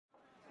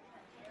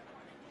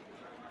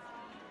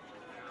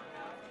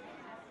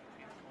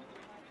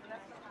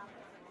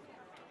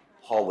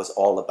Paul was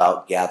all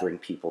about gathering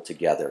people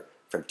together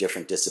from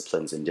different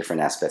disciplines and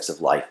different aspects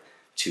of life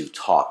to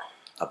talk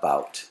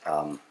about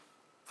a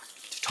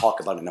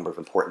number of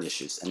important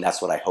issues. And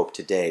that's what I hope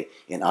today,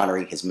 in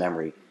honoring his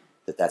memory,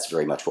 that that's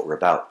very much what we're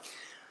about.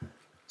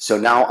 So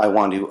now I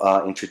want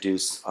to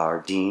introduce our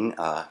dean,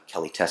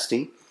 Kellye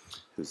Testy,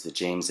 who's the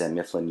James M.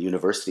 Mifflin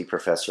University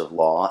Professor of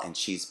Law, and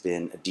she's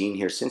been a dean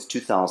here since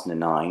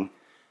 2009,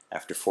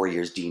 after 4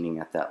 years deaning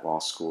at that law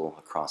school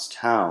across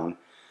town.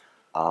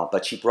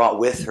 But she brought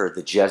with her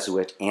the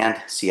Jesuit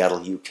and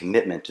Seattle U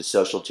commitment to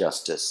social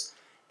justice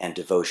and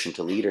devotion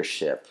to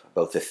leadership,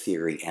 both the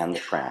theory and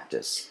the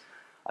practice.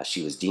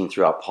 She was dean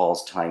throughout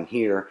Paul's time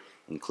here,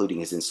 including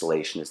his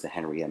installation as the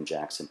Henry M.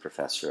 Jackson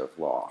Professor of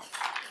Law.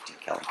 Dean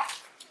Kellye.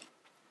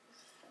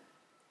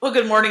 Well,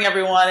 good morning,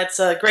 everyone. It's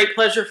a great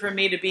pleasure for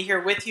me to be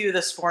here with you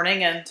this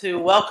morning and to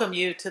welcome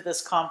you to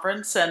this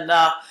conference. And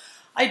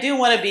I do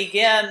want to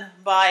begin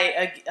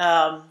by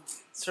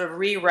sort of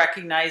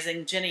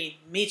re-recognizing Jenny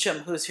Mechem,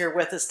 who's here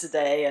with us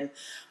today. And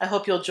I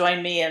hope you'll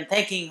join me in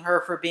thanking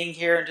her for being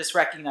here and just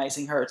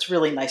recognizing her. It's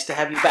really nice to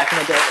have you back in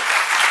the building.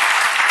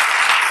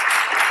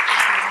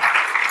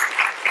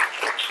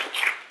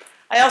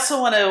 I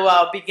also want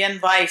to begin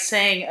by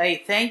saying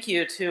a thank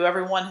you to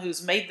everyone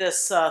who's made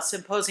this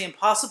symposium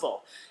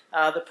possible.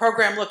 The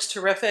program looks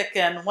terrific,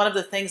 and one of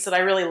the things that I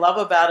really love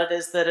about it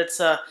is that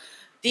it's a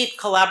deep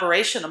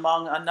collaboration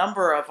among a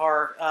number of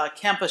our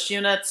campus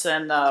units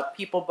and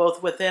people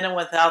both within and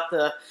without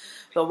the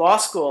law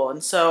school.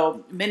 And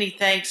so many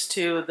thanks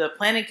to the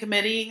planning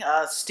committee,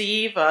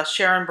 Steve,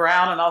 Sharon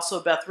Brown, and also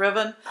Beth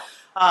Riven.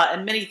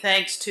 And many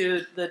thanks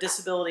to the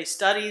Disability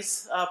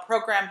Studies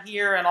program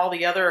here and all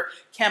the other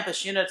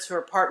campus units who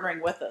are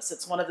partnering with us.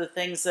 It's one of the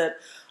things that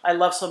I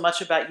love so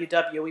much about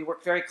UW. We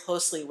work very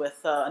closely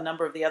with a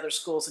number of the other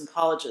schools and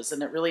colleges,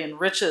 and it really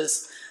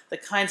enriches the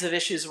kinds of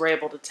issues we're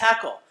able to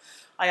tackle.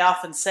 I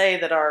often say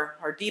that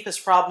our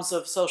deepest problems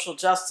of social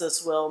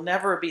justice will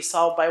never be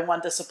solved by one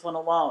discipline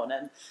alone,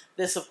 and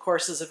this, of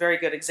course, is a very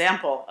good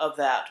example of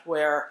that,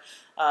 where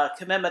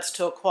commitments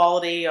to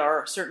equality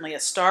are certainly a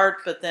start,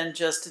 but then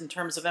just in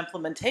terms of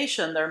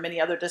implementation, there are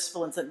many other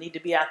disciplines that need to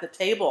be at the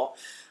table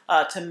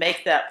to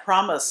make that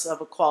promise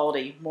of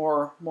equality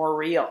more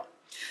real.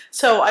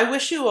 So I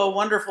wish you a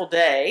wonderful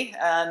day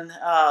and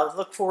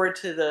look forward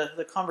to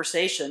the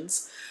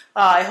conversations.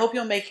 I hope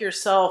you'll make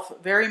yourself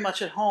very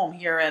much at home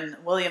here in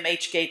William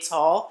H. Gates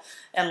Hall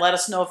and let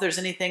us know if there's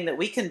anything that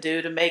we can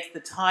do to make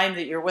the time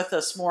that you're with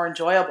us more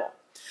enjoyable.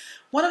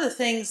 One of the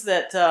things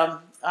that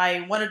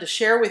I wanted to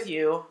share with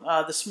you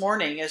this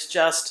morning is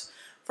just,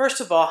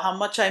 first of all, how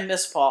much I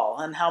miss Paul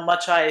and how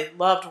much I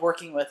loved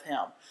working with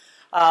him.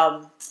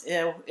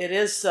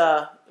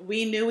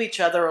 We knew each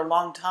other a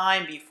long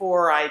time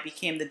before I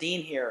became the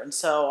dean here, and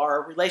so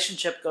our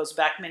relationship goes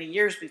back many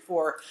years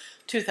before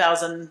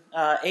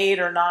 2008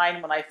 or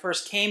 9 when I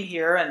first came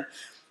here and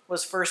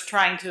was first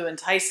trying to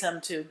entice him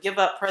to give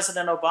up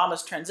President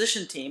Obama's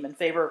transition team in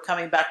favor of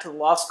coming back to the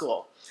law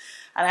school.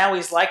 And I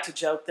always like to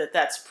joke that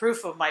that's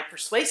proof of my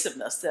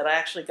persuasiveness, that I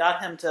actually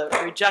got him to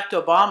reject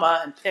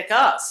Obama and pick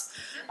us.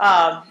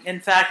 In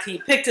fact, he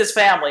picked his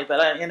family, but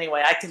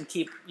anyway, I can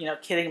keep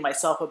kidding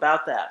myself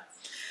about that.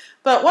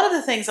 But one of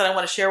the things that I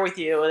want to share with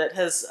you that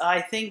has, I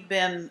think,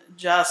 been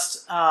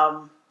just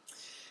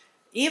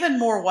even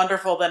more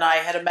wonderful than I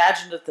had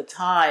imagined at the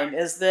time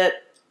is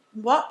that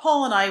what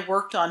Paul and I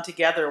worked on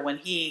together when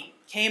he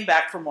came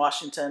back from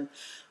Washington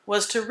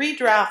was to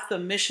redraft the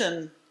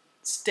mission,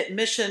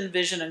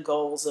 vision, and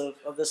goals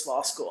of this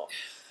law school.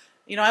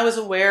 I was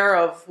aware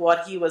of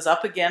what he was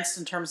up against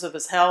in terms of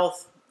his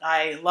health.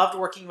 I loved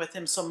working with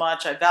him so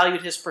much. I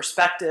valued his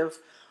perspective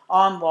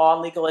on law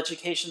and legal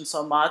education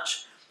so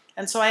much.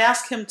 And so I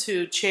asked him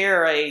to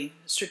chair a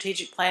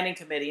strategic planning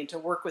committee and to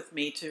work with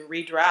me to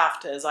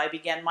redraft, as I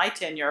began my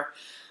tenure,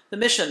 the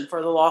mission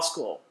for the law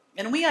school.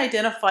 And we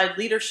identified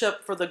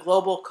leadership for the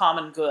global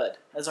common good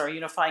as our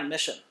unifying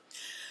mission.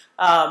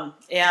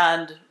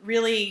 And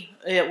really,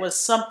 it was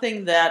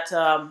something that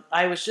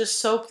I was just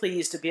so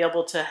pleased to be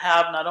able to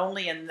have, not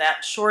only in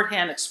that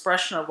shorthand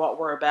expression of what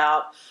we're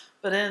about,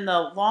 but in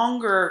the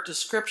longer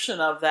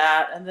description of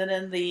that, and then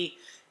in the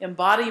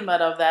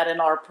embodiment of that in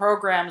our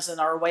programs and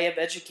our way of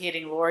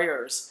educating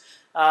lawyers,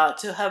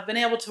 to have been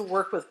able to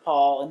work with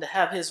Paul and to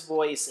have his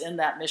voice in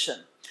that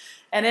mission.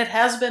 And it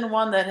has been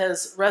one that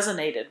has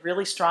resonated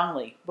really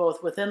strongly,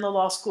 both within the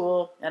law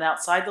school and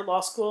outside the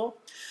law school.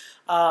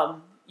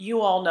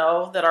 You all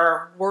know that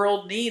our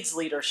world needs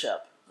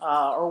leadership.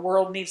 Our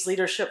world needs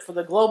leadership for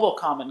the global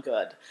common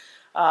good.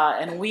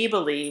 And we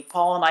believe,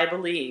 Paul and I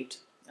believed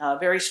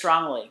very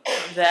strongly,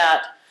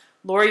 that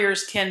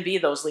lawyers can be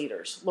those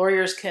leaders.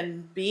 Lawyers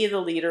can be the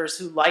leaders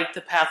who light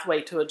the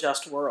pathway to a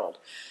just world.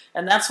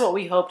 And that's what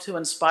we hope to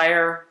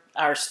inspire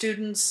our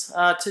students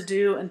to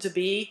do and to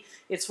be.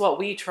 It's what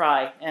we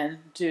try and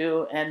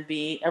do and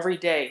be every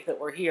day that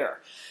we're here.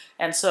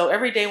 And so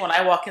every day when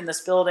I walk in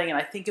this building and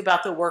I think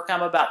about the work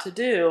I'm about to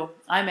do,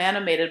 I'm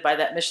animated by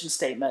that mission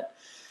statement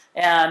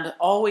and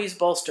always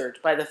bolstered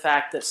by the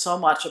fact that so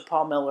much of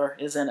Paul Miller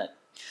is in it.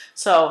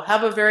 So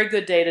have a very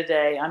good day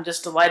today. I'm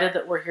just delighted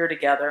that we're here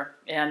together,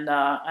 and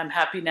I'm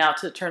happy now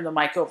to turn the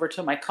mic over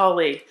to my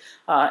colleague,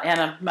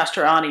 Anna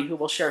Mastroianni, who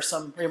will share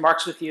some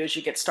remarks with you as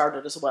you get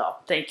started as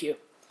well. Thank you.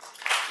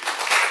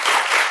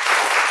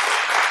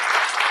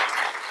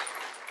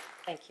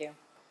 Thank you.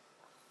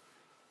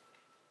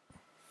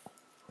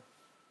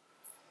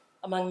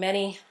 Among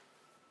many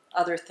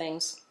other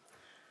things,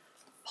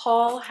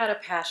 Paul had a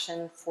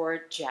passion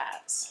for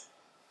jazz.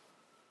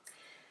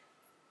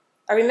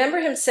 I remember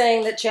him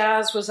saying that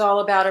jazz was all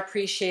about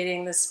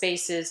appreciating the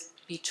spaces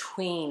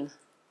between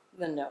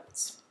the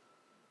notes.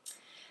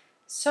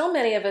 So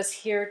many of us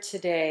here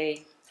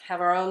today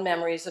have our own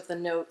memories of the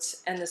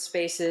notes and the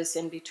spaces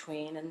in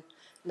between, and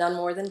none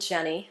more than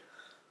Jenny,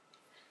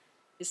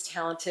 his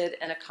talented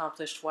and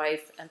accomplished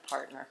wife and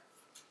partner.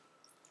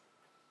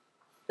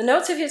 The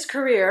notes of his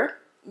career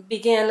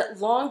began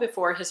long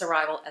before his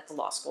arrival at the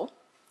law school.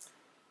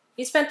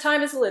 He spent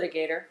time as a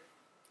litigator.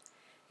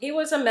 He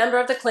was a member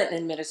of the Clinton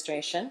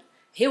administration.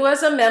 He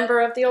was a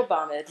member of the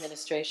Obama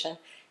administration.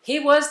 He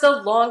was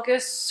the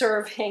longest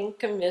serving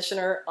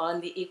commissioner on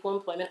the Equal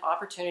Employment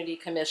Opportunity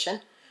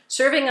Commission,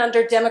 serving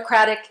under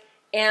Democratic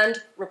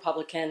and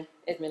Republican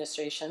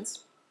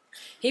administrations.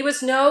 He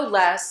was no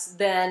less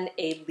than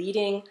a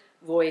leading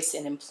voice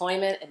in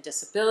employment and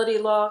disability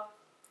law,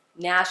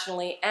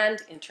 nationally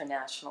and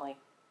internationally.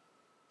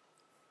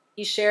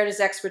 He shared his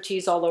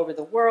expertise all over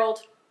the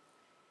world.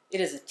 It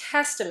is a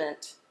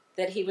testament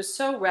that he was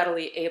so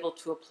readily able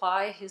to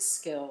apply his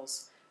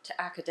skills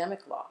to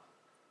academic law,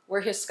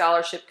 where his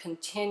scholarship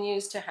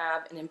continues to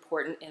have an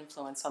important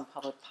influence on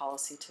public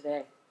policy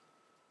today.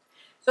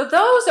 So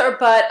those are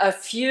but a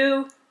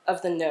few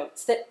of the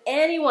notes that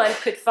anyone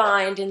could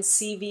find in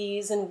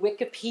CVs and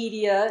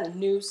Wikipedia and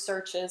news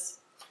searches.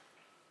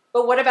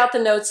 But what about the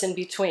notes in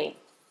between?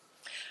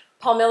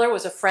 Paul Miller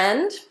was a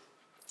friend,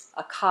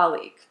 a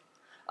colleague,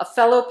 a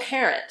fellow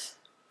parent,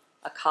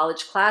 a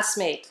college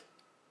classmate.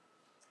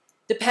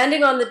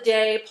 Depending on the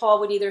day, Paul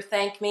would either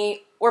thank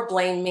me or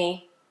blame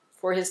me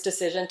for his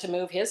decision to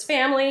move his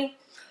family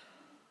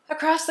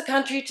across the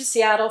country to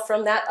Seattle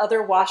from that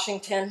other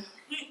Washington.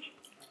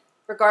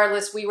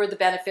 Regardless, we were the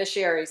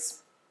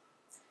beneficiaries.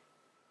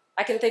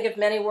 I can think of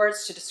many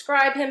words to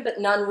describe him, but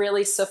none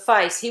really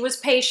suffice. He was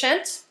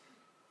patient,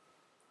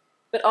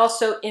 but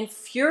also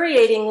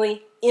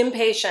infuriatingly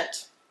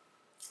impatient.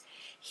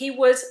 He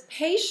was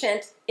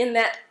patient in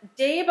that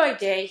day by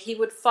day he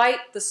would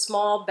fight the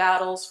small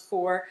battles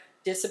for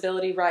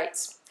disability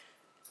rights.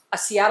 A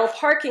Seattle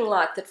parking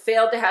lot that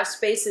failed to have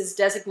spaces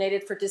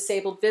designated for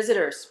disabled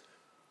visitors.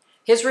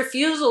 His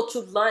refusal to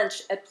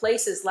lunch at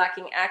places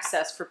lacking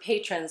access for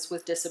patrons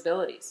with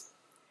disabilities.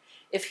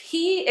 If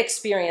he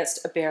experienced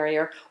a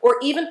barrier or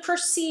even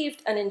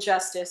perceived an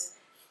injustice,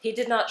 he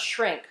did not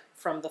shrink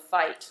from the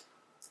fight.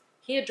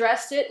 He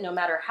addressed it no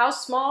matter how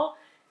small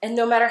and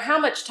no matter how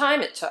much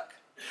time it took.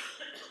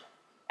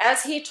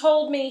 As he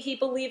told me, he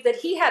believed that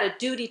he had a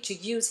duty to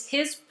use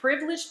his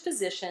privileged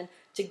position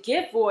to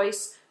give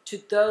voice to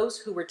those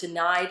who were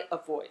denied a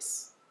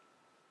voice.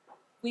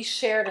 We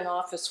shared an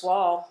office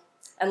wall,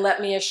 and let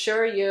me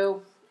assure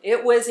you,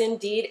 it was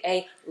indeed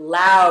a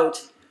loud,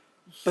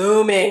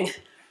 booming,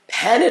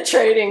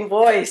 penetrating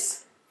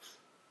voice.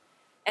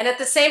 And at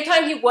the same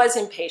time, he was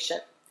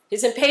impatient.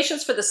 His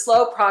impatience for the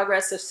slow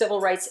progress of civil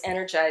rights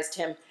energized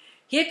him.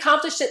 He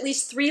accomplished at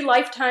least 3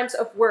 lifetimes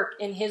of work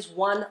in his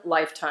one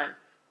lifetime.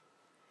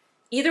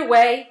 Either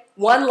way,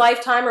 1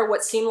 lifetime or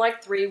what seemed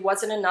like 3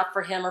 wasn't enough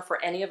for him or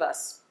for any of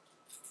us.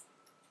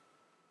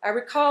 I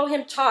recall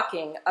him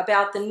talking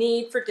about the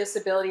need for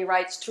disability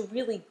rights to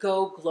really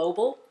go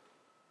global.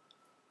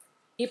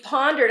 He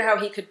pondered how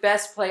he could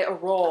best play a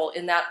role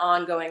in that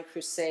ongoing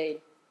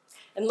crusade.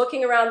 And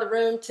looking around the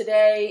room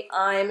today,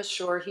 I'm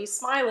sure he's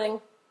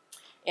smiling,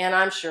 and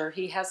I'm sure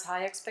he has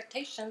high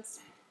expectations.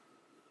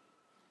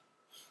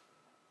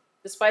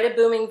 Despite a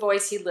booming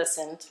voice, he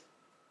listened.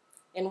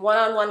 In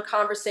one-on-one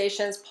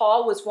conversations,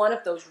 Paul was one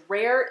of those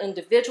rare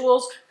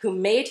individuals who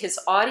made his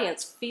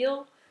audience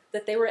feel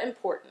that they were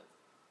important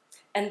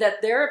and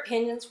that their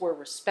opinions were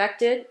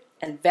respected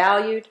and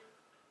valued,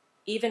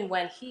 even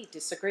when he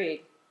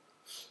disagreed.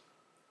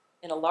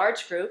 In a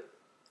large group,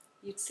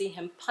 you'd see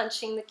him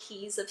punching the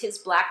keys of his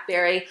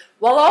BlackBerry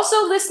while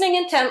also listening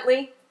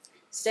intently,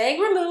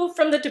 staying removed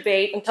from the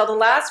debate until the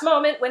last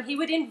moment when he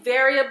would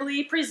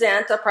invariably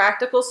present a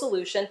practical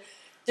solution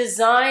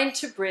designed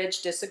to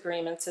bridge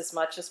disagreements as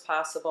much as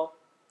possible,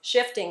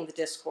 shifting the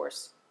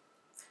discourse.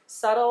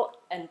 Subtle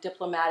and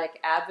diplomatic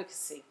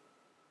advocacy.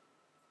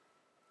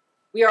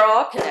 We are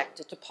all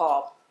connected to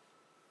Paul.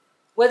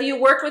 Whether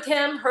you worked with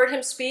him, heard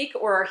him speak,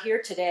 or are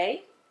here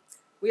today,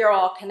 we are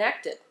all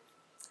connected.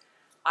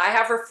 I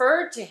have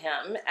referred to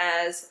him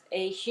as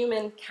a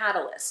human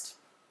catalyst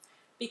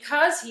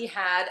because he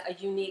had a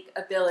unique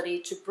ability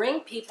to bring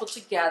people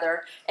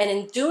together and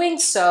in doing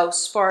so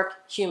spark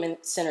human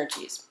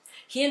synergies.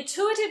 He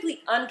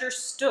intuitively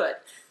understood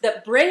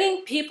that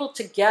bringing people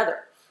together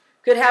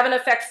could have an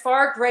effect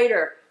far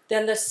greater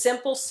than the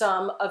simple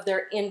sum of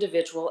their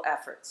individual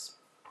efforts.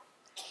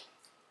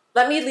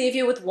 Let me leave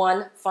you with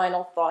one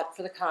final thought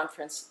for the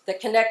conference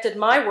that connected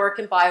my work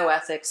in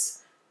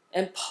bioethics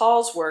and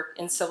Paul's work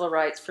in civil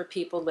rights for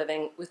people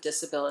living with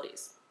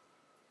disabilities.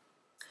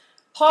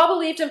 Paul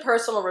believed in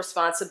personal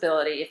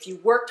responsibility. If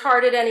you worked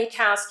hard at any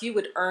task, you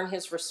would earn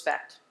his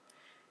respect.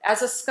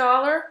 As a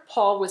scholar,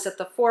 Paul was at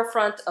the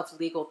forefront of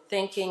legal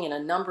thinking in a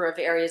number of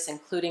areas,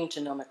 including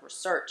genomic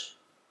research.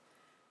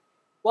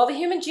 While the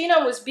human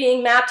genome was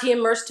being mapped, he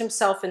immersed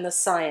himself in the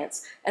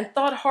science and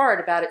thought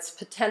hard about its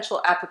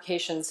potential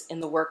applications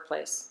in the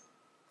workplace.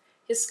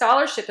 His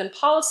scholarship and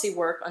policy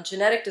work on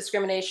genetic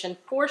discrimination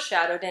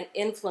foreshadowed and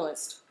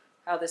influenced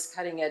how this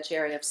cutting-edge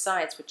area of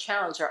science would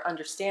challenge our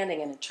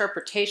understanding and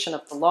interpretation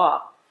of the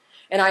law.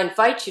 And I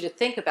invite you to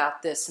think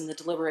about this in the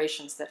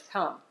deliberations that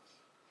come.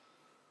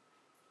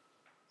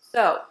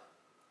 So,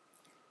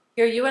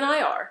 here you and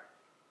I are,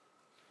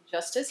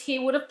 just as he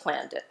would have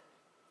planned it,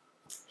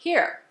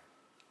 here,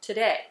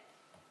 today,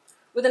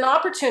 with an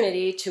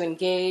opportunity to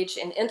engage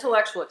in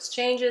intellectual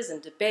exchanges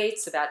and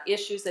debates about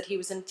issues that he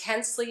was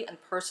intensely and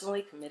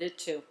personally committed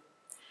to.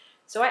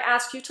 So I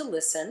ask you to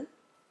listen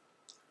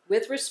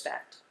with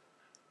respect,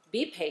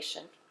 be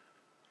patient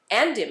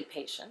and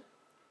impatient,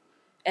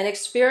 and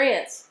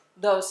experience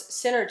those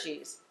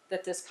synergies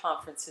that this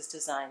conference is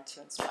designed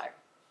to inspire.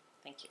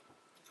 Thank you.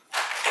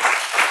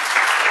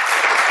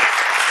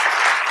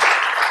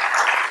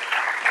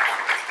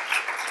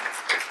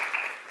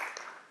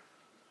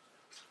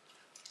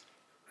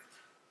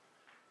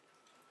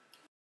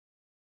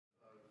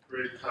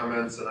 Great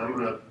comments, and I'm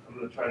gonna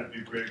try to be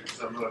brief because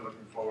I'm really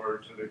looking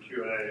forward to the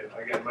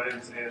Q&A. Again, my name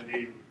is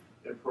Andy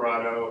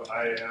Imparato.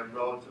 I am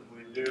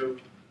relatively new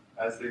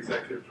as the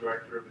Executive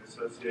Director of the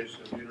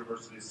Association of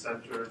University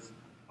Centers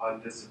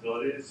on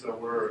Disabilities. So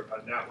we're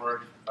a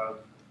network of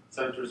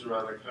centers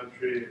around the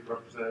country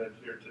represented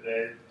here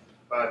today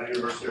by the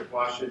University of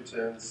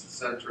Washington's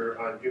Center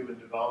on Human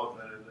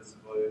Development and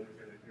Disability. And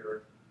you're going to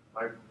hear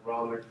Mike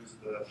Guralnick, who's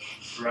the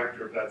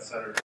director of that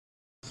center,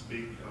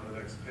 speak on the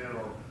next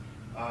panel.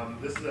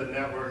 This is a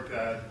network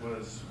that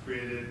was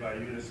created by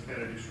Eunice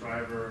Kennedy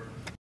Shriver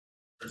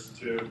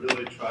to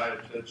really try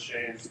to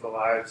change the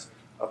lives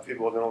of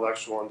people with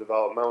intellectual and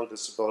developmental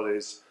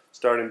disabilities.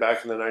 Starting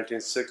back in the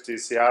 1960s,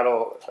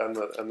 Seattle and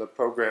the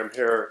program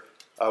here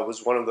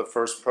was one of the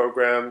first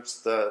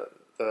programs. The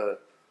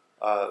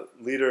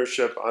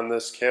leadership on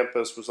this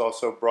campus was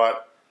also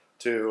brought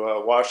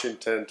to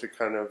Washington to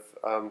kind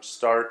of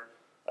start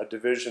a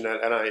division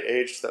at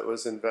NIH that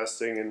was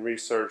investing in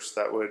research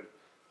that would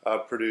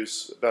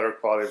produce better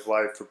quality of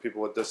life for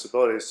people with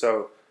disabilities.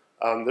 So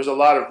there's a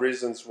lot of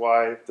reasons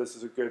why this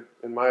is a good,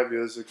 in my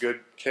view, this is a good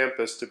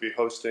campus to be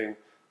hosting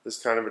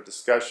this kind of a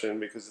discussion,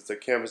 because it's a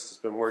campus that's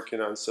been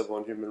working on civil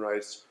and human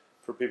rights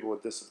for people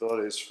with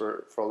disabilities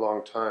for a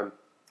long time.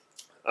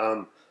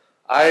 I'm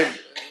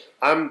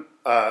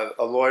a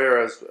lawyer,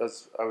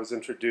 as I was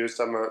introduced.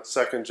 I'm a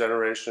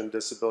second-generation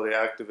disability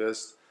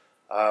activist.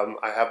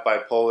 I have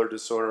bipolar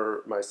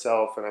disorder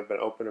myself, and I've been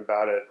open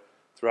about it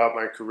throughout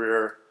my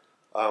career.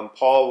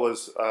 Paul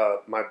was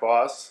my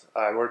boss.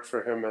 I worked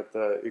for him at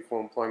the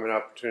Equal Employment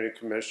Opportunity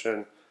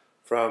Commission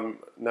from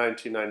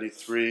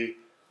 1993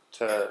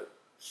 to,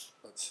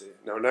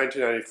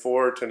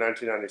 1994 to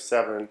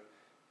 1997.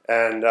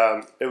 And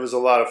it was a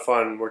lot of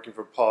fun working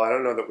for Paul. I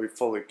don't know that we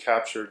fully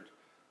captured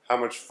how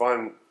much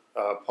fun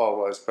Paul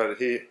was, but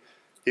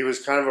he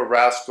was kind of a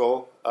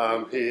rascal.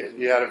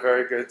 He had a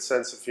very good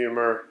sense of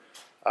humor.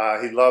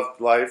 He loved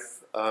life.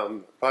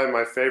 Probably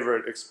my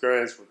favorite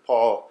experience with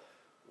Paul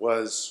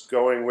was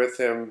going with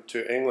him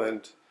to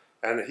England,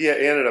 and he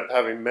ended up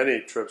having many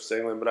trips to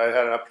England, but I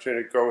had an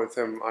opportunity to go with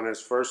him on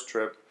his first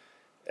trip,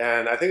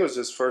 and I think it was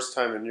his first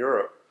time in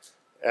Europe,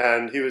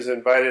 and he was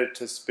invited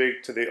to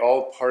speak to the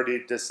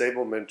All-Party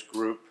Disablement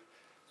Group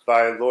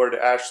by Lord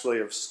Ashley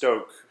of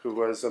Stoke, who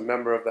was a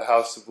member of the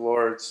House of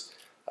Lords,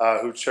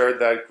 who chaired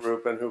that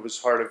group and who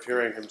was hard of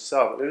hearing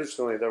himself. And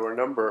interestingly, there were a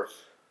number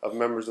of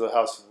members of the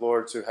House of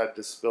Lords who had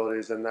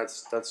disabilities, and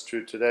that's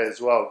true today as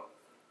well.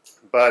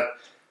 But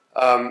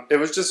it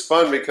was just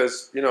fun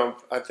because, you know,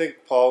 I think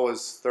Paul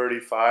was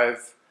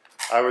 35,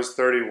 I was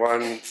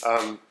 31.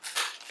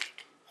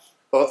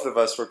 Both of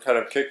us were kind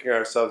of kicking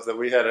ourselves that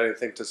we had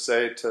anything to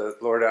say to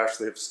Lord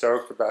Ashley of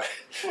Stoke about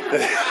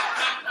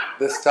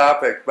this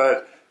topic.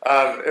 But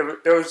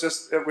it was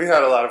just, we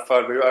had a lot of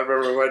fun. I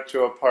remember we went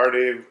to a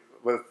party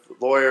with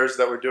lawyers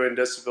that were doing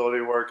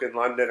disability work in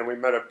London, and we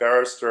met a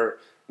barrister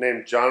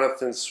named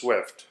Jonathan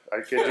Swift.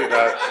 I kid you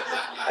not.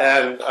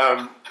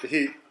 And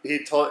he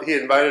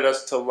invited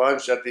us to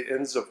lunch at the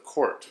Inns of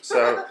Court.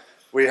 So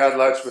we had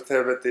lunch with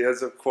him at the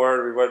Inns of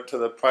Court. We went to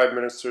the Prime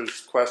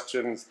Minister's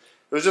questions.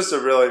 It was just a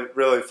really,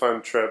 really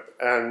fun trip.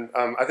 And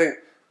I think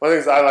one of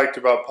the things I liked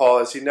about Paul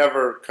is he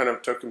never kind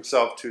of took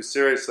himself too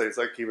seriously. It's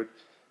like he would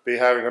be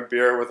having a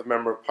beer with a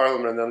member of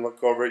Parliament and then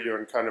look over at you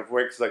and kind of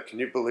wink. It's like, can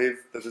you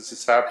believe that this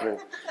is happening?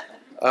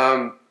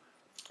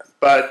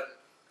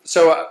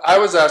 So I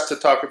was asked to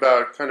talk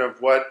about kind of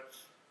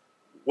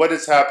what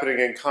is happening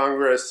in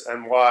Congress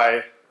and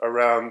why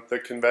around the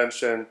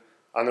Convention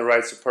on the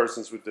Rights of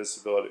Persons with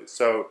Disabilities.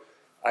 So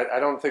I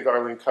don't think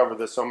Arlene covered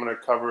this, so I'm going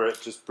to cover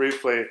it just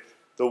briefly.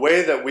 The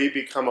way that we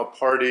become a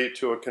party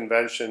to a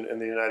convention in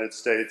the United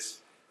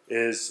States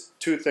is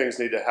two things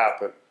need to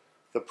happen.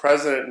 The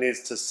president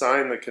needs to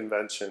sign the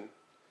convention,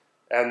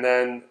 and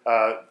then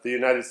the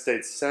United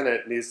States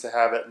Senate needs to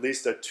have at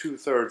least a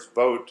 2/3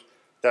 vote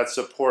that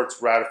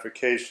supports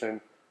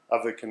ratification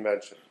of the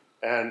convention.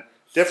 And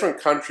different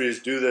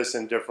countries do this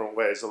in different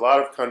ways. A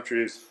lot of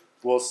countries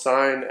will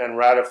sign and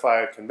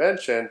ratify a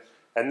convention,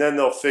 and then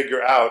they'll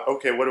figure out,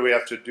 okay, what do we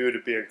have to do to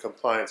be in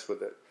compliance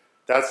with it?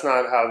 That's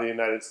not how the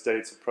United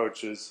States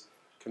approaches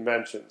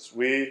conventions.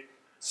 We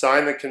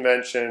sign the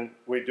convention,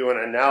 we do an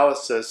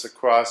analysis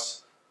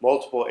across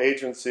multiple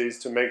agencies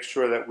to make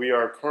sure that we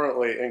are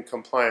currently in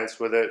compliance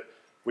with it.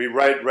 We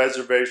write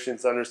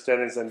reservations,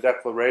 understandings, and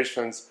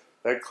declarations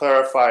that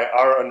clarify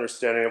our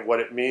understanding of what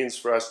it means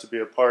for us to be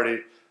a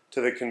party to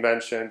the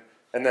convention.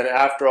 And then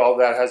after all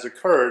that has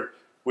occurred,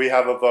 we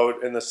have a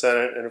vote in the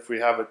Senate, and if we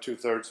have a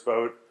 2/3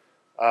 vote,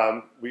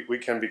 we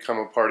can become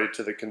a party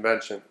to the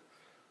convention.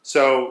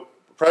 So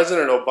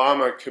President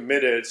Obama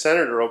committed,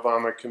 Senator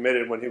Obama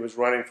committed when he was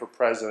running for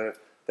president,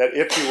 that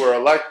if he were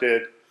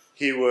elected,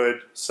 he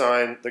would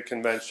sign the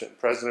convention.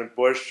 President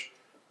Bush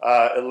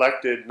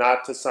elected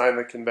not to sign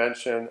the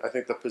convention. I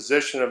think the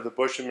position of the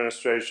Bush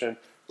administration,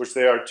 which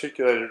they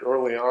articulated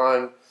early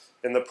on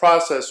in the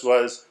process,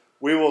 was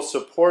we will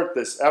support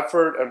this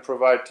effort and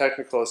provide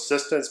technical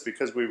assistance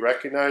because we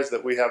recognize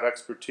that we have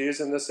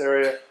expertise in this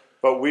area,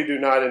 but we do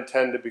not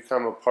intend to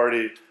become a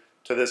party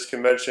to this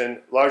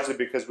convention, largely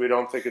because we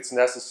don't think it's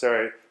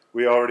necessary.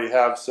 We already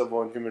have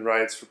civil and human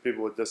rights for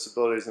people with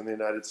disabilities in the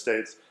United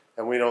States,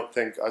 and we don't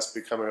think us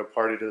becoming a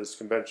party to this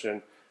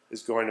convention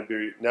is going to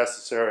be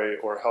necessary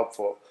or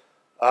helpful.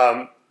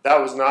 That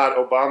was not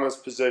Obama's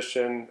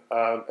position,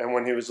 and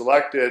when he was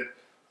elected,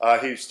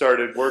 he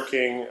started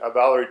working.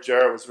 Valerie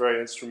Jarrett was very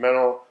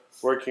instrumental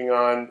working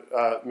on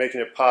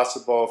making it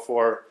possible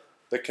for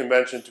the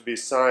convention to be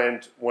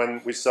signed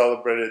when we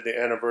celebrated the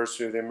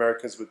anniversary of the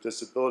Americans with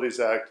Disabilities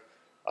Act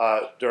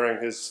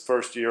during his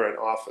first year in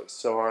office.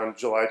 So on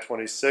July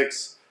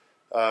 26,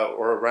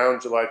 or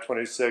around July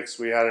 26,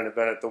 we had an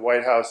event at the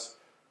White House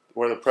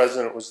where the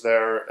president was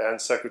there and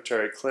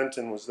Secretary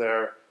Clinton was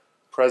there.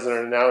 The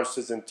president announced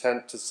his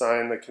intent to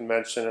sign the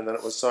convention, and then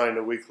it was signed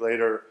a week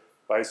later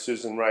by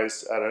Susan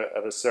Rice at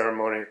a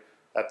ceremony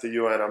at the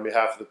UN on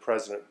behalf of the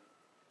president.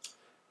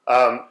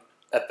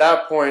 At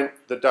that point,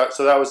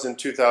 so that was in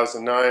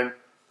 2009,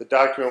 the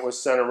document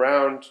was sent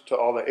around to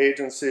all the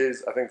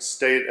agencies. I think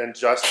State and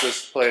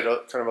Justice played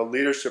a kind of a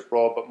leadership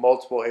role, but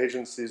multiple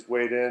agencies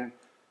weighed in,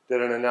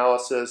 did an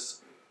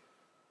analysis,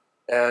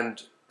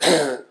 and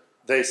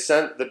they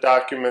sent the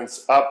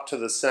documents up to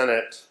the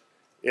Senate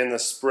in the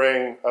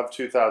spring of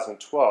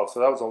 2012. So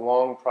that was a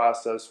long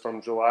process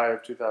from July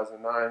of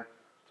 2009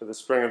 to the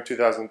spring of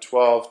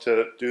 2012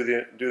 to do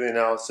the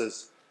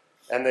analysis.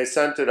 And they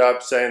sent it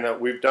up saying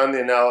that we've done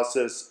the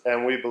analysis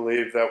and we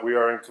believe that we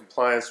are in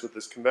compliance with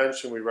this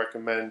convention. We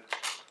recommend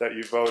that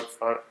you vote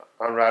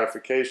on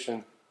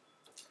ratification.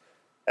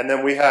 And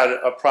then we had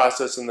a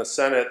process in the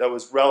Senate that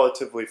was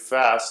relatively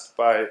fast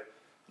by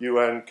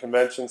UN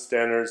convention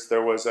standards.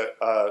 There was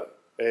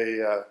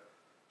a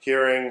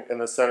hearing in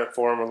the Senate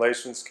Foreign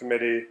Relations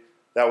Committee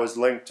that was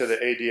linked to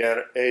the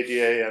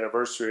ADA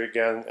anniversary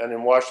again. And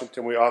in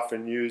Washington, we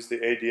often use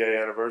the ADA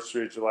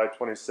anniversary, July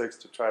 26th,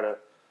 to try to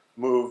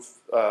move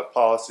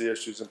policy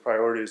issues and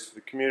priorities for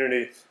the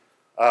community.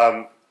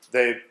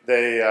 They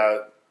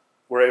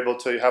were able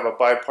to have a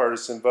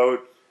bipartisan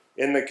vote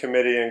in the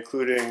committee,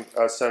 including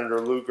Senator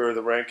Lugar,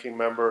 the ranking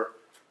member,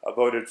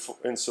 voted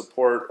in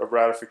support of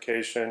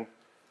ratification.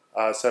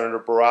 Senator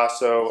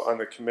Barrasso on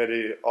the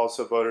committee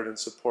also voted in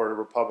support, a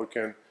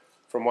Republican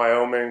from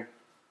Wyoming.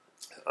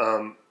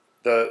 At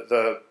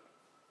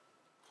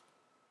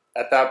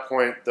that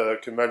point, the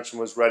convention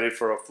was ready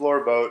for a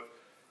floor vote,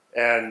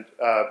 and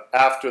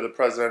after the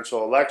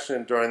presidential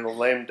election, during the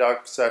lame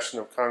duck session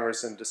of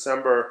Congress in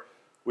December,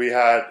 we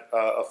had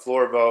a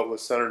floor vote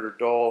with Senator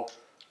Dole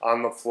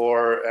on the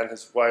floor and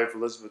his wife,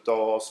 Elizabeth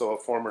Dole, also a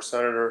former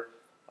senator,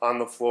 on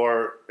the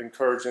floor,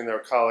 encouraging their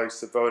colleagues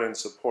to vote in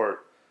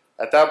support.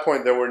 At that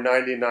point, there were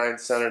 99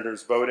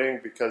 senators voting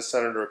because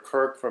Senator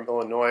Kirk from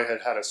Illinois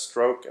had had a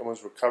stroke and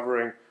was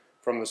recovering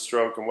from the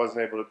stroke and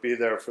wasn't able to be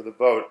there for the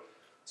vote.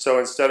 So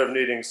instead of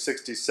needing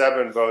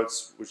 67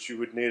 votes, which you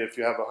would need if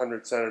you have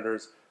 100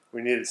 senators,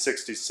 we needed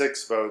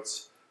 66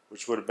 votes,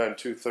 which would have been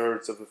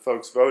 2/3 of the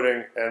folks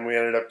voting, and we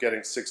ended up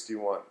getting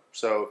 61.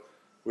 So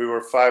we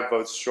were 5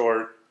 votes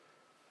short.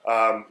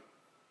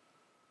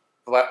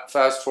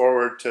 Fast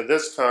forward to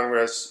this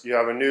Congress, you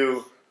have a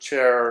new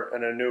chair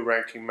and a new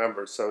ranking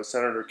member. So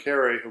Senator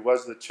Carrie, who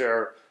was the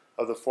chair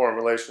of the Foreign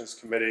Relations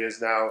Committee, is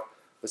now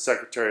the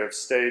Secretary of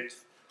State.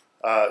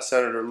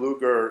 Senator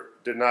Lugar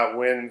did not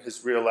win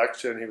his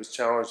re-election. He was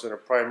challenged in a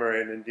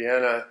primary in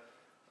Indiana.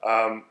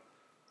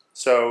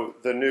 So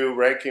the new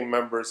ranking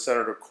member is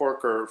Senator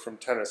Corker from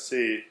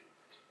Tennessee.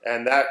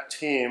 And that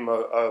team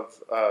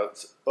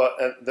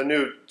the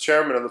new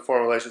chairman of the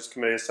Foreign Relations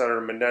Committee is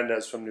Senator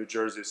Menendez from New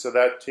Jersey. So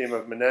that team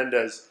of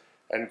Menendez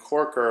and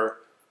Corker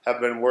have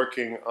been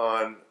working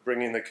on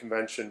bringing the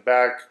convention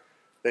back.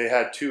 They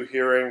had 2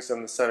 hearings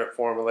in the Senate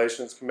Foreign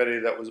Relations Committee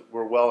that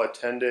were well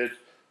attended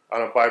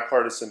on a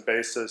bipartisan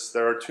basis.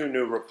 There are 2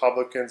 new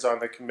Republicans on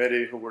the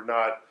committee who were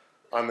not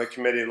on the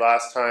committee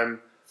last time,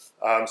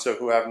 so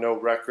who have no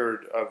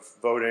record of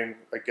voting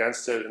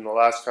against it. In the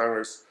last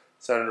Congress,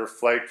 Senator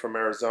Flake from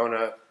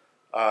Arizona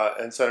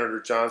and Senator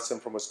Johnson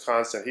from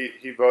Wisconsin,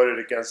 he voted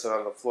against it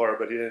on the floor,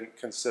 but he didn't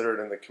consider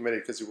it in the committee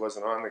because he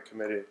wasn't on the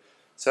committee.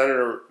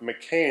 Senator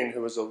McCain,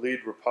 who was a lead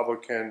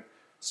Republican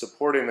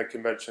supporting the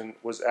convention,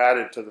 was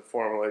added to the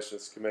Foreign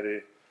Relations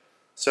Committee.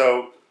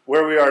 So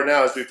where we are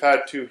now is we've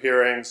had 2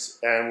 hearings,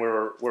 and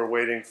we're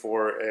waiting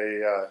for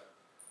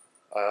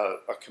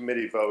a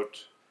committee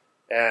vote.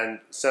 And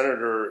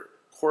Senator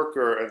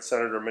Corker and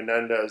Senator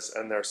Menendez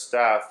and their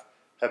staff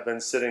have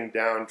been sitting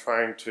down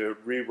trying to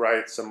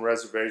rewrite some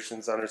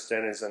reservations,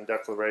 understandings, and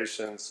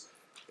declarations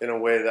in a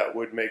way that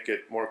would make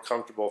it more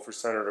comfortable for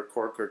Senator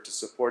Corker to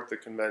support the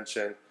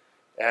convention.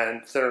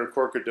 And Senator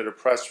Corker did a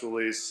press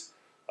release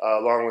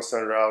along with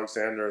Senator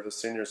Alexander, the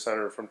senior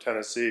senator from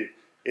Tennessee,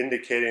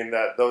 indicating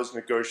that those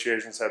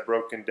negotiations had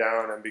broken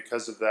down, and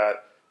because of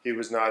that, he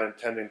was not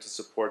intending to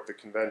support the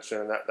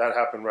convention. That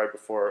happened right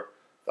before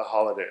the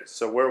holidays.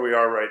 So where we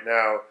are right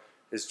now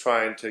is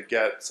trying to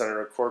get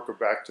Senator Corker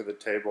back to the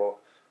table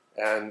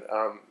and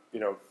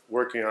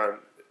working on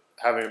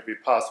having it be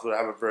possible to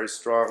have a very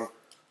strong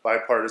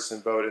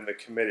bipartisan vote in the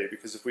committee.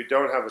 Because if we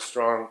don't have a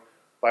strong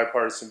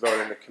bipartisan vote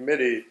in the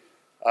committee,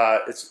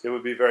 it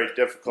would be very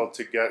difficult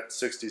to get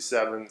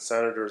 67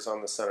 senators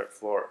on the Senate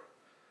floor.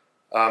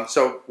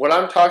 So what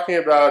I'm talking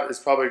about is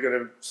probably going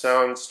to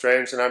sound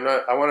strange, and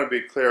I want to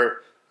be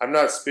clear, I'm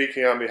not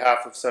speaking on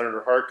behalf of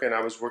Senator Harkin.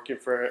 I was working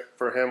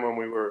for him when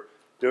we were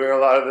doing a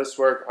lot of this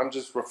work. I'm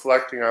just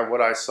reflecting on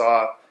what I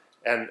saw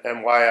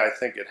and why I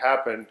think it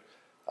happened,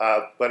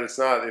 but it's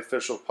not the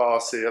official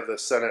policy of the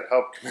Senate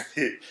Help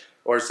Committee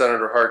or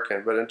Senator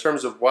Harkin. But in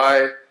terms of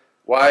why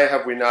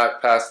have we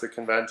not passed the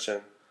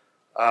convention,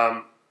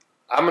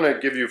 I'm going to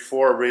give you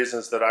 4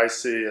 reasons that I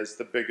see as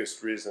the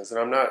biggest reasons. And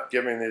I'm not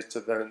giving these to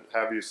then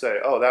have you say,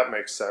 oh, that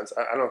makes sense.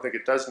 I don't think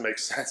it does make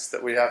sense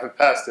that we haven't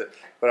passed it,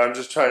 but I'm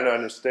just trying to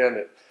understand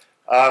it.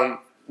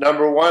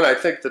 Number 1, I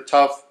think the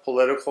tough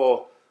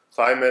political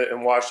climate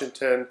in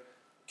Washington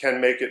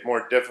can make it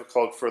more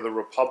difficult for the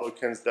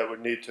Republicans that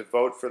would need to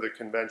vote for the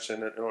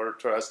convention in order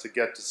for us to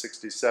get to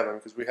 67,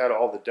 because we had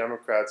all the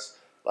Democrats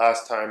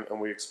last time, and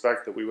we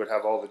expect that we would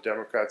have all the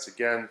Democrats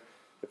again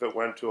if it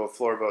went to a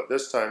floor vote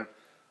this time.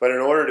 But in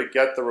order to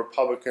get the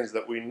Republicans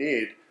that we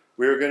need,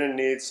 we're going to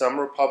need some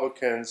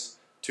Republicans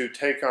to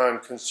take on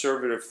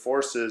conservative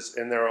forces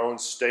in their own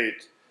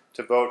state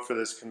to vote for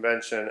this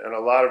convention. And a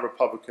lot of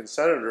Republican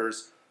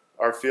senators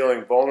are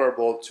feeling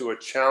vulnerable to a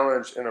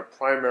challenge in a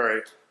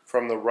primary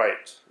from the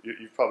right.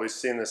 You've probably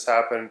seen this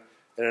happen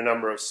in a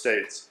number of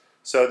states.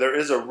 So there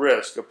is a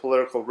risk, a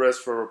political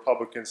risk for a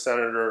Republican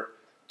senator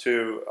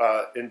to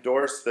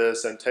endorse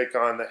this and take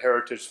on the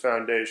Heritage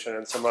Foundation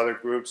and some other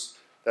groups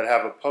that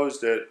have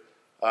opposed it.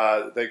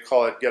 They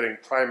call it getting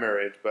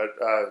primaried, but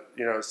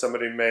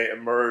somebody may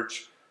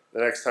emerge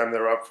the next time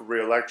they're up for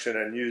re-election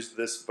and use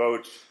this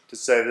vote to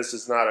say this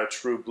is not a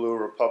true blue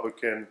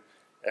Republican,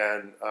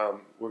 and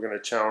we're going to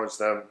challenge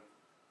them.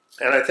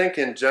 And I think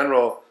in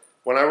general,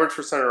 when I worked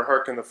for Senator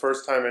Harkin the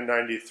first time in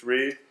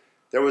 '93,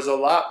 there was a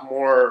lot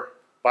more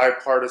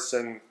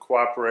bipartisan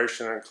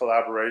cooperation and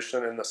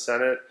collaboration in the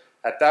Senate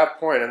at that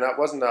point, and that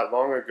wasn't that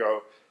long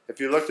ago. If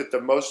you looked at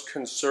the most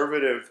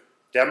conservative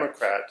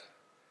Democrat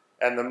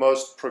and the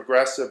most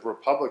progressive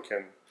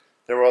Republican,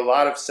 there were a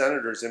lot of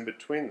senators in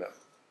between them.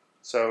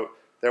 So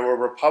there were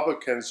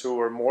Republicans who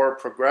were more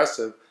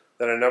progressive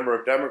than a number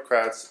of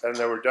Democrats, and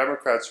there were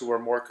Democrats who were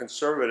more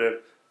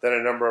conservative than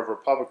a number of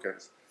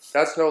Republicans.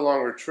 That's no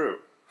longer true.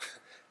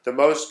 The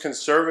most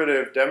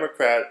conservative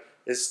Democrat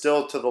is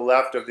still to the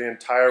left of the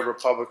entire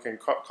Republican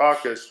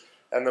caucus,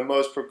 and the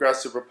most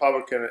progressive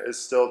Republican is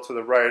still to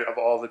the right of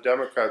all the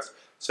Democrats.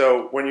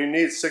 So when you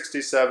need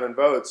 67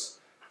 votes,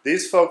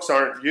 these folks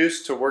aren't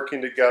used to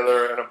working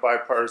together on a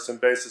bipartisan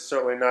basis,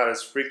 certainly not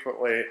as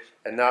frequently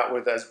and not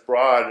with as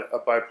broad a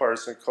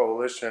bipartisan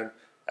coalition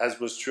as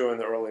was true in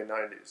the early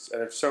 90s.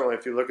 And certainly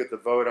if you look at the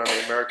vote on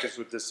the Americans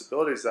with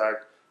Disabilities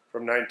Act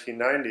from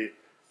 1990,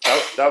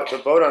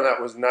 the vote on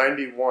that was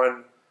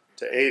 91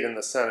 to 8 in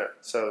the Senate.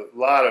 So a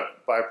lot of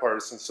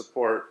bipartisan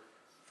support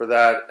for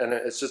that, and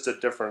it's just a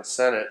different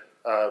Senate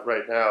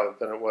right now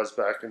than it was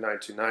back in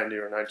 1990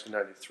 or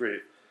 1993.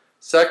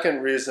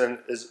 Second reason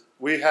is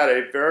we had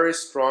a very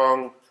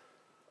strong,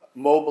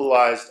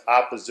 mobilized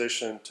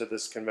opposition to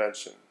this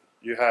convention.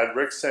 You had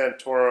Rick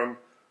Santorum,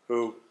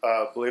 who,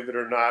 believe it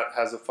or not,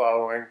 has a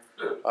following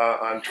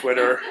on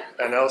Twitter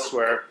and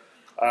elsewhere,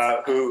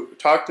 who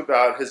talked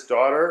about his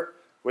daughter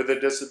with a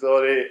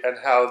disability and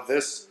how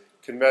this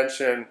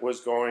convention was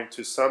going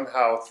to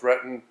somehow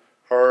threaten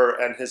her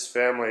and his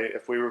family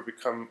if we were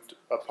become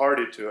a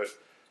party to it.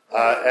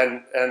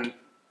 And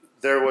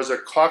there was a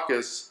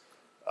caucus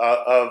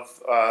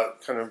of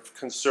kind of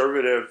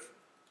conservative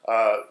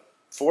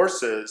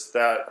forces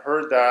that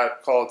heard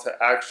that call to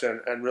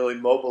action and really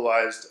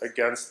mobilized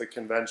against the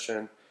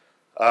convention.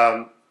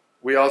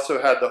 We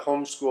also had the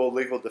Homeschool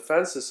Legal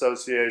Defense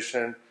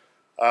Association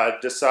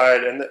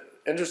decide, and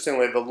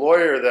interestingly, the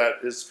lawyer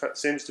that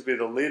seems to be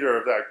the leader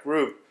of that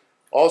group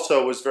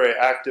also was very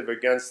active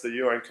against the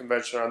UN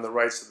Convention on the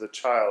Rights of the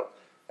Child.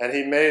 And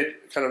he made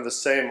kind of the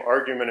same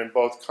argument in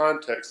both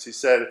contexts. He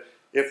said,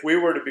 if we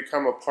were to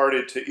become a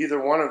party to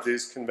either one of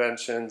these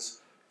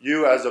conventions,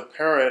 you as a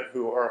parent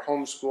who are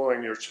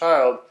homeschooling your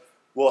child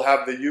will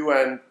have the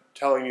UN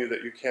telling you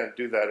that you can't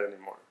do that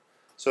anymore.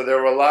 So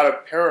there were a lot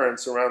of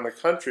parents around the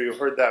country who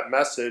heard that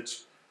message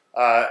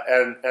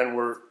and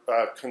were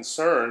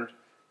concerned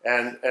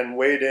and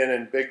weighed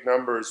in big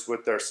numbers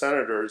with their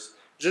senators.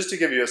 Just to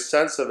give you a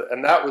sense of it,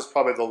 and that was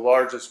probably the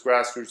largest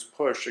grassroots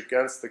push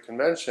against the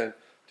convention,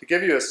 to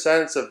give you a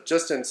sense of,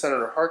 just in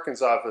Senator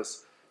Harkin's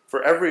office,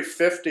 for every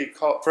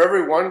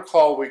one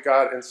call we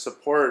got in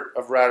support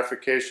of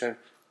ratification,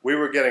 we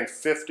were getting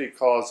 50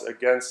 calls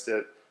against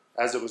it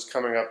as it was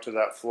coming up to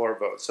that floor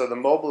vote. So the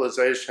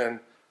mobilization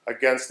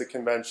against the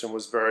convention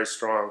was very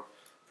strong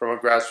from a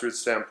grassroots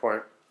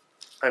standpoint.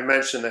 I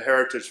mentioned the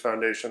Heritage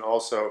Foundation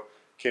also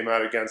came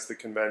out against the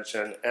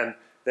convention, and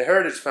the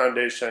Heritage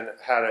Foundation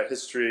had a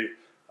history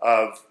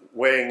of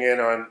weighing in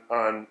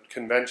on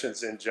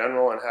conventions in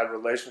general and had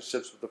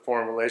relationships with the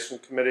Foreign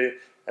Relations Committee,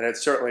 and it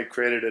certainly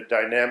created a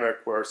dynamic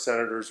where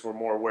senators were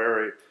more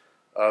wary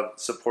of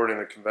supporting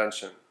the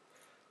convention.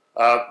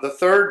 The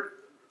third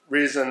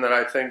reason that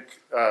I think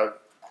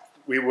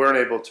we weren't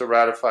able to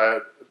ratify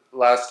it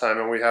last time,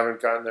 and we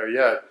haven't gotten there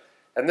yet,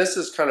 and this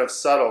is kind of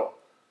subtle,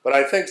 but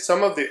I think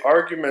some of the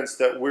arguments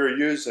that we're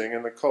using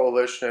in the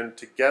coalition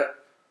to get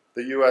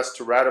the U.S.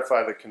 to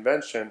ratify the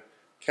convention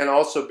can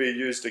also be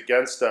used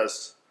against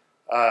us.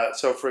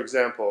 So for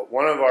example,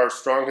 one of our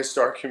strongest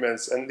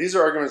arguments, and these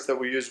are arguments that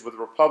we use with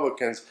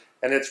Republicans,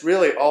 and it's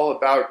really all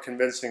about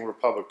convincing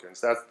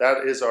Republicans.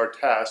 That is our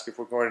task if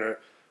we're going to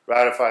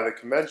ratify the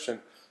convention.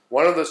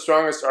 One of the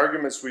strongest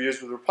arguments we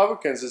use with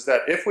Republicans is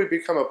that if we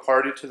become a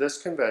party to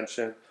this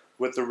convention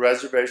with the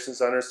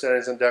reservations,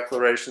 understandings, and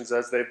declarations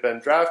as they've been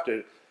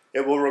drafted,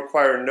 it will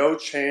require no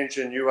change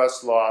in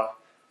U.S. law,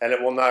 and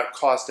it will not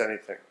cost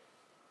anything.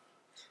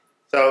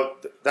 So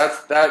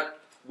that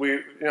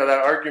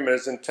argument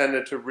is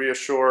intended to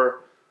reassure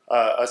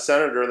a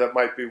senator that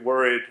might be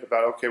worried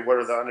about, okay, what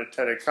are the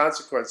unintended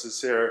consequences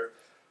here?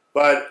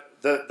 But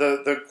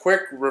the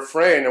quick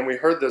refrain, and we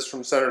heard this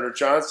from Senator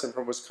Johnson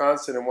from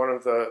Wisconsin in one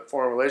of the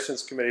Foreign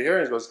Relations Committee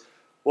hearings, was,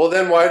 well,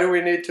 then why do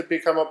we need to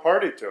become a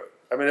party to it?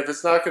 I mean, if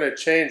it's not going to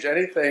change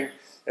anything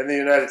in the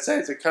United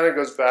States, it kind of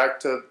goes back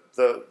to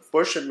the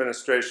Bush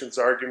administration's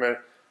argument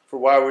for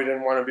why we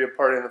didn't want to be a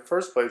party in the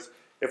first place.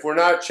 If we're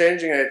not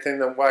changing anything,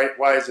 then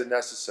why is it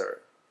necessary?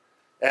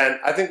 And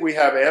I think we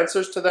have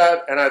answers to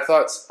that, and I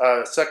thought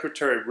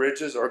Secretary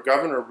Ridge's, or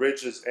Governor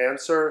Ridge's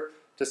answer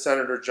to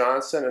Senator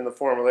Johnson in the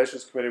Foreign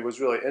Relations Committee was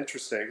really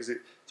interesting, because he's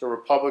a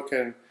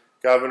Republican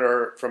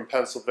governor from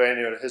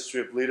Pennsylvania with a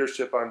history of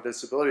leadership on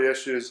disability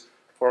issues,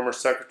 former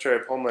Secretary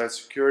of Homeland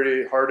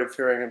Security, hard of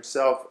hearing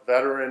himself,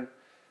 veteran.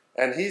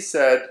 And he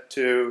said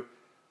to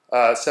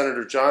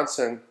Senator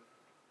Johnson,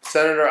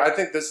 Senator, I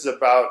think this is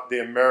about the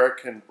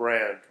American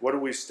brand. What do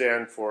we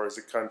stand for as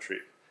a country?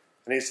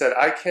 And he said,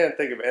 I can't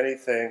think of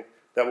anything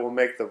that will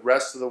make the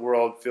rest of the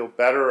world feel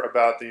better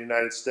about the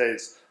United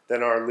States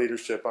than our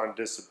leadership on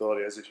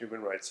disability as a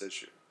human rights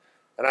issue.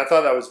 And I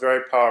thought that was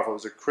very powerful. It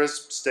was a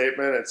crisp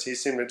statement, and he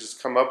seemed to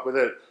just come up with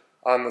it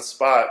on the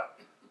spot.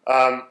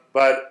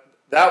 But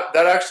that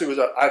actually was,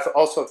 I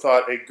also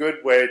thought, a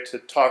good way to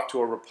talk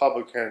to a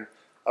Republican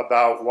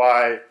about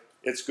why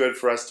it's good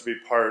for us to be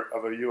part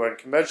of a UN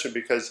convention,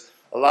 because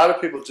a lot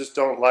of people just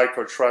don't like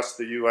or trust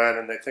the UN,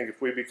 and they think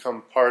if we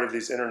become part of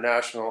these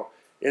international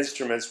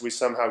instruments, we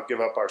somehow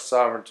give up our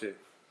sovereignty.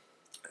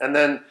 And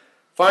then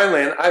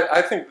finally, and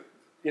I think,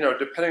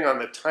 depending on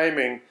the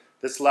timing,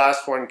 this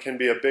last one can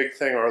be a big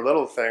thing or a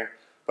little thing,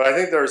 but I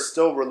think there is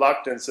still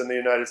reluctance in the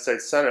United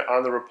States Senate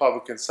on the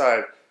Republican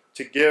side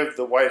to give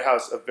the White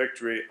House a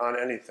victory on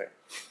anything.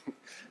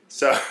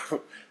 So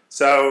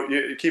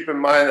you keep in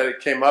mind that it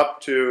came up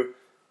to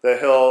the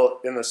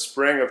Hill in the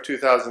spring of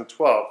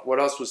 2012. What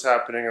else was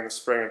happening in the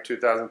spring of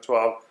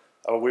 2012?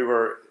 We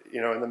were,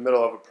 in the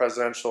middle of a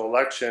presidential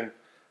election.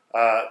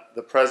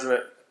 The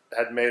president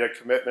had made a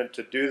commitment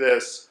to do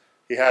this.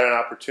 He had an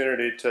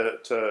opportunity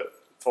to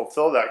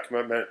fulfill that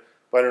commitment,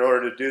 but in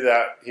order to do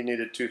that, he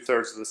needed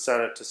 2/3 of the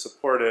Senate to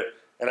support it.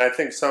 And I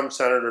think some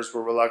senators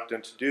were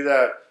reluctant to do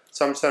that.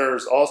 Some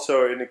senators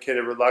also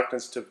indicated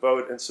reluctance to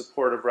vote in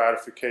support of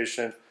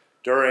ratification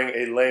during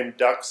a lame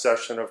duck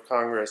session of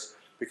Congress,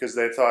 because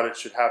they thought it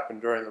should happen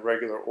during the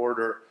regular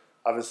order.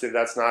 Obviously,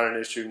 that's not an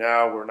issue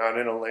now. We're not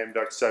in a lame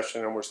duck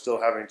session, and we're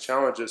still having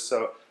challenges.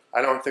 So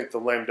I don't think the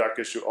lame duck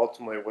issue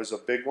ultimately was a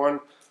big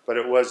one, but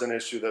it was an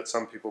issue that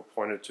some people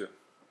pointed to.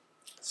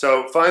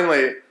 So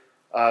finally,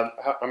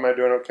 am I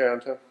doing okay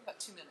on time? About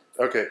 2 minutes.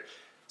 Okay.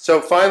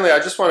 So finally, I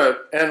just want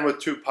to end with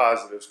two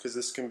positives, because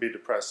this can be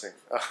depressing.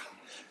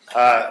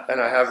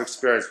 and I have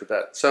experience with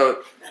that.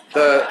 So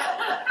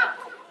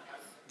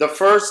the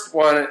first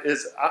one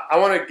is I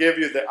want to give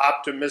you the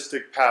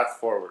optimistic path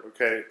forward,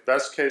 okay?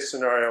 Best case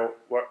scenario,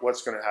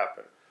 what's going to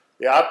happen.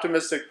 The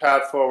optimistic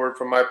path forward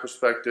from my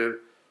perspective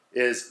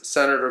is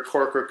Senator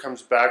Corker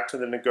comes back to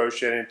the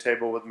negotiating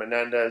table with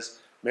Menendez.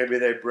 Maybe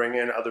they bring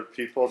in other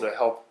people to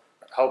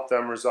help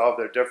them resolve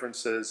their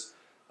differences.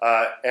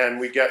 And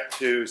we get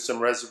to some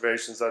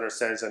reservations,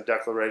 understandings, and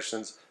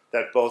declarations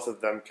that both of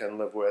them can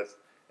live with.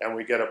 And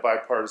we get a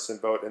bipartisan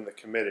vote in the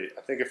committee.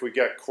 I think if we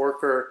get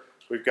Corker,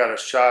 we've got a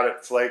shot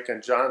at Flake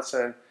and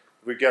Johnson.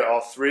 If we get all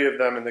three of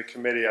them in the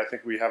committee, I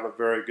think we have a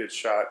very good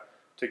shot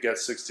to get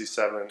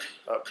 67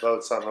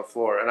 votes on the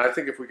floor. And I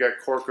think if we get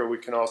Corker, we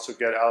can also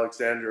get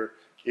Alexander,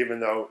 even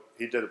though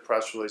he did a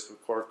press release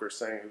with Corker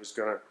saying he was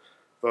going to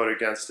vote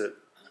against it.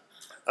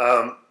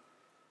 I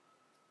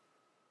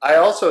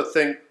also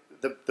think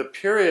the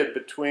period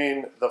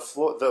between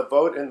the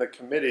vote in the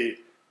committee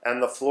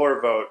and the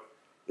floor vote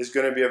is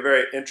going to be a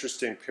very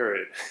interesting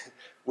period.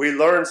 We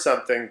learned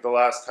something the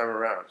last time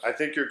around. I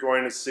think you're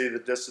going to see the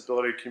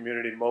disability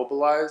community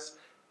mobilize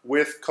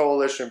with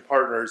coalition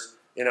partners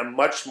in a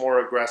much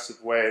more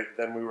aggressive way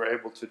than we were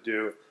able to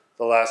do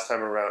the last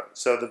time around.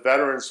 So the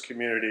veterans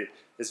community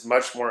is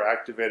much more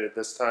activated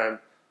this time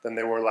than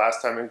they were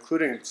last time,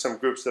 including some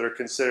groups that are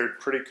considered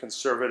pretty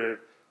conservative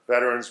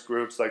veterans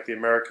groups like the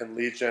American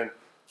Legion.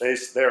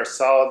 They are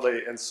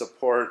solidly in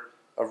support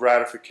of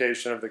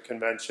ratification of the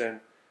convention.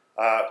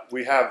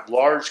 We have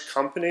large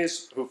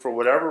companies who, for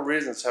whatever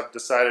reasons, have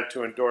decided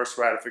to endorse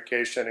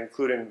ratification,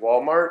 including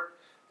Walmart.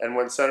 And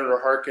when Senator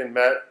Harkin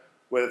met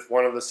with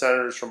one of the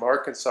senators from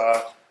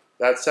Arkansas,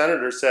 that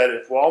senator said,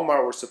 if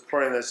Walmart were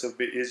supporting this, it would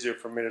be easier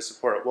for me to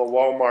support it. Well,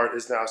 Walmart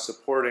is now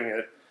supporting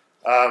it.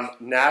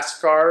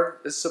 NASCAR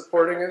is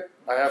supporting it.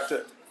 I have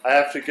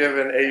to give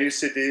an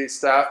AUCD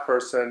staff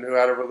person who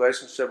had a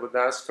relationship with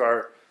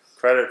NASCAR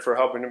credit for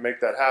helping to make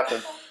that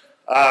happen.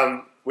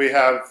 We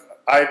have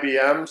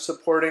IBM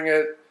supporting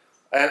it,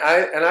 and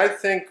I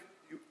think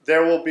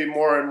there will be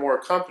more and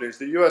more companies.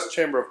 The U.S.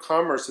 Chamber of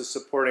Commerce is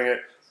supporting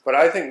it, but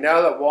I think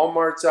now that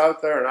Walmart's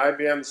out there and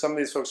IBM, some of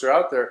these folks are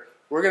out there,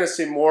 we're going to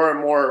see more and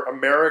more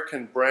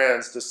American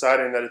brands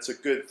deciding that it's a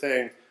good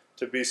thing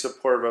to be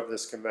supportive of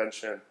this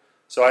convention.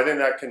 So I think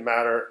that can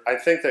matter. I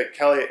think that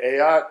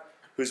Kellye,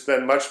 who's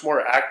been much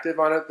more active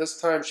on it this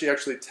time, she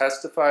actually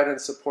testified in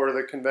support of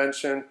the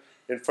convention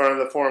in front of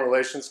the Foreign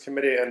Relations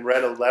Committee and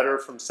read a letter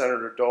from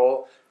Senator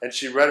Dole, and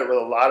she read it with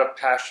a lot of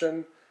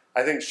passion.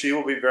 I think she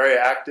will be very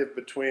active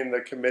between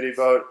the committee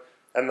vote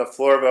and the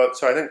floor vote.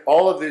 So I think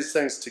all of these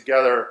things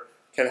together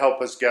can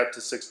help us get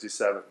to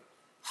 67.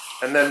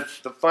 And then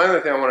the final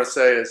thing I want to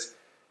say is,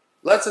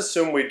 let's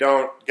assume we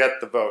don't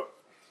get the vote.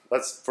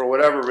 For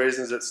whatever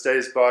reasons, it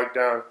stays bogged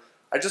down.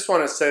 I just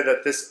want to say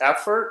that this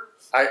effort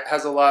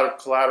has a lot of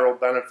collateral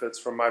benefits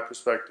from my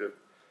perspective.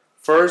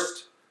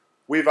 First,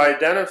 we've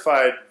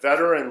identified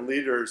veteran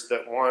leaders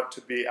that want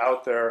to be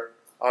out there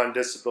on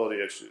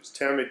disability issues.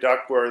 Tammy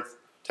Duckworth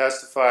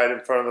testified in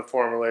front of the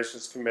Foreign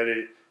Relations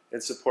Committee in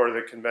support of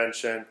the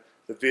convention.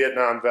 The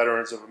Vietnam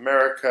Veterans of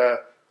America,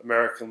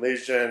 American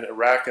Legion,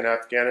 Iraq and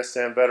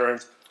Afghanistan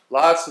veterans,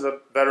 lots of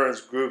the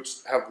veterans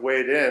groups have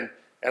weighed in,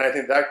 and I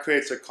think that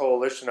creates a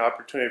coalition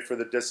opportunity for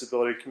the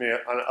disability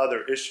community on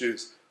other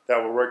issues that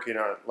we're working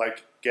on,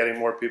 like getting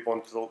more people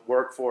into the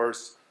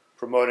workforce,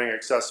 promoting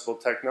accessible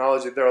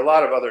technology. There are a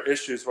lot of other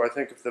issues where I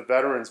think if the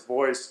veterans'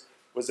 voice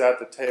was at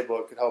the table,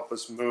 it could help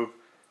us move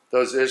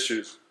those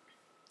issues.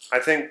 I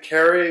think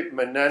Carrie,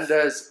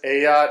 Menendez,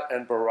 Ayotte,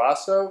 and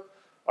Barrasso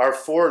are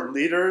 4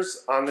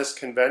 leaders on this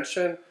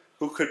convention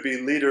who could be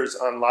leaders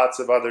on lots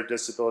of other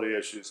disability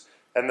issues.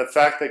 And the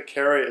fact that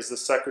Carrie is the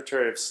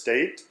Secretary of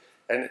State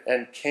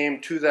and came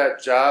to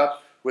that job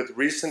with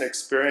recent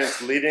experience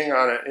leading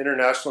on an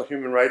international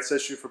human rights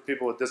issue for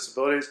people with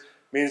disabilities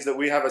means that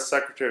we have a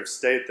Secretary of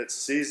State that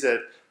sees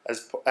it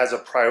as a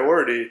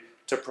priority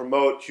to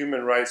promote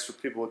human rights for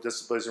people with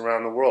disabilities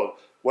around the world.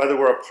 Whether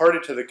we're a party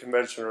to the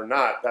convention or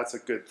not, that's a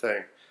good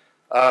thing.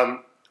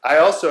 I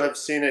also have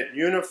seen it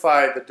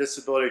unify the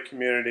disability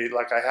community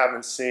like I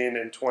haven't seen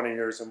in 20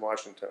 years in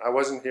Washington. I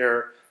wasn't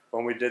here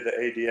when we did the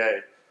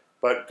ADA,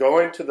 but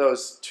going to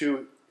those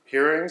 2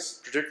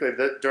 hearings,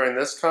 particularly during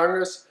this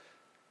Congress,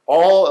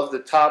 all of the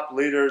top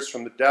leaders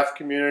from the deaf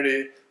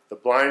community, the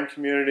blind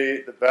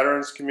community, the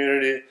veterans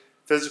community,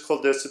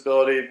 physical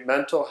disability,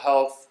 mental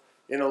health,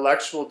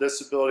 intellectual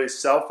disability,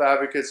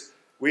 self-advocates,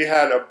 we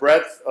had a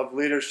breadth of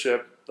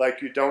leadership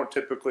like you don't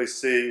typically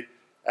see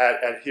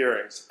at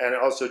hearings, and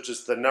also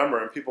just the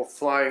number and people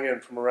flying in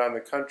from around the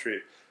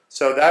country.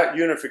 So that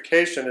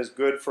unification is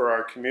good for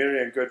our community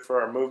and good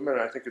for our movement.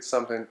 I think it's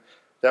something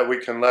that we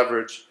can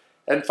leverage.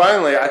 And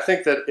finally, I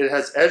think that it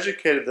has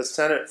educated the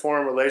Senate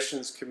Foreign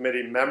Relations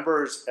Committee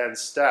members and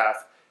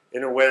staff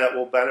in a way that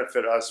will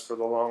benefit us for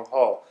the long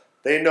haul.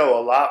 They know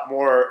a lot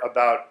more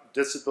about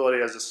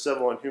disability as a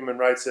civil and human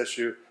rights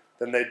issue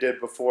than they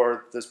did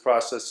before this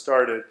process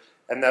started,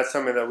 and that's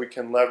something that we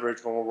can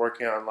leverage when we're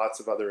working on lots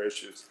of other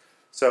issues.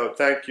 So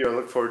thank you. I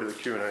look forward to the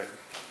Q&A.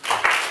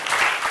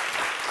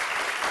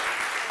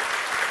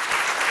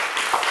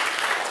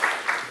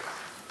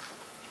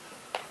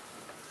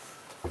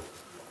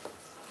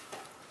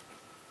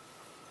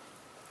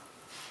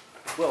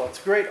 Well,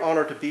 it's a great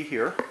honor to be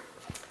here.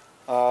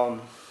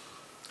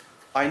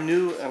 I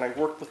knew and I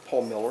worked with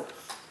Paul Miller.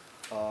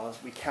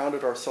 We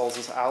counted ourselves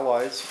as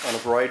allies on a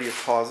variety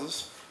of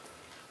causes.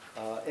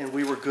 And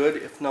we were good,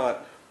 if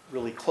not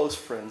really close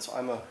friends.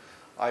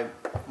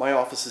 My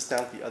office is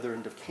down at the other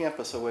end of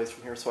campus, a ways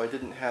from here, so I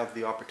didn't have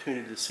the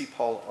opportunity to see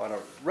Paul on a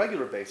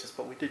regular basis,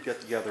 but we did get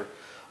together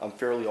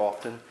fairly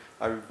often.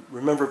 I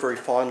remember very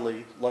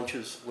fondly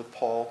lunches with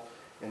Paul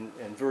and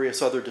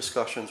various other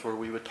discussions where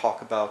we would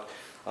talk about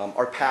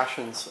our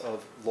passions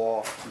of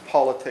law and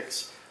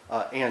politics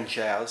and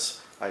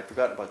jazz. I had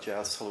forgotten about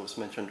jazz until it was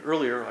mentioned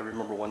earlier. I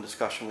remember one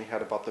discussion we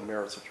had about the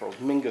merits of Charles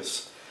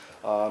Mingus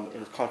and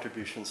his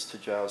contributions to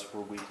jazz,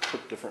 where we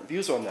took different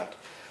views on that.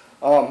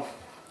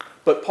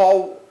 But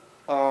Paul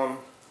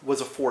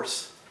was a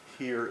force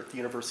here at the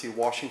University of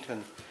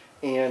Washington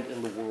and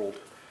in the world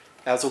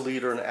as a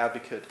leader and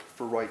advocate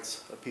for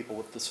rights of people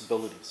with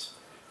disabilities.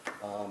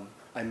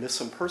 I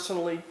miss him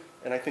personally,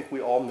 and I think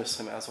we all miss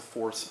him as a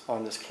force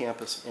on this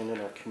campus and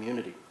in our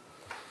community.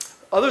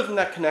 Other than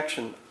that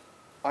connection,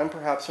 I'm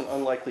perhaps an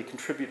unlikely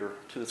contributor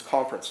to this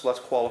conference, less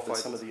qualified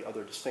than some of the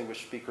other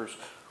distinguished speakers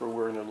who are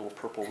wearing their little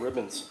purple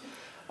ribbons.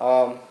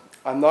 I'm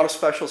not a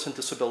specialist in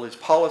disabilities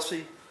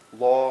policy,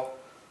 law,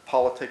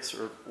 politics,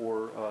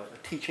 or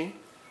teaching.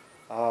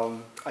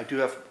 I do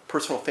have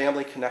personal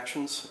family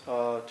connections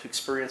to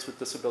experience with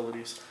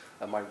disabilities.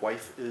 My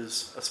wife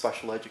is a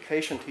special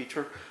education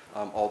teacher,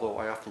 although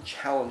I often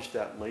challenge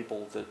that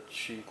label that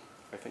she,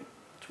 I think,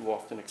 too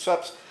often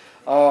accepts.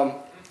 And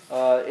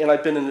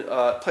I've been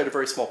played a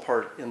very small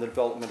part in the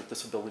development of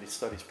disability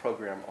studies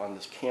program on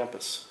this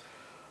campus.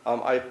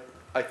 I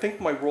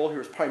think my role here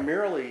is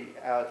primarily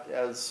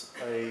as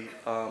a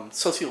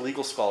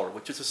socio-legal scholar,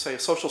 which is to say a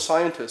social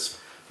scientist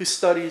who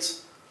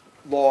studies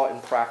law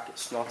in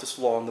practice, not just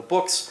law in the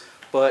books,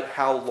 but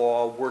how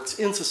law works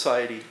in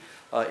society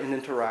in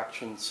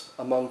interactions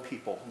among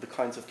people, the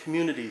kinds of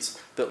communities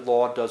that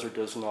law does or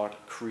does not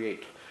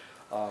create.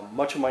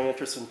 Much of my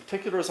interest in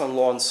particular is on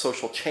law and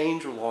social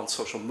change, or law and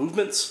social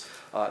movements,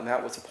 and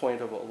that was the point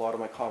of a lot of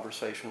my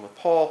conversation with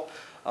Paul.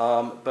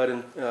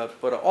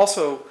 But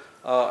also,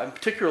 I'm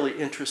particularly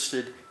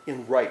interested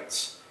in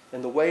rights,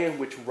 and the way in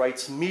which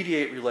rights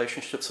mediate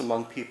relationships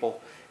among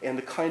people, and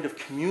the kind of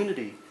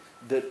community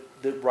that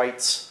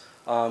rights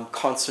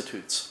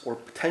constitutes, or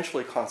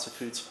potentially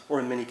constitutes, or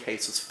in many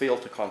cases fail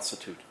to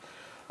constitute.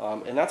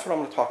 And that's what I'm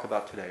going to talk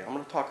about today. I'm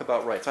going to talk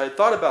about rights. I had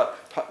thought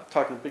about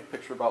talking big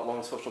picture about law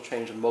and social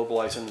change and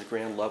mobilizing the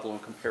grand level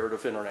and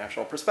comparative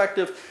international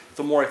perspective.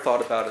 The more I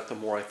thought about it, the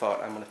more I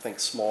thought I'm going to think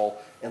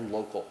small and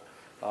local.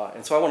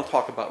 And so I want to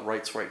talk about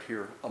rights right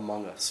here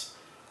among us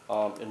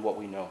and what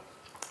we know.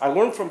 I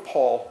learned from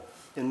Paul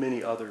and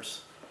many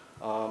others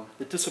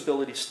that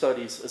disability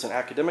studies as an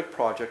academic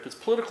project is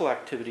political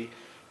activity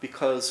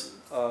because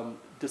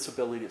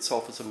disability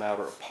itself is a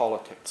matter of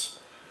politics.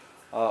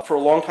 For a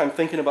long time,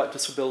 thinking about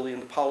disability in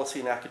the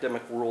policy and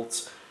academic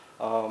worlds,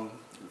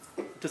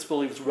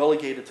 disability was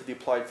relegated to the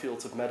applied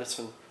fields of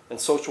medicine and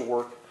social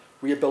work,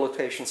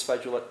 rehabilitation,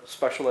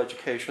 special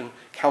education,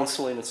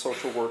 counseling, and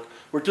social work,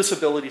 where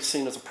disability is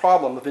seen as a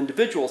problem of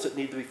individuals that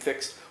need to be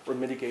fixed or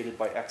mitigated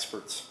by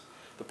experts.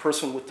 The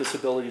person with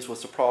disabilities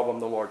was the problem.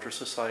 The larger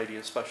society,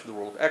 especially the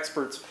world of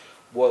experts,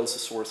 was the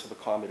source of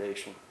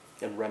accommodation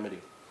and remedy.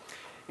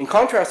 In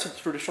contrast to the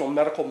traditional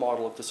medical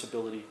model of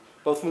disability,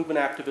 both movement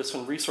activists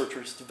and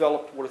researchers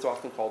developed what is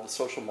often called the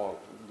social model,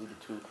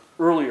 alluded to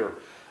earlier,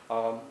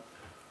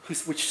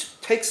 which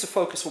takes the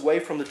focus away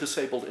from the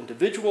disabled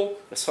individual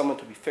as someone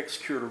to be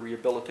fixed, cured, or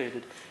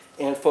rehabilitated,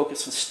 and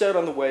focus instead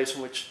on the ways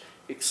in which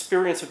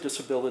experience of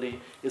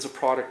disability is a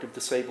product of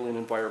disabling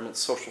environments,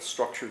 social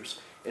structures,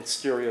 and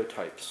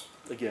stereotypes,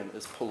 again,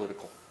 as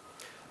political.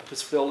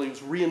 Disability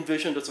was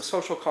re-envisioned as a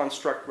social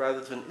construct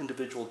rather than an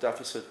individual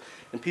deficit,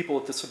 and people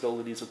with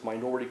disabilities as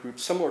minority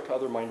groups, similar to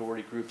other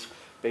minority groups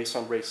based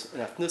on race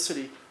and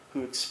ethnicity,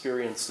 who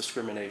experience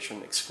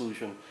discrimination,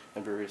 exclusion,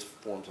 and various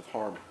forms of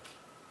harm.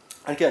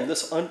 Again,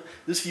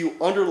 this view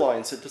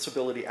underlines that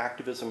disability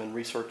activism and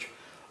research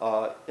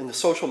in the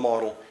social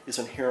model is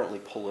inherently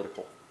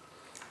political.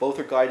 Both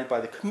are guided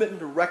by the commitment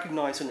to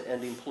recognizing and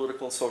ending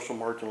political and social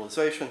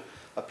marginalization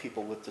of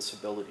people with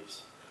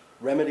disabilities.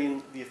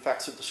 Remedying the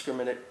effects of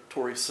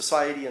discriminatory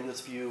society in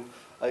this view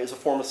is a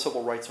form of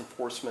civil rights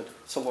enforcement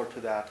similar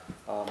to that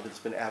that's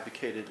been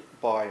advocated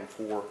by and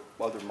for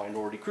other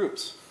minority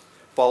groups.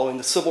 Following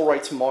the civil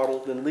rights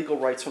model, then legal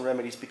rights and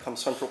remedies become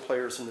central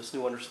players in this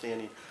new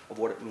understanding of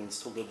what it means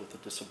to live with a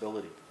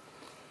disability.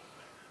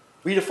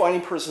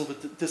 Redefining persons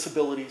with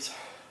disabilities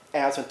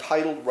as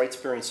entitled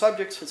rights-bearing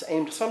subjects has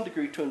aimed to some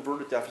degree to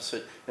invert a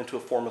deficit into a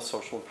form of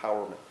social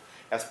empowerment,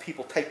 as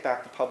people take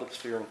back the public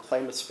sphere and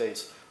claim a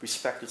space,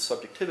 respected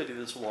subjectivity that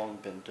has long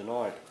been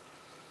denied.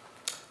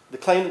 The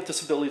claim that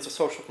disability is a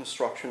social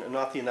construction and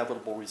not the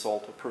inevitable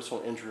result of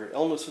personal injury or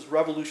illness has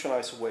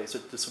revolutionized the ways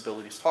that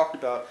disability is talked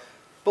about,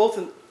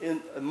 both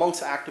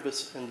amongst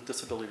activists in the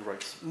disability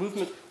rights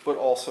movement, but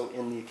also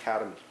in the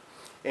academy.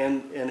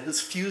 And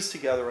has fused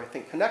together, I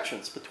think,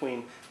 connections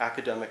between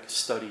academic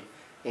study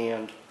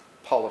and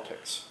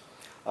politics.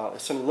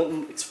 As Cindy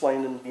Linton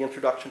explained in the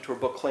introduction to her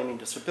book, Claiming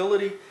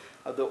Disability,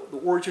 the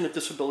origin of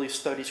disability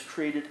studies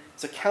created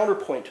as a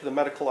counterpoint to the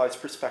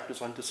medicalized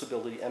perspectives on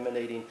disability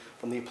emanating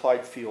from the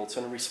applied fields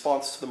and in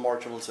response to the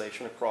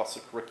marginalization across the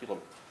curriculum.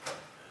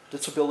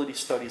 Disability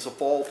studies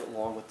evolved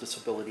along with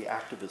disability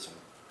activism.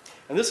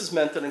 And this has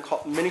meant that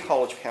in many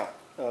college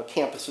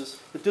campuses,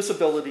 the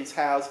disabilities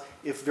has,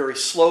 if very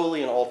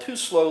slowly and all too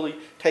slowly,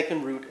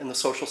 taken root in the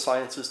social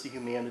sciences, the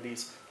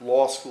humanities,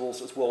 law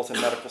schools, as well as in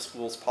medical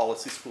schools,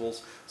 policy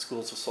schools,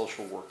 schools of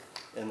social work,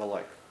 and the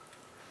like.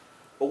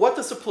 But what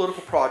does the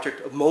political project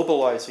of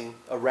mobilizing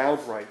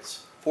around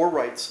rights, for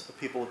rights of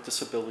people with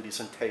disabilities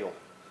entail?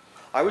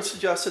 I would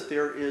suggest that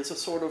there is a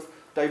sort of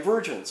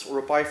divergence or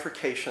a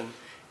bifurcation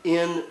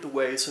in the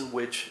ways in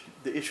which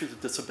the issues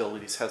of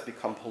disabilities has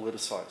become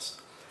politicized.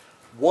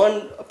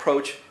 One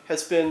approach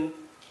has been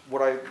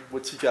what I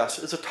would suggest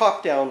is a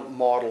top-down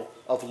model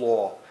of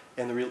law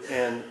and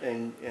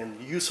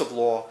the use of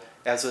law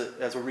as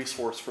a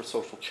resource for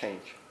social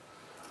change.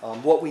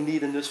 What we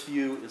need in this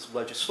view is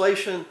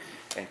legislation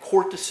and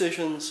court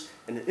decisions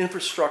and an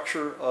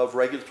infrastructure of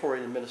regulatory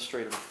and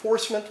administrative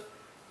enforcement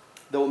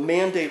that will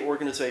mandate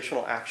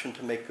organizational action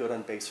to make good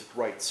on basic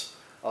rights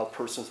of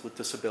persons with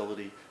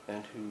disability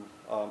and who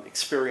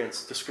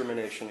experience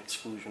discrimination,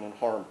 exclusion, and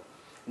harm.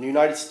 In the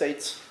United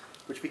States,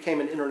 which became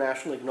an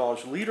internationally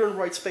acknowledged leader in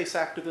rights-based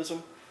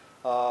activism,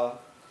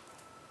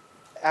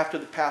 after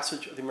the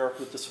passage of the Americans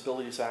with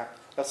Disabilities Act,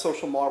 that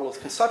social model is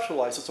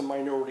conceptualized as a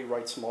minority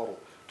rights model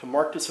to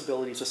mark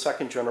disability as a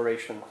second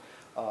generation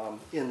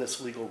in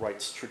this legal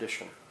rights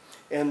tradition.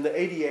 And the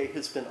ADA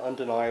has been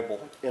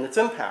undeniable in its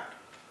impact.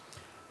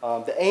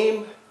 The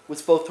aim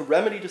was both to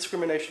remedy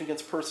discrimination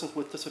against persons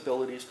with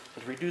disabilities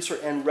and to reduce or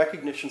end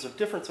recognitions of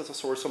difference as a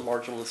source of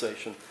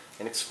marginalization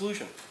and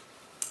exclusion.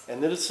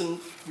 And this in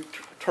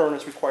turn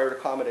has required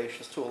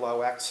accommodations to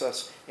allow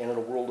access and in a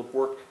world of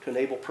work to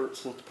enable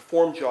persons to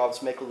perform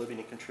jobs, make a living,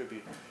 and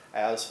contribute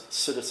as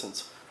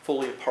citizens,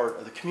 fully a part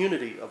of the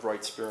community of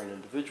rights-bearing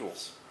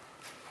individuals.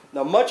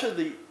 Now, much of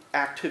the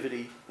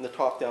activity in the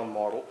top-down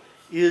model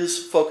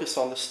is focused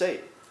on the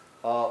state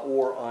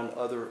or on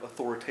other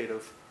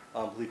authoritative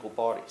legal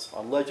bodies,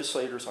 on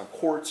legislators, on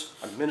courts,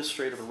 on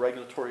administrative and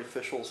regulatory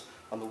officials,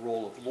 on the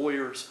role of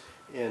lawyers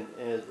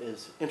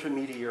as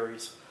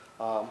intermediaries,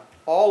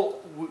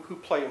 all who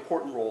play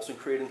important roles in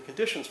creating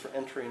conditions for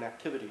entry and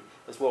activity,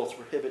 as well as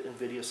prohibit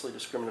invidiously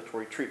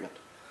discriminatory treatment.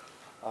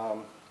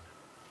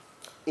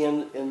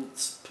 And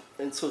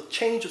so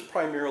change is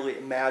primarily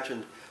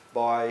imagined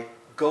by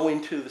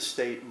going to the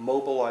state,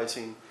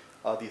 mobilizing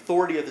the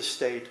authority of the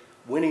state,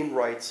 winning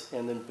rights,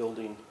 and then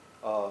building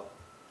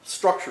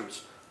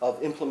structures of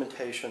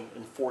implementation,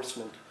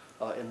 enforcement,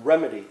 and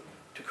remedy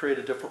to create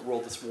a different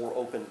world that's more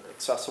open,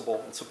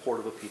 accessible, and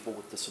supportive of people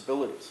with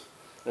disabilities.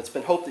 And it's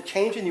been hoped that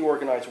changing the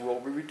organized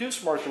world will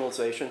reduce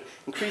marginalization,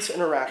 increase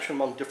interaction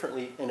among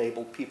differently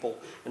enabled people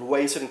in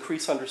ways that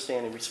increase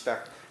understanding,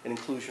 respect, and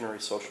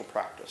inclusionary social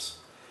practice.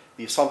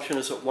 The assumption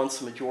is that once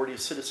the majority of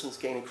citizens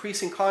gain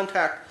increasing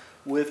contact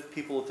with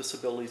people with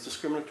disabilities,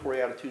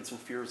 discriminatory attitudes and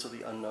fears of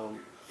the unknown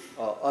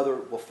other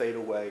will fade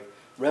away.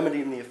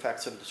 Remedying the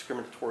effects of a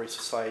discriminatory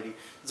society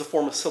is a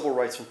form of civil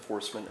rights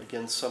enforcement,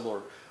 again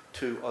similar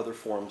to other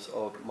forms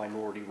of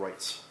minority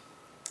rights.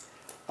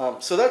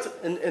 So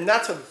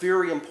that's a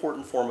very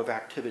important form of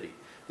activity.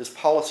 This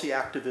policy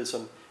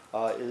activism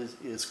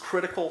is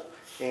critical,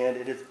 and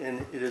it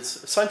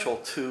is essential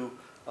to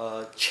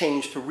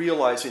change, to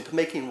realizing, to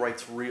making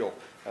rights real,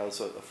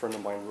 as a friend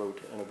of mine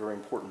wrote in a very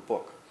important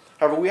book.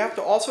 However, we have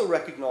to also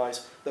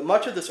recognize that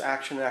much of this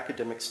action in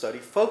academic study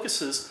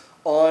focuses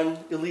on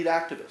elite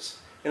activists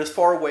and is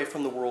far away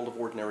from the world of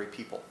ordinary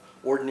people,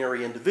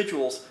 ordinary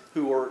individuals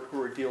who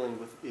are dealing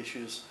with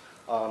issues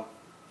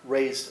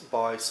raised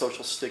by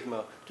social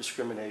stigma,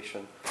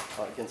 discrimination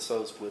against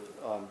those with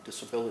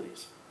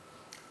disabilities.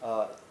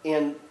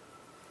 And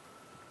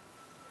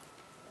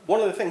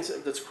one of the things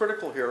that's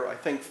critical here, I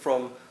think,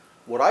 from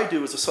what I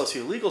do as a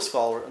socio-legal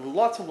scholar and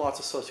lots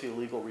of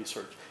socio-legal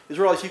research, is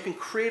realize you can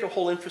create a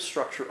whole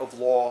infrastructure of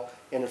law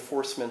and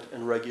enforcement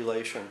and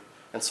regulation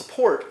and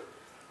support,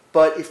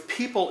 but if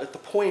people at the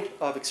point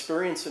of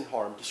experiencing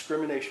harm,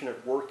 discrimination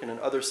at work and in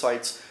other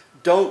sites,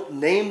 don't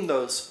name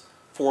those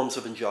forms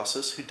of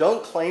injustice, who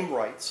don't claim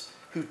rights,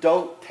 who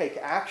don't take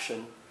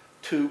action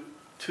to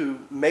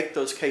make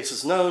those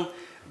cases known,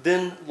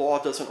 then law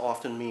doesn't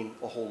often mean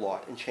a whole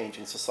lot in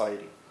changing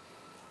society.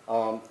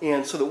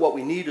 And so that what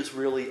we need is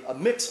really a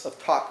mix of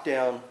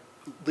top-down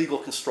legal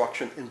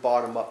construction and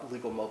bottom-up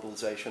legal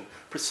mobilization,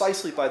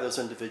 precisely by those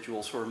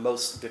individuals who are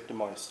most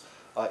victimized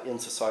in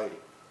society.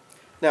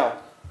 Now,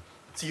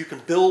 so you can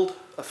build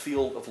a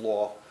field of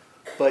law,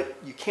 but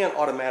you can't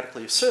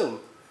automatically assume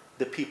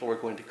that people are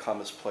going to come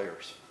as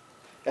players.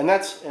 And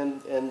that's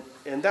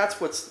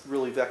what's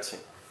really vexing,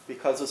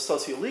 because as a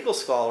socio-legal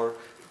scholar,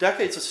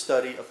 decades of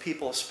study of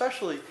people,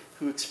 especially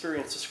who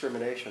experience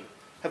discrimination,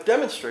 have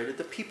demonstrated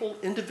that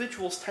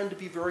individuals tend to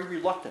be very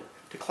reluctant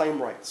to claim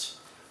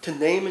rights, to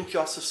name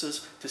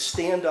injustices, to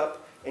stand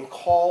up and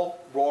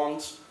call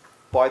wrongs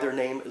by their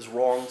name as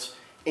wrongs,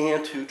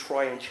 and to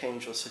try and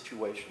change those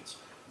situations.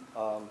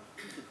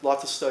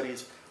 Lots of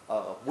studies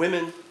of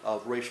women,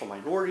 of racial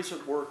minorities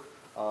at work,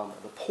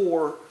 the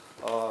poor,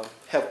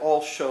 have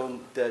all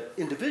shown that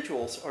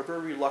individuals are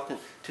very reluctant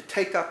to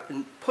take up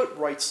and put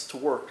rights to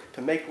work,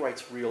 to make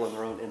rights real in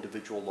their own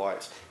individual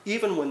lives,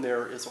 even when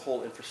there is a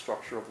whole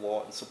infrastructure of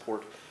law and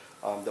support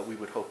that we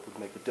would hope would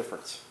make a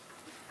difference.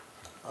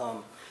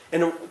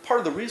 And part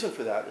of the reason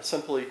for that is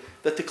simply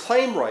that to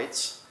claim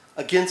rights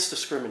against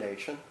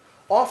discrimination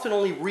often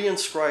only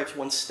reinscribes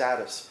one's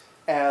status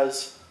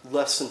as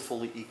less than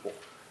fully equal.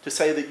 To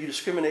say that you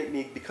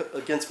discriminate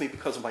against me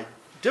because of my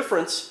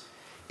difference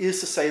is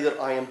to say that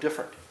I am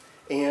different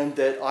and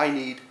that I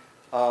need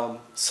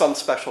some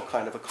special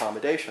kind of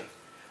accommodation.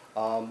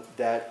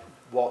 That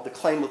while the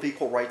claim of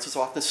equal rights is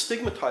often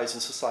stigmatized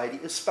in society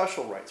as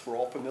special rights. We're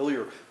all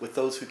familiar with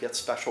those who get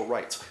special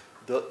rights.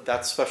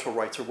 That special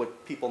rights are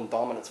what people in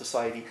dominant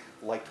society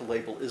like to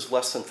label as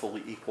less than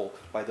fully equal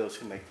by those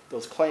who make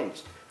those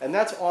claims. And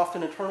that's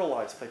often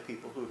internalized by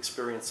people who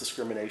experience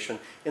discrimination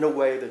in a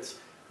way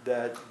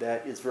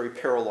that is very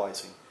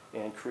paralyzing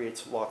and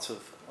creates lots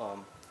of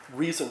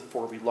reason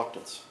for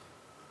reluctance.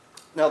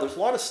 Now, there's a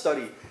lot of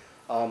study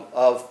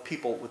of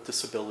people with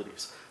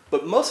disabilities,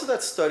 but most of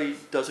that study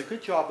does a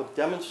good job of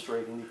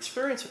demonstrating the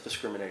experience of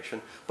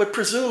discrimination, but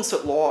presumes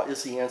that law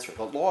is the answer.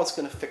 The law is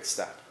going to fix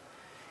that.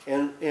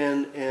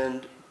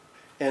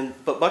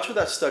 But much of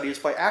that study is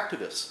by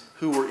activists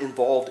who were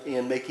involved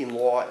in making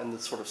law in the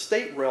sort of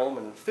state realm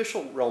and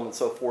official realm and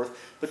so forth,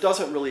 but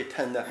doesn't really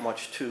attend that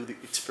much to the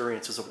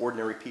experiences of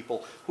ordinary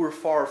people who are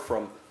far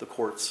from the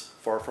courts,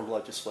 far from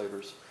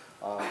legislators,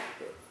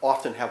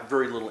 often have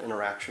very little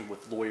interaction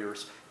with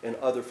lawyers and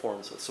other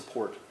forms of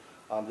support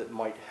that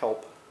might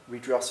help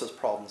redress those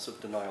problems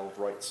of denial of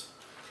rights.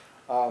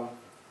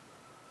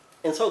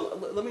 And so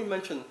let me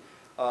mention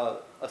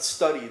a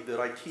study that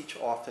I teach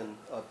often,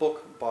 a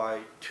book by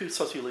two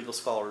sociolegal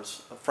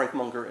scholars, Frank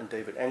Munger and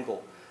David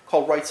Engel,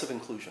 called Rights of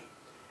Inclusion.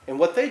 And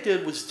what they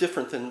did was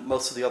different than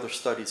most of the other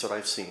studies that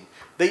I've seen.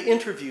 They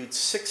interviewed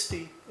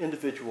 60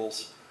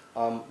 individuals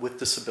with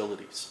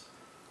disabilities.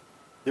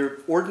 They're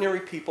ordinary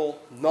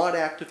people, not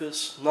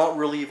activists, not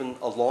really even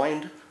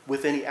aligned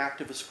with any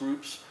activist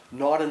groups,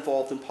 not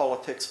involved in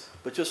politics,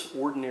 but just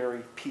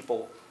ordinary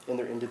people in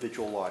their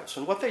individual lives.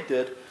 And what they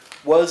did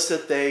was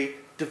that they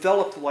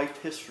developed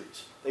life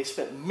histories. They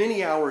spent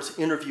many hours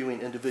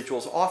interviewing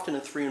individuals, often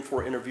in 3 and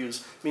 4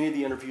 interviews. Many of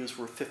the interviews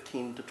were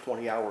 15 to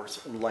 20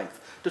 hours in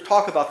length, to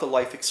talk about the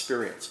life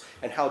experience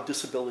and how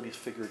disabilities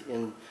figured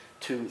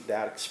into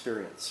that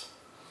experience.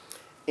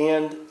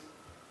 And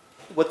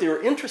what they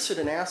were interested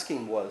in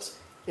asking was,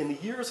 in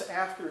the years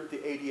after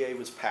the ADA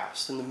was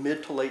passed, in the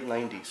mid to late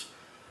 90s,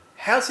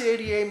 has the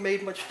ADA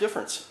made much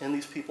difference in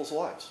these people's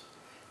lives?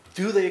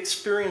 Do they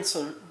experience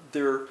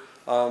their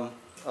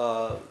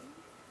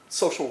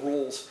social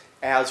roles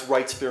as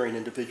rights-bearing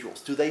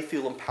individuals? Do they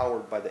feel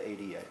empowered by the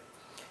ADA?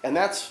 And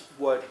that's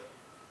what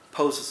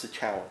poses the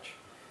challenge.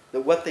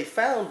 That what they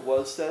found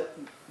was that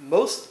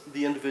most of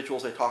the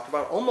individuals they talked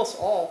about, almost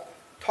all,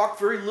 talked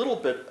very little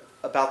bit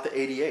about the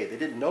ADA. They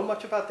didn't know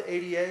much about the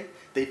ADA.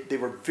 They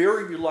were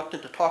very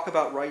reluctant to talk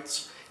about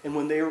rights. And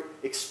when they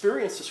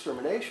experienced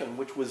discrimination,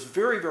 which was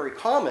very, very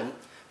common,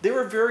 they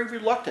were very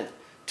reluctant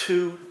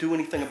to do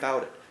anything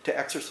about it, to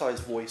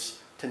exercise voice,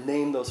 to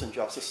name those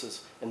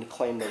injustices, and to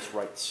claim those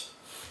rights.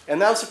 And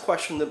that was the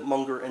question that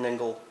Munger and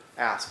Engel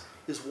asked,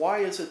 is why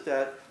is it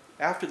that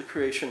after the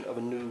creation of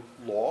a new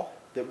law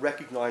that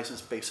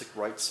recognizes basic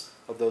rights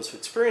of those who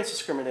experience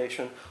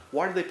discrimination,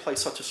 why do they play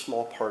such a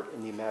small part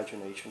in the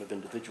imagination of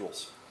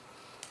individuals?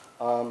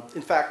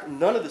 In fact,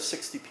 none of the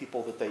 60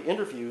 people that they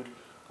interviewed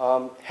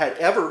had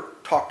ever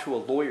talked to a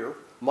lawyer,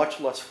 much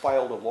less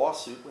filed a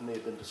lawsuit when they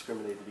had been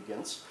discriminated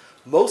against.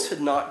 Most had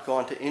not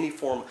gone to any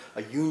form,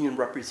 a union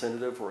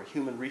representative or a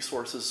human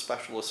resources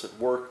specialist at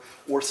work,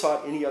 or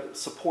sought any other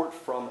support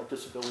from a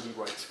disability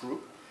rights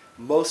group.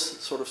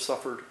 Most sort of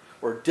suffered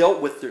or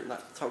dealt with their,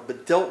 not suffered,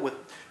 but dealt with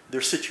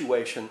their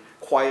situation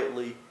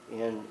quietly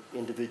and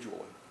individually.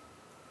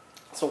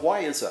 So why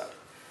is that?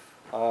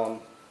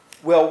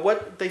 Well,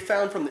 what they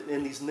found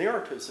in these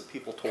narratives that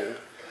people told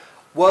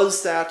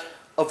was that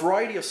a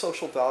variety of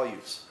social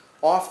values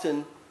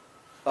often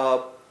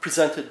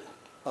presented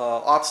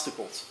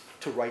obstacles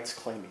to rights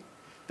claiming.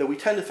 That we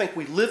tend to think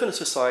we live in a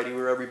society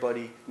where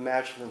everybody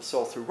imagines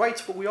themselves through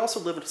rights, but we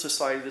also live in a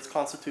society that's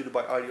constituted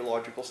by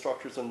ideological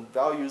structures and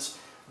values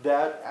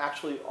that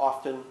actually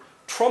often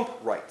trump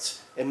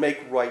rights and make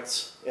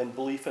rights and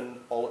belief in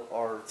all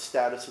our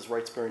status as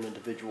rights-bearing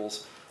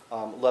individuals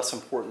less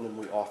important than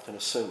we often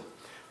assume.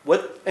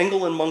 What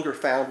Engel and Munger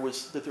found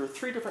was that there are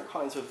 3 different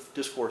kinds of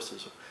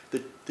discourses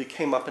that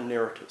came up in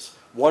narratives.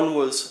 One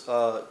was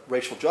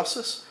racial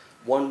justice,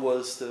 one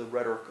was the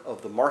rhetoric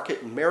of the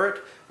market and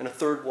merit, and a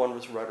third one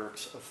was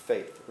rhetorics of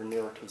faith, or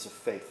narratives of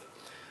faith.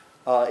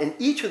 And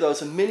each of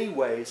those, in many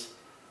ways,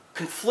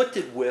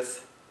 conflicted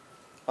with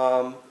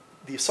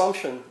the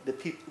assumption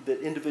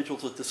that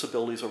individuals with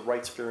disabilities are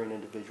rights-bearing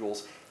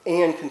individuals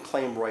and can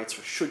claim rights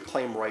or should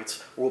claim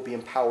rights or will be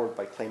empowered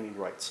by claiming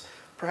rights.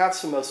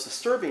 perhaps the most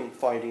disturbing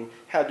finding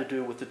had to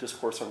do with the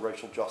discourse on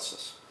racial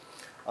justice.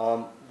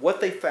 What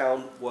they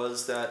found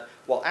was that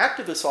while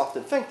activists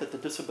often think that the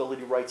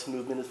disability rights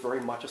movement is very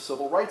much a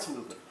civil rights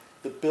movement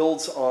that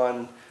builds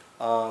on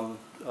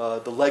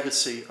the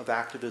legacy of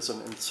activism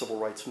in the civil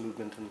rights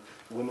movement and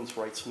the women's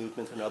rights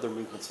movement and other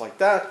movements like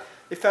that,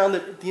 they found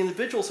that the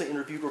individuals they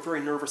interviewed were very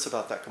nervous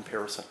about that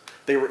comparison.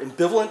 They were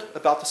ambivalent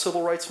about the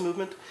civil rights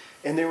movement,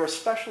 and they were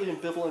especially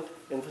ambivalent,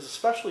 and it was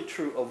especially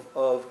true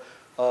of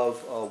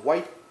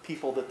white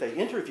people that they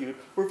interviewed,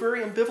 were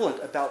very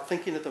ambivalent about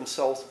thinking of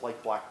themselves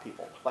like black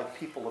people, like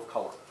people of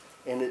color,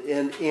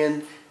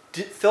 and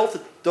felt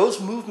that those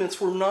movements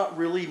were not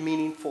really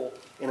meaningful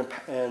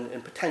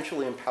and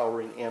potentially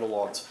empowering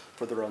analogs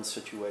for their own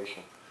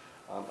situation.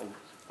 And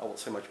I won't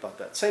say much about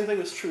that. Same thing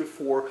was true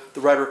for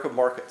the rhetoric of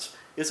markets,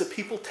 is that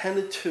people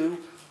tended to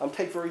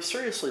take very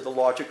seriously the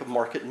logic of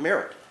market and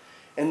merit,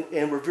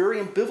 and were very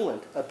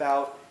ambivalent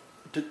about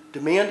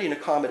demanding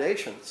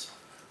accommodations,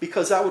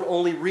 because that would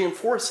only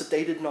reinforce that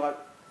they did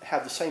not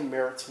have the same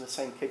merits and the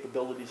same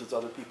capabilities as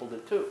other people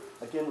did too.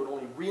 Again, would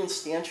only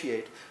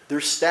reinstantiate their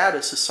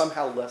status as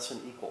somehow less than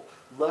equal,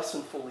 less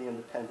than fully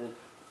independent,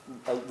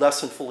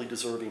 less than fully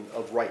deserving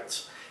of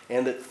rights.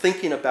 And that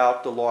thinking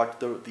about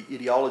the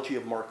ideology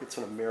of markets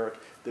and of merit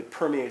that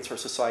permeates our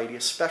society,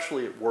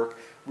 especially at work,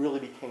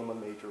 really became a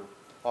major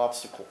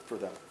obstacle for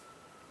them.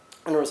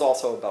 And there was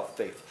also about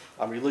faith.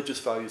 Religious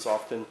values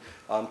often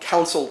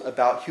counseled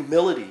about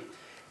humility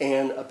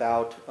and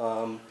about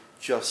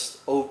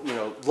just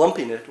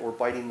lumping it or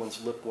biting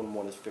one's lip when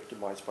one is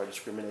victimized by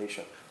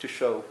discrimination to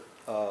show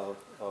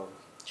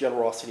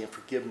generosity and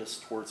forgiveness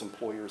towards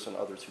employers and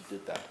others who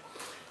did that.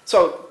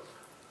 So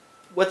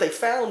what they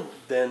found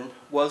then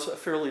was a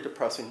fairly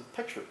depressing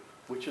picture,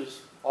 which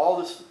is all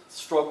this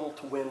struggle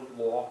to win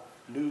law,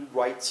 new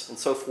rights, and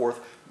so forth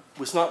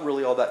was not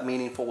really all that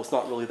meaningful, was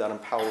not really that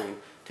empowering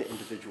to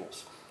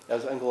individuals.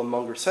 As Engel and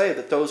Munger say,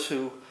 that those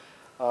who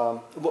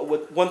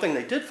one thing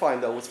they did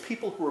find, though, was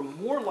people who were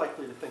more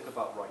likely to think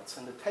about rights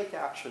and to take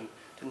action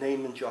to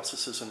name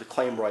injustices and to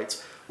claim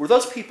rights were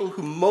those people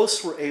who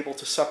most were able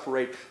to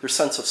separate their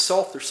sense of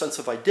self, their sense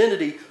of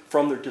identity,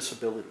 from their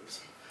disabilities.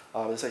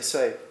 As I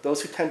say,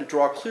 those who tend to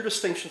draw clear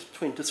distinctions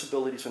between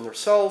disabilities and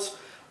themselves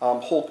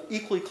hold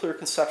equally clear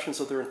conceptions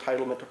of their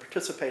entitlement to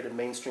participate in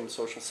mainstream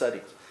social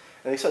settings.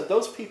 And they said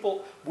those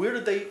people,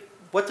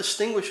 what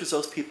distinguishes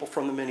those people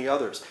from the many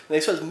others? And they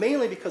said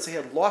mainly because they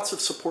had lots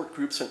of support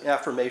groups and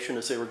affirmation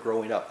as they were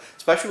growing up,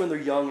 especially when they're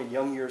young, in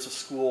young years of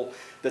school,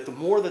 that the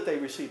more that they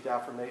received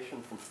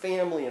affirmation from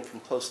family and from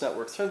close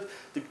networks,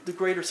 the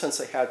greater sense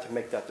they had to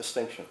make that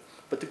distinction.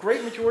 But the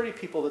great majority of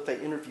people that they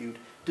interviewed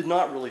did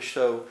not really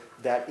show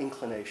that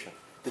inclination,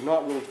 did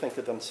not really think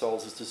of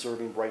themselves as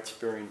deserving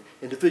rights-bearing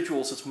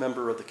individuals, as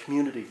members of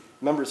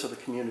the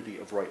community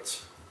of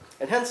rights.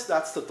 And hence,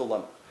 that's the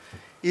dilemma,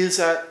 is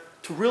that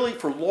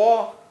for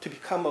law to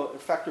become an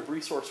effective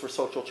resource for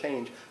social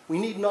change, we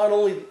need not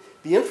only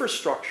the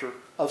infrastructure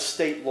of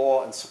state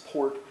law and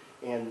support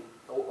and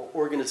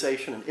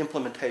organization and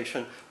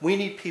implementation, we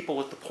need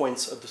people at the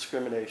points of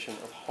discrimination,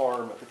 of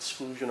harm, of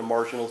exclusion, of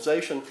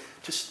marginalization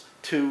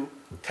to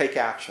take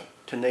action,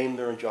 to name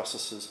their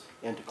injustices,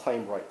 and to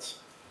claim rights.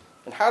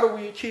 And how do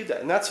we achieve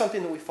that? And that's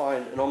something that we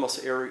find in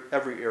almost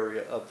every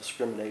area of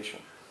discrimination.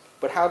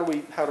 But how do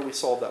we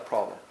solve that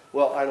problem?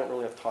 Well, I don't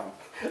really have time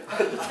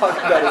to talk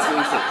about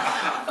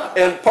it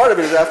easily. And part of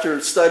it is after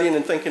studying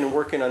and thinking and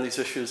working on these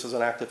issues as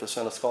an activist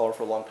and a scholar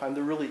for a long time,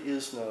 there really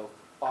is no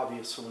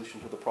obvious solution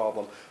to the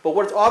problem. But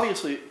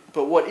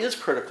what is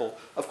critical,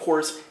 of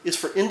course, is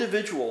for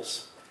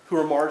individuals who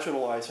are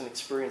marginalized and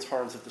experience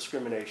harms of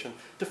discrimination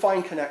to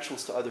find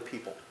connections to other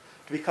people,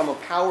 to become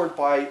empowered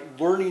by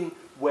learning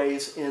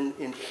ways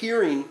in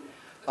hearing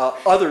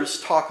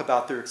others talk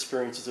about their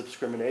experiences of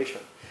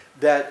discrimination.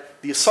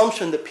 That the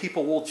assumption that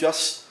people will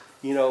just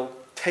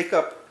take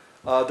up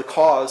the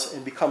cause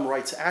and become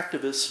rights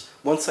activists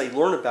once they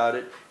learn about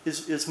it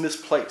is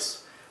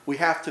misplaced. We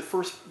have to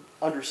first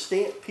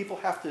understand, people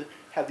have to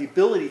have the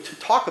ability to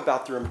talk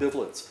about their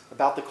ambivalence,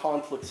 about the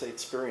conflicts they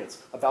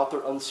experience, about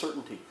their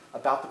uncertainty,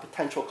 about the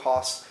potential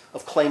costs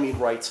of claiming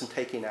rights and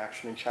taking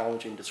action and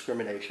challenging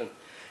discrimination,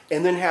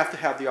 and then have to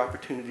have the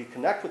opportunity to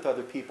connect with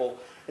other people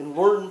and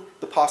learn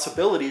the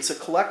possibilities that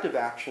collective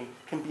action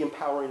can be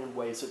empowering in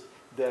ways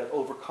that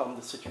overcome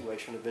the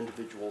situation of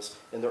individuals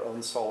in their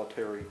own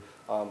solitary,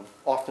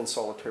 often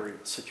solitary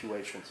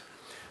situations.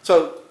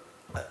 So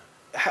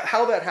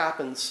how that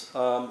happens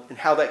and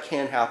how that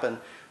can happen,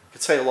 I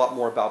could say a lot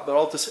more about, but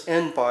I'll just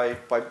end by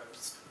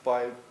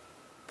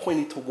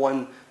pointing to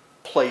one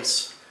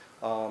place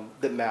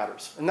that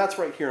matters, and that's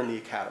right here in the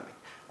academy.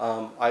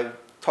 I've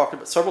talked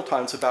about several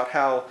times about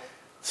how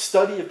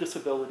study of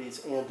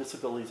disabilities and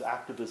disabilities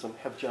activism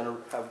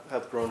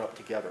have grown up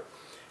together.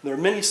 There are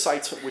many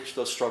sites at which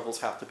those struggles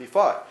have to be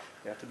fought.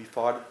 They have to be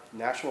fought in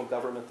national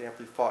government, they have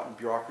to be fought in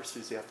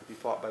bureaucracies, they have to be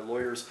fought by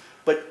lawyers.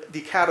 But the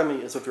academy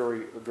is a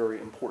very, very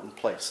important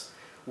place.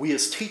 We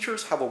as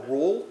teachers have a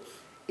role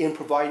in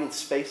providing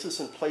spaces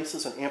and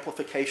places and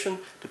amplification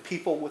to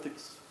people with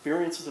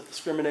experiences of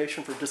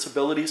discrimination for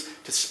disabilities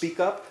to speak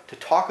up, to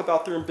talk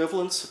about their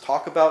ambivalence, to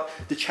talk about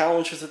the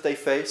challenges that they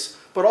face,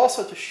 but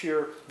also to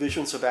share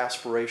visions of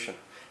aspiration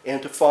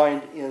and to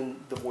find in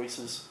the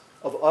voices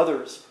of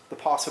others the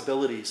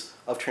possibilities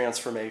of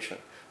transformation,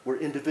 where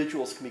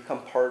individuals can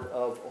become part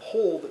of a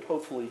whole that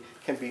hopefully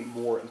can be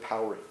more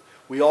empowering.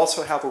 We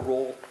also have a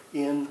role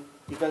in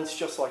events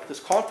just like this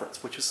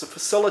conference, which is to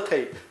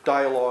facilitate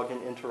dialogue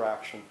and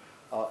interaction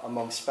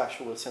among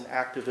specialists and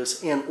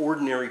activists and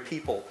ordinary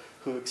people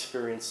who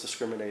experience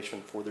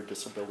discrimination for their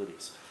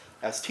disabilities.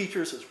 As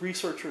teachers, as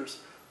researchers,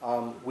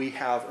 we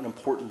have an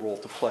important role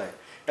to play.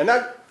 And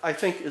that, I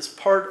think, is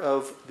part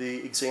of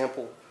the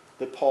example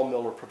that Paul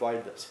Miller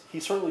provided us.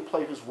 He certainly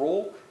played his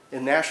role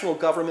in national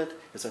government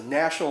as a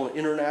national and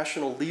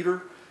international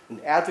leader, an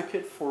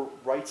advocate for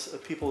rights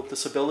of people with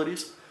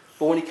disabilities.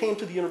 But when he came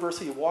to the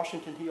University of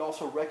Washington, he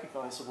also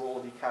recognized the role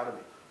of the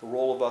academy, the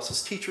role of us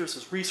as teachers,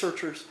 as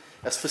researchers,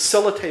 as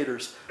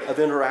facilitators of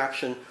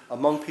interaction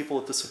among people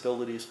with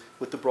disabilities,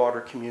 with the broader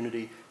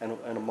community, and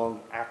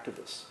among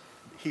activists.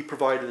 He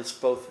provided us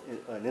both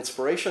an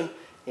inspiration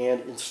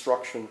and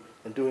instruction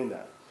in doing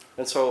that.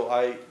 And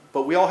so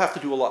but we all have to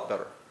do a lot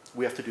better.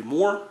 We have to do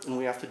more, and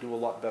we have to do a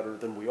lot better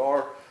than we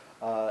are.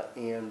 I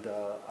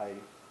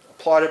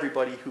applaud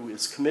everybody who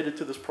is committed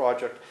to this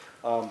project,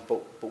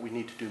 but we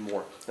need to do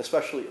more.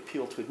 Especially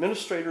appeal to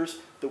administrators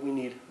that we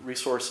need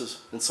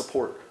resources and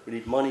support. We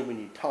need money, we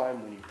need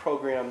time, we need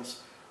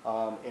programs,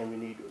 and we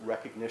need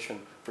recognition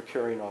for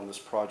carrying on this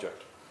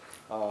project.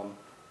 I'll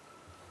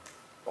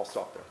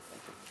stop there.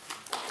 Thank you.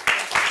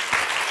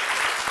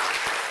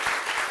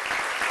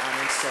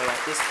 And so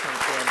at this point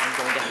then, I'm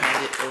going to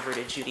hand it over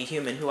to Judy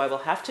Heumann, who I will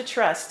have to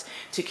trust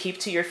to keep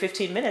to your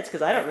 15 minutes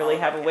because I don't really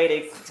have a way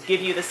to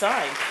give you the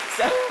sign.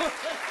 So,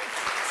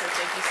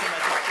 thank you so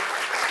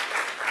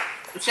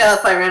much. Michelle,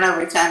 if I run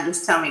over time,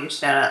 just tell me to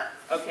shut up.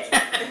 Okay.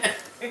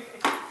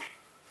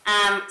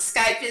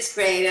 Skype is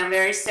great. I'm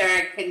very sorry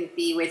I couldn't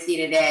be with you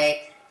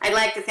today. I'd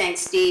like to thank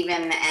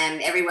Stephen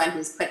and everyone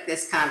who's put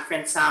this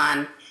conference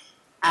on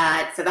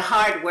for the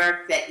hard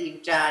work that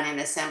you've done in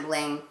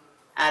assembling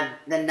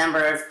the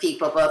number of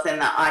people both in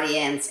the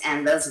audience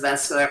and those of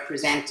us who are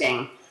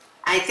presenting.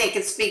 I think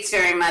it speaks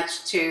very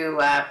much to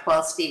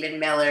Paul Stephen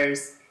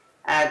Miller's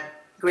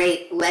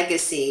great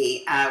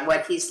legacy,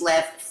 what he's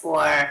left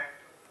for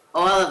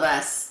all of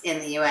us in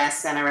the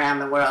US and around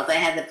the world. I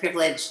had the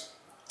privilege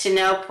to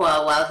know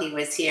Paul while he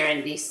was here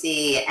in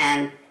DC,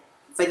 and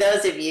for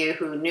those of you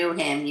who knew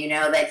him, you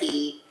know that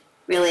he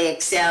really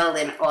excelled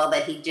in all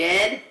that he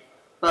did,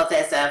 both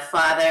as a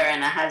father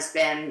and a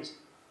husband,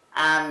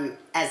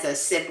 as a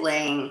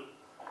sibling,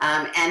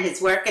 and his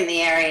work in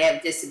the area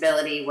of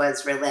disability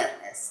was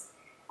relentless.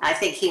 I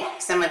think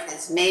some of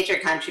his major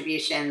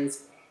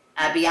contributions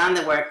beyond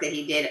the work that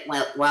he did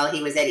while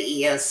he was at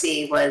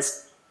EEOC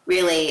was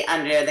really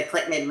under the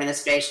Clinton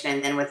administration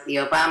and then with the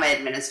Obama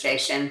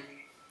administration,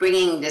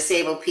 bringing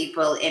disabled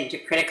people into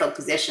critical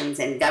positions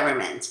in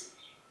government.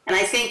 And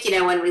I think,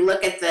 when we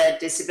look at the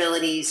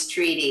Disabilities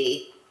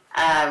Treaty,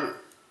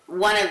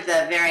 one of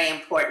the very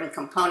important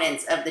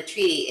components of the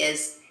treaty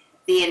is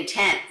the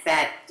intent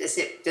that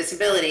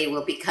disability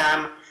will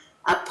become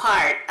a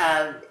part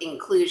of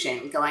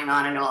inclusion going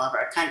on in all of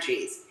our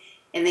countries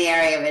in the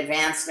area of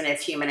advancement of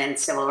human and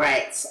civil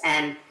rights.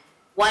 And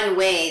one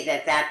way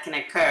that that can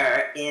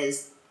occur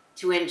is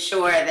to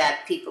ensure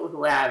that people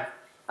who have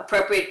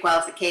appropriate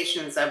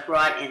qualifications are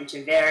brought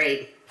into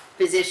varied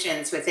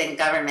positions within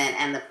government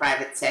and the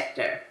private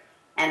sector.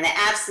 And the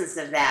absence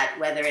of that,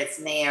 whether it's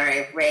in the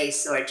area of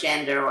race or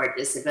gender or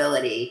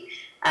disability,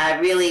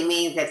 really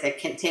means that there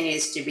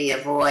continues to be a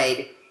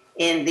void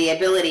in the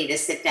ability to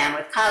sit down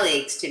with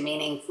colleagues to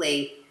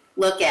meaningfully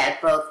look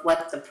at both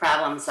what the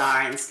problems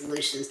are and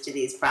solutions to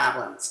these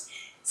problems.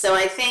 So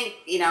I think,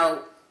 in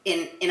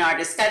our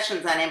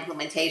discussions on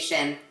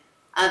implementation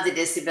of the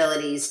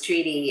Disabilities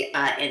Treaty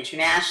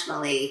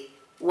internationally,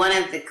 one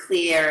of the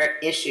clear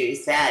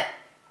issues that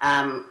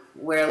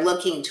we're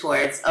looking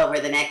towards over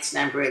the next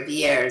number of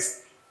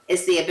years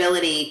is the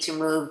ability to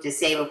move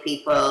disabled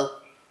people,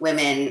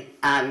 women,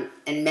 and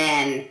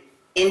men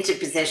into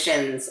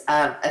positions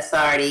of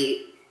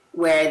authority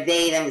where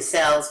they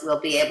themselves will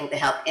be able to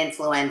help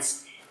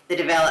influence the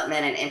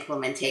development and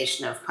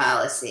implementation of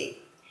policy.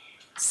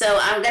 So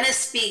I'm going to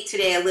speak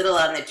today a little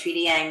on the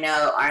treaty. I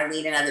know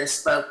Arlene and others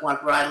spoke more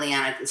broadly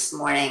on it this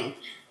morning.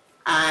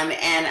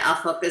 And I'll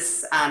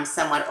focus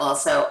somewhat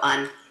also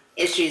on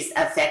issues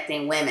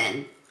affecting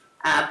women.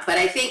 But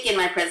I think in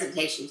my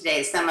presentation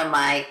today, some of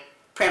my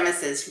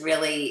premises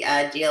really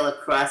deal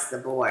across the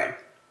board.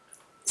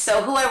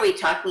 So who are we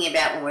talking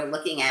about when we're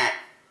looking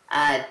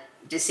at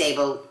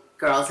disabled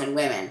girls and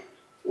women?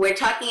 We're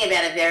talking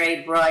about a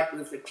very broad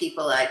group of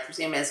people, I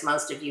presume, as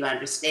most of you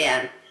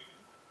understand.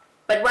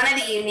 But one of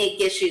the unique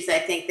issues I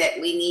think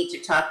that we need to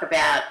talk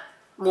about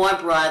more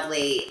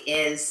broadly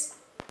is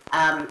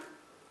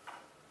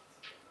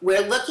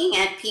we're looking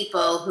at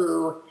people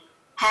who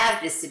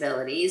have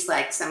disabilities,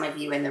 like some of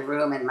you in the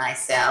room and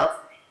myself,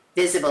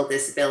 visible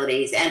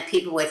disabilities and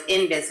people with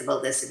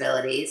invisible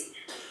disabilities,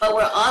 but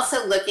we're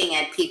also looking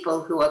at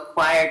people who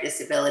acquire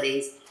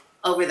disabilities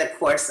over the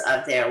course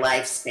of their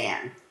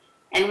lifespan.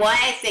 And why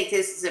I think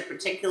this is a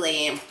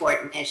particularly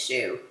important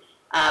issue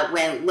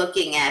when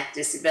looking at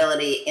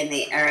disability in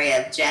the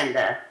area of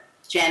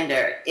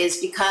gender is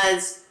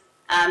because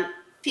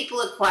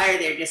people acquire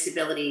their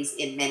disabilities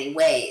in many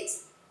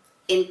ways.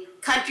 In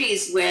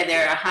countries where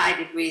there are high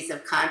degrees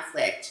of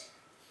conflict,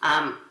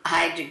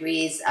 high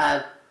degrees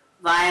of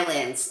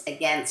violence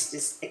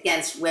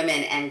against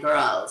women and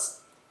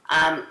girls,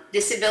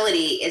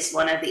 disability is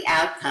one of the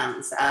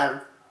outcomes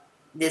of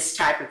this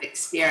type of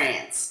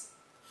experience.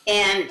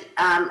 And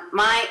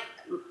my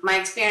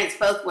experience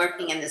both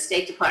working in the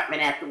State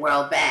Department at the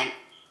World Bank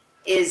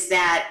is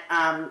that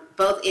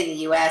both in the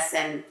US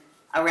and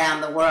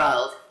around the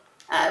world,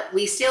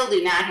 we still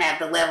do not have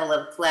the level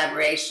of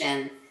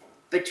collaboration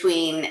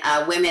between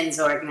women's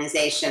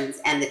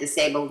organizations and the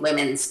disabled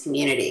women's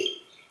community.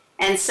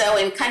 And so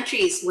in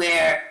countries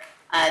where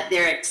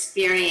they're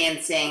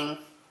experiencing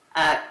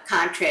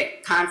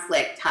conflict,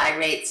 high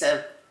rates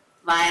of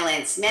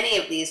violence, many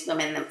of these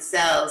women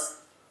themselves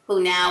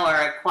who now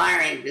are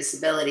acquiring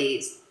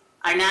disabilities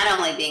are not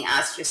only being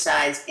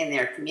ostracized in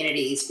their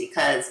communities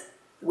because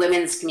the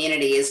women's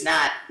community is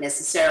not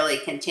necessarily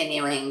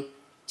continuing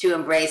to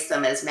embrace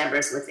them as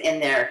members within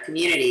their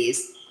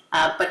communities,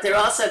 but they're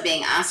also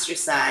being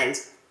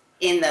ostracized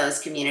in those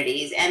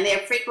communities, and they're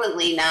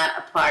frequently not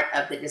a part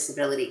of the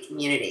disability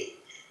community.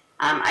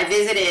 I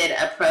visited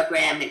a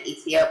program in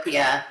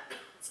Ethiopia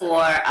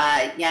for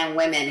young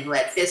women who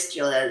had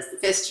fistulas. The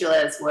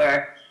fistulas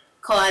were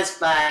caused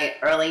by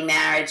early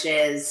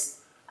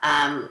marriages,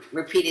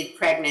 repeated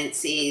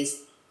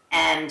pregnancies,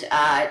 and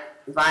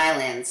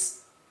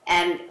violence.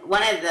 And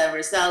one of the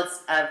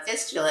results of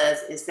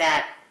fistulas is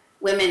that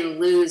women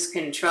lose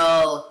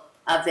control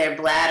of their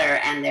bladder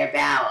and their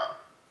bowel.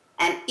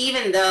 And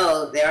even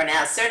though there are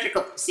now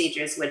surgical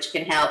procedures which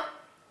can help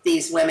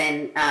these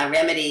women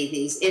remedy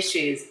these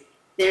issues,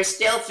 they're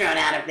still thrown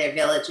out of their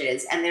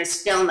villages, and they're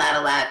still not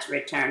allowed to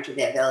return to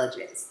their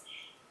villages.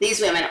 These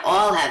women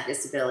all have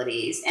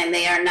disabilities, and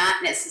they are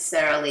not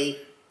necessarily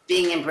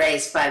being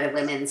embraced by the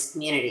women's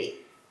community.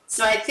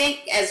 So I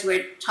think as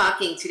we're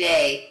talking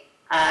today,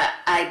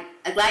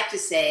 I'd like to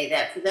say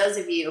that for those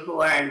of you who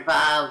are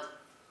involved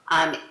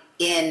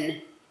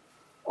in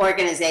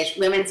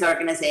women's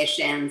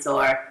organizations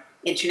or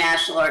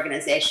international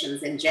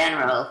organizations in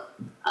general,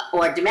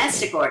 or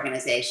domestic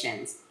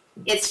organizations,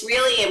 it's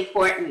really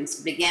important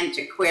to begin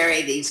to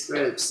query these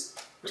groups,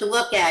 to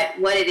look at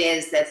what it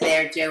is that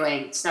they're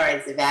doing. Sorry,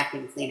 there's a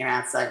vacuum cleaner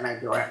outside my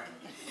door.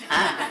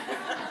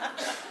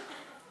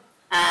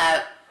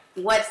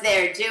 What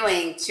they're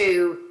doing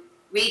to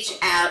reach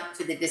out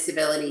to the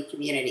disability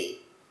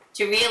community,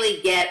 to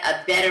really get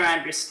a better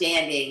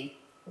understanding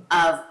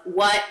of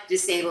what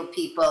disabled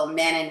people,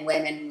 men and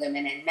women,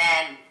 women and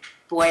men,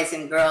 boys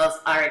and girls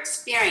are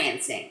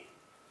experiencing.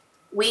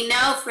 We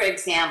know, for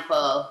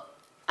example,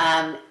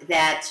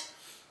 that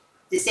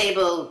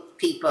disabled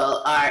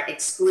people are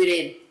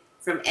excluded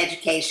from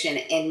education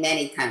in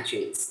many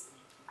countries.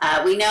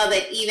 We know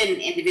that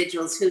even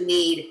individuals who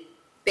need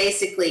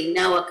basically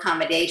no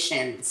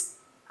accommodations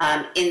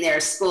in their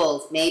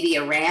schools, maybe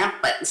a ramp,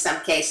 but in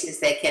some cases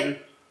they can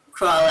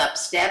crawl up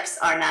steps,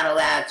 are not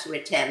allowed to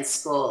attend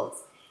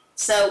schools.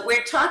 So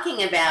we're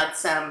talking about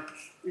some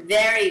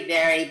very,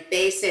 very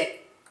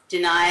basic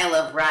denial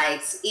of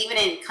rights, even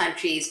in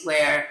countries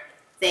where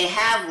they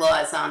have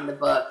laws on the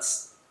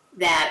books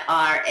that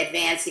are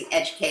advancing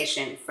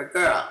education for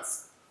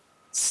girls.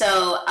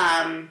 So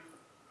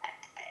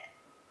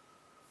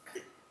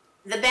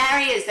the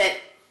barriers that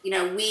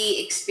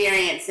we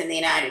experience in the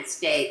United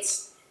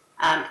States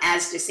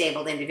as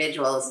disabled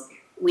individuals,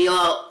 we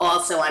all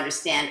also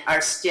understand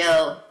are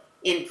still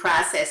in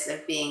process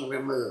of being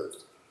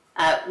removed.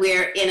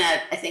 We're in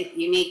a, I think,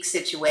 unique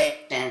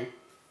situation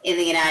in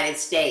the United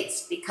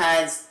States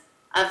because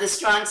of the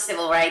strong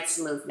civil rights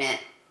movement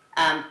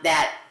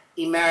that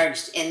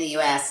emerged in the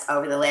US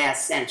over the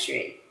last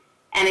century.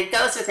 And it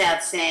goes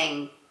without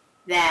saying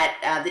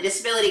that the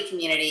disability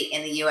community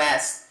in the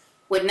US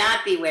would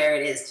not be where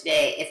it is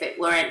today if it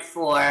weren't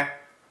for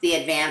the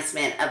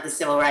advancement of the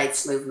civil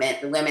rights movement,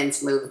 the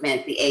women's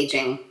movement, the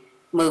aging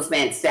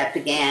movements that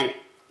began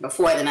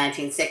before the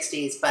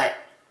 1960s, but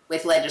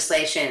with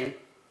legislation,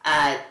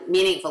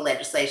 meaningful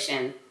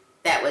legislation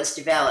that was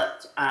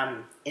developed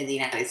in the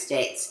United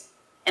States.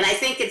 And I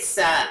think it's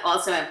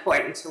also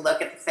important to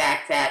look at the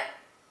fact that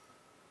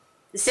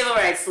the civil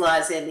rights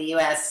laws in the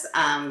US,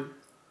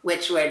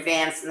 which were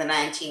advanced in the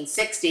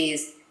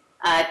 1960s,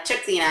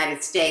 took the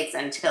United States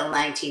until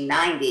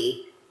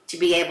 1990 to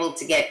be able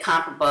to get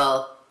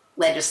comparable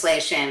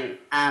legislation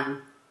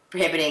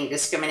prohibiting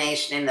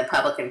discrimination in the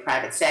public and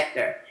private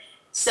sector.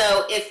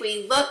 So if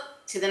we look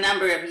to the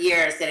number of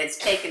years that it's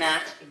taken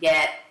us to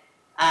get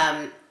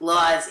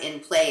laws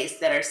in place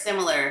that are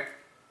similar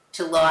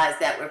to laws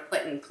that were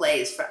put in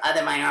place for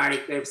other minority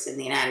groups in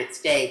the United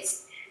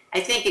States, I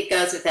think it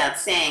goes without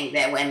saying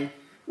that when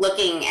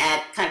looking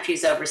at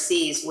countries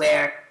overseas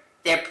where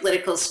their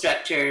political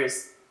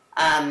structures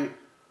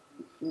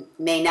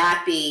may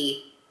not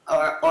be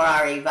or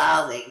are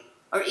evolving,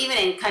 or even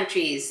in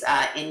countries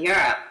in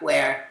Europe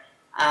where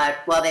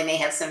while they may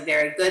have some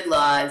very good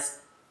laws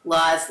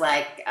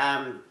like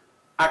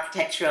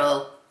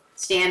architectural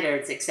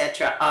standards,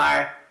 etc.,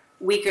 are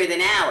weaker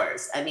than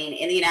ours. I mean,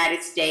 in the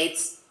United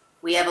States,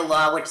 we have a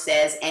law which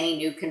says any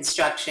new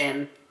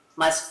construction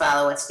must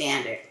follow a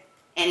standard.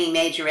 Any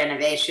major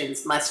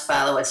renovations must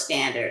follow a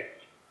standard.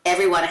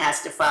 Everyone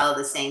has to follow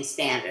the same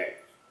standard.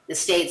 The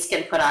states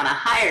can put on a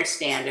higher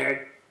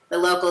standard, the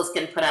locals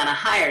can put on a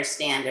higher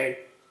standard,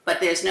 but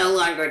there's no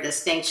longer a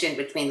distinction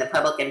between the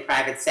public and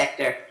private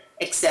sector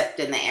except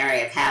in the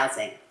area of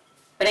housing.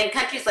 But in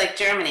countries like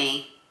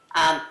Germany,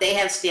 they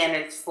have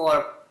standards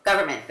for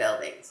government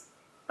buildings,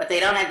 but they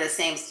don't have the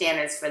same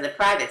standards for the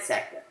private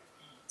sector.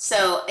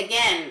 So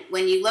again,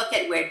 when you look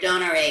at where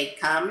donor aid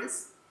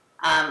comes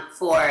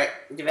for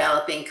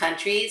developing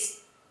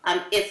countries,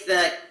 if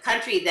the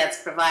country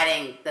that's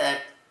providing the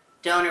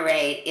donor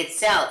aid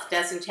itself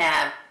doesn't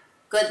have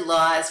good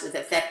laws with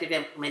effective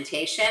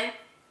implementation,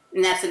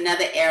 and that's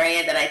another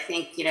area that I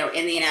think,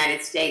 in the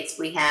United States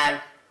we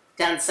have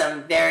done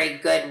some very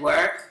good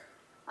work,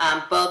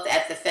 both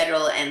at the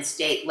federal and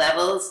state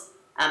levels.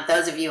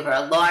 Those of you who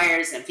are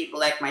lawyers and people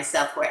like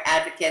myself who are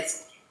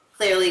advocates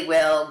clearly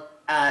will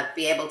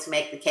be able to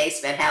make the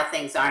case about how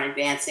things aren't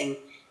advancing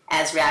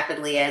as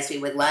rapidly as we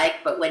would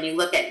like. But when you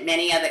look at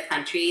many other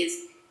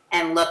countries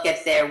and look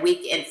at their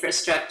weak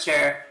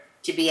infrastructure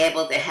to be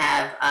able to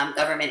have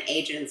government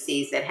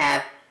agencies that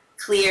have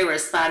clear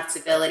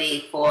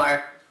responsibility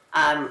for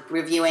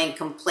reviewing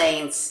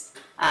complaints,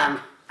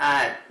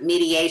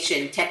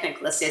 mediation,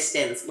 technical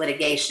assistance,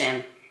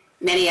 litigation,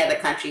 many other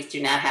countries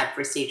do not have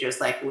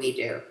procedures like we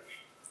do.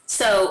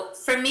 So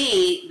for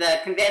me, the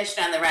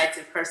Convention on the Rights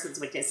of Persons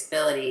with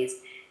Disabilities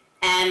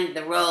and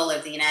the role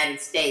of the United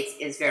States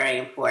is very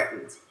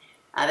important.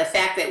 The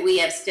fact that we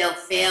have still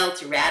failed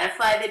to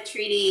ratify the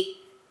treaty,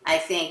 I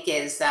think,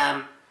 is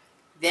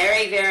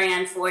very, very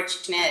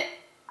unfortunate.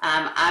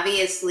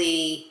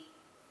 Obviously,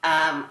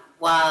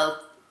 while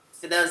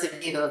for those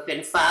of you who have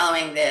been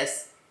following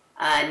this,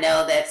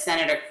 know that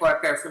Senator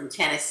Corker from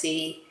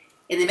Tennessee,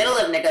 in the middle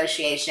of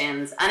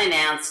negotiations,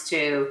 unannounced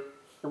to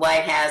the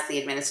White House,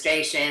 the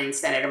administration,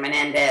 Senator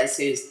Menendez,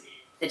 who's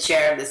the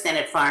chair of the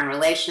Senate Foreign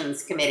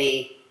Relations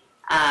Committee,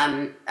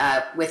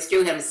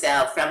 withdrew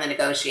himself from the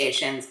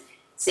negotiations,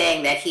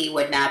 saying that he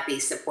would not be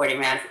supporting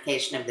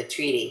ratification of the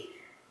treaty.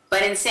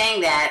 But in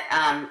saying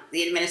that,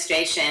 the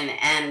administration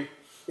and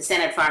the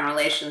Senate Foreign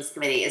Relations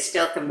Committee is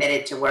still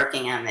committed to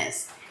working on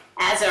this,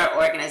 as are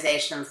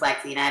organizations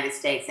like the United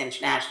States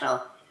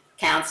International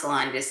Council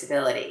on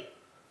Disability.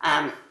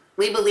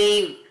 We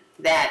believe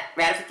that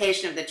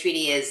ratification of the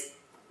treaty is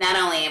not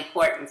only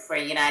important for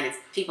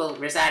people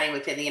residing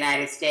within the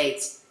United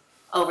States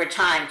over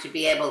time to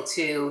be able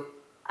to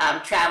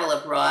travel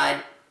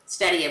abroad,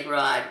 study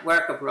abroad,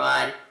 work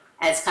abroad,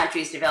 as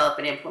countries develop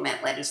and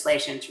implement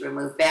legislation to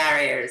remove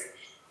barriers.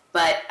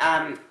 But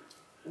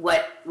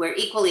what we're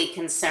equally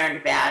concerned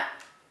about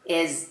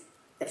is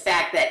the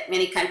fact that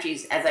many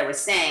countries, as I was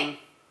saying,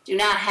 do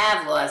not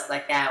have laws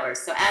like ours.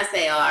 So as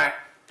they are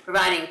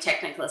providing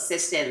technical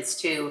assistance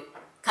to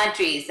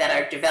countries that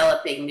are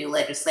developing new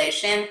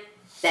legislation,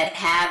 that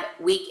have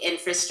weak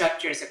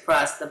infrastructures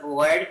across the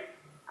board,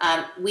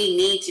 we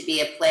need to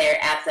be a player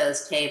at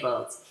those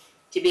tables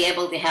to be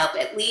able to help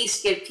at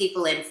least give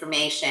people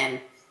information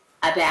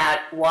about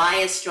why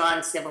a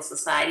strong civil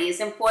society is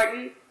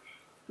important.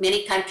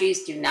 Many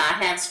countries do not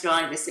have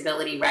strong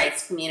disability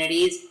rights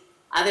communities.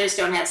 Others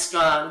don't have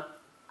strong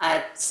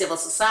civil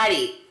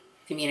society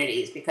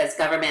communities because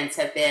governments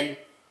have been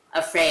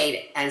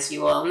afraid, as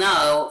you all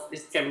know,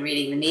 just from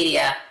reading the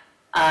media,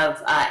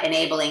 of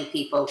enabling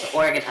people to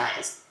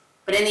organize.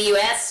 But in the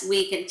US,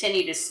 we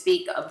continue to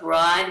speak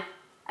abroad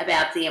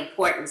about the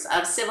importance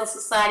of civil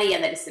society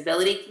and the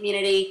disability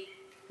community,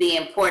 the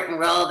important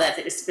role that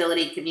the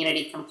disability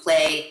community can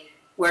play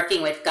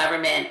working with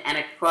government and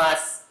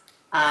across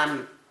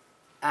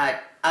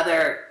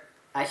other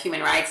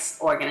human rights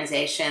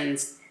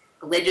organizations,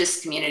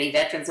 religious community,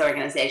 veterans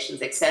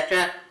organizations,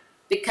 etc.,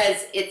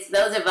 because it's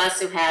those of us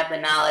who have the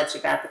knowledge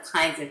about the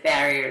kinds of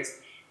barriers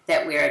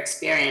that we're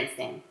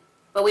experiencing.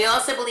 But we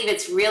also believe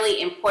it's really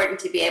important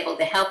to be able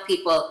to help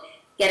people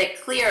get a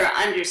clearer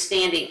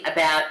understanding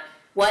about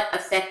what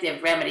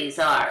effective remedies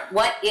are.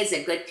 What is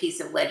a good piece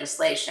of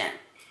legislation?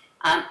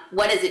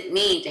 What does it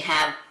mean to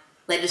have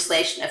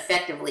legislation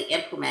effectively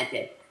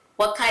implemented?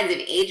 What kinds of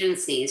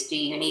agencies do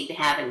you need to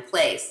have in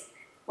place?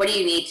 What do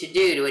you need to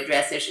do to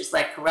address issues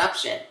like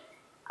corruption,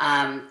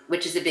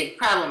 which is a big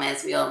problem,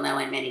 as we all know,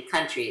 in many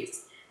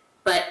countries?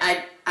 But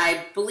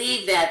I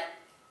believe that,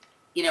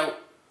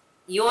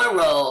 your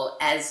role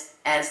as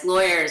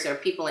lawyers or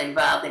people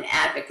involved in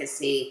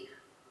advocacy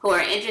who are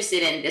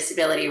interested in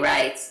disability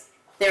rights,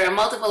 there are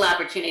multiple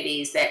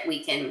opportunities that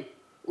we can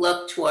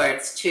look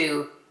towards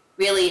to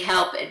really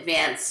help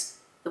advance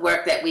the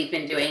work that we've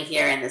been doing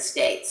here in the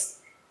States.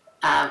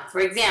 For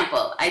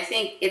example, I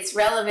think it's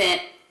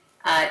relevant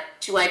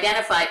to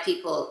identify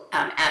people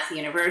at the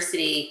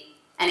university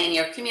and in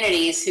your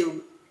communities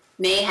who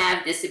may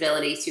have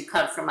disabilities who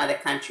come from other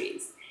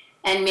countries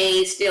and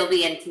may still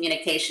be in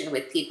communication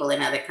with people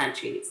in other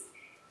countries.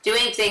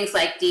 Doing things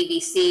like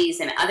DVCs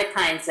and other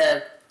kinds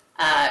of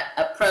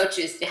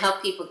approaches to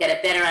help people get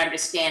a better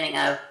understanding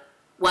of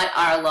what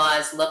our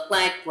laws look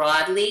like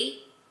broadly,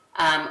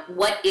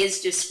 what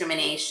is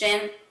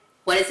discrimination,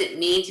 what does it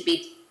mean to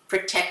be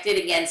protected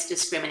against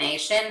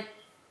discrimination,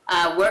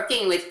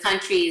 working with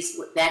countries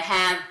that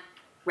have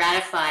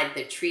ratified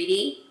the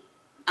treaty,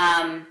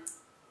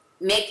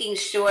 making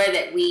sure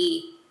that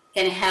we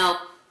can help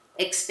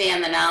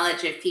expand the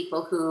knowledge of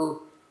people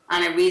who,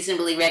 on a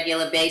reasonably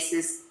regular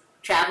basis,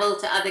 travel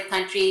to other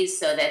countries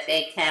so that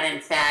they can, in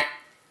fact,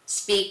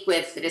 speak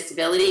with the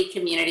disability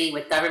community,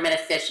 with government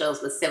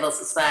officials, with civil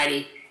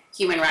society,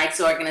 human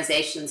rights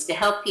organizations, to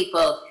help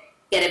people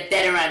get a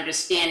better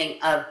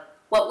understanding of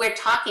what we're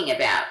talking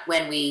about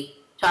when we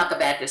talk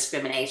about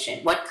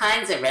discrimination. What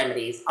kinds of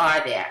remedies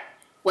are there?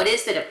 What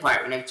is the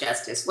Department of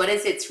Justice? What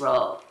is its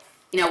role?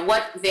 You know,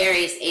 what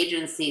various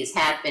agencies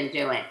have been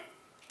doing.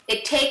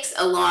 It takes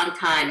a long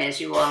time, as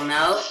you all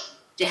know,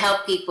 to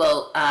help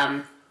people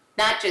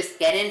not just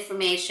get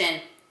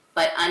information,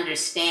 but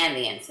understand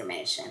the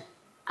information.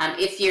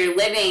 If you're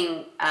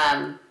living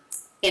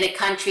in a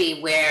country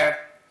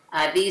where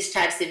these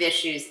types of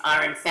issues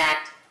are in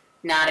fact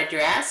not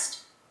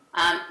addressed,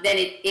 then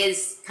it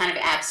is kind of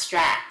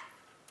abstract.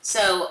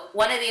 So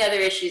one of the other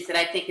issues that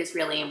I think is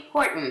really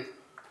important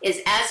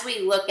is as we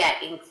look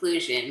at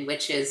inclusion,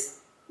 which is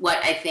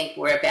what I think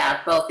we're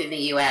about both in the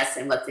US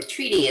and what the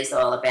treaty is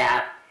all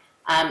about,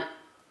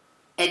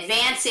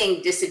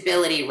 advancing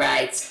disability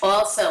rights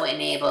also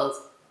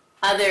enables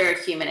other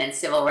human and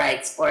civil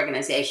rights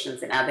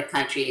organizations in other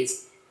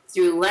countries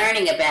through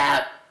learning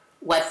about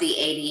what the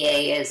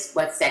ADA is,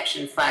 what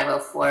Section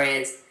 504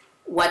 is,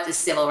 what the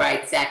Civil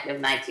Rights Act of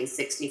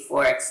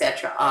 1964, et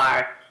cetera,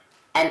 are,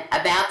 and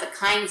about the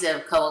kinds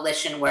of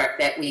coalition work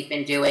that we've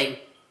been doing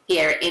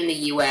here in the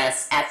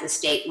US at the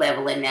state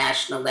level and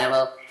national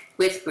level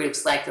with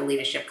groups like the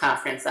Leadership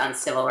Conference on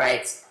Civil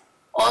Rights.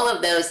 All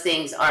of those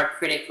things are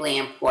critically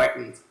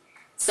important.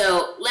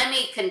 So let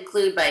me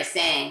conclude by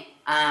saying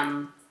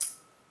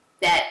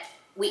that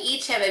we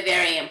each have a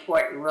very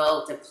important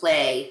role to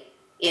play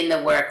in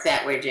the work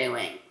that we're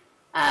doing.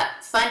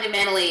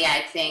 Fundamentally,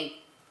 I think,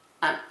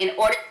 in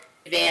order to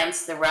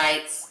advance the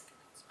rights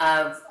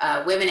of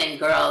women and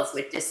girls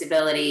with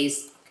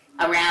disabilities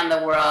around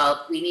the world,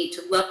 we need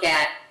to look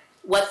at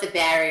what the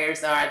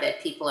barriers are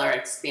that people are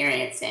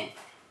experiencing.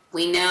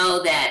 We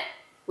know that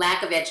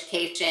lack of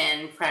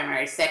education,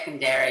 primary,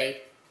 secondary,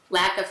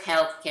 lack of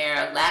health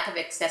care, lack of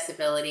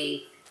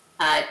accessibility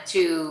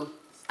to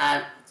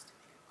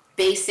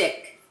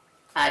basic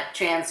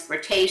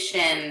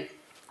transportation,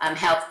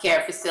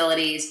 healthcare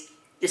facilities,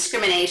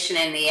 discrimination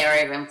in the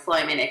area of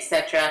employment,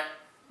 etc.,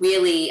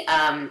 really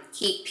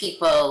keep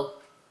people,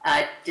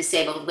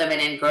 disabled women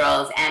and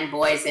girls, and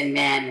boys and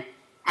men,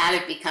 out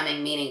of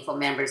becoming meaningful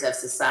members of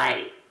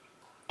society.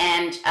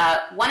 And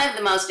one of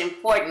the most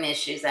important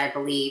issues, I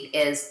believe,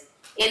 is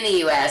in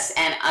the US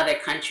and other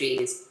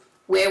countries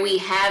where we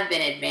have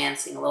been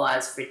advancing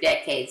laws for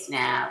decades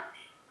now,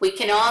 we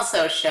can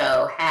also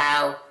show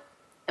how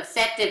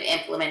effective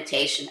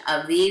implementation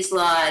of these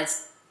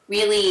laws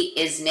really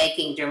is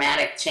making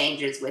dramatic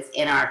changes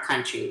within our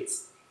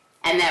countries.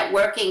 And that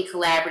working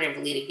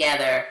collaboratively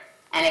together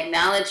and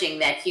acknowledging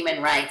that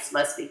human rights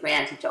must be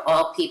granted to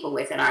all people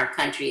within our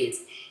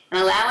countries,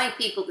 and allowing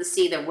people to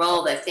see the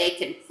role that they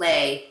can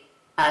play,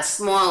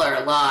 small or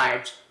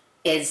large,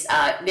 is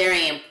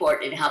very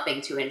important in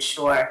helping to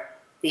ensure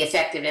the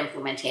effective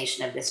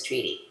implementation of this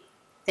treaty.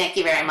 Thank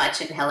you very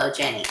much, and hello,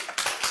 Jenny.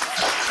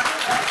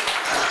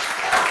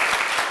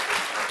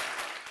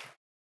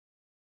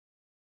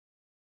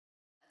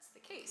 That's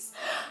the case.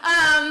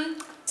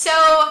 So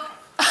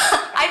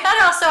I thought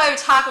also I would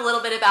talk a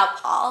little bit about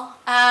Paul.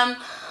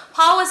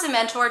 Paul was a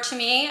mentor to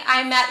me.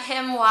 I met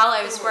him while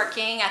I was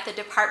working at the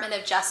Department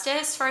of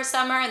Justice for a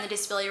summer in the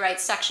Disability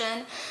Rights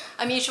section.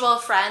 A mutual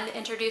friend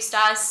introduced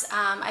us.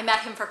 I met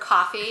him for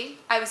coffee.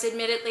 I was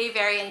admittedly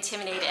very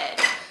intimidated.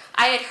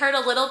 I had heard a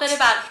little bit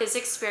about his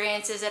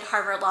experiences at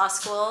Harvard Law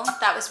School.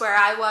 That was where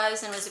I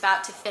was and was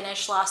about to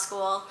finish law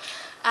school.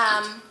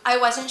 I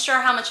wasn't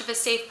sure how much of a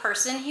safe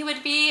person he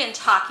would be in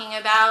talking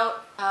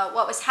about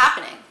what was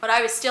happening, what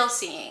I was still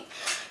seeing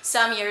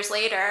some years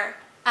later.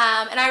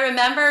 And I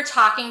remember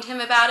talking to him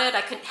about it.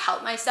 I couldn't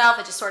help myself.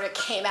 It just sort of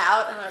came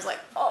out, and I was like,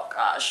 oh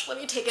gosh, let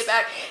me take it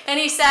back. And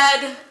he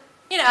said,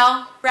 you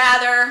know,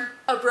 rather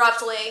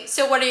abruptly,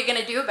 so what are you going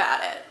to do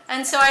about it?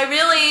 And so I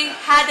really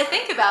had to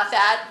think about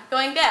that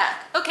going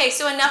back. Okay,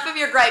 so enough of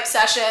your gripe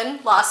session,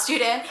 law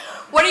student.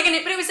 What are you going to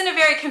do? But it was in a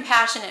very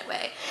compassionate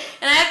way.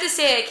 And I have to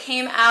say, I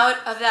came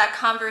out of that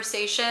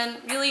conversation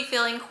really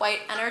feeling quite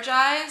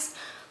energized,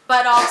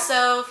 but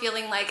also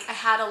feeling like I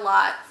had a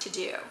lot to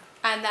do.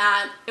 and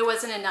that it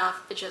wasn't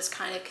enough to just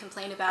kind of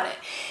complain about it.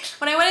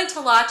 When I went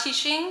into law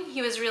teaching,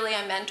 he was really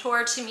a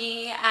mentor to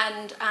me,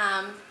 and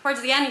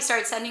towards the end he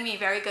started sending me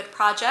very good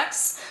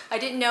projects. I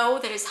didn't know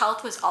that his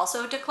health was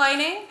also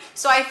declining,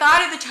 so I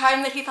thought at the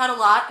time that he thought a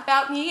lot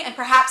about me, and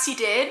perhaps he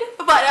did,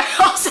 but I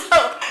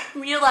also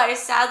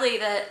realized sadly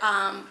that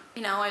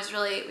you know,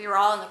 we were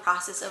all in the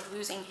process of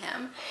losing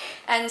him.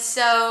 And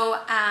so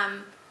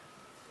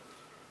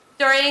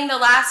during the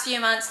last few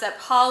months that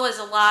Paul was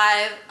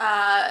alive,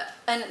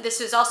 and this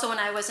was also when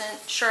I wasn't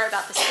sure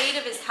about the state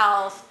of his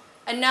health,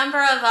 a number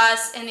of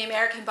us in the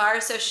American Bar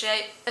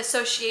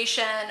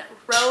Association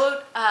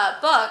wrote a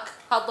book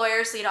called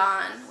Lawyers Lead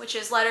On, which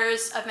is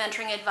letters of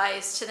mentoring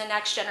advice to the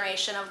next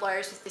generation of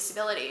lawyers with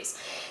disabilities.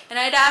 And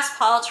I'd asked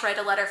Paul to write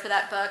a letter for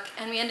that book,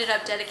 and we ended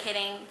up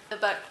dedicating the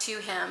book to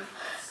him.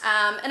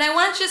 And I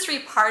want to just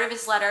read part of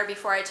his letter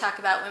before I talk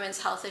about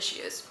women's health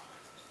issues.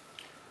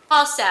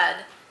 Paul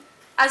said,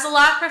 "As a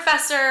law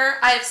professor,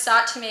 I have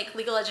sought to make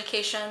legal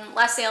education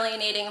less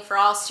alienating for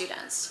all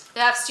students, to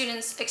have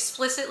students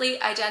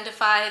explicitly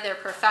identify their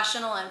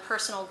professional and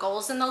personal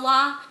goals in the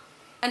law,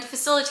 and to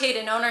facilitate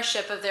an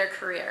ownership of their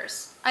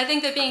careers. I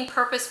think that being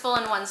purposeful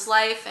in one's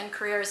life and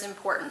career is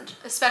important,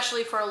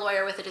 especially for a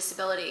lawyer with a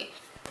disability.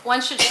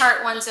 One should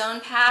chart one's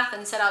own path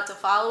and set out to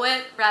follow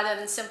it, rather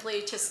than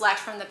simply to select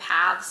from the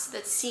paths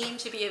that seem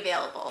to be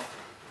available."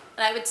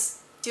 And I would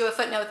do a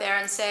footnote there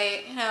and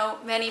say, you know,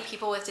 many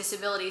people with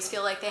disabilities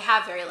feel like they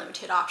have very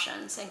limited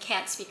options and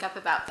can't speak up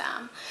about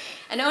them.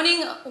 And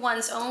owning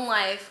one's own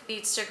life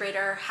leads to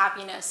greater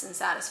happiness and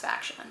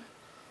satisfaction.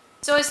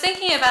 So I was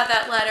thinking about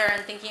that letter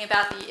and thinking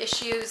about the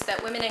issues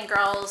that women and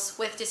girls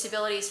with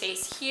disabilities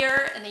face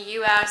here in the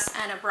US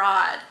and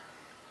abroad.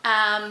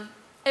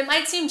 It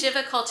might seem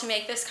difficult to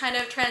make this kind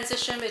of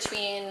transition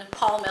between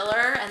Paul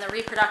Miller and the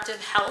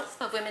reproductive health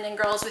of women and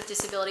girls with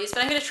disabilities,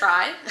 but I'm going to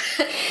try.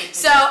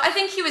 So I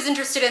think he was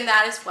interested in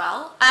that as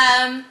well.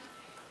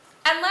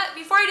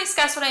 Before I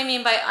discuss what I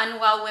mean by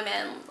unwell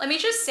women, let me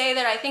just say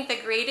that I think the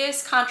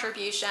greatest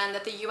contribution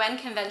that the UN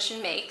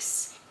Convention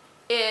makes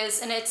is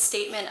in its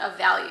statement of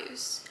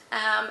values.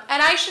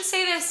 And I should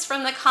say this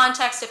from the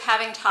context of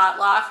having taught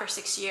law for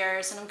 6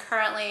 years, and I'm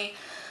currently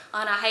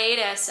on a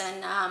hiatus,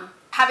 and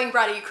having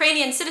brought a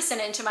Ukrainian citizen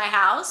into my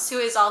house who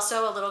is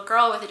also a little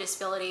girl with a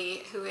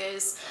disability who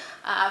is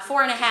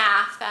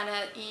 4.5 and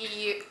at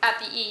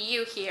the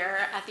EU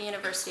here at the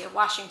University of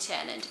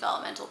Washington in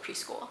developmental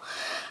preschool.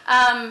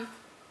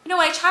 You know,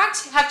 when I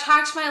have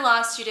talked to my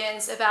law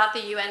students about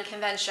the UN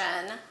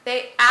Convention,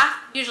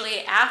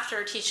 usually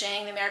after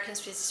teaching the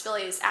Americans with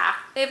Disabilities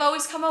Act, they've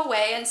always come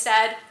away and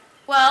said,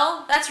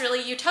 well, that's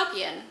really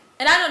utopian,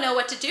 and I don't know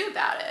what to do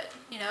about it.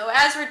 You know,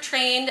 as we're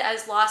trained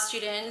as law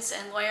students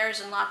and lawyers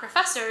and law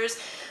professors,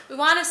 we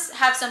want to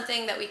have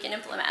something that we can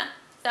implement,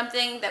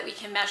 something that we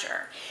can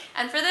measure.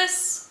 And for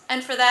this,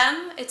 and for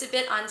them, it's a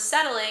bit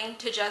unsettling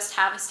to just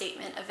have a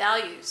statement of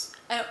values.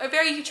 A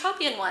very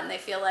utopian one, they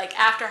feel like,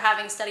 after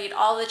having studied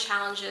all the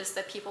challenges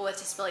that people with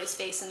disabilities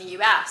face in the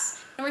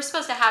US. And we're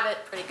supposed to have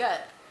it pretty good,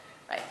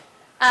 right?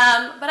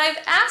 But I've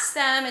asked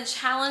them and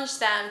challenged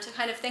them to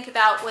kind of think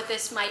about what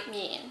this might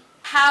mean.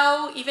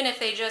 How, even if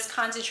they just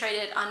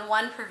concentrated on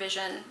one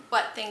provision,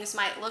 what things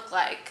might look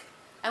like,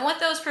 and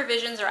what those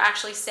provisions are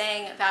actually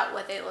saying about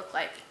what they look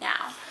like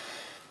now.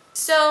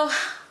 So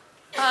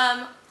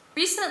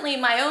recently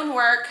my own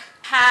work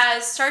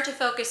has started to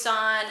focus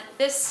on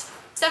this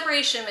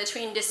separation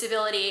between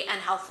disability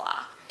and health law.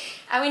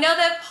 And we know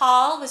that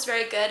Paul was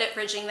very good at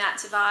bridging that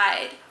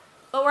divide,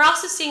 but we're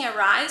also seeing a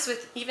rise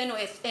even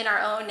within our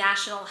own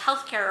national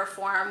healthcare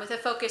reform with a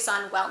focus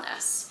on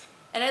wellness.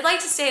 And I'd like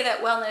to say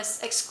that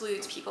wellness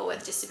excludes people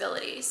with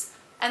disabilities.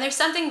 And there's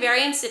something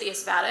very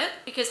insidious about it,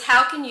 because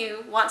how can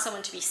you want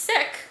someone to be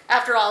sick?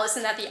 After all,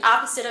 isn't that the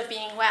opposite of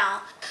being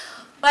well?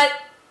 But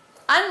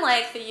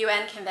unlike the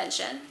UN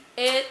Convention,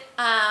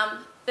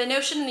 the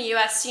notion in the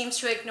US seems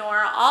to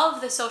ignore all of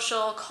the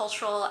social,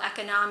 cultural,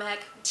 economic,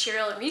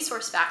 material, and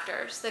resource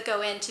factors that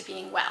go into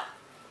being well,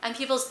 and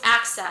people's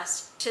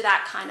access to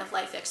that kind of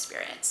life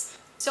experience.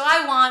 So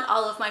I want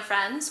all of my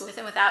friends with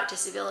and without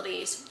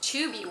disabilities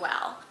to be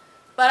well.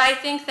 But I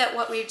think that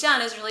what we've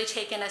done is really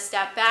taken a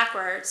step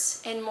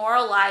backwards in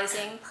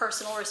moralizing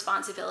personal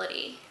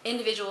responsibility,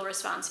 individual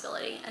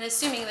responsibility, and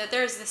assuming that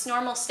there's this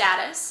normal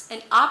status,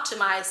 an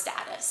optimized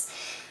status,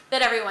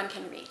 that everyone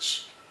can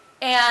reach.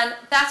 And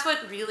that's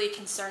what really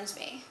concerns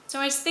me. So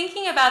I was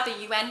thinking about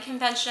the UN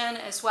Convention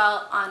as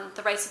well on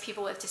the rights of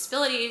people with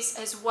disabilities,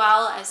 as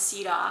well as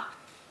CEDAW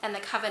and the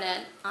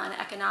Covenant on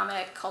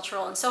Economic,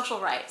 Cultural, and Social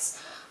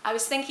Rights. I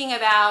was thinking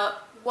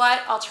about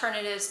what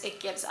alternatives it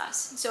gives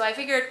us. So I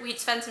figured we'd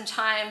spend some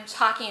time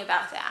talking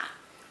about that.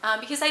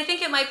 Because I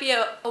think it might be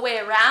a way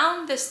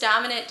around this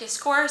dominant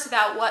discourse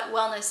about what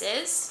wellness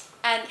is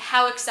and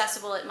how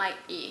accessible it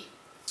might be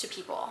to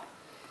people.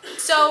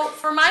 So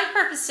for my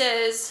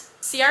purposes,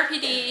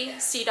 CRPD,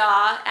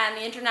 CEDAW, and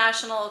the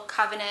International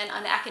Covenant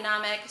on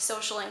Economic,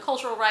 Social, and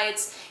Cultural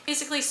Rights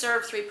basically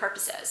serve three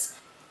purposes.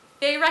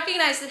 They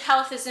recognize that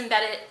health is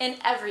embedded in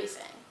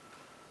everything.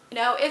 You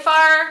know, if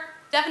our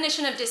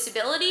definition of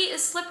disability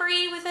is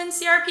slippery within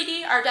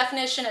CRPD. Our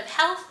definition of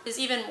health is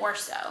even more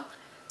so.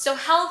 So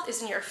health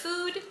is in your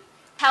food,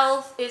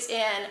 health is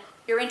in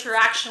your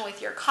interaction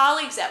with your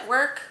colleagues at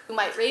work who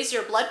might raise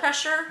your blood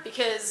pressure,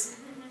 because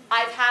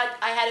I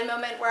had a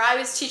moment where I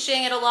was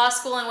teaching at a law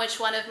school in which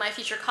one of my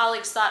future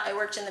colleagues thought I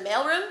worked in the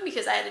mailroom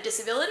because I had a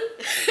disability.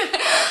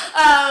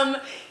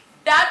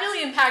 That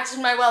really impacted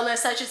my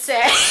wellness, I should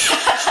say.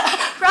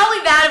 Probably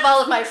that of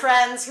all of my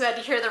friends who had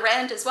to hear the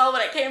rant as well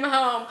when I came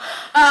home.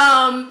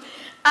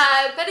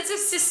 But it's a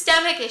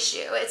systemic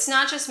issue. It's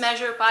not just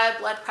measured by a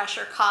blood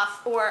pressure,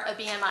 cough, or a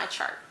BMI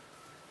chart.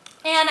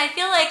 And I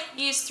feel like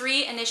these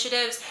three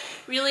initiatives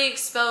really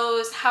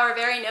expose how our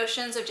very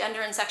notions of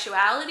gender and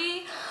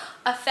sexuality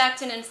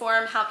affect and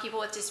inform how people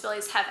with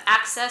disabilities have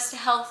access to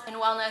health and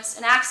wellness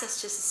and access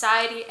to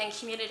society and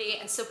community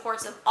and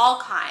supports of all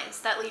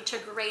kinds that lead to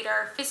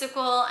greater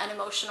physical and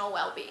emotional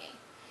well-being.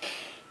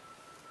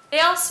 They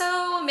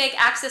also make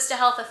access to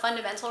health a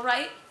fundamental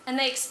right, and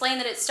they explain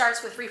that it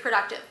starts with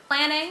reproductive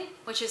planning,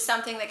 which is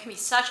something that can be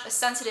such a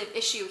sensitive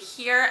issue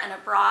here and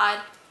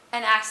abroad,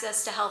 and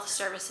access to health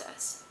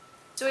services.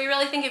 So we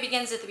really think it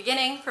begins at the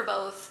beginning for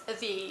both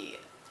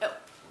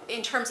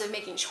in terms of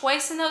making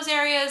choice in those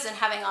areas and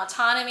having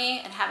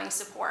autonomy and having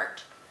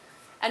support,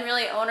 and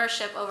really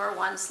ownership over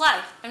one's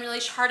life and really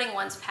charting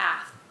one's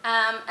path.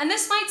 And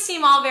this might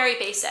seem all very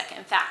basic,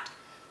 in fact,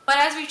 but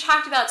as we've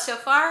talked about so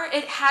far,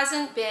 it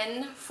hasn't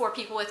been for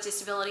people with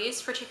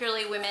disabilities,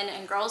 particularly women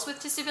and girls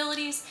with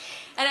disabilities.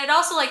 And I'd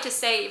also like to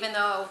say, even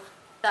though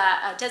the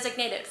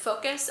designated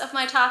focus of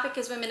my topic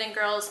is women and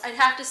girls, I'd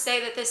have to say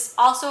that this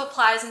also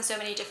applies in so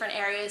many different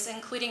areas,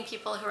 including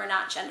people who are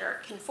not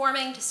gender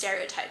conforming to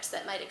stereotypes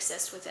that might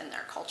exist within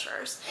their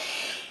cultures.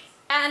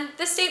 And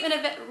this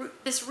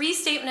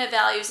restatement of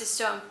values is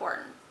so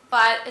important,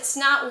 but it's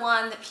not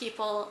one that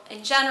people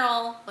in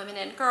general, women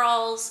and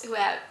girls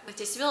with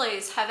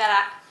disabilities, have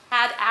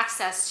had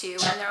access to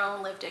in their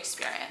own lived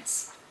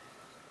experience.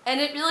 And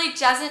it really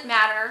doesn't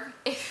matter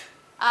if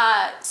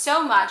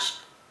so much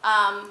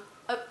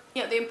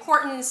the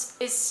importance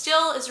is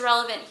still as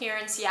relevant here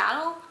in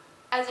Seattle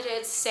as it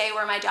is, say,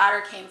 where my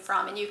daughter came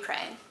from in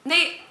Ukraine.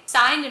 They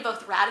signed and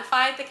both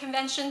ratified the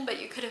convention, but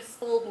you could have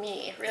fooled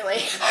me, really.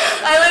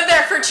 I lived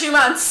there for 2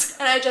 months,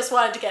 and I just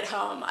wanted to get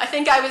home. I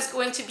think I was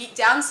going to beat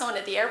down someone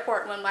at the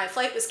airport when my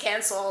flight was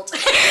canceled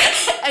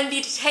and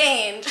be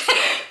detained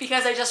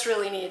because I just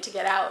really needed to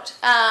get out.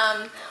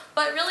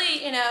 But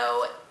really,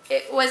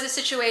 it was a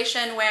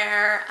situation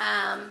where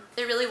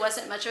there really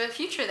wasn't much of a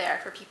future there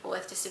for people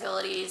with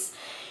disabilities,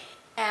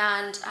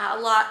 and not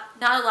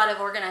a lot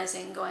of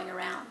organizing going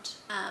around,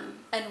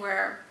 and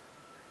where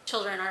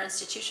children are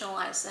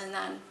institutionalized and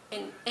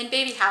then in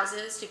baby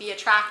houses to be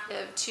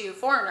attractive to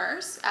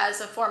foreigners as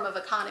a form of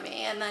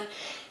economy, and then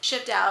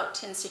shipped out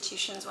to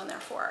institutions when they're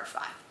 4 or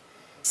 5.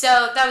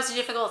 So that was a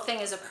difficult thing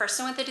as a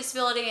person with a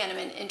disability and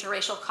an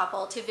interracial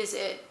couple to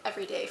visit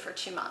every day for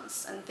 2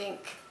 months and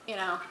think,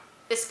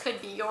 this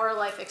could be your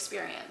life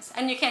experience,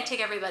 and you can't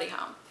take everybody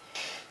home.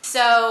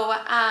 So,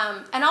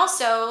 and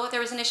also there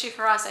was an issue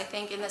for us, I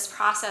think, in this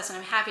process, and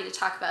I'm happy to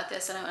talk about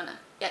this, and I don't want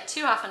to get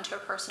too off into a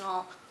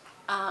personal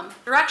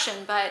direction,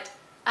 but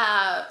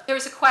there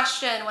was a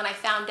question when I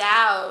found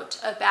out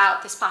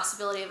about this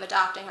possibility of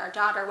adopting our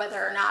daughter,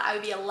 whether or not I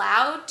would be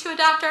allowed to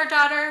adopt our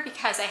daughter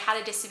because I had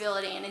a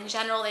disability, and in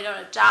general they don't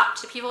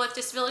adopt to people with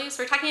disabilities.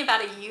 We're talking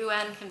about a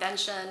UN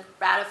convention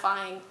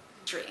ratifying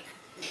country.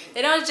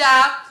 They don't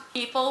adopt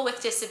people with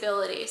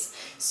disabilities.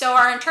 So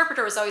our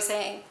interpreter was always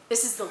saying,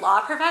 "This is the law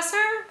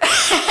professor?"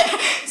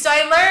 So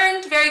I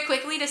learned very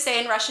quickly to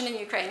say in Russian and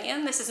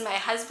Ukrainian, "This is my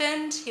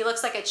husband. He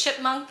looks like a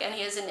chipmunk and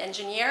he is an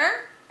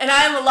engineer, and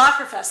I am a law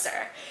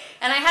professor."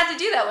 And I had to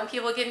do that when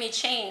people give me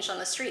change on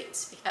the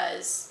streets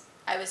because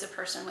I was a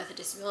person with a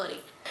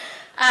disability.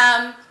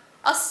 I'll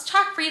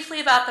talk briefly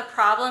about the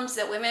problems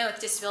that women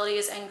with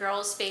disabilities and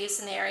girls face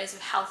in the areas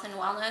of health and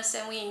wellness,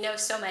 and we know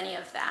so many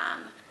of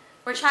them.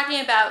 We're talking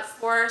about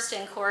forced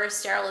and coerced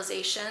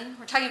sterilization.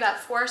 We're talking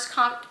about forced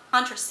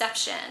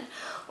contraception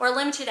or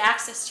limited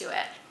access to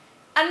it.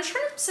 And in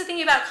terms of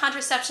thinking about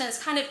contraception, it's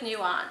kind of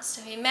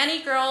nuanced. I mean,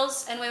 many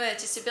girls and women with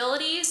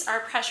disabilities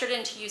are pressured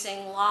into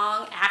using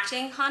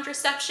long-acting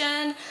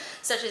contraception,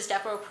 such as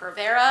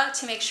Depo-Provera,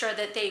 to make sure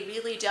that they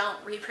really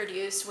don't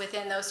reproduce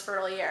within those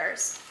fertile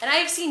years. And I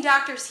have seen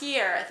doctors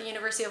here at the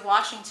University of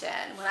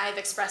Washington, when I have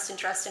expressed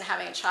interest in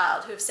having a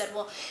child, who have said,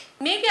 well,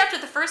 maybe after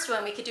the first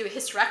one we could do a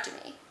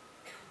hysterectomy.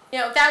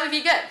 That would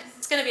be good.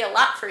 It's going to be a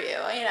lot for you.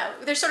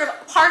 They're sort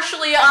of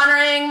partially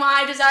honoring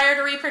my desire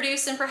to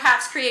reproduce and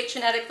perhaps create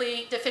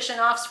genetically deficient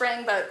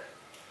offspring, but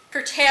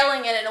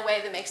curtailing it in a way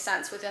that makes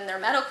sense within their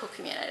medical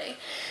community.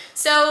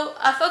 So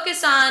a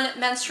focus on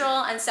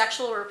menstrual and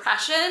sexual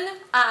repression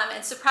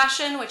and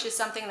suppression, which is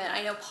something that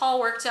I know Paul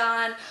worked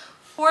on,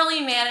 poorly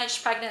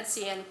managed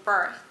pregnancy and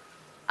birth,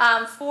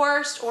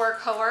 forced or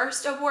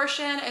coerced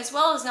abortion, as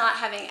well as not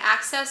having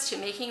access to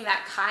making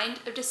that kind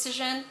of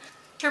decision.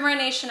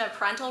 Termination of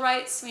parental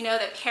rights. We know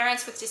that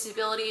parents with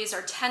disabilities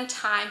are can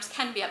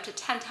be up to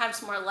 10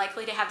 times more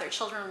likely to have their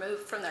children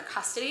removed from their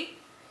custody.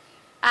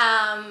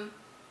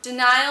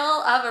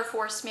 Denial of or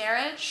forced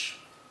marriage,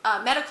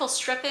 medical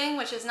stripping,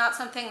 which is not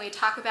something we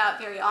talk about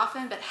very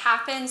often, but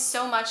happens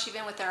so much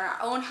even within our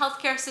own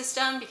healthcare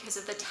system because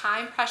of the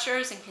time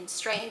pressures and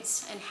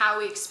constraints and how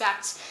we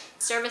expect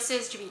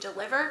services to be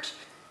delivered.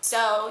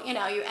 So, you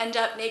know, you end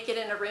up naked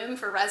in a room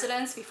for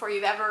residents before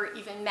you've ever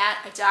even met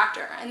a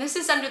doctor. And this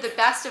is under the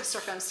best of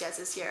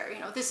circumstances here. You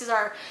know, this is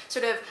our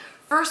sort of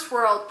first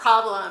world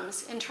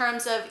problems in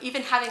terms of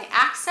even having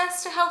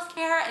access to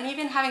healthcare and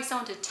even having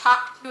someone to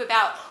talk to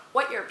about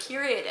what your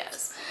period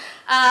is.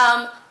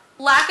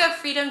 Lack of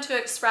freedom to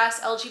express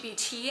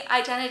LGBT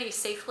identity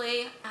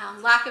safely,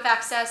 lack of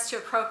access to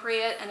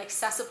appropriate and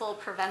accessible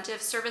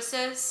preventive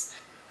services,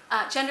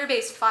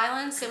 gender-based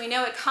violence, and we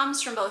know it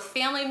comes from both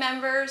family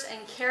members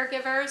and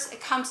caregivers. It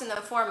comes in the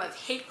form of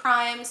hate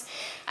crimes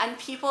and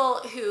people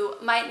who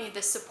might need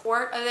the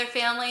support of their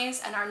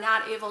families and are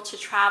not able to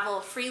travel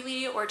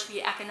freely or to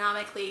be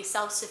economically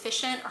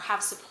self-sufficient or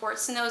have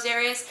supports in those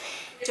areas,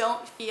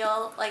 don't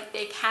feel like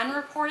they can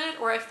report it,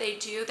 or if they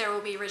do, there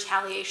will be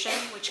retaliation,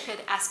 which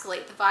could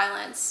escalate the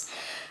violence.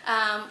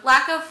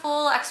 Lack of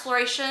full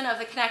exploration of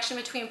the connection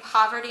between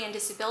poverty and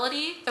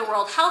disability. The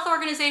World Health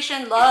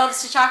Organization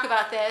loves to talk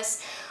about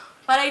this,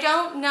 but I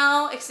don't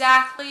know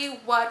exactly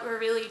what we're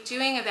really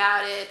doing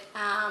about it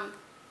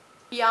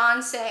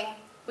beyond saying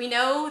we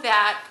know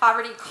that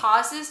poverty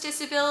causes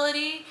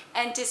disability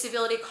and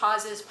disability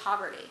causes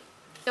poverty.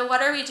 So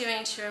what are we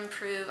doing to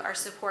improve our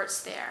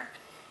supports there?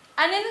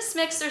 And in this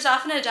mix, there's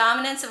often a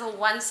dominance of a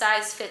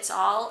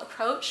one-size-fits-all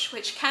approach,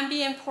 which can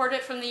be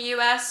imported from the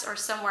US or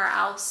somewhere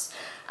else.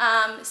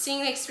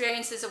 Seeing the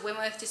experiences of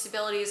women with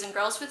disabilities and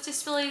girls with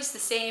disabilities the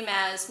same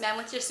as men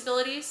with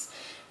disabilities.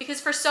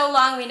 Because for so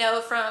long we know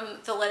from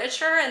the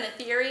literature and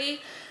the theory,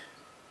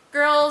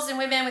 girls and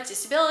women with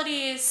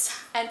disabilities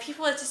and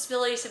people with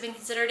disabilities have been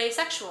considered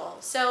asexual.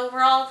 So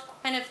we're all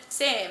kind of the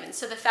same. And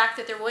so the fact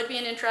that there would be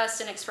an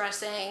interest in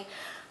expressing,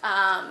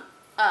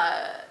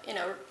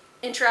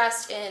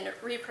 interest in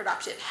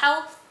reproductive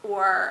health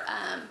or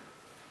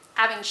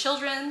having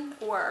children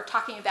or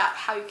talking about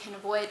how you can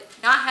avoid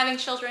not having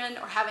children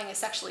or having a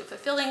sexually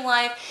fulfilling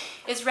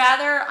life is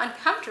rather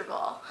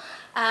uncomfortable.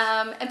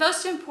 And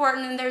most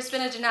important, there's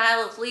been a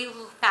denial of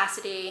legal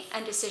capacity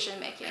and decision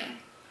making.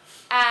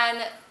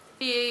 And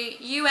the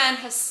UN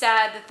has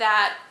said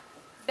that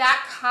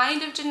that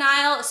kind of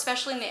denial,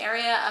 especially in the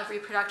area of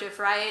reproductive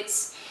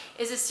rights,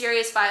 is a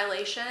serious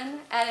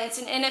violation and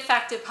it's an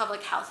ineffective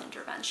public health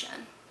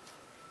intervention.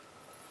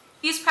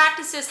 These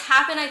practices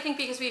happen, I think,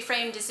 because we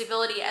frame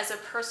disability as a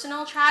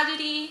personal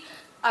tragedy,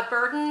 a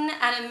burden,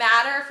 and a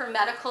matter for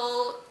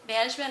medical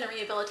management and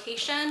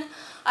rehabilitation.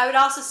 I would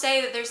also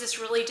say that there's this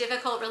really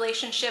difficult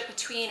relationship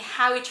between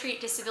how we treat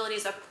disability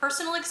as a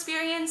personal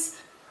experience,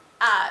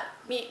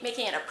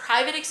 making it a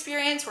private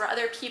experience where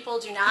other people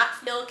do not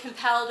feel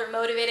compelled or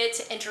motivated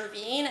to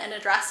intervene and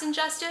address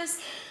injustice,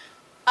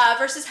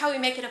 versus how we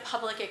make it a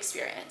public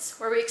experience,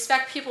 where we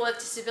expect people with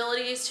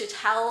disabilities to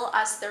tell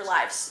us their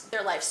life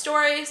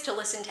stories, to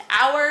listen to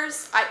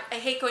ours. I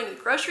hate going to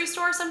the grocery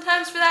store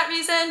sometimes for that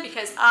reason,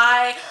 because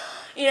I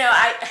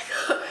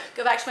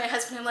go back to my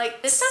husband, I'm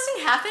like, this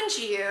doesn't happen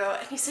to you.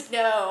 And he said,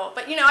 no.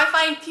 But I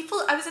find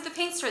people, I was at the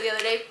paint store the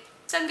other day,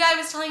 some guy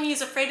was telling me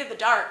he's afraid of the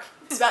dark.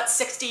 He's about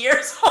 60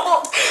 years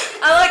old.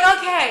 I'm like,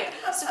 okay.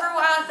 So for a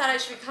while I thought I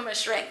should become a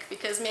shrink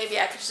because maybe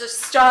I could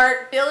just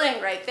start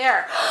billing right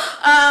there.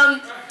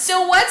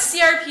 So what's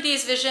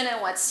CRPD's vision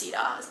and what's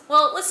CEDAW?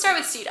 Well, let's start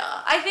with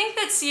CEDAW. I think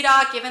that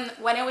CEDAW, given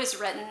when it was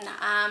written,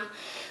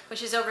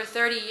 which is over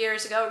 30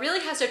 years ago,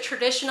 really has a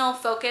traditional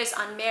focus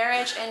on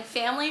marriage and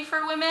family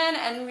for women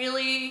and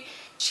really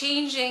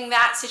changing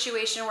that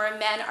situation where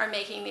men are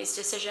making these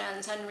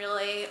decisions and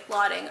really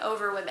lauding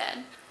over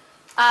women.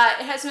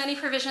 It has many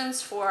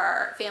provisions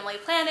for family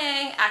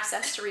planning,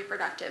 access to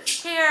reproductive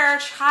care,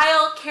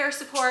 child care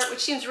support, which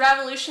seems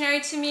revolutionary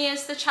to me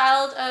as the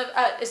child of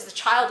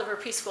a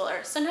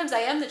preschooler. Sometimes I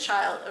am the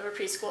child of a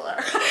preschooler.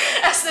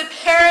 As the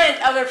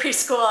parent of a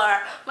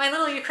preschooler, my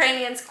little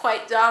Ukrainian's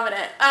quite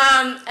dominant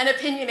and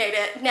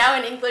opinionated, now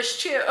in English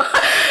too.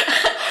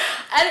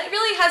 And it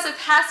really has a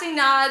passing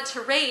nod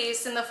to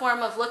race in the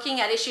form of looking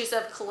at issues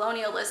of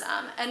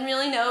colonialism and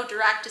really no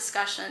direct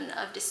discussion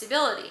of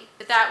disability,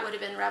 but that would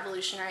have been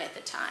revolutionary at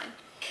the time.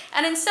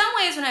 And in some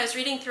ways, when I was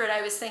reading through it,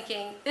 I was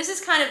thinking, this is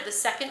kind of the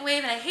second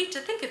wave, and I hate to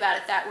think about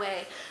it that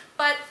way,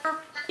 but for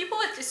people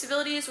with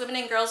disabilities, women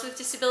and girls with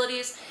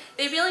disabilities,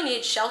 they really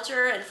need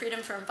shelter and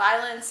freedom from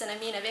violence and a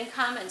mean of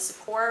income and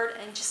support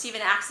and just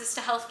even access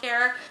to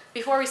healthcare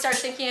before we start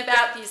thinking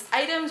about these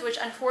items, which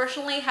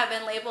unfortunately have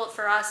been labeled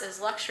for us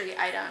as luxury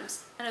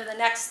items, kind of the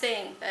next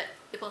thing that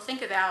people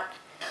think about.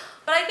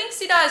 But I think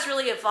CEDAW has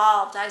really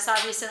evolved. I saw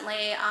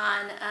recently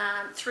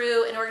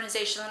through an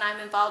organization that I'm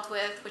involved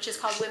with, which is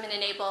called Women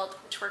Enabled,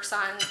 which works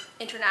on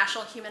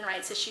international human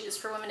rights issues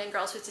for women and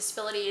girls with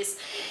disabilities,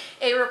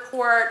 a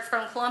report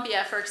from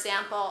Colombia, for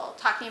example,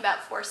 talking about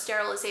forced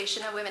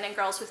sterilization of women and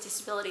girls with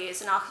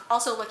disabilities, and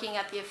also looking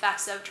at the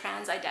effects of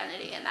trans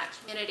identity in that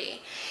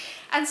community.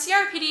 And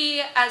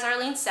CRPD, as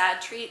Arlene said,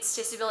 treats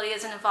disability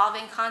as an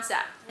evolving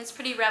concept. It's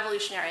pretty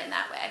revolutionary in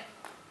that way.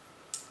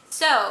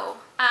 So,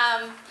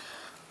 what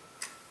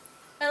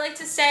I'd like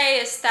to say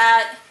is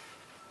that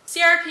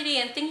CRPD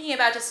and thinking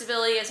about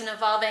disability as an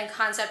evolving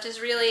concept is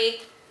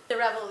really the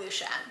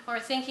revolution. We're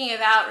thinking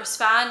about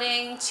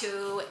responding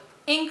to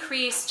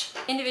increased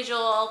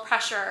individual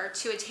pressure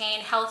to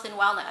attain health and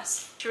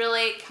wellness, to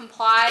really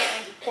comply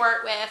and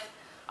comport with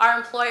our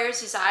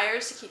employers'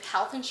 desires to keep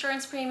health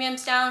insurance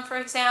premiums down, for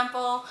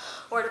example,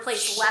 or to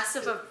place less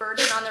of a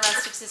burden on the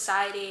rest of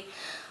society.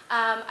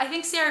 I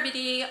think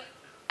CRPD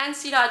and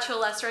CDAW to a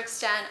lesser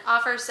extent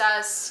offers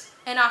us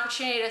an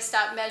opportunity to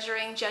stop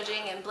measuring,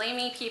 judging, and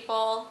blaming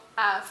people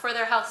for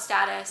their health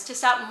status, to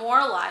stop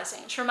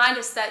moralizing, to remind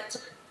us that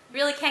you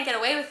really can't get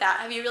away with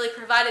that. Have you really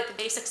provided the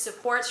basic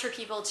supports for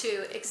people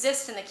to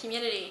exist in the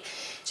community,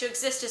 to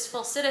exist as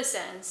full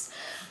citizens,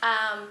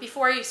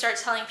 before you start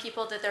telling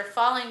people that they're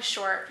falling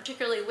short,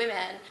 particularly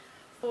women,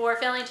 for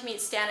failing to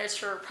meet standards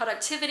for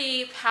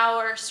productivity,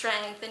 power,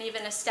 strength, and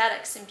even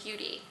aesthetics and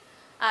beauty.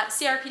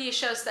 CRPD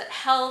shows that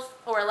health,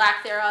 or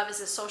lack thereof, is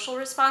a social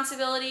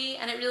responsibility,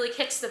 and it really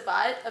kicks the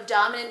butt of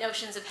dominant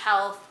notions of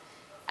health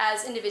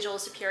as individual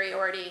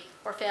superiority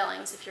or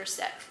failings if you're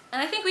sick.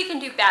 And I think we can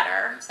do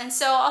better, and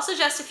so I'll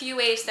suggest a few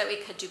ways that we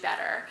could do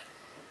better.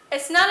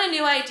 It's not a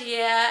new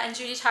idea, and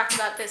Judy talked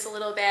about this a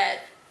little bit,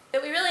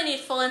 that we really need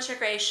full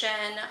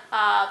integration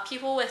of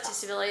people with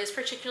disabilities,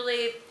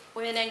 particularly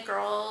women and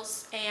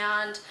girls,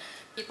 and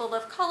people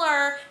of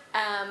color,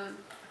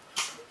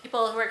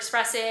 people who are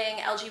expressing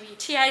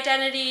LGBT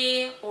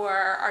identity or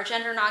are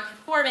gender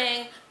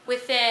nonconforming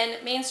within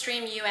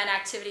mainstream UN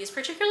activities,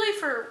 particularly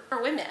for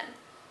women.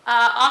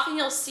 Often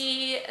you'll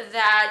see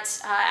that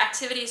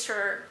activities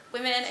for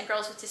women and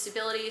girls with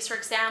disabilities, for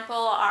example,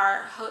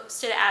 are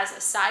hosted as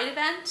a side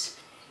event,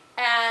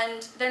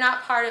 and they're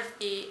not part of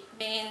the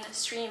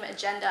mainstream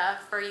agenda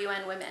for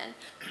UN Women.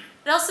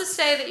 I'd also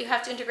say that you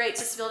have to integrate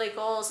disability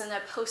goals in the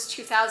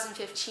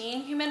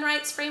post-2015 human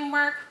rights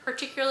framework,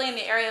 particularly in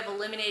the area of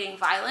eliminating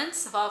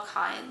violence of all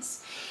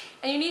kinds.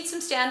 And you need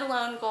some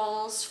standalone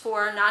goals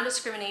for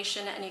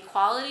non-discrimination and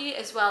equality,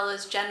 as well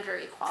as gender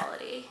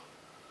equality.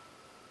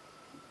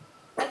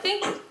 I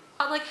think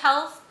public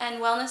health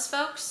and wellness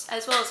folks,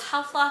 as well as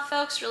health law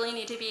folks, really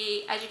need to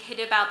be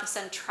educated about the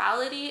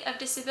centrality of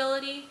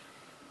disability.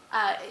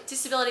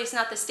 Disability is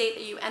not the state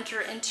that you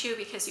enter into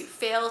because you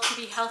fail to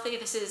be healthy.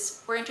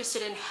 We're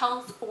interested in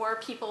health for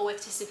people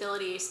with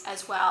disabilities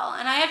as well.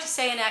 And I have to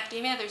say, in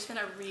academia, there's been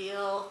a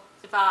real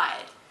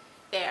divide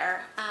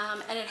there.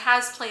 And it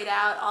has played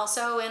out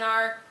also in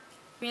our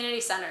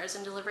community centers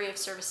and delivery of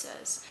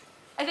services.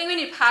 I think we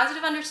need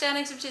positive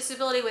understandings of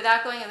disability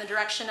without going in the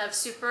direction of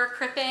super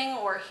cripping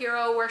or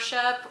hero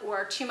worship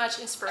or too much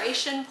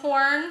inspiration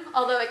porn,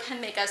 although it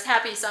can make us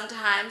happy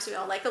sometimes. We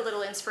all like a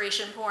little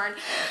inspiration porn.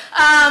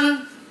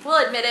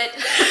 We'll admit it.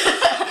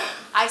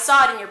 I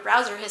saw it in your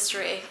browser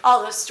history,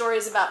 all those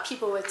stories about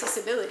people with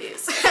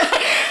disabilities.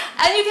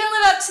 And you can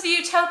live up to the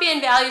utopian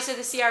values of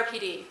the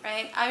CRPD,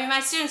 right? I mean, my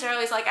students are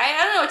always like,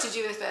 I don't know what to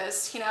do with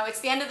this. You know,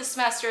 it's the end of the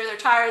semester, they're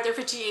tired, they're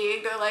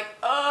fatigued, they're like,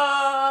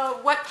 oh,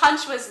 what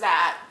punch was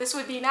that? This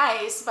would be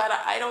nice, but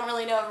I don't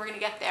really know if we're gonna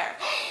get there.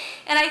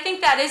 And I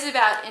think that is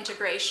about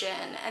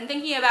integration and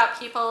thinking about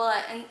people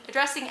and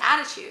addressing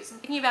attitudes and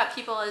thinking about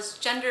people as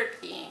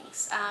gendered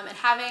beings and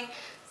having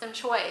some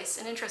choice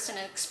and interest in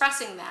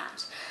expressing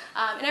that.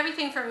 And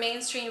everything from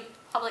mainstream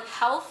public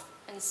health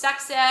and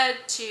sex ed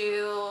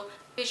to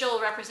visual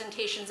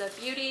representations of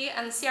beauty.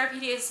 And the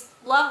CRPD is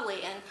lovely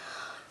in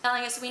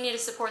telling us we need to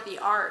support the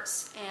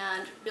arts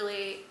and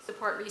really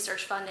support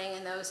research funding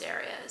in those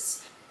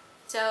areas.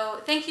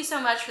 So thank you so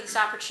much for this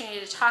opportunity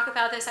to talk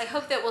about this. I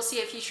hope that we'll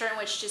see a future in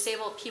which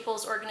disabled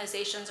people's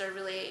organizations are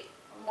really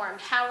more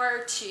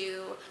empowered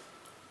to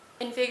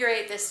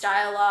invigorate this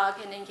dialogue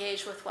and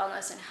engage with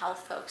wellness and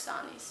health folks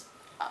on these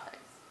topics.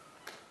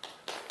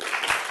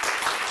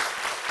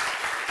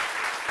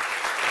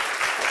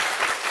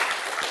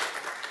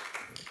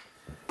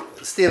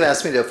 Steve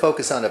asked me to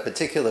focus on a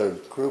particular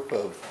group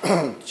of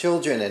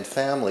children and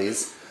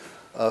families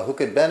who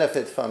could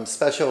benefit from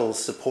special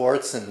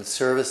supports and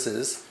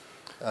services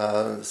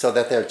so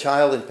that their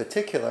child in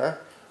particular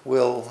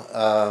will,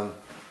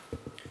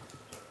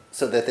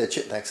 so that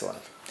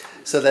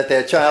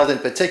their child in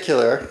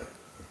particular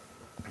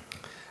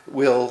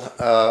will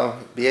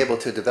be able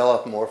to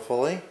develop more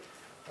fully,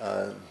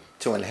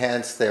 to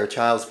enhance their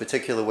child's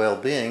particular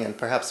well-being, and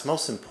perhaps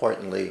most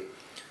importantly,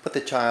 put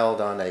the child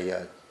on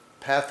a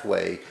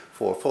pathway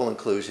for full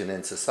inclusion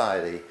in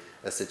society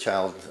as the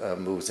child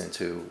moves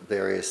into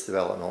various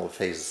developmental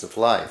phases of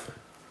life.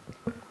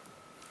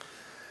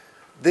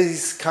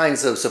 These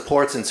kinds of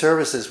supports and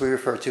services we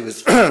refer to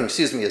as,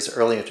 as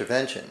early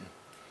intervention.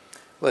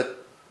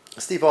 But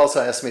Steve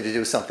also asked me to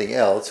do something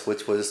else,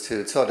 which was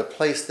to sort of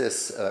place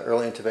this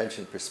early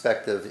intervention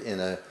perspective in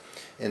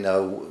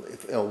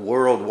a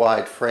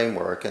worldwide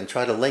framework and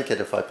try to link it,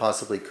 if I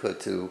possibly could,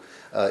 to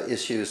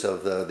issues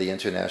of the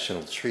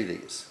international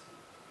treaties.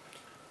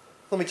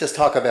 Let me just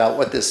talk about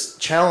what this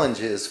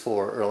challenge is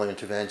for early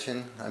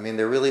intervention. I mean,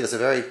 there really is a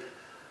very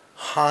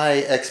high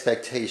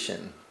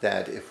expectation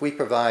that if we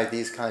provide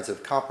these kinds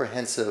of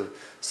comprehensive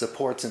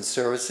supports and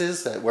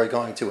services, that we're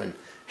going to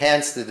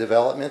enhance the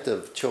development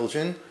of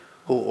children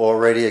who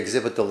already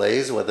exhibit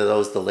delays, whether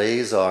those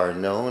delays are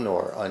known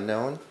or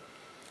unknown.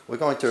 We're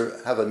going to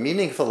have a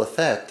meaningful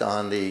effect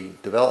on the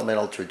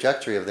developmental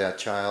trajectory of that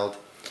child,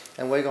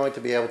 and we're going to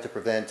be able to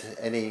prevent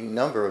any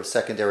number of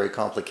secondary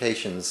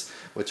complications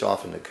which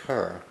often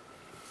occur.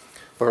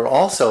 But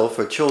also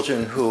for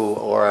children who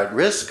are at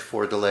risk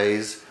for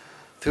delays,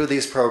 through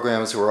these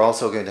programs we're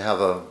also going to have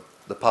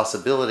the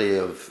possibility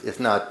of, if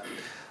not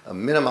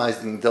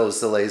minimizing those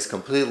delays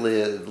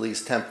completely, at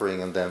least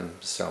tempering them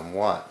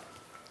somewhat.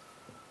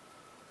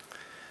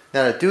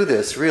 Now, to do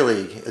this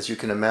really, as you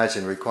can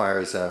imagine,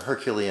 requires a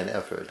Herculean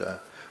effort, a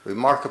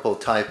remarkable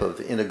type of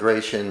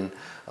integration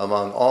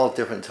among all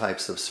different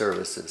types of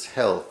services,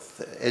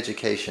 health,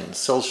 education,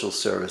 social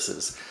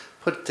services,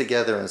 put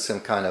together in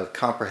some kind of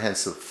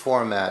comprehensive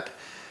format,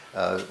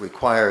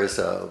 requires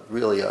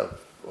really a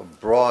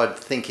broad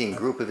thinking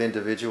group of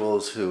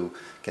individuals who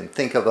can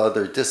think of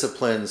other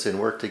disciplines and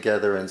work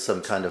together in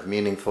some kind of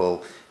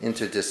meaningful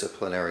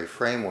interdisciplinary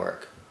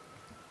framework.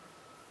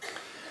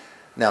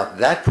 Now,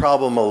 that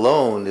problem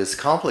alone is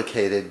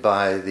complicated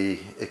by the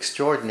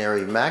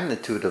extraordinary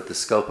magnitude of the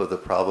scope of the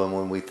problem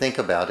when we think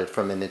about it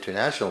from an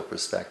international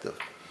perspective.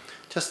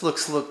 Just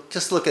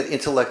look at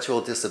intellectual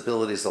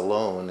disabilities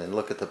alone and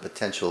look at the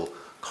potential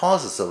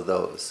causes of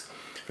those.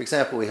 For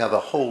example, we have a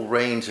whole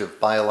range of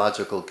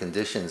biological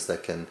conditions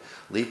that can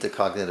lead to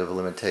cognitive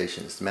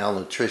limitations.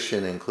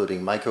 Malnutrition,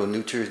 including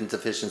micronutrient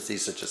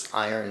deficiencies such as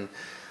iron,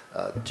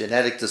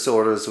 genetic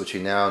disorders, which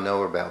we now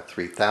know are about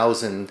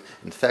 3,000,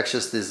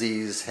 infectious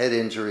disease, head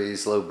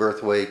injuries, low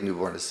birth weight,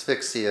 newborn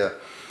asphyxia,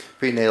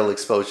 prenatal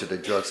exposure to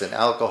drugs and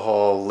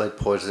alcohol, lead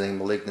poisoning,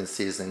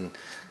 malignancies, and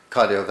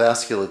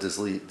cardiovascular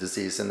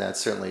disease, and that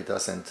certainly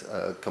doesn't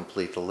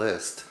complete the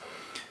list.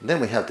 And then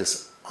we have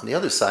this, on the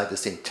other side,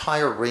 this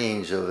entire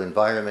range of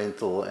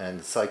environmental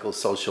and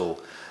psychosocial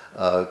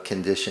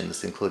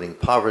conditions, including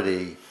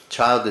poverty,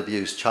 child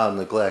abuse, child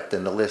neglect,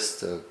 and the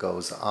list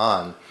goes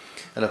on.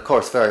 And of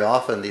course, very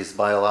often these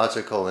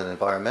biological and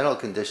environmental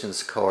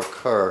conditions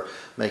co-occur,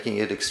 making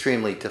it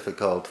extremely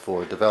difficult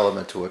for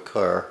development to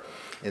occur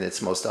in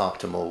its most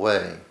optimal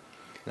way.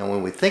 And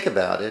when we think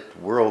about it,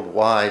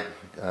 worldwide,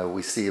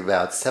 we see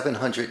about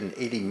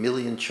 780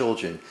 million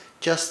children,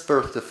 just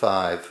birth to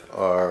 5,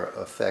 are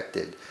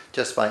affected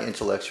just by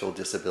intellectual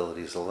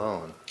disabilities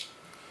alone.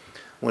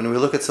 When we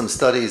look at some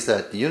studies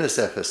that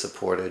UNICEF has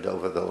supported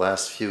over the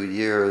last few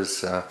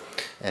years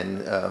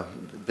and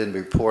been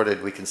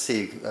reported, we can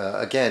see,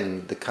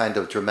 again, the kind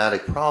of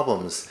dramatic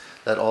problems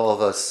that all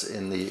of us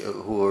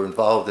who are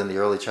involved in the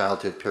early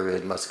childhood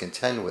period must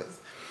contend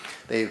with.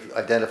 They've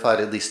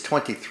identified at least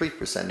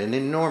 23%, an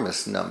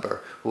enormous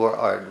number, who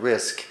are at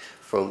risk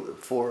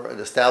for an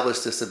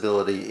established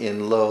disability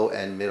in low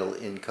and middle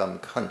income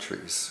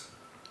countries.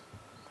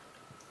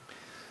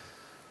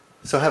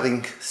 So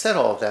having said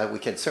all of that, we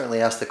can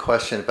certainly ask the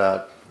question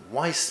about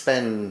why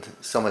spend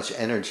so much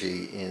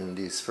energy in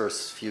these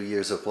first few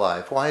years of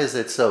life? Why is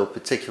it so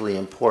particularly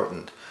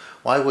important?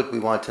 Why would we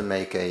want to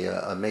make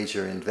a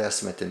major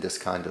investment in this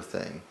kind of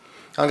thing?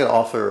 I'm going to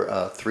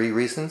offer 3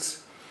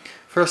 reasons.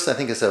 First, I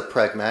think is a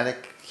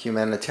pragmatic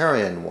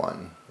humanitarian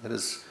one. That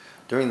is,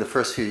 during the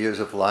first few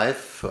years of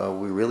life,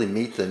 we really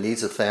meet the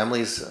needs of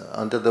families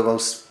under the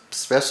most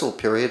stressful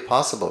period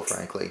possible,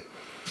 frankly.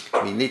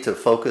 We need to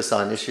focus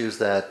on issues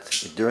that,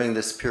 during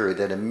this period,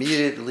 that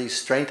immediately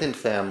strengthen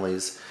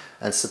families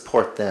and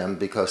support them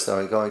because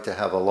they're going to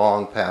have a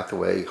long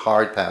pathway,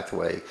 hard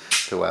pathway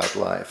throughout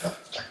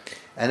life.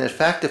 And in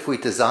fact, if we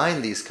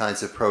design these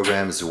kinds of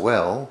programs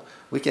well,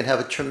 we can have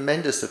a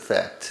tremendous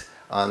effect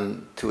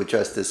to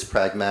address this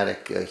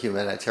pragmatic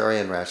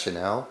humanitarian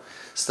rationale.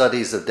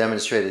 Studies have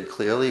demonstrated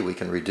clearly we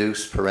can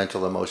reduce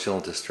parental emotional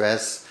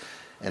distress,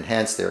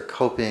 enhance their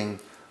coping,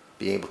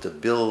 be able to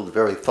build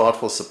very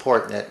thoughtful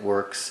support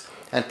networks,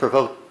 and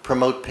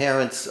promote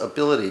parents'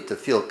 ability to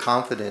feel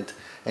confident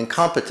and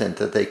competent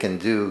that they can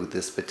do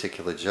this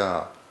particular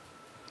job.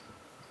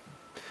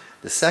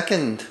 The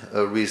second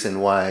reason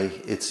why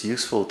it's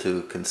useful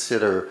to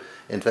consider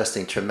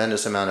investing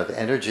tremendous amount of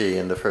energy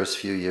in the first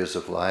few years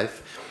of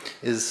life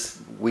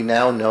is we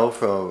now know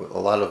from a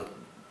lot of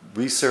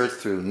research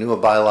through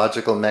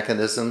neurobiological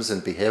mechanisms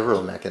and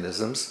behavioral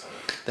mechanisms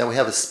that we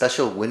have a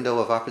special window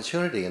of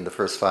opportunity in the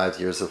first 5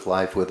 years of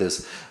life where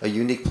there's a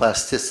unique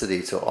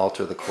plasticity to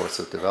alter the course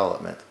of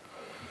development.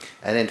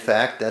 And in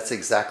fact, that's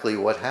exactly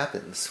what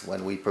happens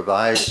when we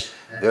provide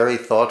very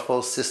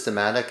thoughtful,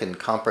 systematic, and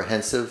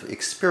comprehensive,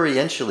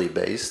 experientially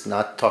based,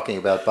 not talking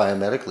about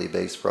biomedically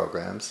based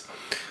programs.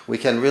 We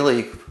can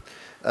really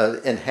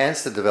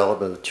enhance the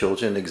development of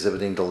children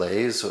exhibiting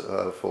delays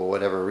for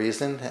whatever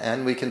reason,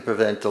 and we can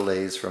prevent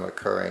delays from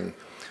occurring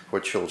for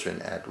children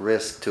at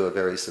risk to a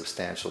very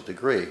substantial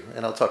degree.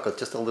 And I'll talk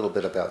just a little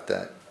bit about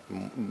that,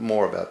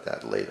 more about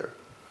that later.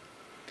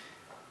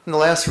 And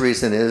the last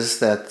reason is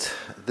that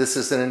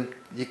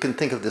you can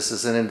think of this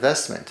as an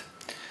investment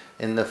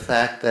in the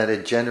fact that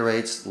it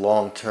generates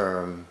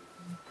long-term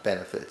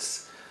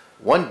benefits.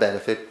 One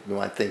benefit you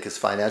might think is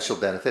financial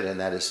benefit, and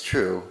that is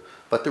true,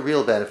 but the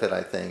real benefit,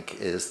 I think,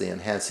 is the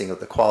enhancing of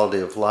the quality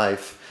of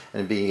life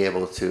and being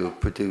able to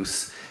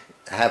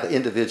have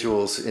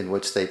individuals in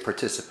which they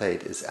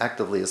participate as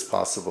actively as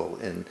possible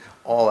in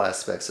all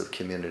aspects of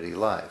community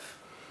life.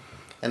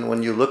 And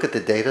when you look at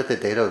the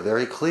data are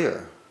very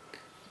clear.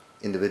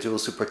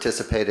 Individuals who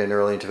participate in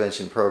early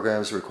intervention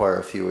programs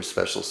require fewer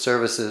special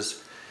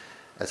services.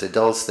 As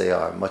adults, they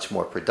are much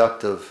more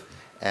productive,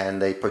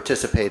 and they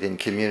participate in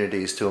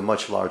communities to a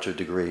much larger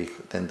degree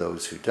than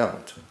those who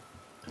don't.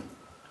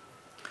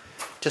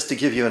 Just to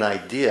give you an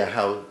idea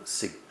how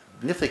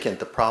significant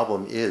the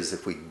problem is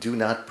if we do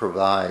not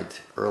provide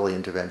early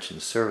intervention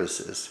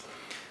services,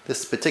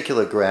 this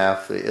particular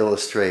graph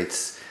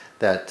illustrates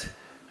that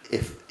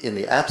if in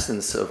the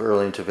absence of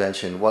early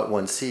intervention, what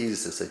one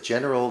sees is a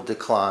general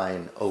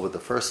decline over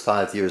the first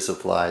 5 years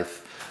of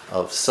life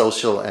of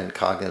social and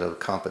cognitive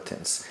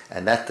competence.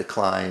 And that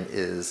decline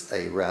is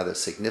a rather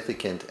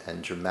significant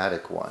and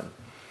dramatic one.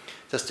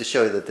 Just to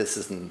show you that this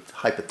isn't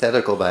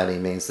hypothetical by any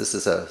means, this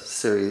is a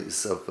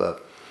series of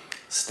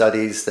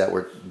studies that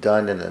were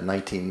done in the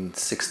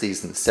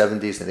 1960s and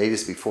 70s and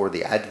 80s before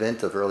the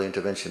advent of early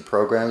intervention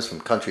programs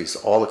from countries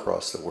all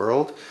across the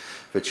world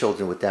for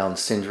children with Down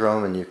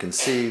syndrome. And you can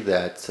see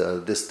that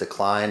this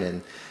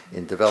decline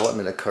in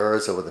development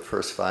occurs over the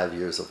first 5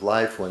 years of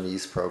life when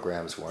these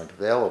programs weren't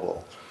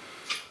available.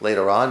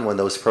 Later on, when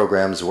those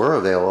programs were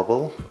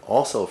available,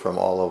 also from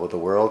all over the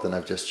world, and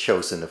I've just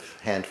chosen a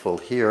handful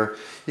here,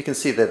 you can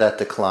see that that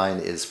decline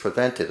is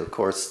prevented. Of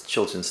course,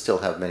 children still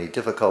have many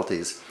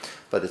difficulties,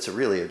 but it's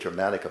really a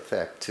dramatic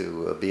effect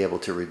to be able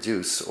to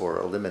reduce or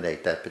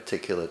eliminate that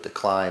particular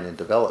decline in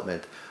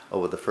development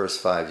over the first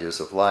 5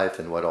 years of life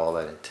and what all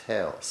that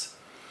entails.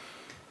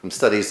 From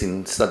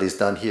studies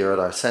done here at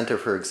our center,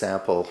 for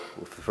example,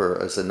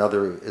 is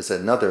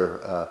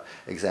another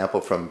example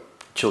from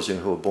children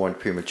who were born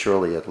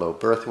prematurely at low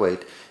birth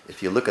weight.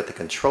 If you look at the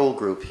control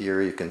group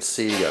here, you can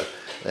see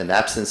an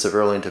absence of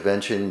early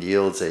intervention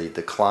yields a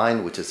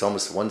decline, which is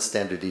almost 1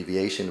 standard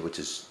deviation, which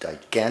is a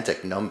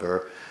gigantic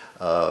number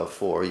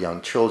for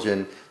young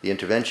children. The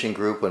intervention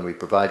group, when we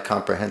provide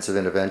comprehensive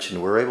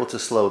intervention, we're able to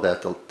slow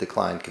that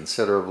decline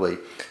considerably.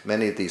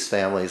 Many of these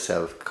families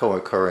have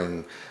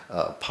co-occurring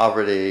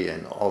poverty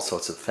and all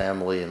sorts of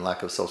family and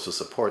lack of social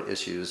support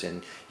issues,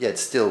 and yet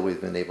still we've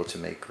been able to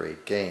make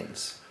great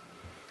gains.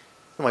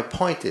 My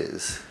point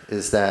is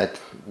that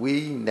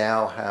we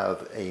now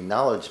have a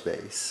knowledge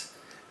base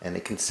and a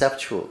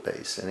conceptual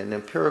base and an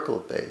empirical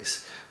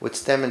base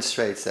which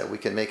demonstrates that we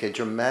can make a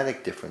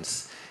dramatic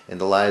difference in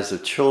the lives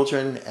of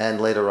children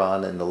and later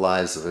on in the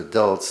lives of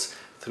adults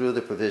through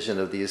the provision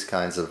of these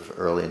kinds of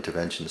early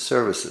intervention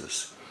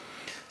services.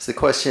 So the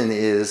question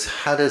is,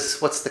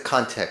 what's the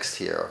context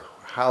here?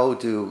 How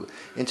do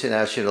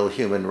international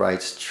human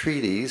rights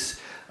treaties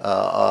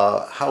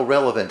how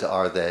relevant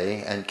are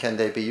they, and can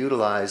they be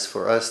utilized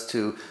for us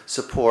to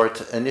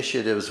support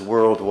initiatives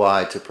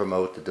worldwide to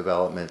promote the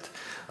development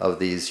of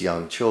these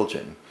young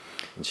children?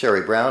 And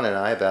Sherry Brown and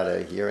I, about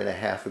a year and a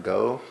half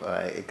ago,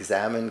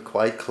 examined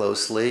quite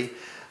closely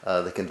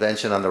the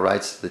Convention on the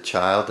Rights of the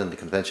Child and the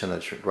Convention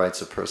on the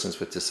Rights of Persons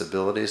with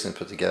Disabilities, and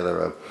put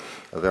together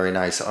a very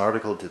nice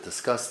article to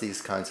discuss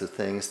these kinds of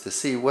things, to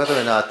see whether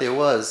or not there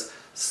was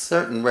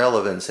certain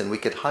relevance and we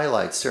could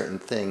highlight certain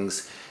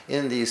things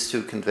in these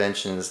two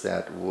conventions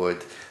that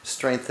would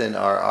strengthen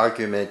our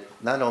argument,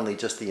 not only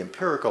just the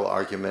empirical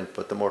argument,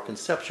 but the more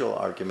conceptual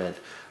argument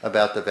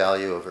about the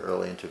value of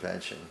early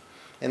intervention.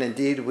 And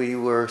indeed, we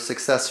were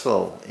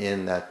successful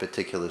in that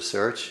particular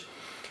search.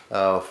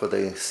 For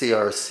the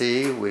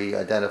CRC, we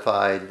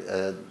identified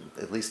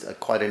at least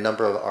quite a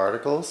number of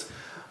articles.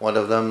 One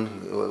of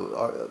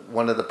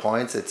the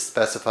points, it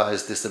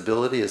specifies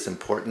disability is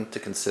important to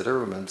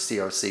consider.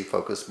 CRC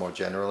focused more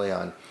generally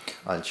on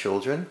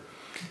children.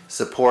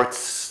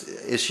 Supports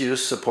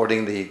issues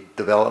supporting the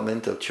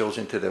development of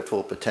children to their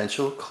full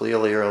potential.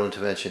 Clearly, early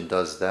intervention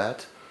does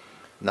that.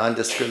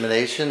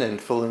 Non-discrimination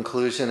and full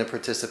inclusion and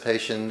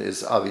participation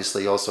is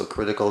obviously also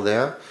critical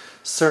there.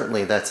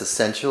 Certainly, that's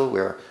essential.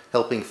 We're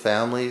helping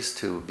families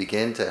to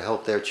begin to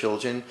help their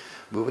children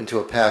move into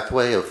a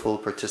pathway of full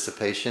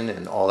participation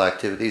in all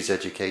activities,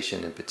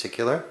 education in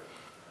particular.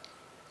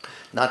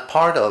 Not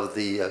part of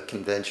the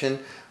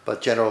convention,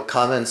 but general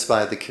comments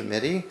by the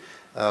committee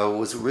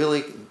was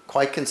really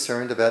quite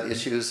concerned about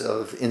issues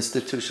of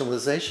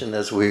institutionalization,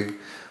 as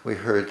we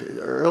heard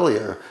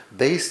earlier,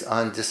 based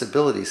on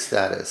disability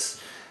status.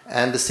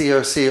 And the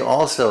CRC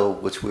also,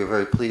 which we're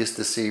very pleased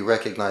to see,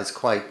 recognized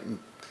quite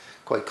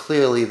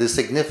clearly the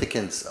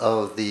significance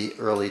of the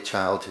early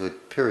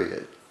childhood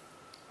period.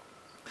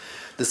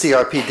 The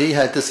CRPD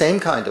had the same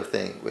kind of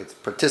thing,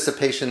 with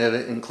participation and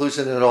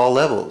inclusion at all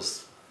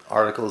levels,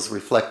 articles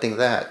reflecting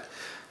that.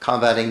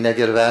 Combating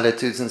negative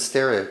attitudes and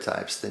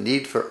stereotypes, the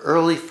need for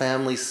early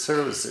family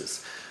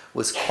services,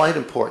 was quite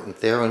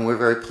important there, and we're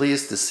very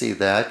pleased to see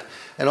that,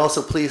 and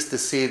also pleased to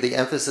see the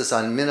emphasis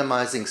on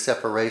minimizing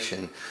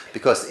separation,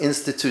 because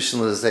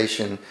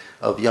institutionalization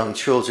of young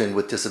children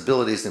with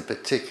disabilities in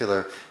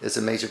particular is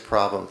a major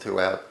problem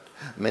throughout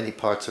many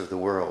parts of the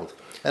world.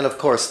 And of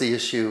course, the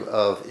issue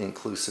of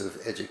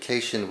inclusive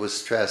education was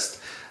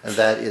stressed, and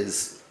that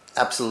is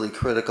absolutely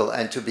critical,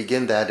 and to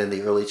begin that in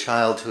the early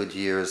childhood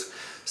years,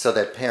 so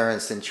that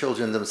parents and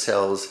children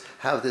themselves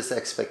have this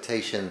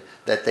expectation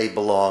that they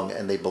belong,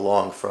 and they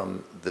belong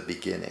from the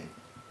beginning.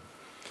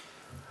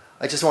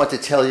 I just want to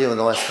tell you in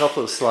the last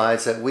couple of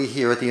slides that we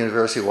here at the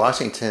University of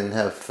Washington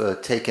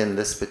have taken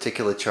this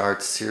particular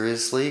charge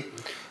seriously.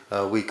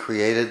 We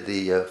created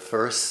the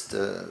first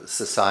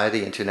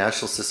society,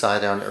 International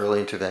Society on Early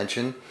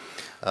Intervention,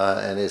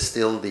 and is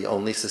still the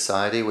only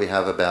society. We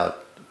have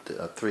about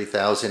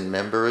 3,000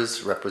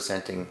 members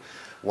representing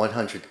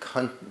 100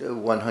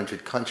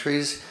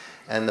 countries,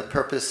 and the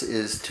purpose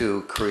is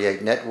to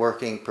create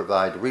networking,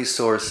 provide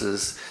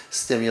resources,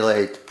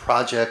 stimulate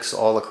projects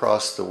all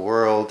across the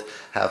world,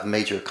 have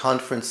major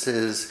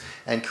conferences,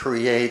 and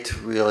create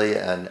really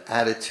an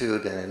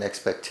attitude and an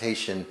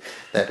expectation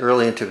that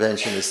early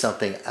intervention is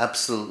something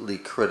absolutely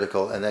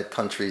critical and that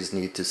countries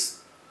need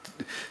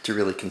to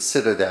really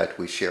consider that.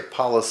 We share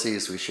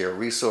policies, we share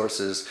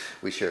resources,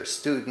 we share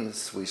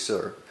students, we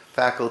share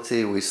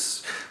faculty, we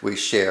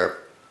share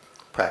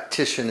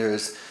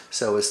practitioners,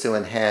 so as to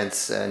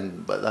enhance,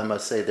 but I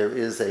must say there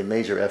is a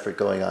major effort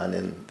going on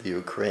in the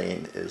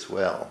Ukraine as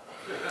well.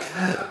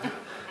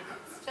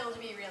 Still to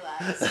be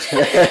realized.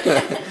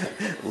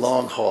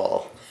 Long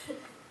haul.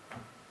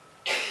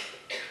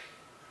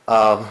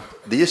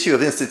 The issue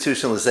of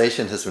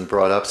institutionalization has been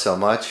brought up so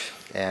much,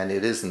 and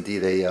it is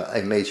indeed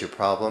a major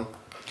problem.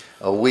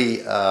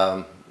 Most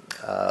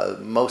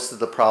of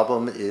the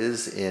problem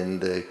is in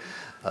the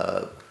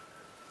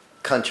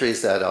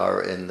countries that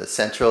are in the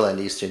Central and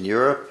Eastern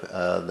Europe,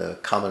 the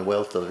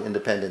Commonwealth of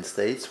Independent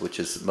States, which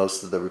is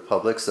most of the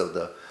republics of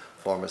the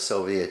former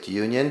Soviet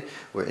Union,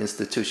 where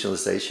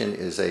institutionalization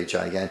is a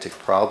gigantic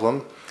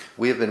problem.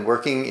 We have been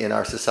working in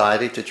our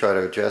society to try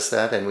to address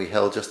that, and we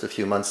held just a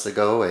few months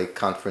ago a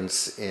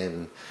conference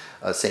in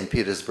St.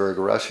 Petersburg,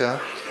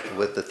 Russia,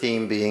 with the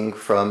theme being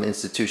From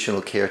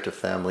Institutional Care to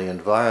Family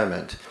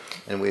Environment.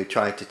 And we're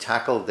trying to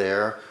tackle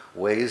there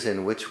ways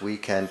in which we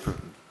can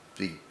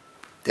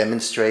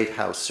demonstrate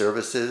how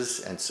services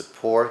and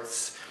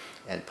supports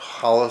and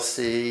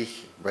policy,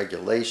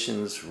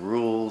 regulations,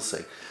 rules,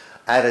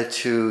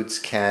 attitudes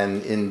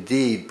can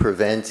indeed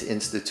prevent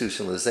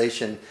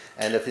institutionalization,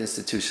 and if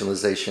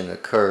institutionalization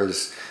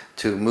occurs,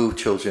 to move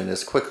children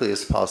as quickly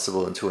as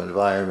possible into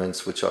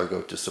environments which are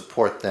going to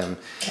support them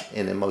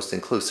in the most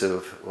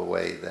inclusive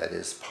way that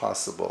is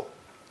possible.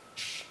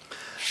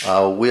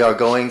 We are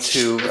going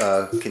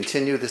to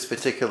continue this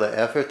particular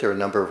effort. There are a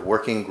number of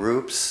working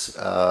groups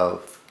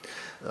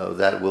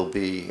that will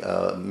be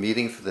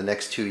meeting for the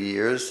next 2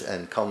 years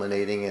and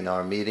culminating in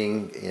our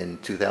meeting in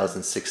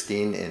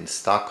 2016 in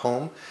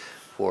Stockholm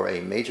for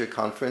a major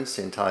conference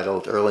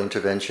entitled Early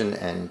Intervention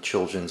and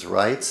Children's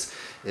Rights.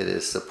 It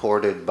is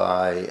supported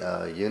by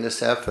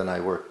UNICEF, and I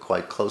work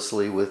quite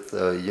closely with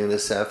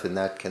UNICEF in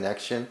that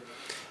connection.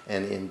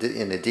 And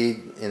in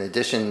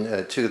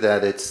addition to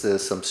that,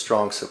 it's some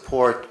strong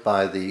support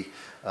by the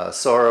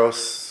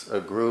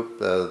Soros group,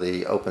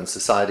 the Open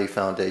Society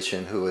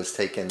Foundation, who has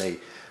taken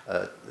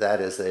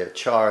that as their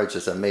charge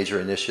as a major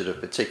initiative,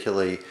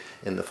 particularly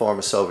in the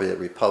former Soviet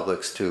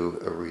republics, to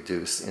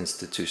reduce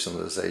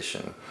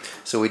institutionalization.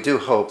 So we do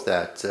hope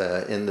that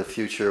in the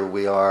future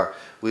we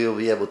will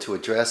be able to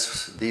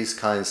address these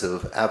kinds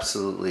of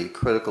absolutely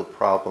critical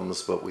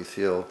problems, but we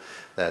feel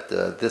that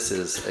this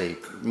is a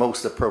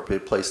most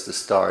appropriate place to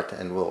start,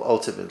 and will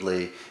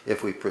ultimately,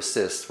 if we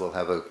persist, will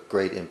have a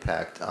great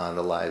impact on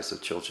the lives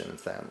of children and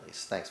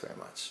families. Thanks very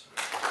much.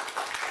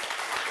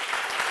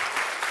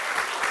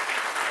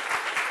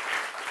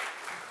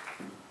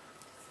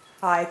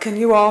 Hi, can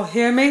you all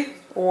hear me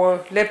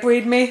or lip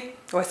read me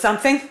or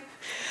something?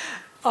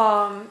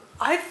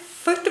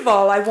 First of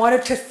all, I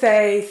wanted to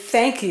say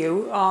thank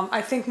you.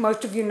 I think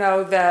most of you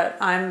know that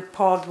I'm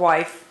Paul's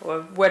wife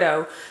or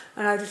widow,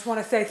 and I just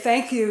want to say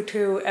thank you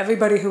to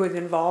everybody who is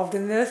involved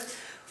in this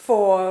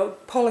for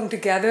pulling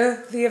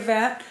together the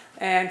event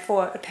and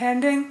for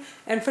attending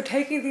and for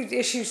taking these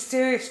issues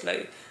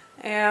seriously.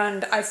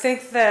 And I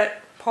think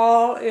that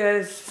Paul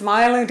is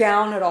smiling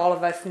down at all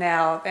of us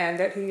now, and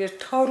that he is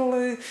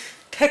totally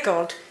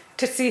tickled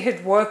to see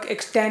his work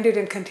extended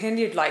and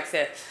continued like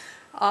this.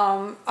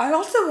 I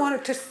also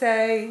wanted to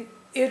say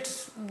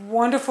it's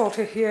wonderful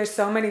to hear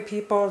so many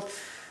people's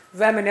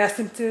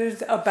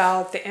reminiscences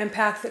about the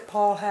impact that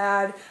Paul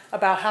had,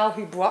 about how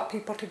he brought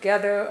people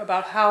together,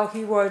 about how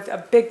he was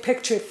a big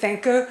picture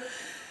thinker.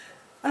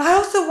 And I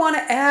also want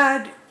to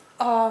add,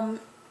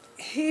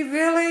 he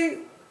really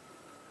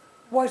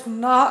was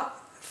not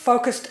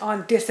focused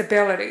on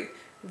disability.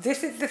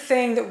 this is the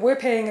thing that we're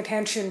paying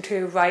attention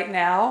to right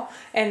now,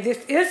 and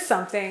this is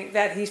something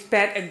that he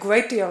spent a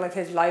great deal of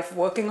his life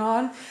working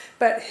on.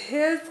 But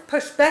his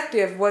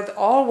perspective was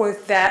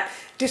always that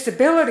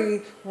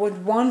disability was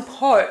one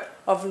part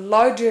of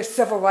larger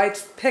civil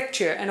rights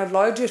picture and a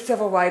larger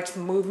civil rights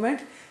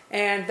movement,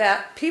 and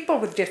that people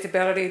with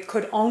disabilities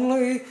could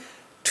only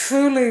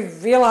truly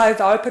realize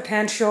our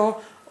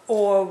potential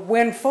or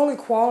win full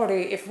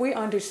equality if we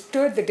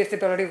understood the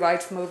disability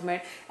rights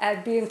movement as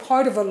being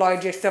part of a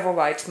larger civil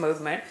rights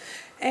movement.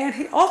 And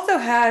he also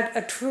had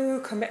a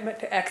true commitment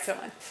to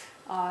excellence.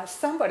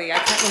 Somebody, I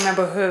can't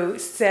remember who,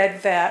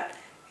 said that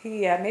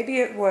he, maybe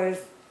it was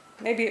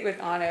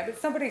Anna, but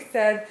somebody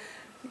said,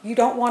 you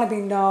don't want to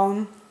be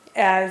known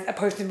as a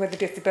person with a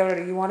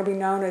disability. You want to be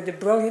known as a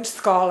brilliant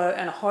scholar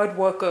and a hard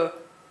worker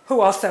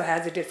who also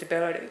has a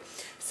disability.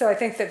 So I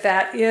think that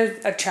that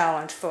is a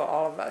challenge for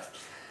all of us.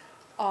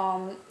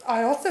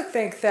 I also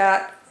think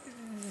that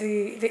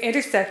the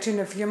intersection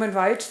of human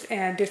rights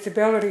and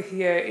disability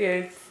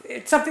here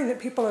it's something that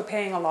people are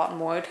paying a lot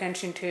more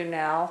attention to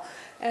now,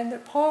 and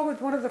that Paul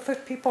was one of the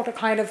first people to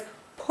kind of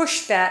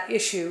push that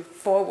issue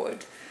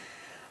forward.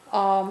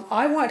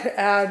 I want to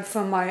add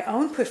from my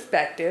own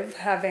perspective,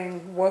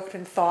 having worked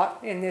and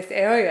thought in this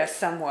area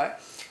somewhat,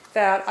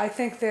 that I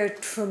think there's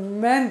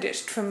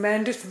tremendous,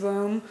 tremendous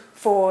room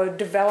for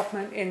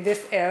development in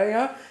this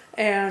area,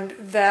 and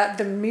that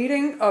the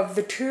meeting of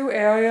the two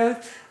areas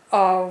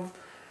of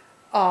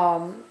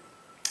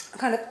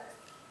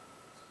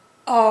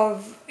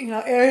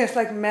areas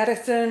like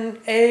medicine,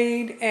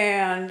 aid,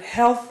 and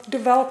health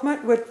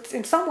development, which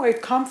in some ways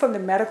come from the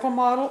medical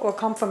model or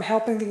come from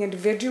helping the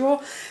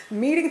individual,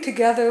 meeting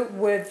together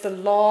with the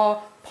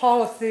law,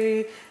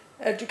 policy,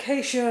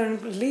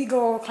 education,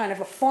 legal, kind of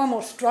a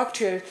formal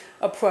structured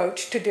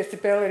approach to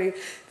disability,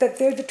 that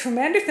there's a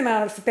tremendous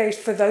amount of space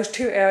for those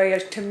two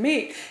areas to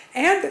meet,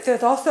 and that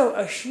there's also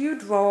a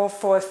huge role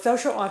for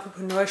social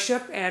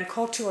entrepreneurship and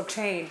cultural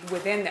change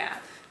within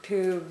that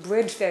to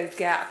bridge those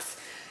gaps.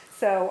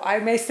 So I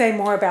may say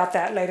more about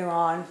that later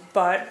on,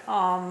 but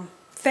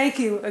thank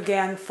you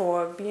again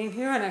for being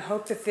here, and I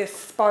hope that this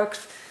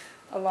sparks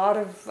a lot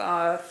of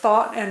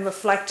thought and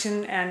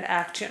reflection and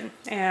action.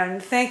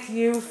 And thank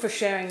you for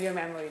sharing your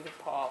memories of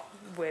Paul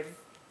with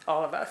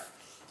all of us.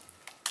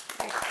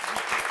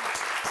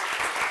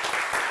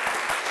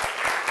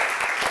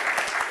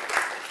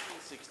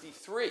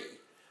 1963.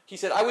 He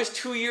said, I was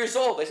 2 years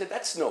old. I said,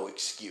 that's no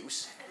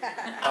excuse.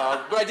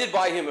 But I did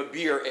buy him a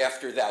beer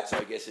after that, so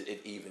I guess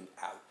it evened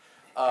out.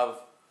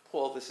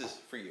 Paul, this is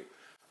for you.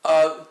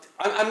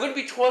 I'm going to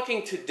be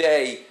talking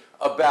today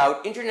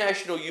about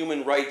international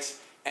human rights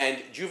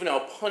and juvenile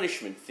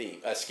punishment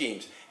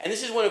schemes. And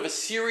this is one of a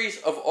series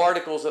of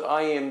articles that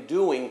I am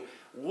doing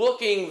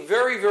looking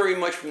very, very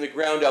much from the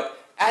ground up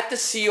at the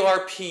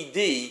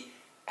CRPD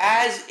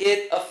as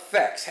it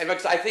affects, and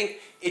because I think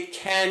it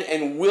can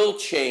and will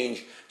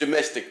change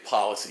domestic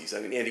policies.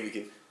 I mean, Andy, we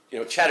can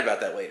chat about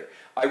that later.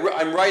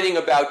 I'm writing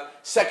about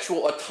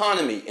sexual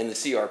autonomy in the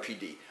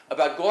CRPD,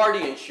 about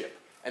guardianship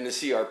in the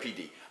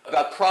CRPD,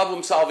 about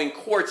problem-solving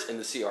courts in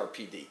the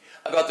CRPD,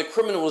 about the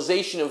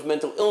criminalization of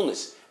mental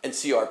illness and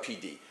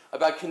CRPD,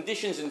 about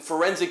conditions in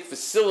forensic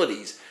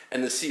facilities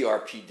and the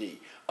CRPD,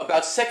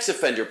 about sex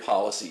offender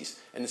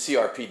policies and the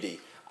CRPD.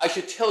 I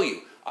should tell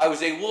you, I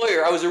was a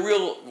lawyer. I was a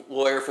real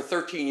lawyer for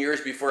 13 years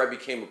before I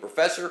became a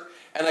professor,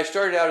 and I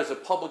started out as a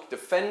public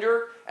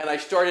defender, and I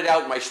started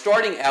out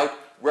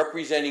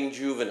representing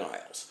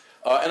juveniles.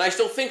 And I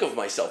still think of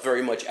myself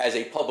very much as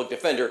a public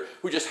defender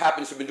who just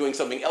happens to have been doing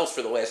something else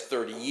for the last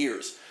 30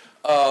 years.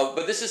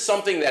 But this is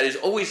something that has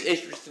always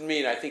interested me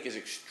and I think is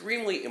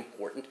extremely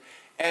important.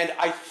 And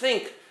I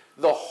think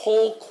the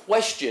whole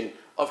question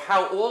of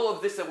how all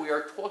of this that we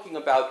are talking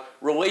about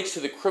relates to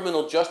the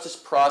criminal justice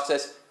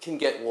process can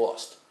get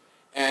lost.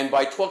 And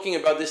by talking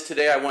about this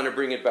today, I want to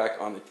bring it back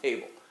on the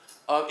table.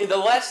 In the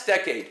last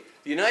decade,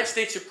 the United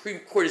States Supreme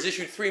Court has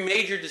issued three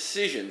major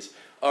decisions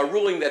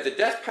ruling that the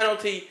death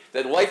penalty,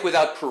 that life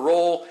without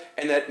parole,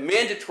 and that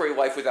mandatory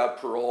life without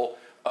parole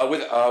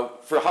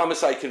for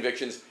homicide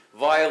convictions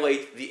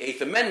violate the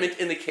Eighth Amendment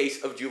in the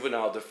case of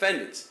juvenile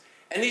defendants.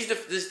 And these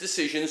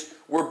decisions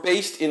were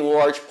based in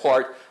large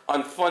part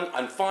on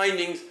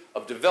findings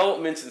of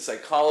developments in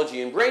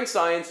psychology and brain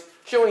science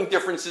showing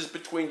differences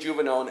between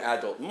juvenile and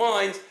adult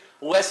minds,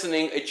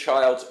 lessening a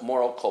child's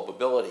moral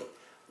culpability.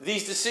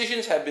 These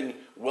decisions have been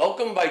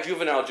welcomed by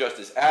juvenile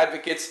justice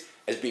advocates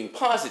as being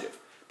positive,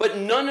 but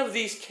none of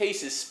these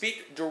cases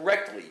speak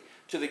directly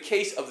to the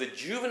case of the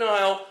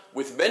juvenile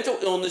with mental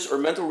illness or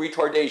mental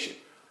retardation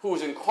who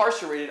was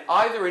incarcerated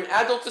either in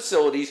adult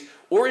facilities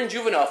or in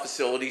juvenile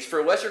facilities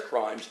for lesser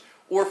crimes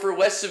or for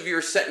less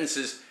severe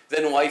sentences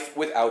than life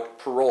without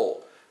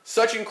parole.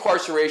 Such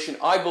incarceration,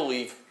 I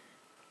believe,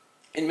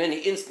 in many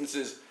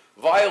instances,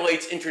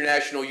 violates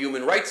international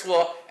human rights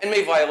law and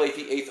may violate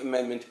the Eighth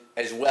Amendment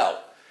as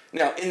well.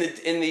 Now, in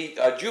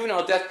the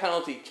juvenile death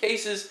penalty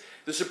cases,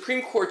 the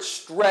Supreme Court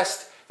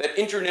stressed that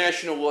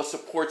international law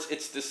supports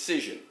its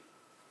decision.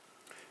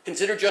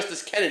 Consider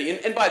Justice Kennedy,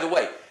 and by the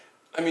way,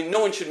 I mean, no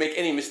one should make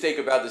any mistake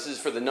about this. This is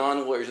for the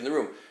non-lawyers in the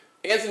room.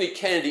 Anthony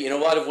Kennedy, in a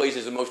lot of ways,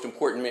 is the most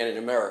important man in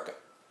America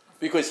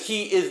because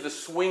he is the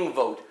swing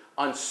vote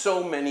on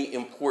so many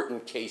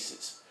important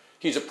cases.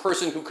 He's a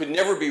person who could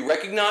never be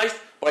recognized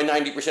by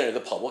 90% of the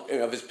public,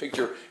 of his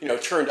picture,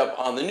 turned up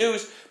on the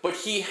news, but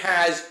he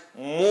has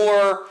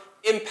more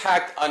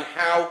impact on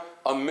how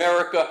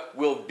America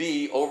will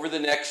be over the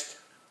next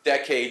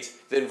decades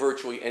than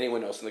virtually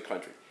anyone else in the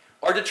country.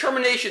 Our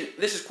determination,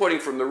 this is quoting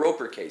from the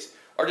Roper case,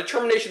 our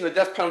determination the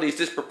death penalty is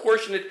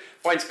disproportionate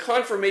finds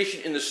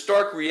confirmation in the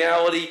stark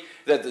reality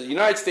that the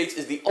United States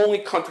is the only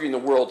country in the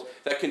world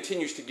that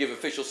continues to give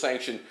official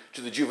sanction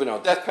to the juvenile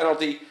death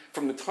penalty.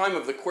 From the time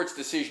of the court's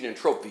decision in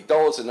Trope v.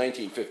 Dulles in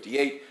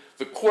 1958,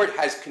 the court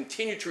has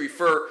continued to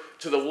refer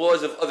to the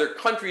laws of other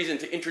countries and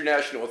to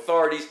international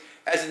authorities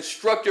as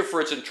instructive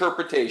for its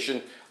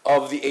interpretation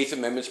of the Eighth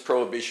Amendment's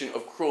prohibition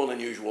of cruel and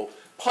unusual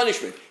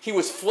punishment. He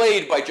was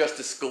flayed by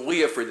Justice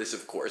Scalia for this,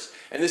 of course,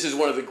 and this is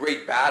one of the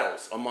great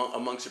battles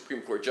among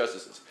Supreme Court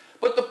justices.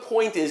 But the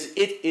point is,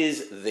 it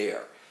is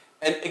there.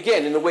 And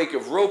again, in the wake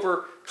of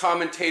Roper,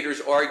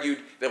 commentators argued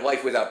that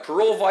life without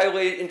parole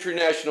violated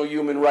international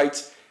human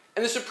rights,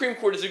 and the Supreme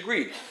Court has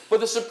agreed. But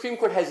the Supreme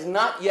Court has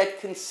not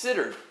yet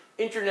considered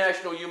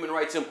international human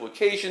rights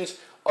implications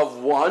of,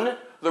 one,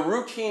 the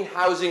routine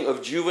housing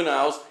of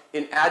juveniles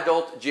in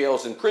adult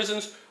jails and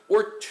prisons,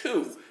 or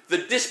two, the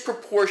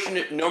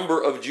disproportionate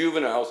number of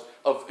juveniles,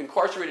 of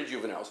incarcerated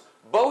juveniles,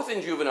 both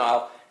in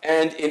juvenile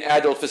and in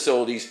adult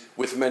facilities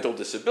with mental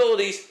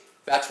disabilities.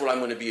 That's what I'm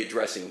going to be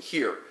addressing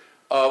here.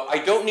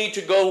 I don't need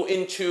to go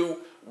into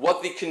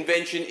what the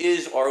convention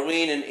is.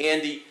 Arlene and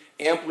Andy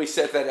amply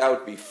set that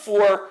out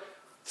before.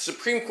 The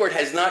Supreme Court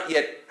has not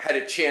yet had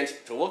a chance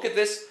to look at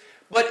this,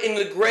 but in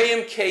the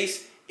Graham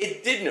case,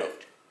 it did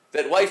note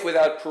that life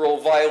without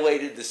parole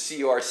violated the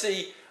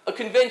CRC, a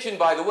convention,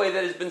 by the way,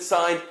 that has been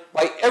signed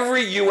by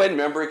every UN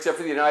member except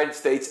for the United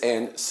States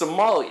and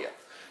Somalia.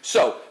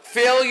 So,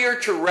 failure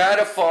to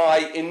ratify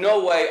in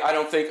no way, I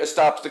don't think,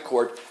 stops the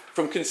court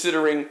from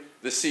considering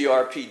the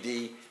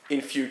CRPD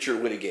in future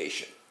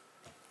litigation.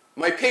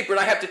 My paper, and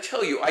I have to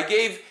tell you, I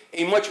gave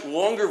a much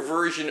longer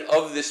version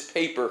of this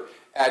paper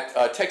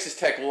at Texas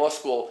Tech Law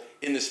School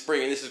in the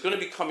spring, and this is going to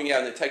be coming out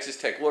in the Texas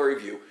Tech Law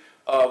Review.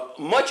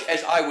 Much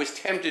as I was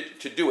tempted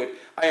to do it,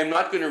 I am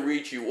not going to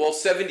read you all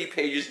 70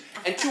 pages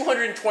and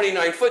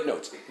 229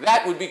 footnotes.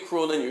 That would be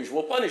cruel and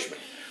unusual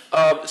punishment.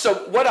 So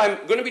what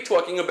I'm going to be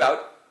talking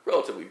about,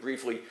 relatively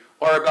briefly,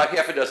 are about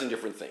half a dozen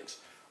different things.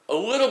 A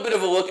little bit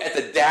of a look at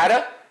the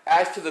data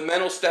as to the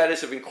mental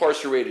status of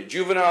incarcerated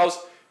juveniles.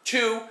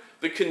 Two,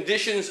 the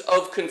conditions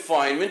of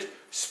confinement.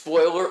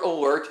 Spoiler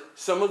alert,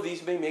 some of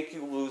these may make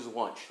you lose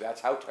lunch.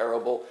 That's how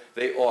terrible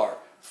they are.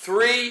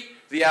 Three,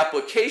 the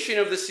application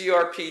of the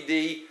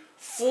CRPD.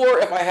 Four,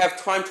 if I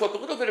have time, talk a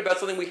little bit about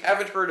something we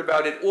haven't heard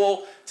about at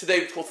all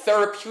today, called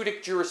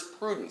therapeutic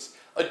jurisprudence,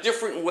 a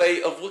different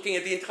way of looking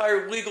at the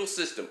entire legal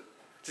system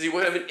to see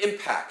what kind of an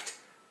impact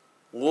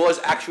laws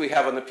actually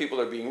have on the people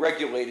that are being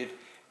regulated.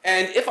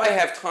 And if I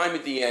have time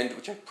at the end,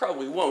 which I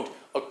probably won't,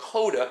 a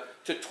coda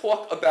to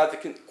talk about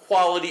the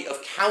quality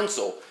of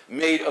counsel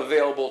made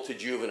available to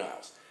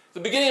juveniles.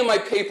 The beginning of my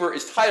paper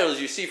is titled,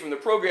 as you see from the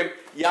program,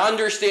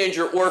 Yonder Stands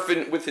Your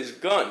Orphan with His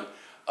Gun.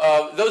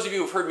 Those of you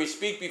who have heard me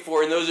speak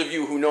before, and those of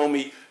you who know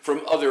me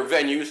from other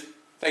venues,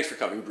 thanks for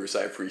coming, Bruce,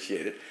 I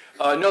appreciate it,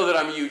 know that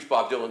I'm a huge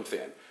Bob Dylan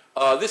fan.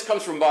 This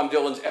comes from Bob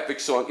Dylan's epic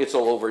song, It's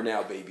All Over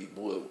Now, Baby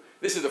Blue.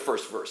 This is the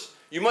first verse.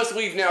 You must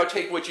leave now,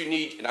 take what you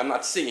need, and I'm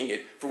not singing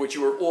it, for which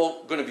you are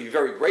all going to be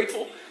very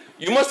grateful.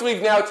 You must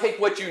leave now, take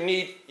what you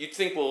need, you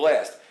think will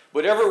last.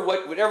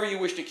 Whatever you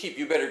wish to keep,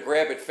 you better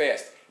grab it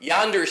fast.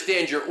 Yonder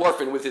stands your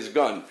orphan with his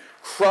gun,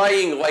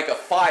 crying like a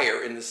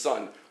fire in the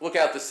sun. Look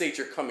out, the saints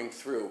are coming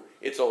through.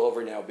 It's all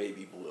over now,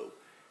 baby blue.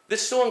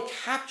 This song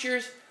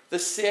captures the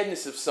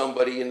sadness of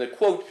somebody, and the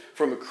quote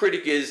from a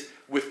critic is,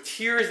 with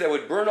tears that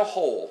would burn a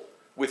hole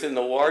within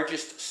the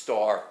largest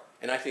star.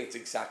 And I think it's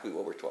exactly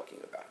what we're talking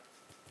about.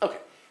 Okay,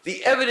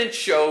 the evidence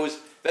shows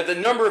that the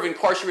number of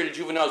incarcerated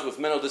juveniles with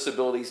mental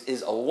disabilities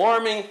is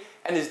alarming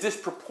and is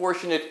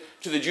disproportionate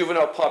to the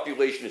juvenile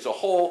population as a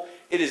whole.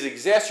 It is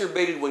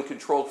exacerbated when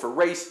controlled for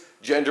race,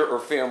 gender, or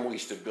family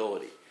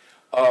stability.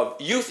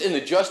 Youth in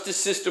the justice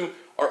system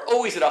are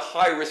always at a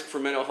high risk for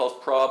mental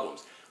health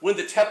problems.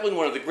 Linda Teplin,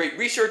 one of the great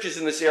researchers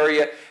in this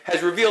area,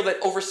 has revealed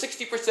that over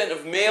 60%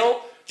 of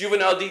male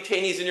juvenile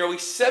detainees and nearly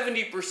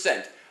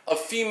 70% of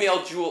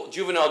female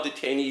juvenile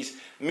detainees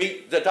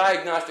meet the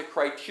diagnostic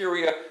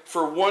criteria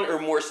for one or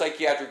more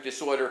psychiatric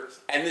disorder,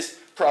 and this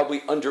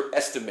probably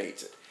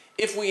underestimates it.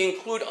 If we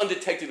include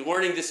undetected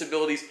learning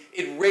disabilities,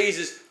 it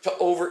raises to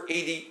over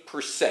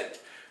 80%.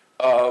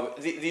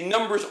 The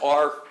numbers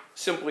are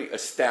simply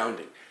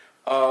astounding.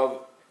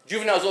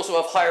 Juveniles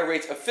also have higher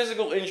rates of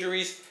physical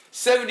injuries.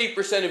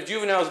 70% of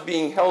juveniles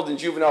being held in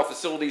juvenile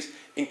facilities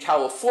in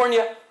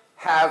California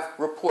have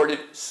reported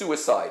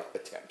suicide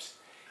attempts.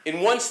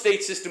 In one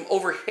state system,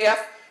 over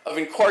half of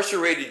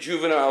incarcerated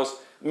juveniles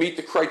meet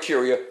the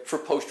criteria for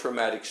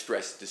post-traumatic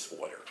stress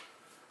disorder.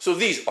 So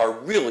these are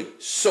really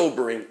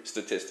sobering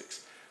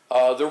statistics.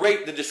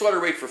 The disorder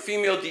rate for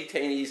female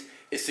detainees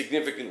is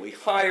significantly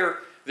higher.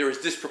 There is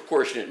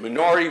disproportionate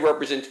minority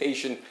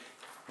representation.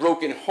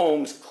 Broken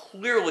homes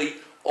clearly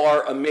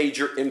are a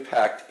major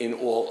impact in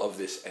all of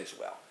this as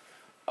well.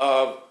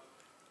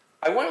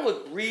 I want to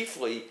look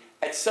briefly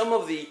at some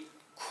of the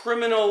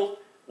criminal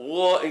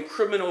law and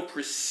criminal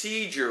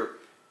procedure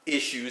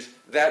issues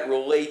that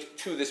relate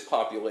to this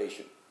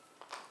population.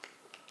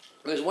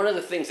 Because one of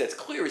the things that's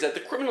clear is that the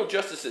criminal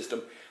justice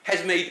system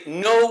has made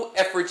no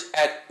efforts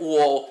at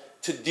all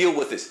to deal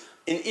with this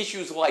in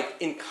issues like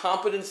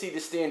incompetency to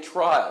stand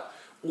trial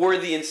or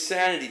the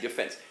insanity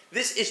defense.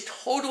 This is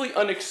totally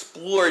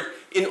unexplored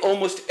in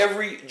almost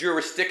every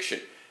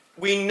jurisdiction.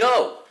 We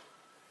know,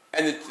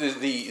 and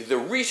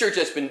the research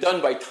that's been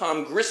done by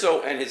Tom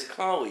Grisso and his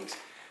colleagues,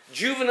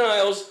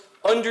 juveniles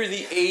under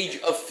the age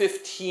of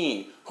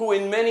 15, who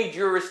in many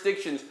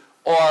jurisdictions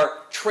are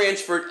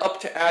transferred up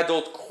to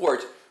adult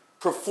court,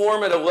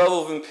 perform at a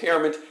level of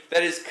impairment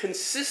that is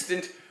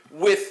consistent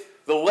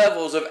with the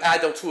levels of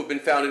adults who have been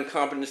found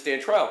incompetent to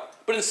stand trial.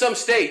 But in some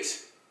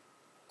states,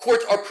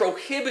 courts are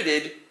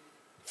prohibited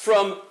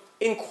from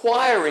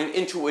inquiring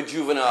into a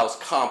juvenile's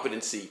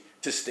competency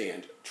to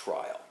stand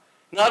trial.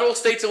 Not all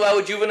states allow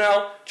a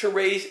juvenile to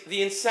raise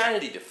the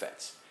insanity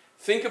defense.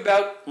 Think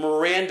about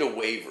Miranda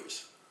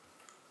waivers.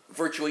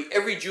 Virtually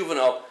every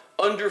juvenile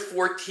under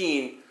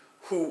 14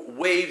 who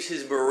waives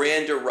his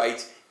Miranda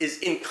rights is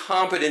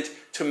incompetent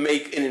to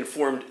make an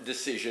informed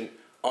decision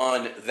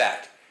on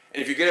that.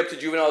 And if you get up to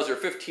juveniles who are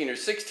 15 or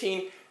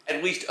 16,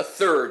 at least a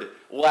third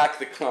lack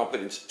the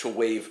competence to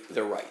waive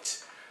their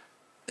rights.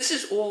 This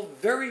is all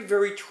very,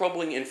 very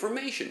troubling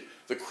information.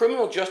 The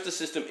criminal justice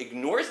system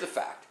ignores the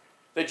fact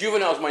that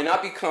juveniles might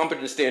not be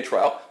competent to stand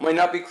trial, might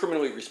not be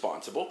criminally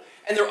responsible,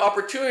 and their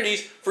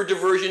opportunities for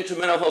diversion to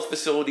mental health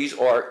facilities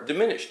are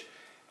diminished.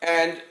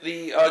 And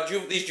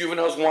these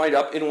juveniles wind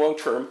up in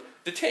long-term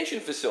detention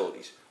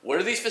facilities. What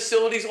are these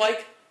facilities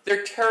like?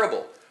 They're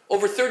terrible.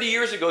 Over 30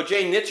 years ago,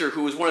 Jane Nitzer,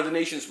 who was one of the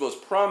nation's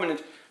most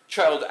prominent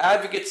child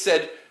advocates,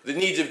 said the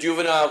needs of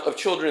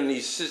children in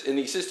these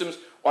systems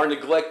are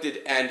neglected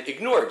and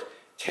ignored.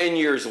 10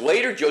 years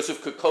later,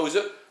 Joseph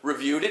Kokoza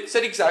reviewed it,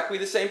 said exactly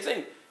the same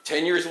thing.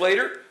 10 years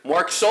later,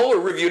 Mark Soler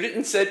reviewed it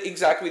and said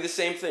exactly the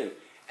same thing.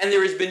 And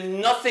there has been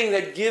nothing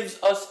that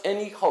gives us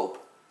any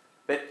hope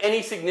that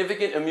any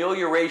significant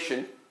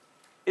amelioration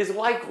is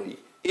likely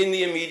in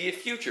the immediate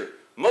future.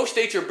 Most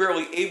states are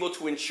barely able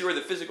to ensure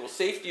the physical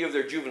safety of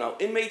their juvenile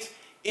inmates.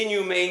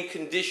 Inhumane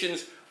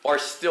conditions are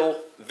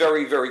still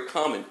very, very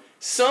common.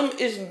 Some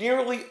is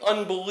nearly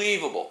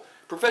unbelievable.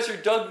 Professor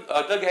Doug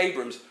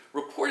Abrams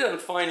reported on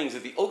findings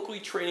at the Oakley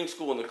Training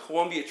School and the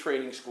Columbia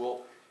Training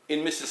School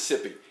in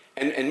Mississippi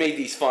and made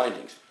these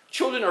findings.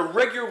 Children are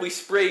regularly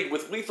sprayed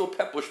with lethal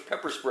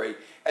pepper spray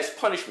as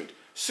punishment.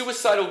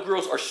 Suicidal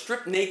girls are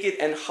stripped naked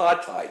and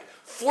hogtied,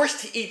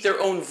 forced to eat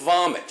their own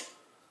vomit.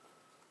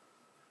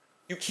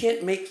 You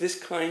can't make this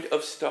kind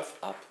of stuff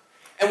up.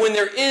 And when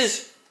there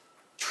is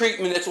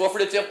treatment that's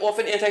offered, it's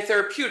often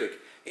anti-therapeutic.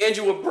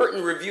 Angela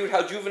Burton reviewed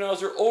how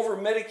juveniles are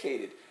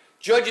over-medicated.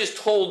 Judges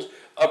told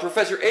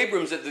Professor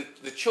Abrams that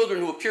the children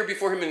who appear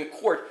before him in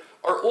court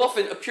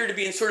often appear to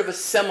be in sort of a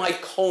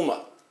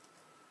semi-coma.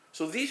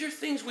 So these are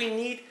things we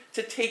need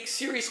to take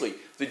seriously.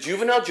 The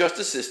juvenile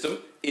justice system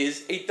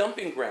is a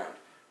dumping ground.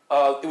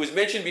 It was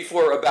mentioned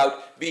before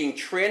about being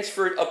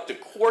transferred up to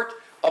court,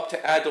 up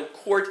to adult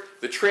court.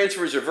 The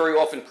transfers are very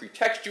often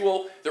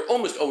pretextual. They're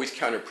almost always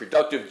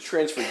counterproductive.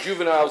 Transferred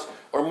juveniles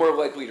are more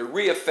likely to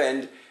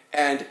reoffend,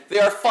 and they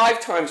are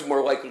 5 times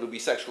more likely to be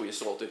sexually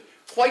assaulted,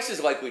 twice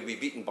as likely to be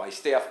beaten by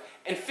staff,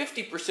 and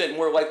 50%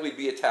 more likely to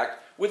be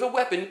attacked with a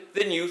weapon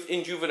than youth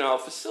in juvenile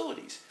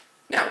facilities.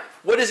 Now,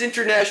 what does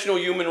international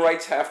human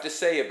rights have to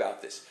say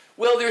about this?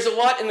 Well, there's a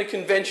lot in the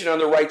Convention on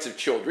the Rights of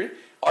Children.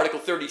 Article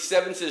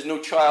 37 says no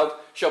child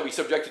shall be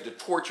subjected to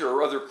torture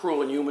or other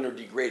cruel, inhuman, or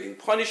degrading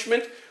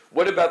punishment.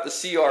 What about the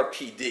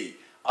CRPD?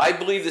 I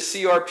believe the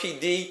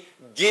CRPD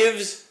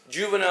gives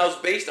juveniles,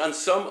 based on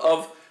some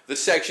of the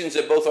sections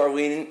that both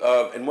Arlene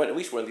and at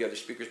least one of the other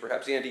speakers,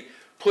 perhaps Andy,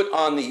 put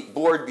on the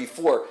board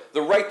before,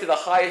 the right to the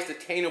highest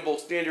attainable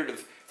standard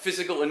of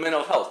physical and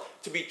mental health,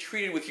 to be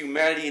treated with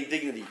humanity and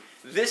dignity.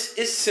 This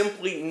is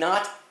simply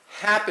not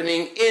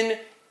happening in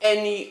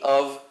any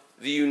of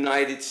the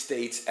United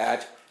States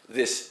at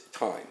this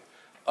time.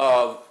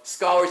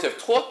 Scholars have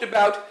talked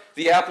about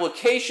the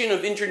application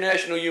of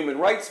international human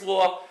rights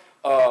law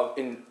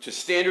to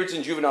standards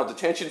in juvenile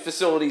detention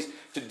facilities,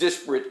 to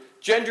disparate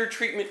gender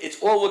treatment.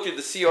 It's all looked at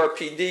the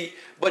CRPD,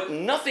 but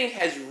nothing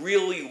has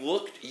really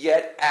looked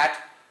yet at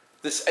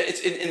this.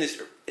 It's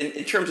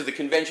in terms of the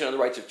Convention on the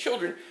Rights of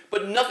Children,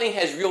 but nothing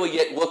has really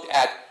yet looked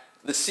at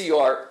the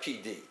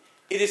CRPD.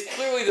 It is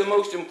clearly the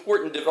most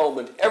important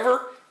development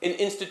ever in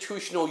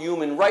institutional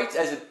human rights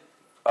as it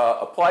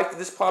applies to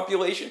this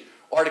population.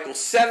 Article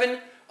 7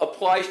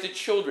 applies to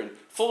children.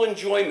 Full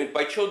enjoyment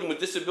by children with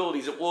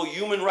disabilities of all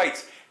human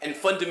rights and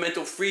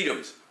fundamental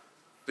freedoms.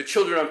 The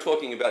children I'm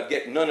talking about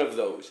get none of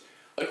those.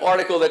 An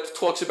article that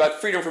talks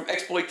about freedom from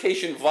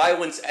exploitation,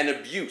 violence, and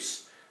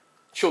abuse.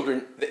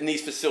 Children in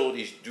these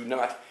facilities do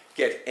not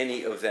get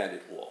any of that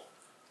at all.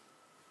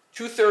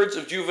 2/3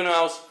 of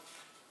juveniles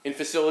in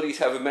facilities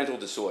have a mental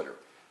disorder.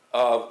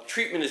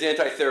 Treatment is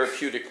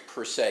anti-therapeutic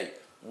per se.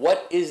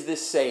 What is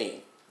this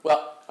saying?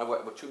 Well,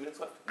 what, 2 minutes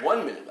left?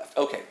 1 minute left.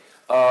 Okay.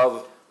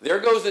 There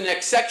goes the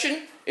next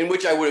section in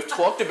which I would have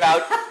talked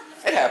about.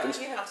 It happens.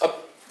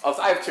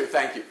 I have two.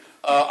 Thank you.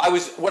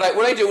 What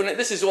I do, and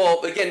this is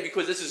all again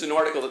because this is an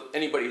article that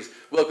anybody's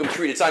welcome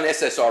to read. It's on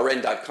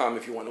ssrn.com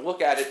if you want to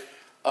look at it.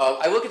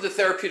 I look at the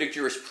therapeutic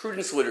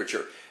jurisprudence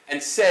literature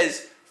and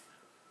says,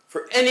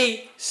 for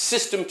any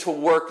system to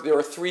work, there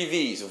are 3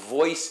 V's: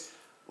 voice,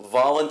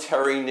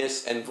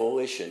 voluntariness, and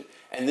volition.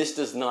 And this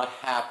does not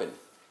happen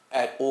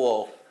at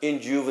all in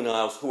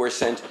juveniles who are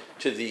sent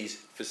to these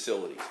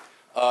facilities.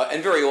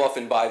 And very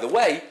often, by the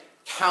way,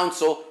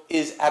 counsel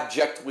is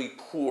abjectly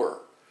poor.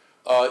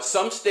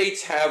 Some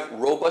states have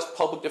robust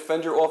public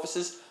defender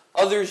offices,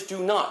 others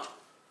do not.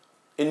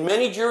 In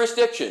many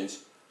jurisdictions,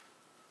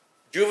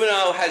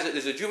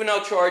 there's a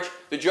juvenile charge,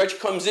 the judge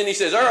comes in, he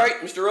says, all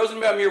right, Mr.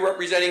 Rosenbaum, you're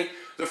representing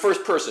the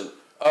first person.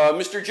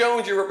 Mr.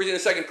 Jones, you're representing the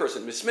second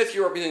person. Ms. Smith,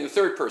 you're representing the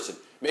third person.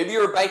 Maybe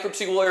you're a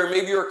bankruptcy lawyer,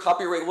 maybe you're a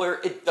copyright lawyer,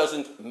 it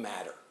doesn't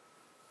matter.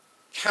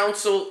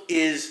 Counsel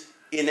is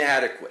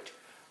inadequate.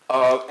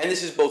 And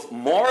this is both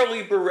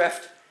morally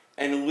bereft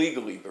and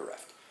legally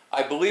bereft.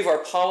 I believe our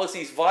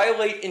policies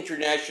violate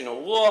international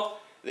law.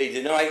 They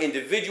deny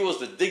individuals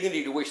the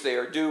dignity to which they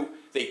are due.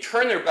 They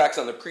turn their backs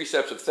on the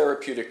precepts of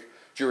therapeutic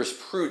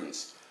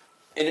jurisprudence.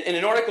 In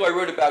an article I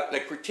wrote about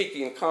that critique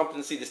the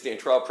incompetency to stand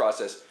trial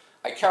process,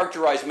 I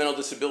characterize mental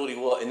disability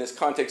law in this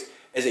context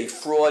as a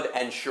fraud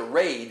and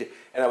charade,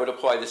 and I would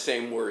apply the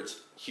same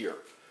words here.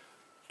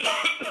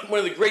 One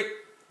of the great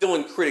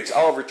Dylan critics,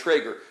 Oliver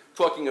Traeger,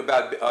 talking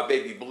about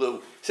Baby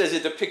Blue, says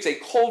it depicts a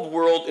cold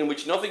world in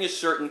which nothing is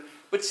certain,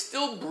 but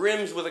still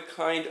brims with a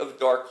kind of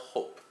dark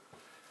hope.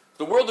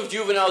 The world of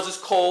juveniles is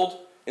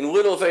cold, and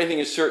little, if anything,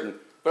 is certain.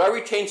 But I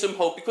retain some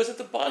hope because at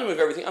the bottom of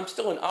everything, I'm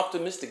still an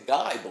optimistic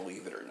guy,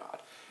 believe it or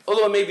not.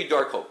 Although it may be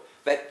dark hope.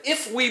 That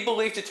if we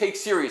believe to take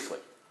seriously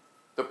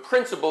the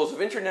principles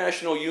of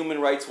international human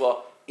rights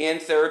law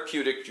and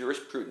therapeutic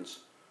jurisprudence,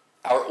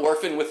 our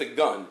orphan with a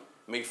gun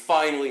may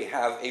finally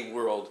have a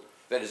world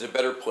that is a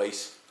better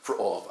place for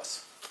all of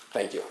us.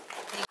 Thank you.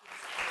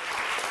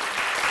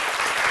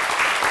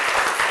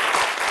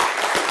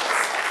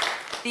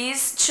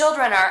 These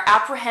children are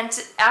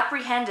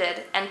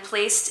apprehended and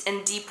placed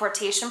in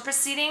deportation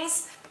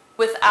proceedings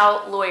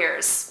without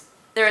lawyers.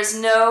 There is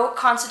no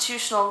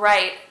constitutional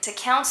right to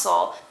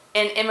counsel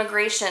in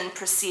immigration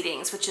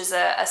proceedings, which is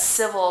a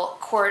civil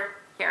court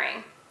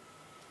hearing.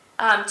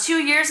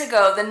 2 years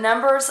ago, the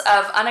numbers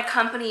of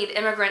unaccompanied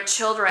immigrant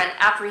children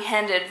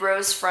apprehended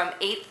rose from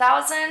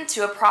 8,000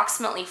 to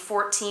approximately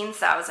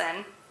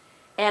 14,000,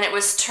 and it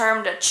was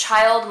termed a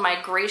child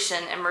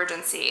migration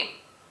emergency.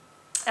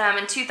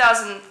 In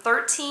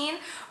 2013,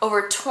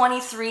 over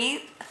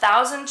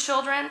 23,000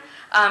 children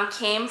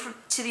came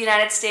to the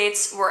United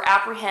States, were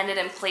apprehended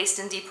and placed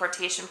in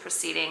deportation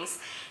proceedings.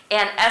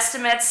 And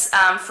estimates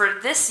for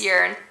this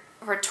year,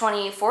 for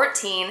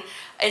 2014,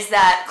 is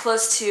that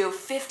close to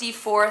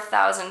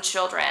 54,000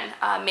 children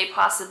may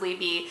possibly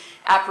be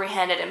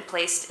apprehended and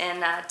placed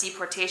in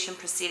deportation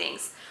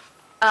proceedings.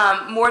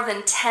 More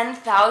than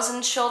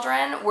 10,000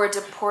 children were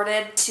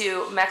deported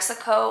to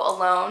Mexico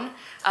alone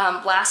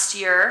last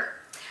year.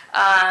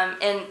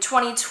 In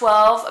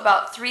 2012,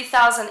 about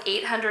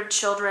 3,800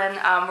 children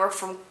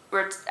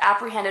were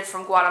apprehended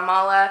from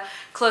Guatemala,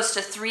 close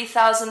to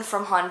 3,000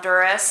 from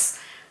Honduras,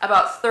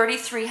 about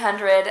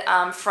 3,300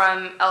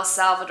 from El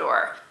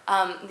Salvador.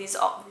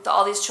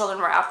 All these children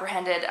were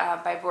apprehended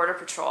by Border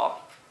Patrol.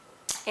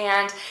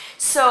 And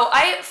so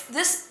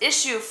this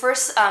issue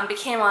first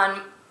became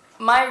on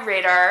my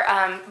radar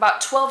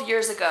about 12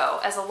 years ago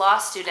as a law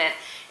student.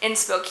 In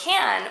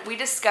Spokane,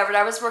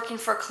 I was working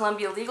for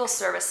Columbia Legal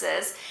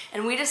Services,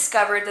 and we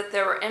discovered that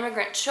there were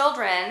immigrant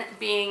children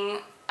being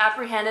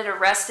apprehended,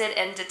 arrested,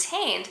 and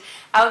detained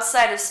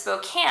outside of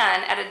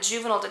Spokane at a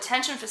juvenile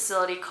detention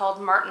facility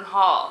called Martin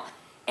Hall.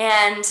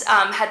 And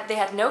they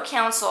had no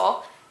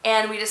counsel,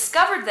 and we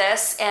discovered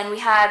this, and we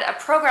had a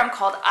program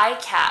called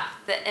ICAP,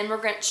 the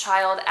Immigrant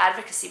Child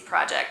Advocacy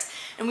Project,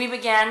 and we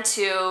began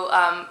to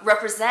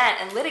represent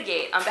and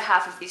litigate on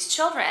behalf of these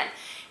children.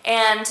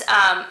 And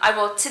I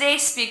will today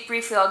speak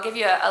briefly, I'll give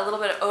you a little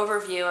bit of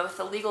overview of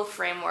the legal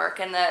framework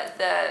and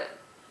the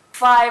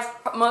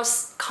 5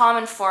 most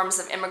common forms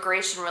of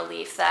immigration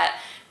relief that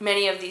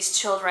many of these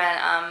children,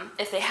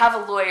 if they have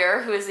a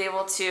lawyer who is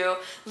able to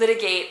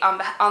litigate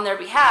on their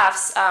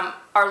behalfs,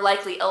 are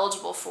likely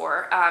eligible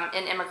for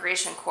in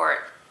immigration court.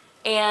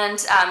 And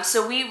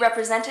so we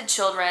represented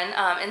children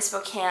in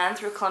Spokane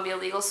through Columbia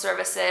Legal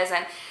Services,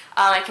 and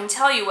I can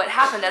tell you what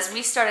happened as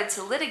we started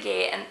to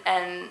litigate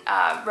and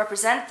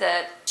represent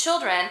the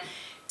children.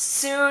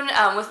 Soon,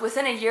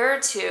 within a year or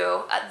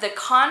two, the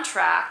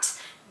contract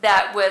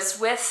that was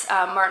with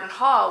Martin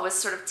Hall was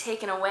sort of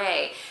taken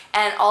away,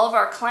 and all of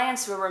our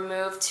clients were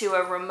removed to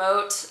a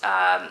remote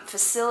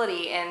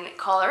facility in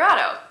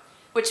Colorado.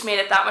 which made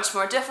it that much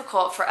more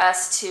difficult for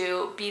us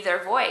to be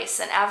their voice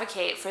and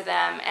advocate for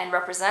them and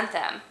represent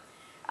them.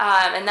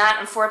 And that,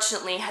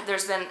 unfortunately,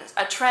 there's been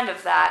a trend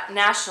of that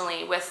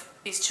nationally with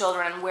these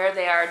children and where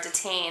they are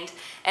detained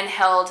and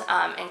held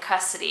in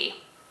custody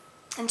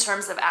in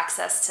terms of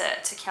access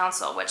to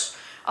counsel, which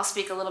I'll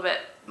speak a little bit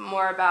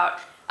more about.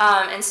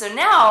 And so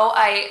now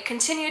I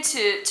continue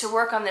to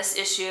work on this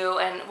issue,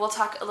 and we'll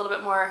talk a little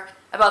bit more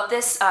about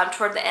this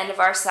toward the end of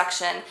our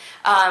section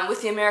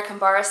with the American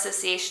Bar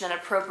Association and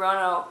a pro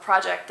bono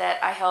project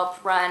that I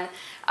help run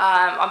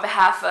on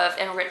behalf of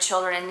immigrant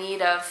children in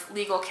need of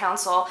legal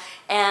counsel.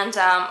 And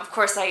of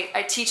course,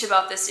 I teach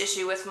about this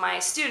issue with my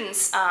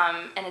students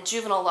in a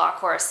juvenile law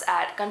course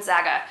at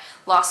Gonzaga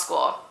Law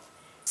School.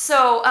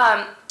 So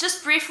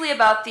just briefly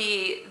about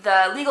the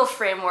legal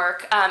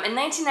framework, in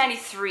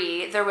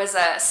 1993 there was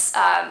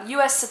a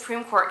U.S.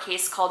 Supreme Court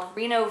case called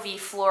Reno v.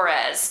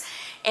 Flores,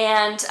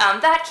 and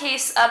that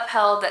case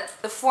upheld that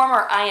the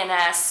former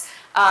INS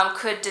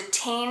could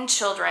detain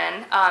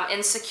children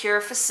in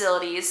secure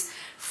facilities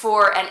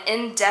for an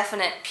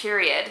indefinite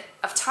period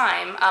of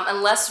time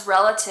unless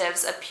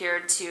relatives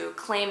appeared to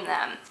claim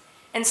them.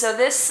 And so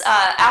this,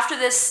 after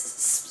this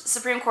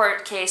Supreme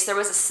Court case, there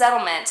was a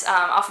settlement,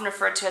 often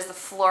referred to as the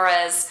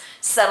Flores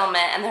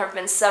settlement, and there have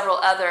been several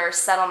other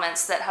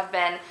settlements that have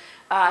been,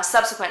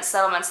 subsequent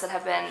settlements that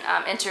have been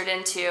entered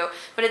into.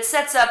 But it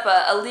sets up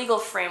a legal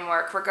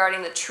framework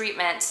regarding the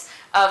treatment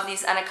of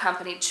these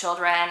unaccompanied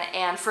children.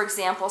 And for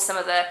example, some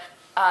of the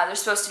they're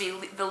supposed to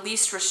be the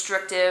least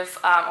restrictive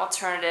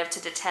alternative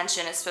to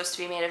detention is supposed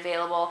to be made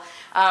available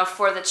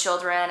for the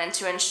children, and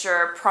to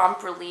ensure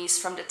prompt release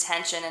from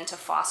detention into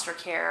foster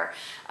care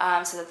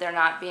so that they're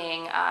not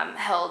being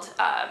held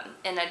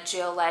in a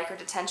jail-like or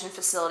detention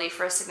facility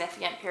for a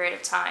significant period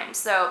of time.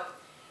 So,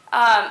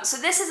 so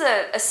this is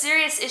a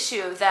serious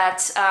issue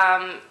that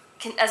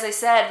as I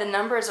said, the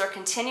numbers are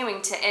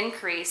continuing to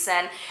increase,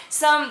 and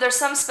there's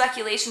some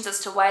speculations as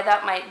to why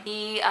that might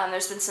be.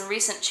 There's been some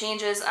recent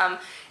changes,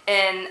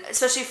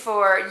 especially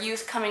for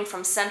youth coming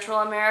from Central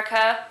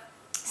America,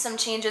 some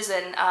changes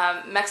in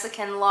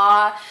Mexican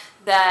law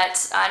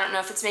that I don't know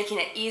if it's making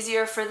it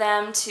easier for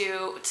them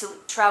to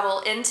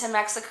travel into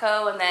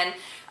Mexico and then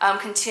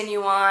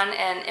continue on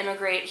and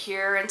immigrate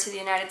here into the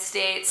United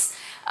States.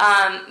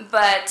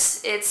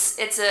 But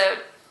it's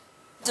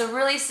a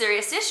really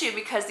serious issue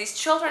because these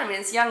children, I mean,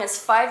 as young as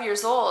 5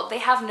 years old, they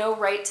have no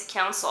right to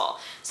counsel.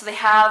 So they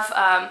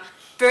have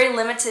very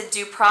limited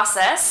due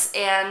process,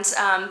 and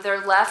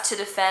they're left to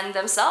defend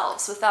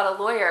themselves without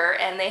a lawyer,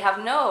 and they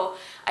have no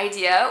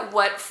idea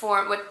what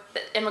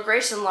the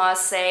immigration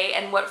laws say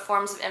and what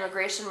forms of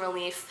immigration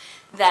relief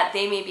that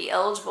they may be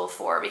eligible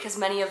for, because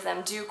many of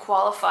them do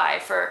qualify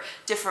for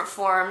different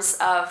forms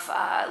of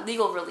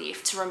legal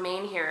relief to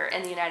remain here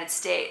in the United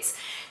States.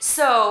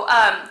 So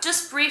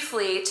just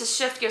briefly, to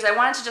shift gears, I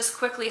wanted to just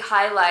quickly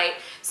highlight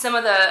some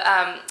of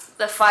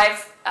the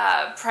five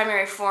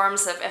primary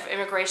forms of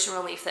immigration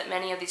relief that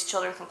many of these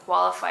children can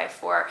qualify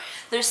for.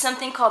 There's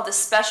something called the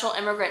Special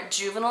Immigrant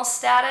Juvenile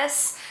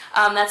Status.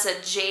 That's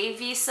a J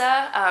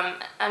visa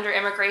under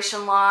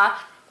immigration law.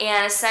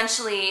 And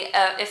essentially,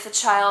 if the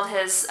child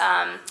has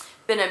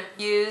been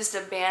abused,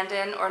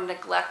 abandoned, or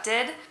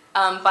neglected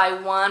by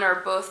one or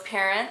both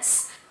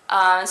parents,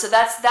 so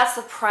that's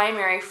the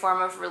primary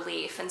form of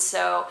relief. And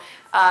so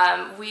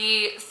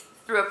we,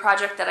 through a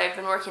project that I've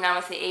been working on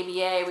with the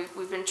ABA,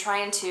 we've been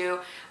trying to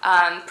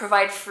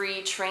provide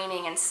free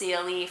training and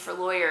CLE for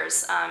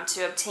lawyers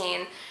to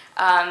obtain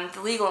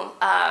the legal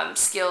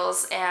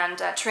skills and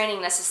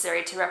training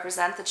necessary to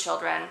represent the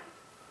children.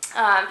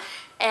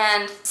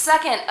 And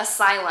second,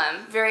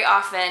 asylum. Very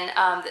often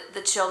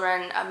the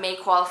children may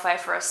qualify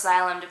for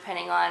asylum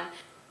depending on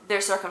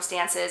their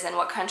circumstances and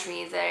what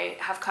country they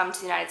have come to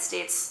the United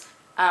States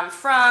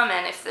from,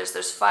 and if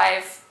there's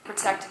 5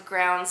 protected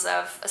grounds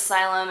of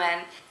asylum,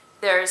 and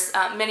there's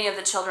many of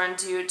the children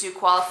do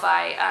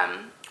qualify.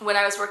 When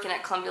I was working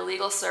at Columbia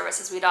Legal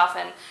Services, we'd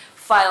often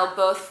file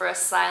both for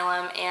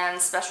asylum and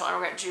special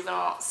immigrant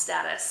juvenile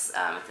status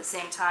at the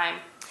same time.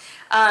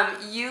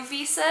 U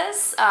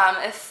visas,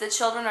 if the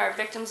children are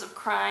victims of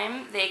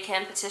crime, they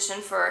can petition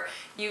for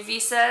U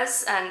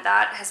visas, and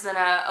that has been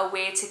a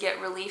way to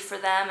get relief for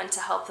them and to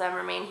help them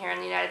remain here in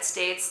the United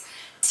States.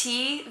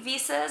 T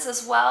visas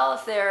as well,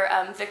 if they're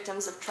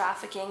victims of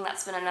trafficking,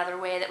 that's been another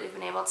way that we've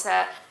been able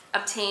to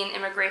obtain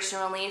immigration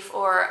relief.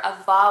 Or a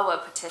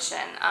VAWA petition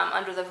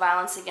under the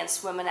Violence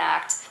Against Women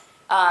Act.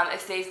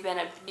 If they've been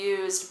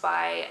abused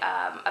by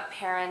a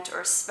parent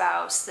or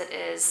spouse that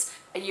is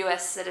a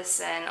U.S.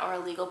 citizen or a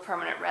legal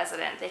permanent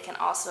resident, they can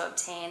also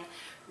obtain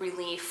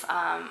relief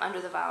under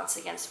the Violence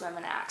Against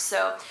Women Act.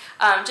 So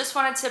just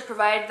wanted to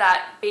provide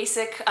that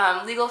basic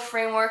legal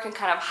framework and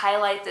kind of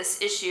highlight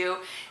this issue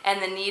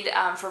and the need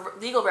for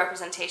legal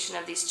representation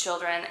of these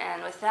children.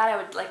 And with that, I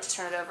would like to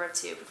turn it over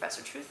to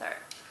Professor Truthart.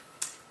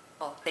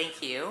 Well,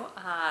 thank you.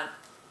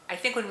 I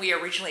think when we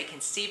originally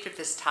conceived of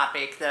this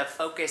topic, the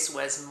focus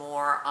was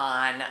more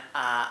on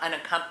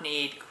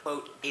unaccompanied,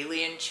 quote,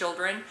 alien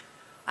children.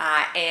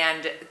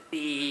 And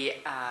the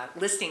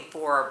listing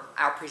for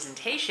our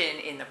presentation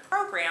in the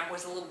program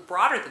was a little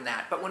broader than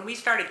that. But when we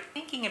started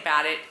thinking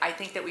about it, I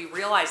think that we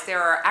realized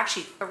there are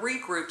actually 3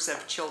 groups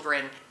of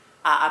children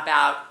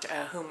about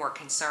whom we're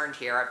concerned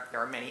here. There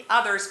are many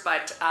others,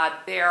 but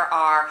there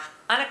are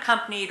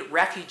unaccompanied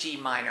refugee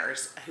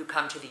minors who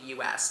come to the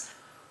U.S.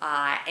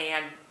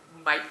 And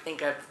you might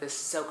think of the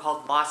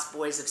so-called lost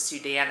boys of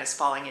Sudan as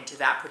falling into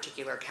that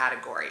particular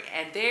category.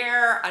 And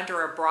they're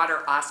under a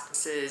broader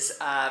auspices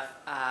of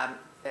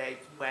the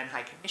UN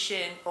High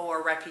Commission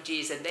for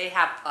Refugees, and they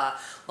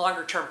have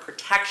longer-term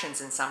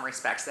protections in some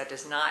respects. That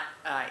does not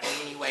in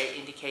any way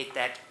indicate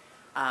that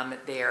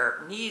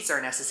their needs are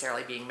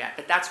necessarily being met,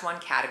 but that's one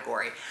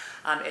category.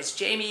 As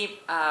Jamie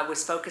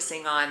was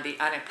focusing on the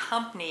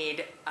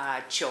unaccompanied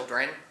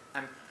children,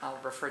 I'll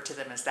refer to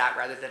them as that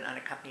rather than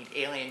unaccompanied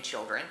alien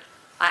children,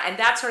 and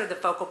that's sort of the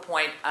focal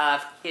point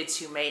of kids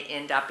who may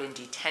end up in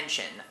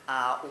detention,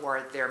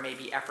 or there may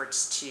be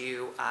efforts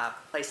to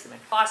place them in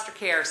foster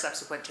care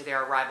subsequent to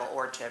their arrival,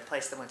 or to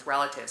place them with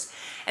relatives.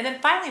 And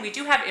then finally, we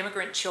do have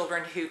immigrant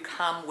children who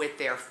come with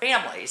their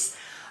families.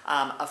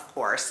 Of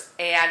course.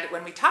 And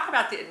when we talk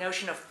about the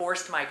notion of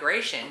forced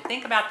migration,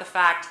 think about the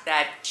fact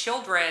that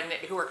children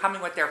who are coming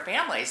with their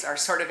families are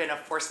sort of in a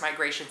forced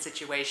migration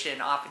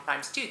situation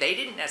oftentimes too. They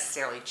didn't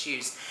necessarily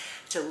choose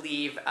to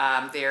leave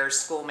their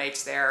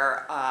schoolmates,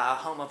 their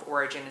home of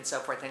origin and so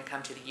forth, and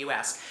come to the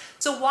U.S.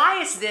 So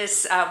why is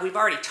this, we've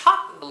already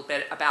talked a little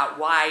bit about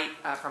why,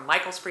 from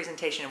Michael's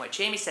presentation and what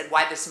Jamie said,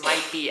 why this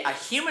might be a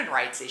human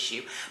rights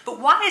issue, but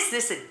why is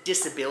this a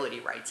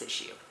disability rights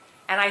issue?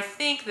 And I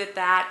think that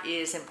that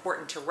is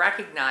important to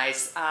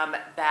recognize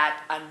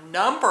that a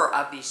number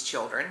of these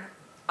children,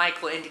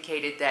 Michael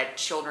indicated that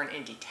children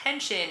in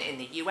detention in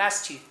the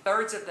U.S.,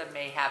 2/3 of them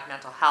may have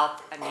mental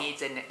health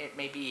needs, and it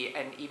may be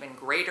an even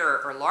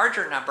greater or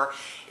larger number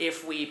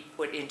if we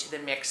put into the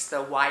mix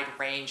the wide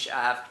range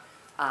of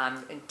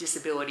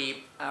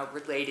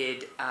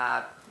disability-related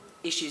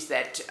issues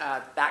that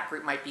that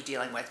group might be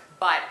dealing with.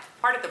 But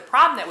part of the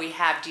problem that we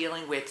have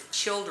dealing with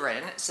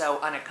children,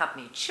 so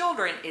unaccompanied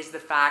children, is the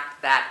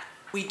fact that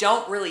we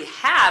don't really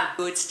have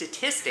good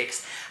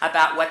statistics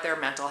about what their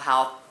mental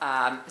health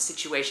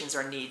situations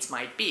or needs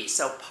might be.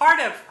 So part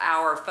of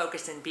our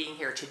focus in being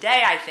here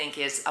today, I think,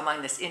 is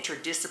among this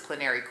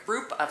interdisciplinary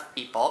group of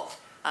people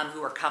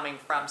who are coming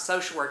from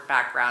social work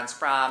backgrounds,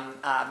 from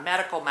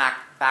medical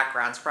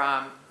backgrounds,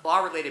 from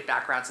law-related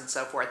backgrounds, and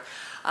so forth,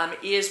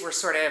 is we're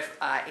sort of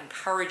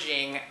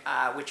encouraging,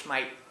 which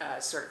might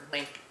sort of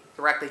link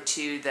directly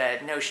to the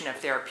notion of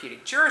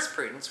therapeutic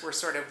jurisprudence. We're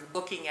sort of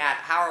looking at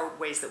how are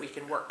ways that we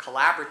can work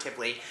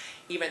collaboratively,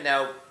 even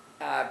though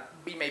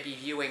we may be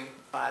viewing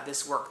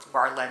this work through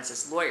our lens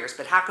as lawyers,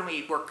 but how can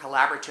we work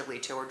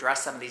collaboratively to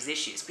address some of these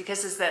issues?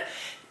 Because as the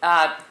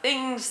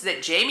things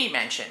that Jamie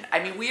mentioned, I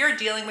mean, we are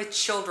dealing with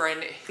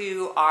children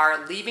who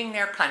are leaving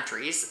their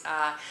countries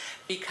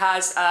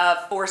because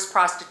of forced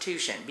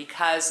prostitution,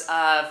 because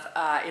of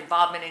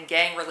involvement in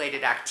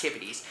gang-related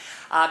activities,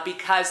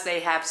 because they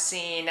have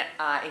seen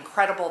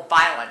incredible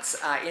violence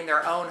in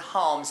their own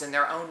homes, in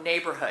their own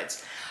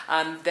neighborhoods,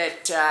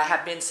 that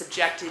have been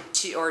subjected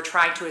to or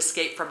trying to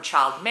escape from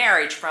child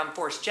marriage, from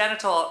forced female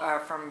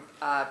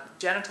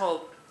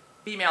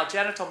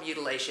genital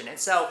mutilation. And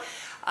so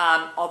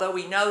although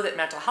we know that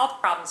mental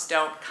health problems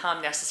don't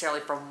come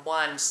necessarily from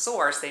one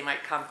source, they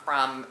might come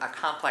from a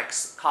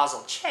complex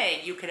causal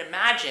chain, you can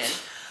imagine,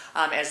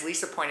 as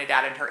Lisa pointed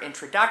out in her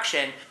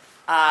introduction,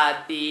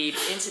 the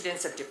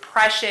incidence of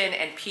depression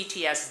and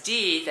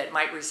PTSD that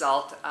might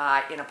result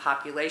in a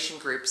population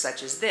group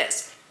such as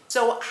this.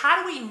 So how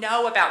do we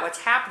know about what's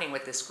happening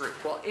with this group?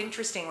 Well,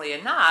 interestingly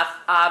enough,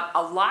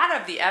 a lot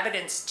of the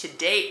evidence to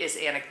date is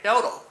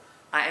anecdotal.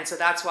 And so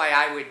that's why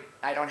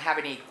I don't have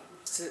any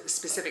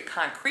specific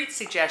concrete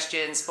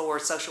suggestions for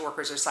social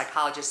workers or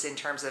psychologists in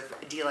terms of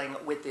dealing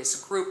with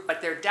this group,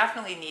 but there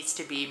definitely needs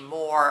to be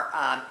more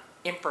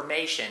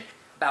information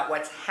about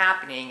what's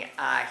happening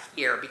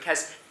here,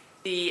 because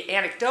the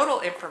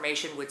anecdotal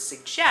information would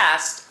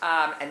suggest,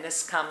 and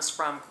this comes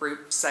from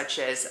groups such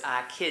as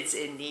Kids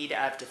in Need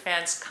of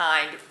Defense,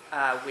 KIND,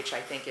 which I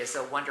think is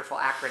a wonderful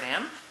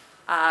acronym,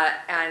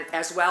 and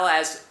as well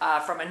as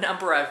from a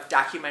number of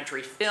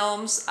documentary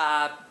films.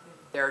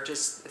 There are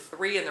just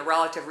 3 in the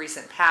relative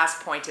recent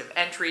past: Point of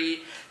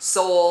Entry,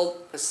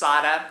 Soul,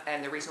 Posada.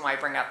 And the reason why I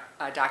bring up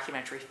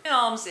documentary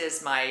films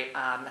is my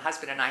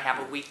husband and I have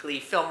a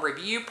weekly film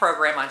review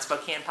program on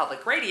Spokane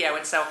Public Radio.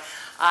 And so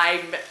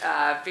I'm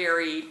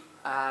very,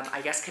 I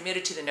guess,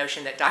 committed to the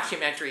notion that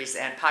documentaries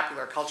and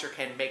popular culture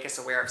can make us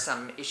aware of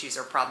some issues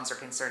or problems or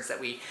concerns that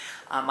we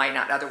might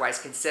not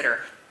otherwise consider.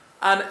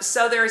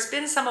 So there's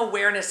been some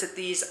awareness that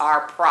these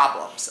are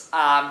problems.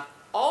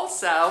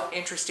 Also,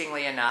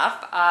 interestingly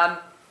enough,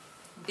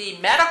 the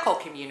medical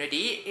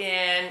community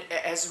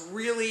has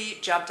really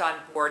jumped on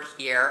board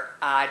here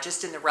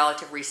just in the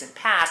relative recent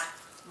past,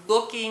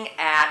 looking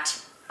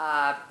at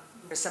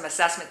some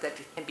assessment that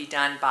can be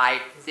done by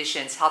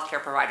physicians,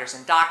 healthcare providers,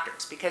 and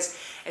doctors. Because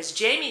as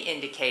Jamie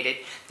indicated,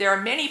 there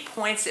are many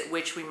points at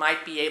which we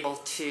might be able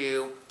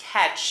to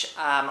catch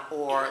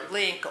or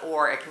link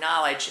or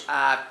acknowledge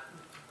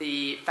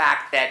the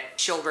fact that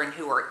children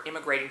who are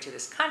immigrating to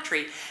this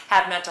country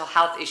have mental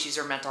health issues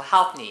or mental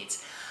health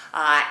needs.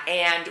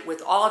 And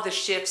with all of the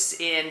shifts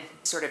in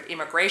sort of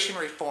immigration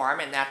reform,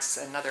 and that's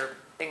another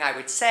thing I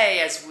would say,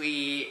 as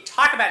we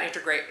talk about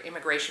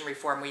immigration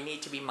reform, we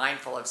need to be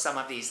mindful of some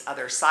of these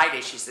other side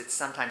issues that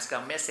sometimes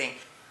go missing.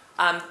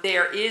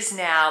 There is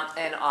now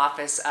an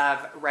Office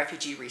of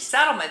Refugee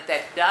Resettlement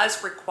that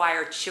does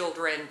require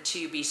children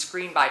to be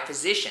screened by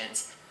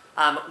physicians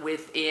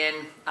within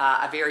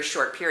a very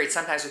short period,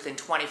 sometimes within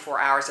 24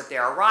 hours of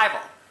their arrival.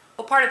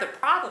 Well, part of the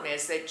problem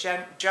is that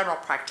general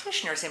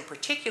practitioners in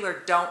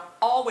particular don't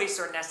always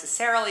or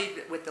necessarily,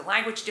 with the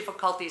language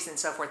difficulties and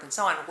so forth and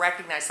so on,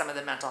 recognize some of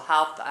the mental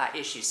health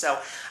issues. So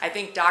I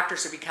think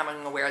doctors are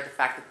becoming aware of the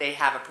fact that they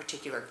have a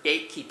particular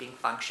gatekeeping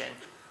function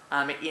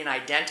in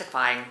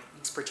identifying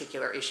these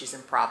particular issues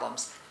and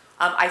problems.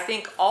 I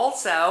think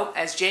also,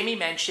 as Jamie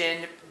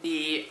mentioned,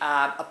 the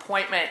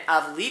appointment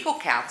of legal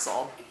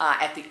counsel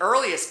at the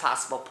earliest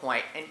possible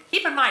point. And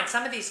keep in mind,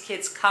 some of these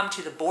kids come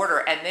to the border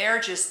and they're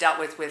just dealt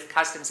with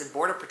Customs and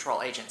Border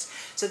Patrol agents.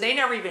 So they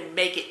never even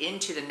make it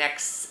into the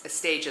next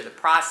stage of the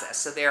process.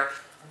 So they're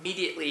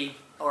immediately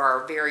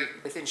or very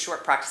within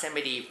short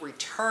proximity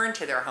return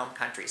to their home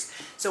countries.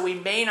 So we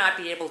may not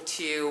be able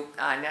to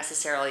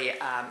necessarily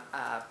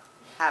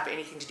have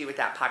anything to do with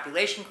that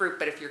population group,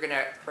 but if you're going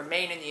to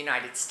remain in the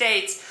United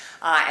States,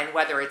 and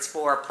whether it's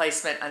for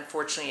placement,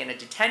 unfortunately, in a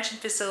detention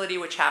facility,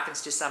 which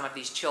happens to some of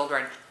these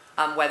children,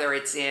 whether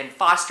it's in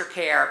foster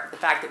care, the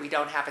fact that we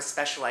don't have a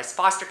specialized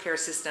foster care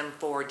system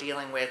for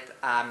dealing with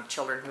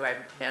children who have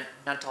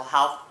mental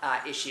health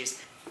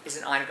issues is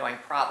an ongoing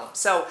problem.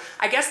 So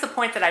I guess the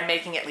point that I'm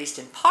making, at least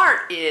in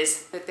part,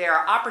 is that there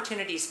are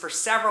opportunities for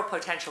several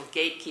potential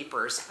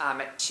gatekeepers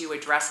to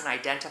address and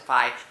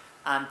identify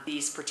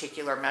these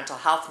particular mental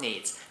health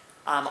needs.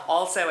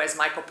 Also, as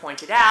Michael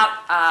pointed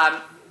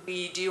out,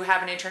 we do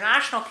have an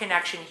international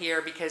connection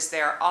here because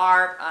there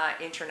are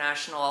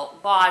international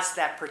laws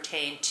that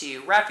pertain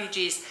to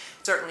refugees.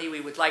 Certainly, we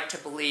would like to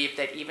believe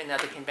that even though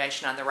the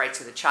Convention on the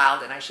Rights of the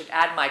Child, and I should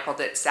add, Michael,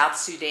 that South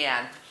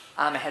Sudan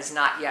has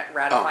not yet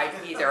ratified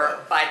either,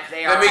 but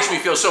they are. That makes me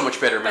feel so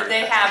much better, Mary. But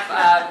they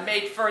have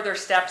made further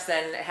steps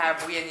than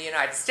have we in the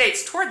United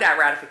States toward that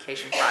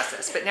ratification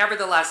process. But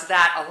nevertheless,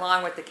 that,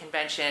 along with the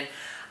convention,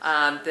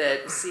 the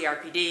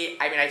CRPD,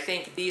 I mean, I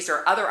think these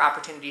are other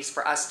opportunities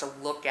for us to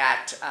look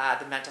at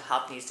the mental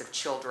health needs of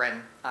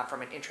children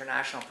from an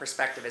international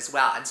perspective as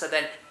well. And so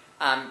then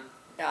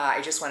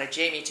I just wanted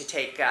Jamie to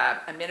take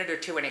a minute or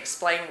two and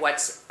explain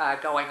what's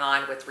going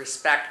on with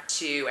respect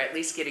to at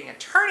least getting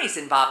attorneys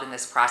involved in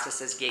this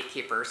process as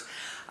gatekeepers,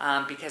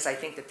 because I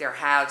think that there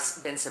has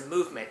been some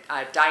movement.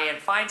 Dianne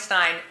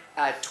Feinstein,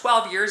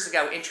 12 years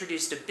ago,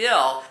 introduced a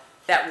bill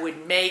that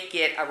would make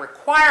it a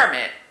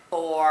requirement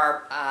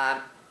for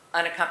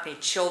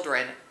unaccompanied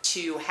children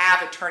to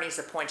have attorneys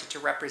appointed to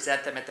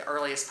represent them at the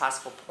earliest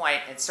possible point,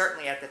 and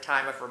certainly at the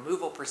time of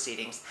removal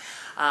proceedings.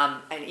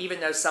 And even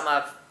though some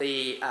of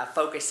the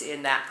focus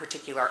in that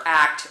particular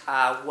act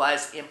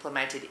was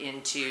implemented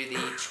into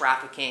the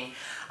Trafficking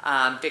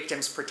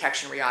Victims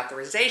Protection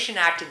Reauthorization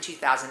Act in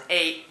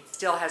 2008, it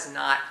still has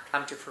not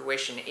come to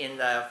fruition in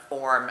the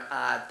form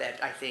that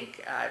I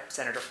think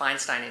Senator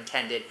Feinstein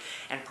intended,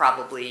 and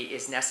probably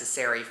is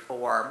necessary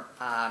for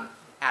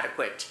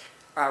adequate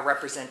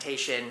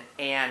representation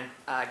and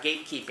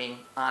gatekeeping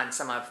on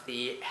some of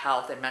the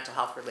health and mental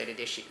health related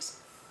issues.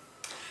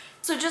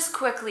 So just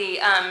quickly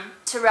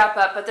to wrap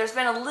up, but there's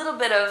been a little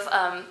bit of,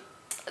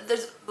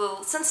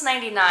 since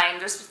 '99,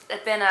 there's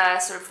been a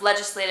sort of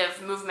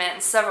legislative movement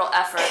and several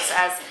efforts.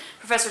 As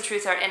Professor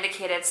Truthart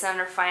indicated,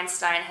 Senator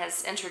Feinstein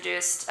has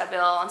introduced a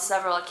bill on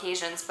several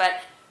occasions,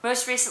 but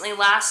most recently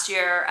last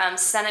year,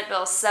 Senate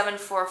Bill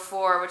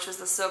 744, which was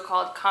the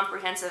so-called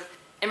Comprehensive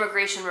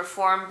Immigration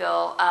Reform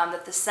Bill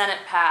that the Senate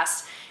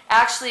passed,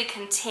 actually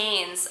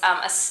contains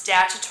a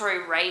statutory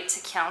right to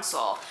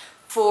counsel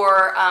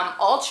for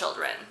all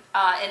children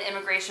in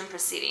immigration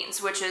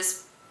proceedings, which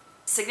is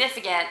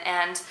significant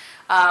and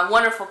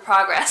wonderful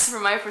progress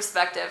from my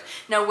perspective.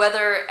 Now,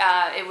 whether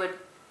it would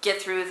get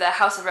through the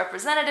House of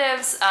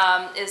Representatives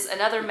is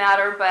another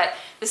matter, but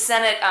the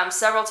Senate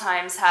several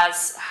times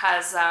has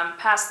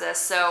passed this,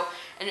 so,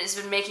 and it's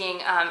been making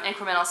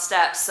incremental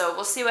steps. So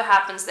we'll see what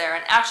happens there.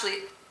 And actually,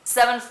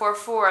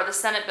 744, the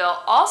Senate bill,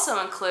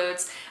 also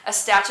includes a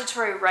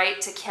statutory right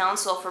to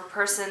counsel for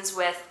persons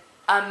with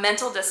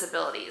mental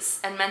disabilities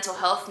and mental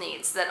health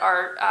needs that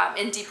are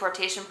in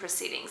deportation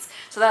proceedings.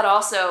 So that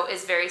also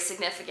is very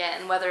significant,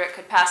 and whether it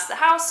could pass the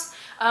House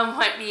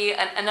might be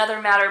another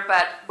matter,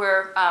 but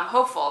we're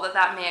hopeful that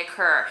that may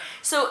occur.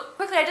 So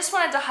quickly, I just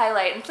wanted to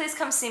highlight, and please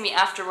come see me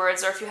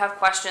afterwards, or if you have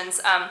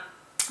questions,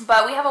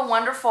 But we have a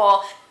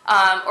wonderful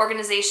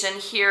organization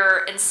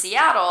here in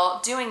Seattle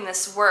doing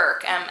this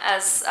work.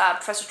 As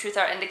Professor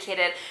Truthart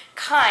indicated,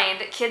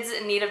 KIND, Kids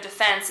in Need of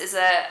Defense, is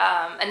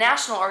a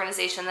national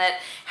organization that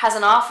has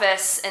an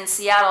office in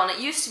Seattle, and it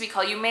used to be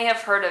called, you may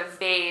have heard of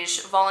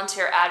VAGE,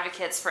 Volunteer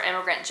Advocates for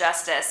Immigrant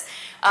Justice,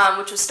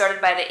 which was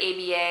started by the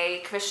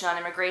ABA, Commission on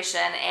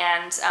Immigration,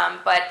 and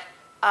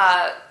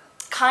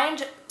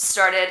KIND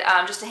started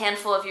just a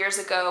handful of years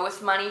ago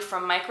with money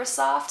from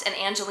Microsoft and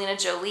Angelina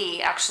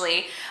Jolie,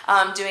 actually,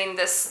 doing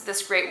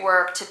this great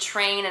work to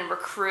train and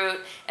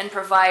recruit and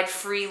provide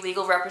free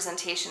legal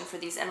representation for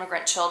these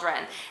immigrant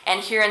children.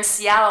 And here in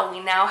Seattle, we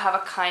now have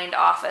a KIND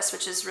office,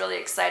 which is really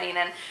exciting.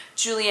 And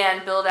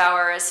Julianne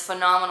Bildauer is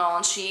phenomenal,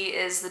 and she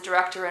is the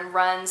director and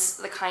runs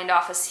the KIND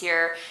office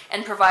here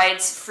and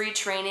provides free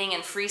training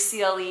and free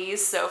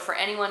CLEs. So for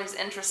anyone who's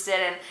interested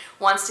and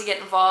wants to get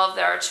involved,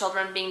 there are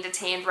children being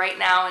detained right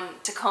now in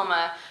Tacoma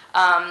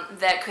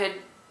that could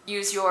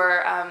use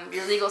your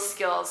legal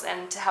skills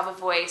and to have a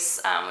voice,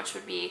 which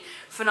would be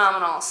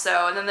phenomenal.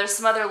 So, and then there's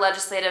some other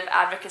legislative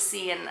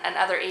advocacy and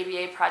other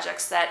ABA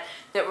projects that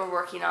we're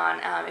working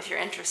on. If you're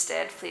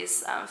interested,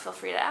 please feel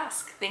free to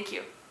ask. Thank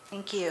you.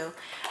 Thank you.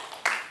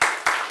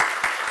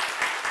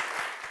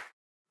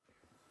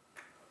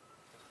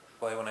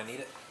 Play when I need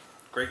it.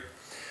 Great.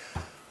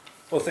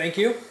 Well, thank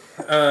you.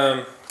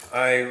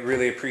 I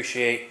really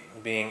appreciate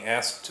being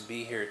asked to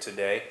be here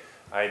today.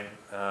 I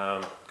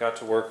got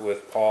to work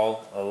with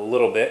Paul a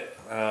little bit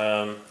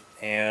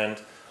and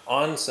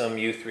on some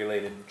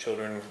youth-related,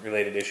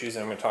 children-related issues,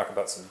 and I'm going to talk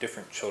about some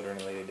different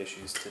children-related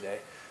issues today.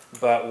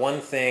 But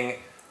one thing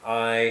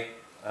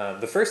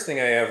the first thing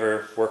I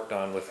ever worked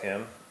on with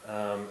him,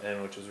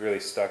 and which has really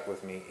stuck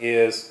with me,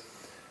 is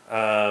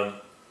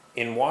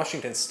in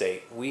Washington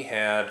State, we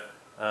had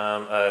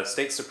a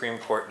state Supreme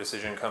Court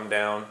decision come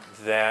down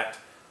that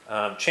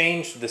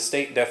changed the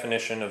state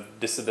definition of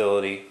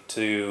disability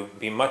to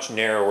be much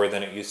narrower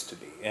than it used to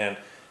be, and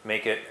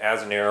make it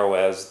as narrow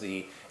as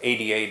the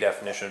ADA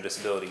definition of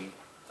disability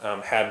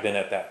had been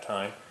at that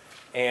time.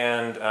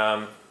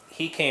 And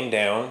he came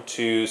down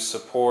to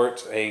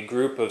support a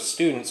group of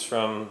students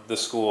from the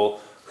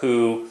school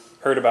who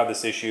heard about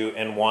this issue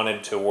and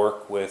wanted to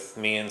work with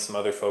me and some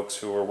other folks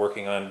who were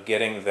working on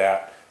getting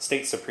that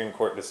state Supreme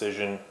Court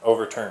decision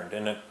overturned.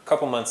 And a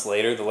couple months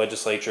later, the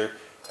legislature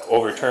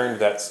overturned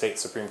that state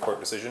Supreme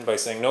Court decision by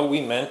saying, no,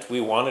 we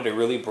wanted a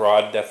really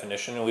broad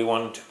definition, and we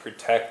wanted to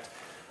protect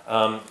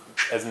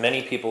as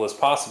many people as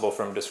possible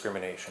from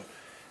discrimination.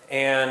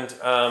 And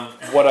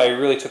what I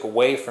really took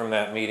away from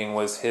that meeting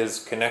was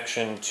his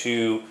connection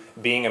to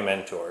being a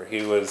mentor.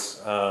 He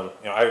was,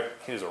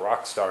 he was a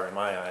rock star in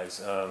my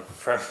eyes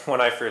from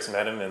when I first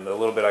met him and the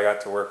little bit I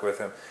got to work with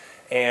him.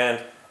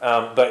 And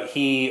but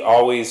he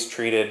always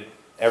treated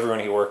everyone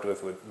he worked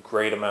with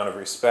great amount of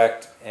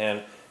respect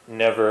and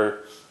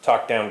never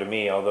talked down to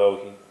me, although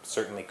he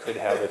certainly could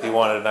have if he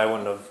wanted, and I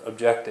wouldn't have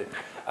objected.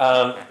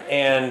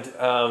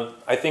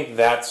 I think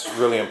that's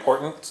really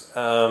important.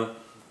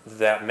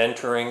 That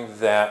mentoring,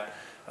 that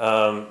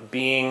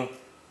being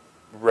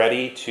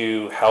ready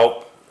to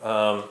help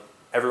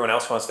everyone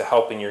else who wants to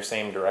help in your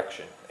same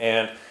direction.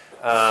 And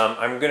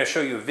I'm going to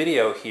show you a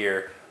video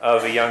here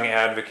of a young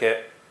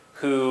advocate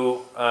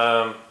who,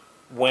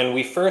 when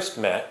we first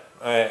met,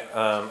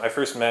 I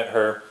first met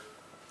her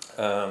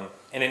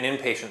in an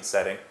inpatient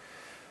setting,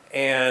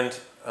 and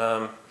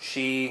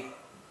she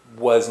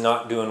was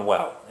not doing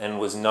well and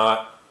was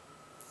not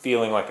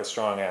feeling like a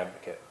strong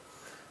advocate.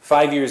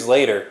 5 years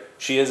later,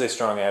 she is a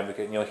strong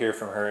advocate, and you'll hear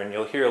from her, and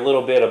you'll hear a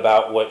little bit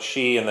about what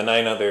she and the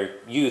 9 other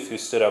youth who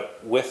stood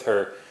up with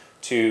her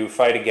to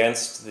fight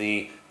against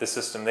the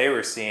system they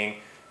were seeing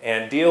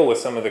and deal with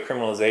some of the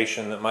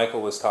criminalization that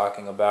Michael was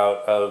talking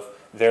about of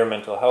their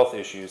mental health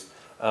issues.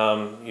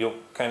 You'll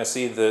kind of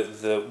see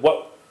the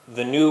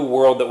new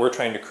world that we're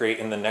trying to create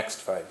in the next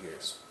 5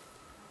 years.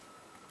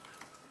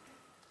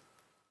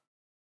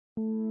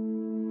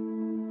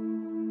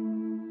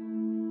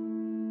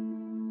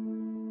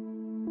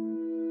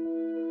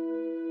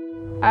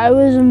 I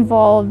was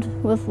involved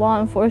with law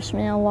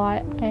enforcement a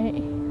lot.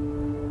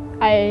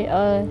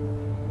 I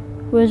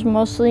was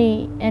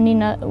mostly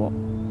ending up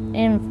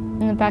in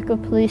the back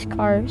of police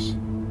cars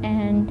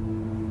and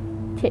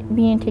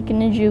being taken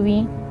to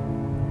juvie,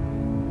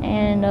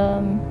 and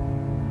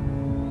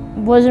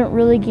wasn't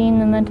really getting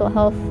the mental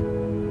health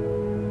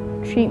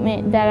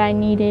treatment that I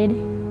needed.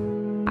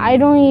 I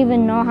don't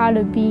even know how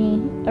to be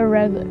a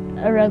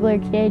regular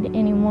kid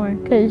anymore,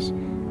 because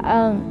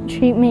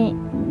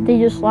treatment, they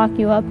just lock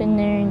you up in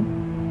there, and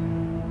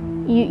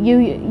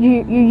you're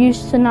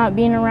used to not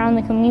being around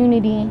the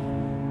community.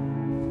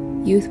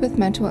 Youth with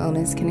mental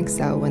illness can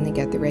excel when they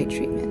get the right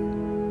treatment.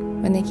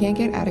 When they can't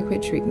get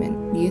adequate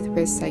treatment, youth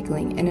risk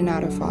cycling in and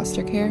out of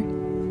foster care,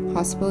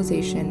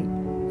 hospitalization,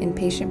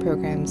 inpatient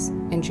programs,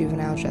 and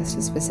juvenile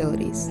justice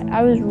facilities.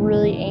 I was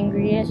really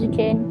angry as a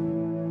kid,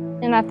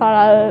 and I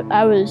thought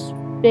I was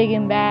big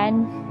and bad,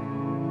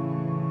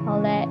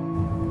 all that.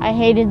 I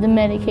hated the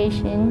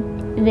medication.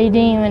 They didn't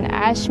even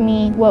ask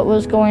me what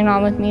was going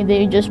on with me.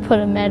 They just put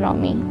a med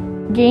on me.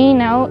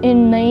 getting out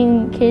and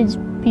letting kids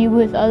be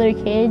with other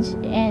kids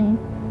and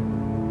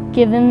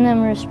giving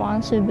them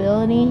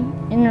responsibility,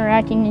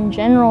 interacting in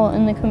general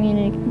in the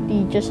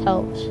community just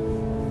helps.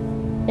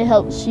 It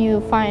helps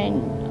you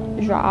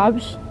find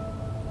jobs,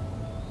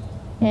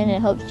 and it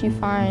helps you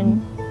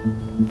find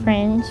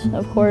friends,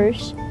 of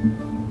course,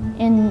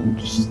 and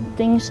just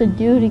things to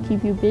do to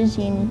keep you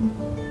busy and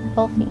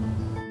healthy.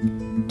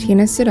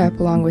 Tina stood up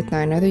along with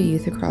 9 other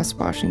youth across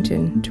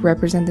Washington to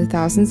represent the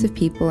thousands of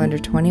people under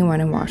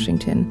 21 in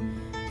Washington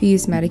who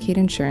use Medicaid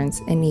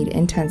insurance and need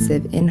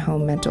intensive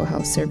in-home mental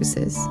health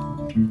services.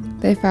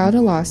 They filed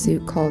a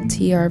lawsuit called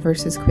TR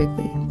versus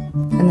Quigley.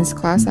 In this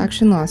class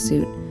action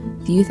lawsuit,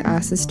 the youth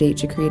asked the state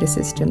to create a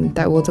system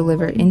that will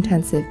deliver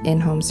intensive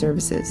in-home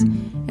services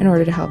in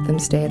order to help them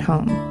stay at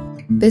home.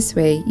 This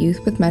way,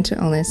 youth with mental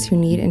illness who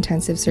need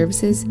intensive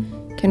services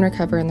can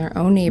recover in their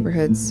own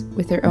neighborhoods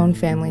with their own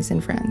families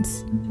and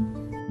friends.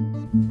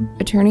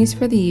 Attorneys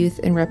for the youth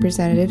and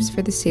representatives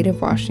for the state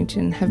of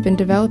Washington have been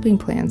developing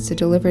plans to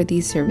deliver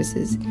these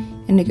services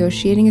and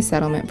negotiating a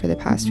settlement for the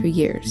past few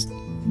years.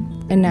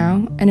 And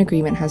now, an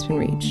agreement has been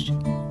reached.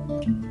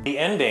 The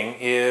ending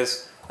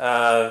is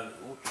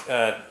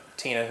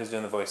Tina, who's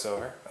doing the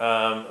voiceover,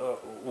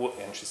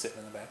 and she's sitting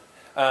in the back,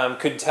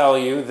 could tell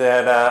you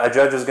that a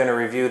judge was going to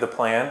review the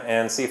plan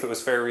and see if it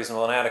was fair,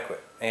 reasonable, and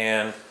adequate.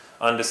 And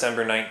on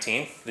December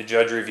 19th, the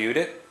judge reviewed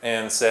it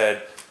and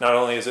said, not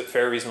only is it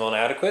fair, reasonable, and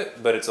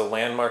adequate, but it's a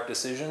landmark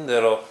decision,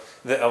 a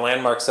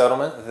landmark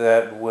settlement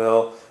that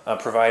will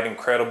provide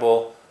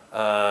incredible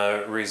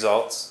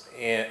results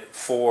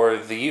for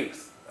the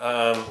youth.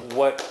 And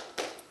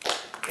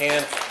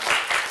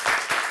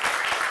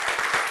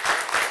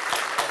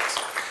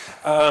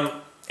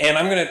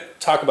I'm going to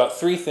talk about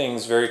 3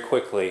 things very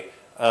quickly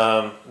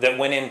that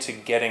went into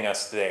getting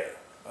us there.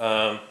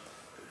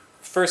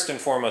 First and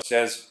foremost,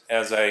 as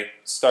I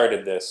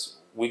started this,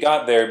 we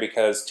got there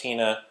because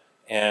Tina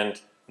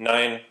and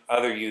 9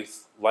 other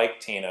youth like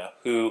Tina,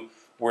 who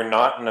were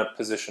not in a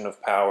position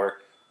of power,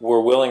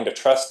 were willing to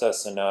trust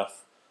us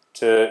enough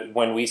to,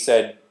 when we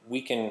said,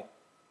 we can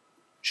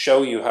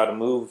show you how to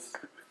move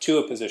to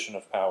a position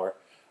of power,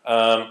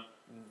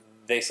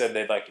 they said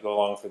they'd like to go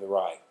along for the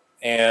ride.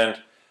 And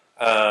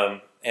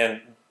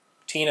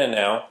Tina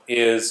now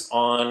is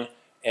on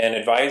an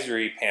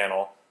advisory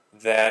panel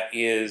that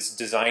is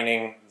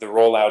designing the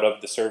rollout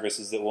of the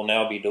services that will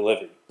now be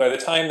delivered. By the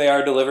time they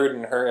are delivered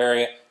in her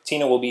area,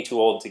 Tina will be too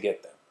old to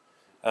get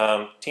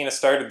them. Tina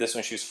started this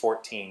when she was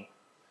 14.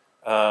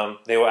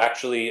 They will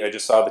actually, I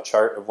just saw the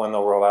chart of when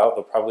they'll roll out.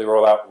 They'll probably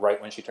roll out right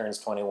when she turns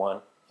 21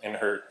 in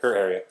her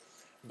area.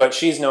 But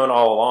she's known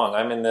all along,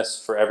 I'm in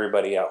this for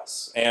everybody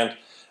else. And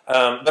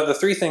but the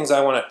 3 things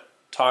I want to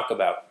talk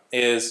about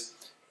is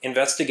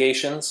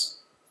investigations,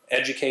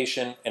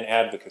 education, and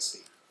advocacy.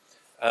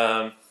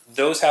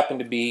 Those happen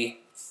to be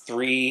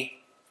 3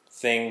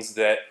 things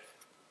that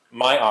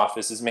my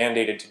office is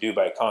mandated to do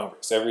by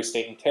Congress. Every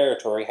state and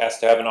territory has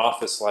to have an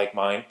office like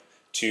mine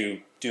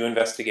to do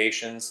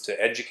investigations,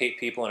 to educate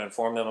people and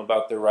inform them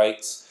about their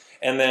rights,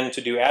 and then to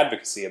do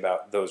advocacy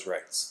about those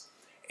rights.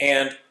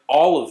 And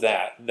all of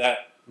that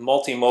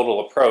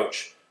multimodal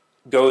approach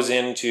goes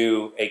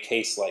into a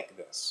case like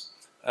this.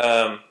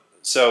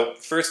 So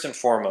first and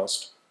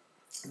foremost,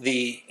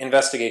 the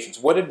investigations.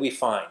 What did we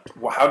find?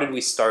 How did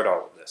we start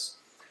all of this?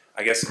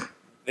 I guess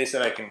they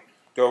said I can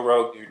go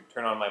rogue. You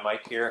turn on my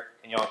mic here.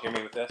 Can you all hear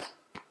me with this?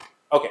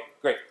 Okay,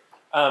 great.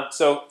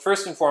 So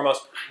first and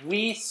foremost,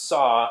 we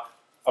saw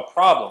a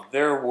problem.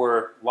 There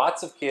were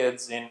lots of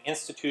kids in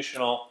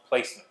institutional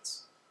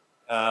placements.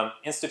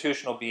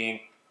 Institutional being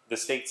the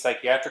state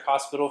psychiatric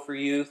hospital for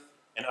youth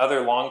and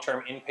other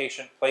long-term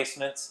inpatient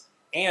placements,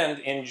 and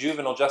in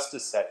juvenile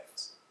justice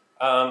settings.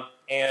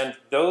 And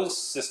those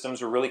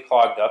systems are really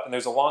clogged up, and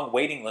there's a long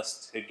waiting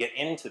list to get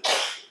into them.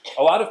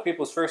 A lot of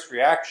people's first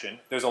reaction,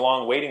 there's a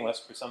long waiting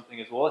list for something,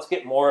 is, well, let's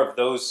get more of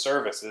those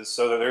services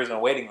so that there isn't a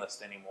waiting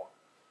list anymore.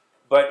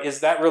 But is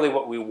that really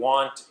what we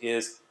want,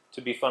 is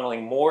to be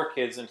funneling more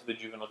kids into the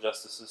juvenile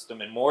justice system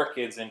and more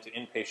kids into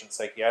inpatient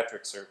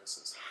psychiatric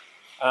services?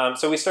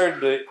 So we started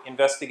to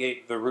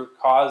investigate the root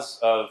cause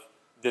of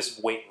this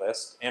wait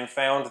list and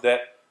found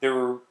that there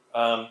were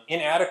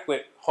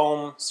inadequate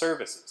home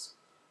services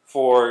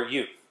for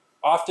youth.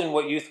 Often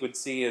what youth would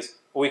see is,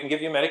 well, we can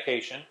give you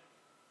medication,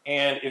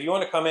 and if you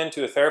want to come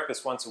into a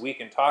therapist once a week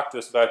and talk to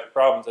us about your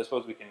problems, I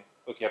suppose we can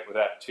hook you up with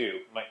that too.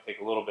 It might take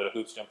a little bit of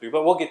hoops to jump through,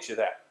 but we'll get you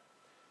that.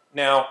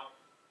 Now,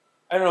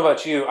 I don't know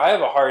about you, I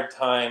have a hard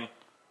time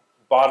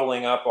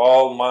bottling up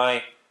all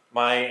my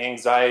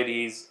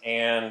anxieties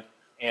and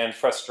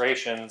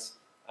frustrations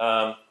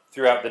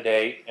throughout the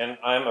day, and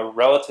I'm a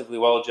relatively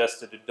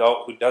well-adjusted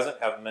adult who doesn't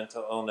have a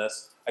mental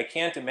illness. I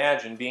can't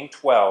imagine being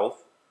 12,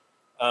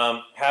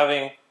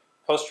 having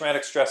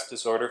post-traumatic stress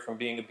disorder from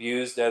being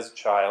abused as a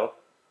child,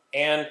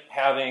 and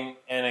having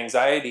an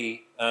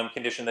anxiety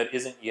condition that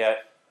isn't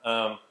yet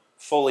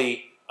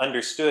fully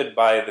understood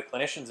by the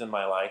clinicians in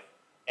my life,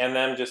 and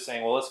them just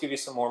saying, well, let's give you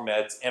some more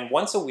meds. And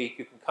once a week,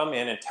 you can come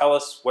in and tell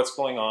us what's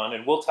going on,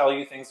 and we'll tell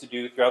you things to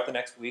do throughout the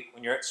next week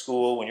when you're at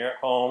school, when you're at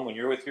home, when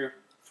you're with your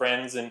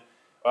friends and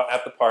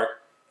at the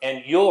park.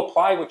 And you'll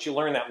apply what you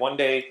learn that one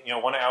day,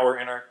 1 hour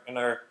in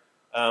our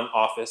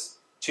office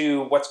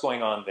to what's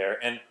going on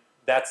there. And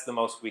that's the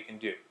most we can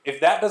do. If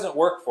that doesn't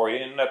work for you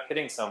and end up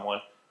hitting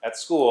someone at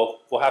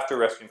school, we'll have to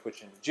arrest you and put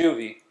you into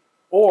juvie.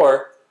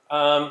 Or,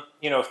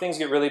 if things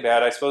get really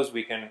bad, I suppose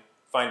we can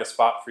find a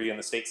spot for you in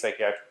the state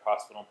psychiatric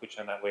hospital and put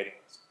you on that waiting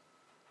list.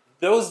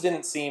 Those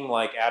didn't seem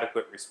like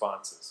adequate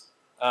responses.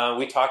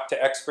 We talked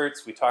to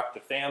experts, we talked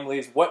to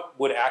families, what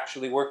would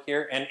actually work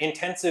here, and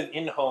intensive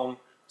in-home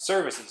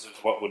services is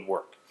what would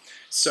work.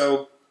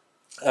 So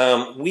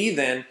we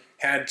then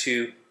had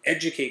to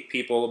educate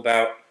people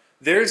about,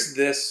 there's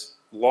this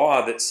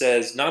law that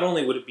says not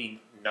only would it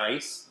be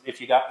nice if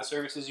you got the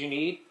services you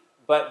need,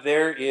 but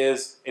there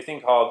is a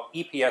thing called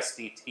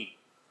EPSDT.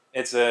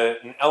 It's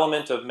an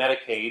element of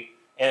Medicaid,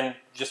 and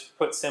just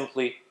put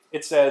simply,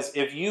 it says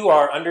if you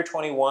are under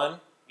 21,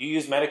 you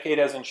use Medicaid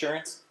as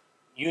insurance,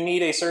 you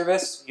need a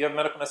service, you have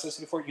medical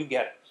necessity for it, you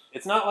get it.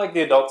 It's not like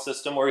the adult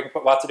system where you can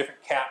put lots of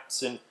different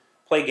caps and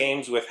play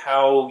games with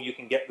how you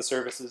can get the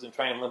services and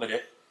try and limit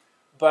it.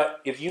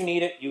 But if you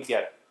need it, you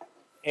get it.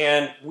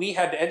 And we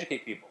had to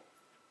educate people.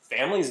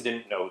 Families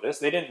didn't know this.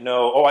 They didn't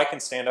know, oh, I can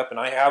stand up and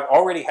I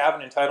already have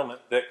an entitlement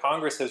that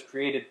Congress has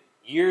created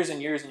years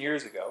and years and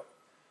years ago.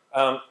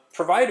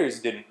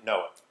 Providers didn't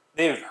know it.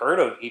 They've heard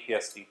of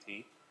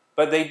EPSDT,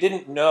 but they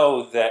didn't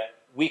know that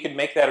we could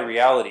make that a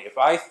reality. If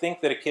I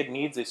think that a kid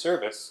needs a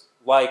service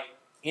like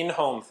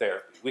in-home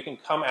therapy, we can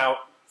come out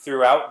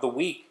throughout the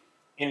week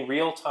in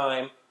real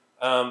time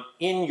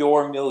in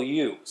your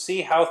milieu.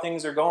 See how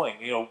things are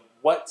going.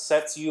 What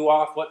sets you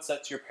off, what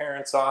sets your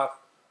parents off,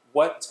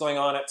 what's going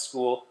on at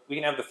school. We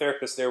can have the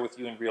therapist there with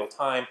you in real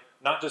time,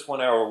 not just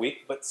 1 hour a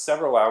week, but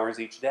several hours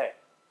each day.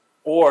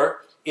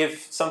 Or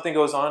if something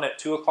goes on at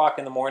 2 o'clock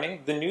in the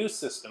morning, the new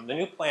system, the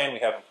new plan we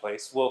have in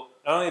place will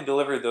not only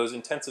deliver those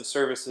intensive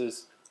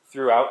services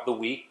throughout the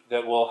week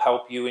that will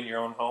help you in your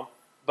own home,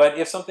 but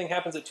if something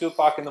happens at 2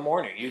 o'clock in the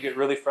morning, you get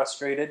really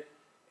frustrated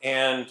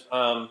and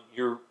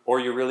you're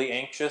really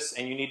anxious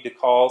and you need to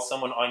call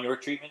someone on your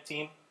treatment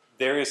team,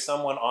 there is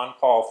someone on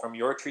call from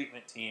your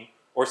treatment team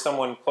or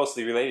someone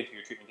closely related to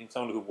your treatment team,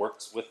 someone who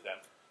works with them.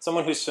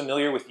 Someone who's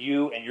familiar with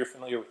you and you're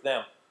familiar with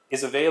them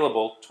is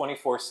available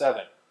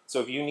 24/7. So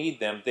if you need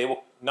them, they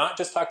will not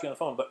just talk to you on the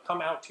phone, but come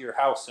out to your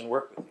house and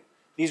work with you.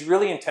 These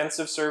really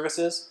intensive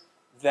services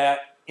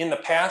that in the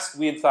past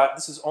we had thought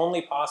this is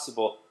only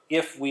possible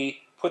if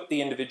we put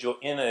the individual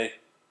in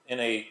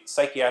a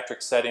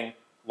psychiatric setting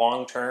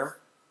long term.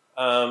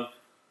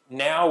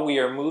 Now we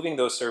are moving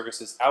those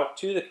services out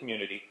to the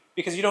community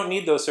because you don't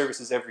need those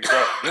services every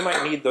day. You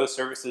might need those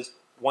services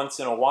once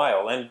in a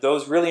while, and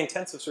those really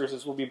intensive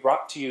services will be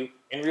brought to you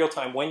in real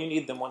time when you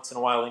need them once in a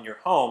while in your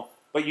home.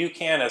 But you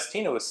can, as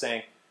Tina was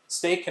saying,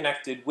 stay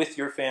connected with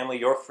your family,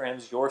 your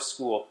friends, your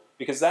school,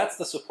 because that's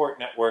the support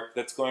network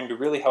that's going to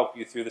really help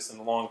you through this in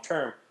the long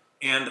term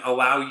and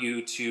allow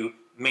you to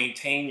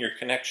maintain your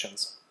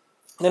connections.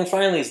 And then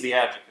finally is the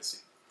advocacy.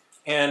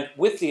 And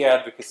with the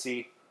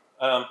advocacy,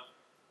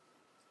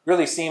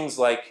 really seems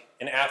like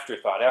an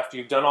afterthought. After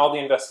you've done all the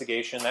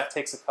investigation, that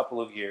takes a couple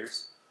of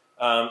years.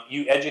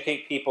 You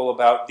educate people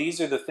about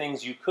these are the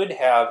things you could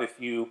have if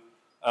you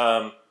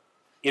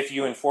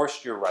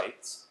enforced your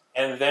rights,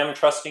 and them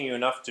trusting you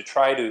enough to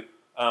try to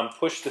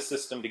push the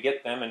system to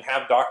get them and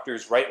have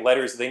doctors write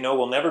letters they know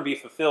will never be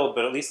fulfilled,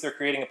 but at least they're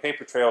creating a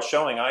paper trail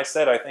showing, I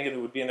said I think it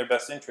would be in their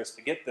best interest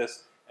to get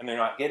this, and they're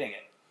not getting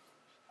it.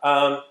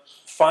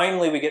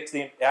 Finally, we get to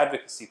the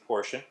advocacy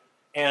portion,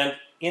 and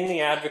in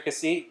the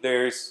advocacy,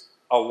 there's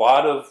a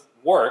lot of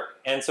work,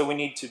 and so we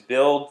need to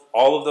build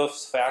all of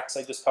those facts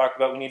I just talked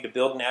about. We need to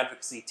build an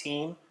advocacy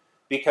team,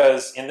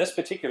 because in this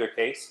particular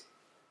case,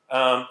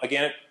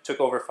 again, it took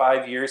over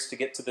 5 years to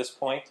get to this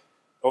point,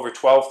 over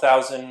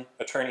 12,000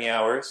 attorney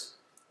hours,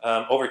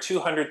 over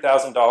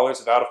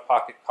 $200,000 of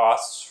out-of-pocket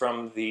costs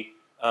from the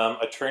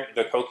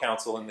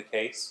co-counsel in the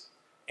case,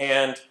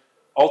 and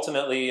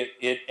ultimately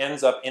it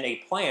ends up in a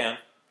plan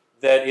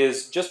that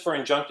is just for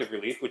injunctive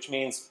relief, which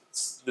means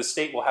the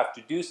state will have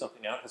to do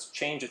something now. It has to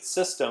change its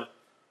system,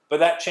 but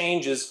that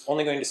change is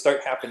only going to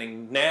start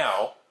happening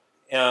now.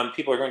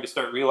 People are going to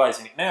start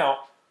realizing it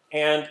now,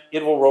 and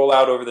it will roll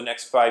out over the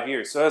next 5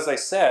 years. So as I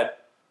said,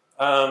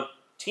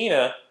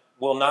 Tina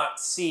will not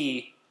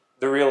see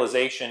the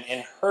realization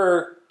in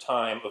her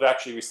time of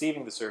actually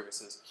receiving the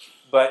services,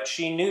 but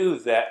she knew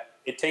that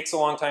it takes a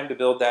long time to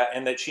build that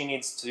and that she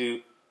needs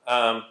to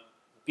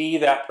be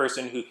that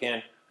person who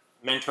can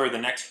mentor the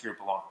next group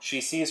along.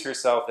 She sees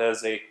herself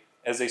as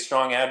a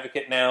strong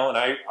advocate now, and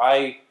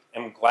I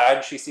am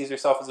glad she sees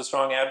herself as a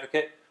strong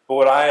advocate, but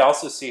what I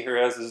also see her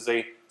as is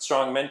a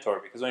strong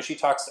mentor, because when she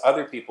talks to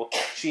other people,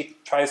 she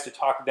tries to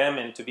talk them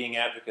into being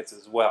advocates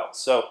as well.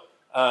 So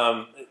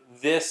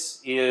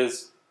this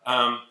is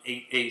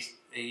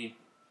a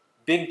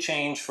big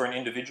change for an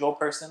individual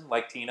person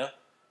like Tina,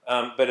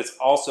 but it's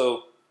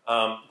also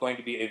going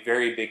to be a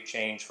very big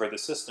change for the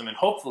system, and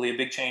hopefully a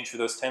big change for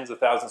those tens of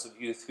thousands of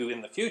youth who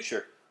in the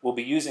future will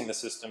be using the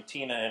system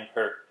Tina and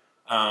her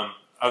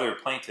other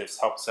plaintiffs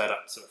helped set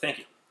up. So thank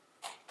you.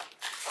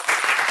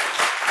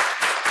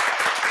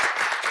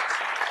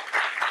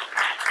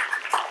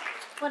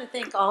 I want to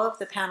thank all of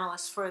the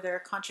panelists for their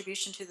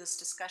contribution to this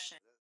discussion.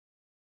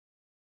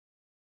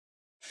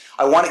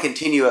 I want to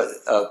continue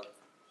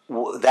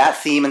that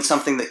theme and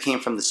something that came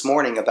from this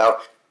morning about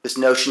this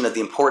notion of the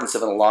importance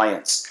of an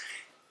alliance,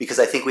 because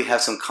I think we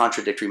have some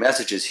contradictory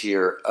messages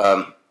here.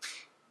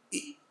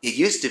 It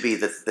used to be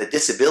that the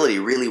disability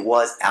really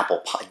was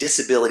apple pie,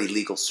 disability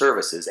legal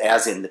services,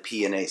 as in the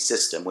P&A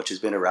system, which has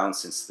been around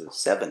since the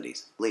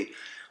 70s, I believe,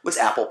 was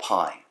apple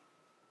pie,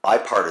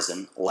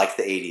 bipartisan, like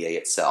the ADA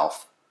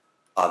itself,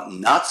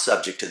 not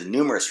subject to the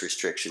numerous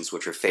restrictions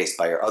which are faced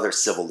by our other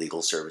civil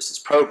legal services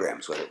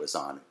programs, whether it was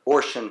on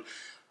abortion,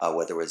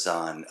 whether it was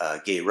on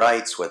gay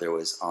rights, whether it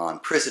was on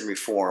prison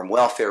reform,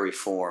 welfare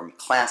reform,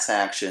 class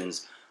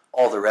actions,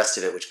 all the rest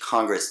of it, which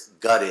Congress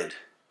gutted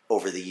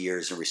over the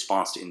years in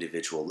response to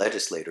individual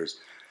legislators.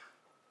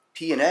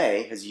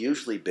 P&A has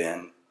usually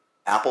been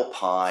apple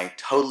pie,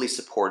 totally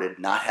supported,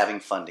 not having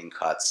funding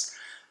cuts,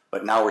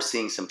 but now we're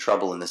seeing some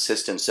trouble in the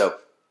system. So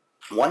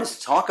one is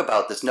to talk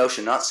about this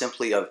notion not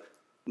simply of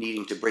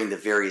needing to bring the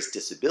various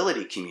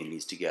disability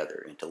communities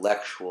together,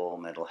 intellectual,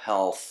 mental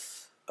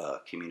health,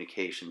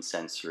 communication,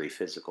 sensory,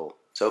 physical,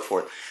 so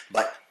forth.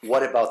 But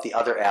what about the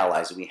other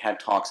allies? We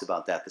had talks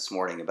about that this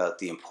morning, about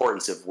the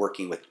importance of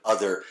working with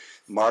other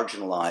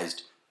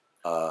marginalized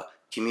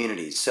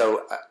communities.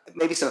 So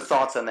maybe some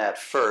thoughts on that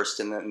first,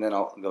 and then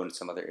I'll go into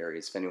some other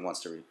areas if anyone wants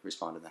to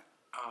respond to that.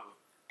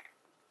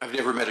 I've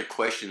never met a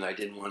question I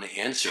didn't want to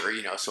answer,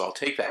 you know, so I'll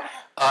take that.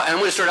 And I'm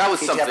going to start out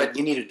with something.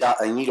 You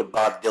need a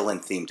Bob Dylan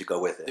theme to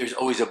go with it. There's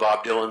always a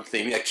Bob Dylan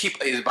theme. Yeah,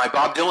 my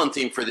Bob Dylan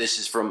theme for this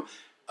is from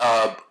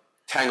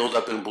Tangled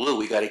Up in Blue.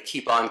 We got to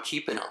keep on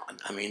keeping on.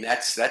 I mean,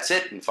 that's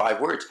it in 5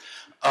 words.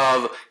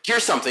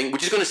 Here's something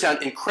which is going to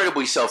sound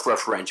incredibly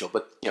self-referential,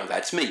 but you know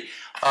that's me.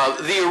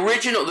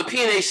 The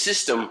P&A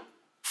system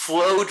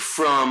flowed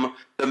from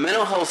the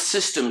Mental Health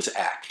Systems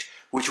Act,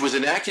 which was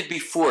enacted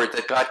before it,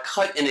 that got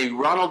cut in a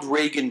Ronald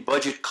Reagan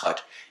budget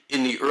cut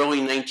in the early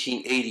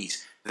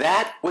 1980s.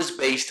 That was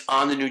based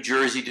on the New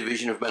Jersey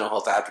Division of Mental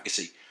Health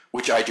Advocacy,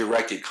 which I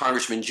directed.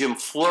 Congressman Jim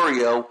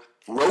Florio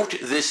wrote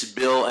this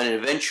bill and it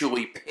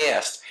eventually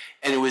passed.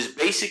 And it was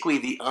basically,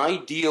 the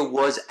idea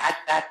was at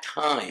that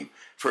time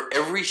for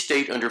every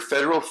state under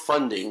federal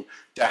funding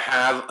to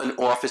have an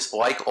office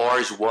like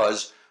ours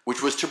was,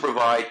 which was to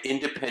provide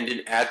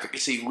independent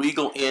advocacy,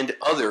 legal and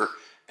other.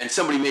 And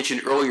somebody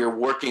mentioned earlier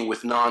working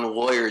with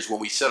non-lawyers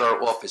when we set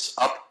our office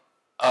up.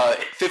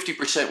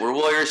 50% were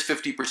lawyers,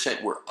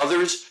 50% were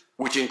others,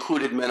 which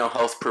included mental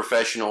health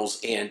professionals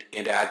and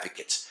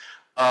advocates.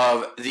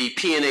 The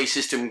P&A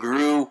system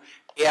grew.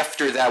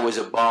 After that was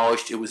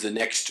abolished, it was the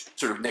next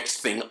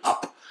thing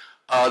up.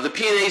 The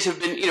P&As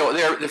have been, you know,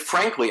 they're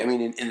frankly, I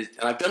mean, and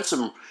I've done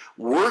some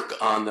work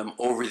on them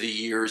over the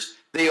years.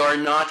 They are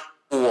not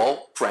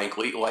all,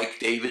 frankly, like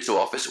David's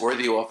office or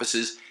the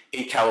offices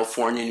in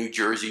California, New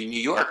Jersey,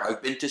 New York.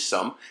 I've been to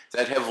some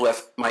that have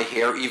left my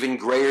hair even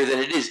grayer than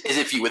it is, as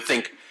if you would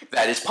think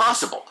that is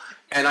possible.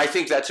 And I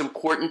think that's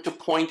important to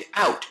point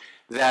out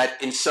that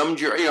in some,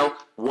 you know,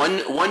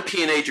 one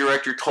P&A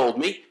director told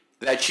me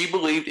that she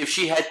believed if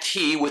she had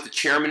tea with the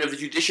chairman of the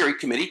Judiciary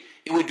Committee,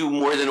 it would do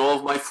more than all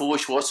of my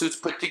foolish lawsuits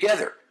put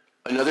together.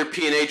 Another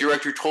P&A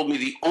director told me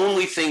the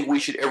only thing we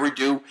should ever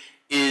do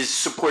is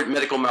support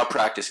medical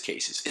malpractice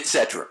cases,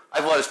 etc. I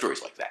have a lot of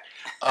stories like that.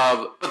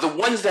 But the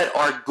ones that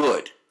are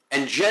good,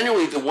 and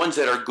generally the ones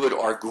that are good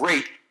are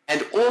great,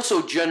 and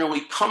also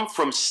generally come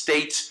from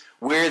states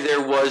where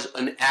there was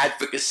an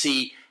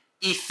advocacy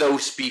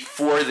ethos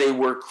before they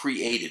were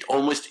created,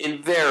 almost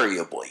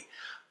invariably.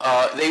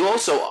 They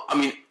also, I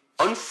mean,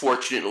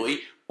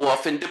 unfortunately,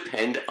 often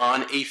depend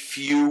on a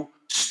few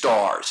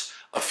stars,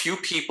 a few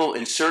people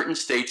in certain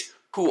states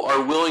who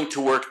are willing to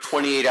work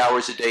 28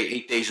 hours a day,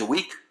 8 days a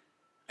week,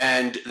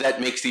 and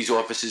that makes these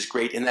offices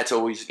great, and that's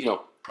always, you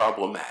know,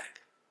 problematic.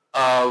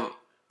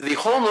 The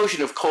whole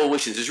notion of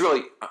coalitions is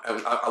really,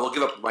 I will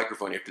give up the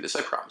microphone after this,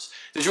 I promise.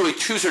 There's really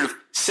 2 sort of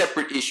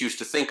separate issues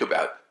to think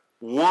about.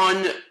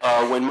 One,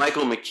 when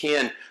Michael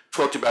McCann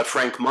talked about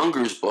Frank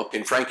Munger's book,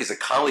 and Frank is a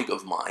colleague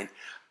of mine,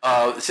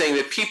 saying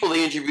that people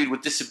they interviewed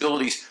with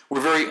disabilities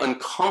were very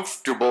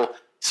uncomfortable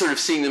sort of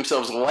seeing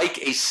themselves like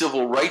a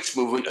civil rights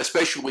movement,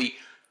 especially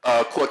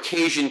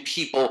Caucasian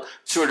people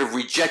sort of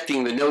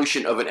rejecting the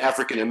notion of an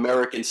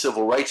African-American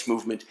civil rights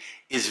movement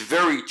is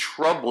very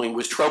troubling,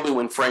 was troubling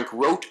when Frank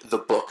wrote the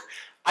book.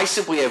 I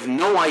simply have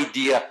no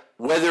idea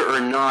whether or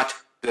not,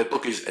 that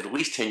book is at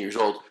least 10 years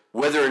old,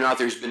 whether or not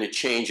there's been a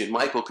change, and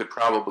Michael could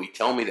probably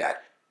tell me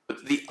that.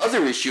 But the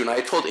other issue, and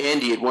I told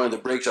Andy at one of the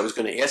breaks I was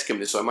going to ask him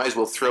this, so I might as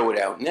well throw it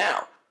out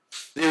now.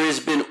 There has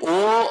been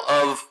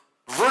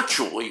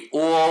virtually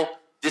all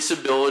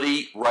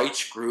disability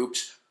rights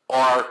groups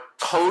are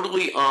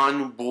totally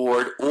on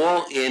board,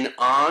 all in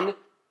on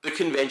the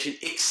convention,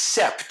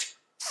 except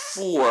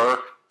for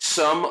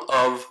some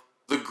of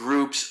the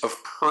groups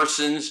of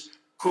persons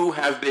who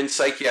have been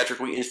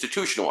psychiatrically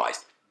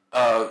institutionalized.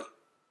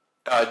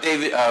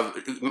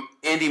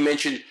 Andy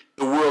mentioned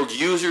the World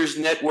Users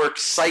Network,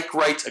 Psych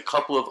Rights, a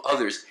couple of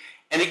others.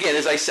 And again,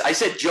 as I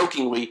said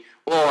jokingly,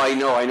 well, I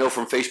know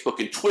from Facebook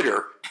and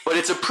Twitter, but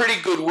it's a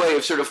pretty good way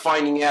of sort of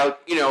finding out,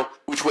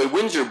 which way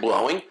winds are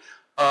blowing.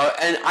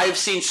 And I've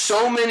seen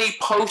so many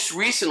posts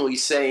recently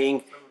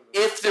saying,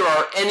 if there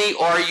are any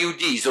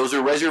RUDs, those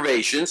are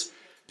reservations,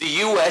 the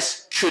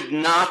U.S. should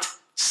not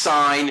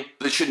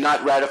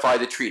ratify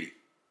the treaty.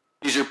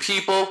 These are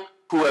people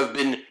who have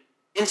been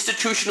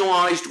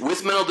institutionalized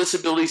with mental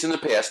disabilities in the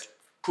past,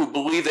 who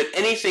believe that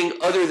anything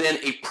other than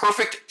a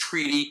perfect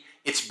treaty,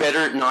 it's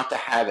better not to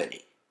have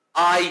any.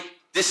 I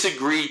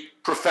disagree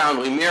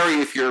profoundly. Mary,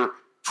 if you're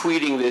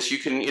tweeting this, you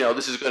can,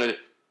 this is going to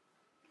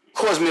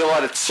cause me a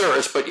lot of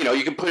service, but,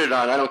 you can put it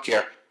on, I don't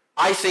care.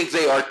 I think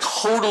they are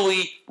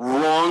totally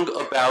wrong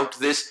about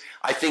this.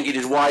 I think it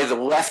is why the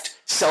left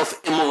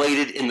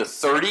self-immolated in the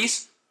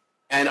 30s,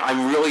 and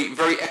I'm really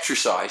very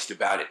exercised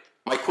about it.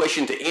 My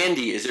question to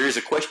Andy is, there is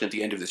a question at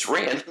the end of this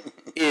rant,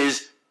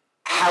 is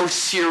how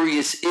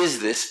serious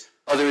is this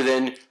other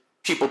than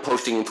people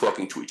posting and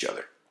talking to each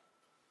other?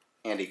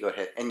 Andy, go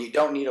ahead. And you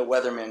don't need a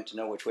weatherman to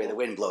know which way the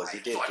wind blows. You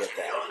did get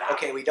that.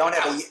 Okay, we don't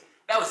have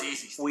that was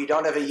easy. We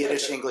don't have a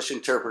Yiddish English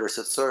interpreter,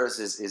 so Tzora's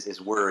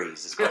is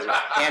worries.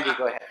 Andy,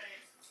 go ahead.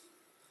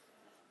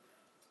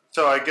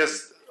 So I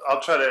guess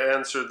I'll try to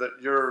answer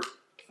your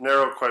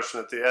narrow question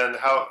at the end.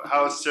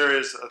 How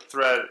serious a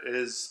threat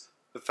is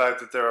the fact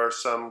that there are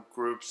some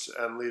groups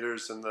and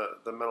leaders in the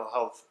mental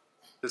health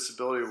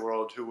disability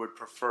world who would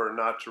prefer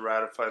not to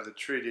ratify the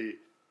treaty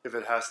if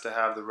it has to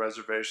have the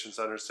reservations,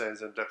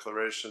 understandings, and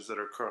declarations that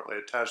are currently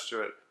attached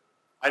to it.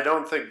 I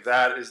don't think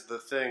that is the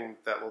thing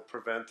that will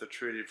prevent the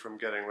treaty from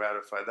getting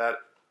ratified.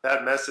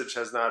 That message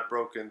has not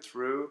broken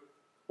through.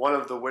 One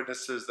of the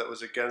witnesses that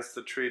was against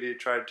the treaty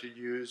tried to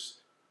use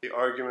the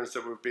arguments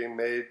that were being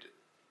made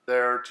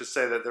there to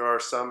say that there are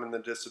some in the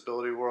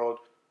disability world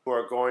who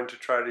are going to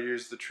try to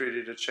use the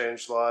treaty to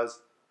change laws,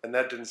 and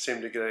that didn't seem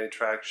to get any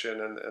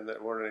traction, and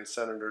there weren't any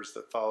senators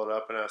that followed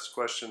up and asked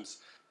questions.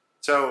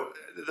 So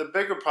the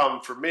bigger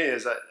problem for me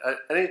is that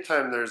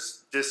anytime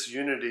there's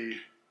disunity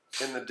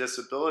in the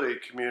disability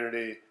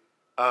community,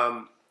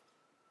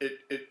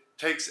 it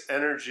takes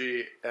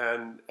energy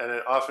and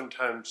it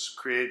oftentimes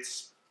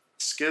creates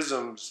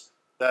schisms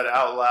that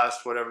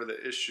outlast whatever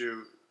the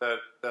issue that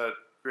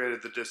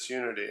created the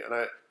disunity.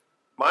 And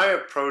my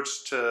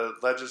approach to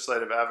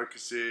legislative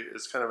advocacy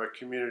is kind of a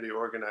community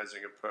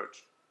organizing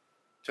approach.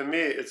 To me,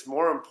 it's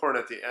more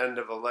important at the end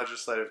of a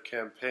legislative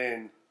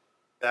campaign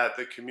that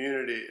the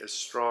community is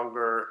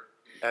stronger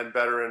and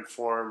better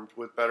informed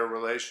with better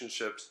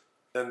relationships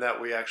than that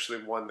we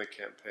actually won the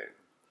campaign.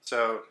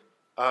 So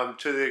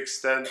to the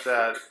extent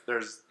that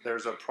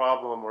there's a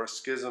problem or a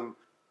schism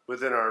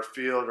within our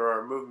field or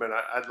our movement,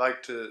 I'd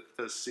like to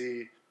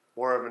see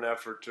more of an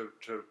effort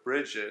to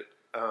bridge it.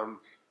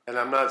 And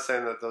I'm not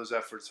saying that those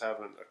efforts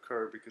haven't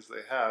occurred, because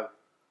they have.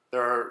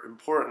 There are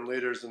important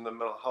leaders in the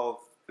mental health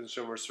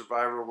consumer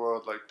survivor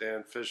world like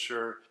Dan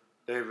Fisher,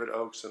 David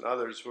Oakes, and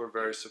others who are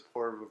very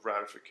supportive of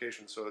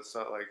ratification. So it's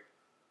not like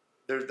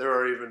there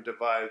are even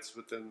divides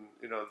within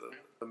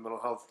the mental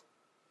health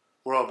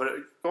world. But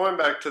going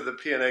back to the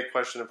P&A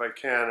question, if I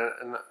can,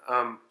 and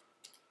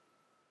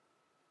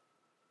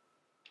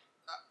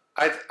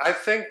I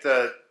think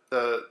that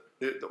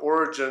the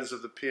origins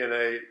of the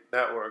P&A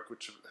network,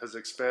 which has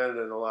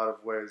expanded in a lot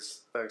of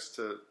ways thanks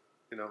to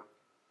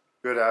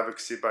good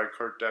advocacy by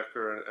Kurt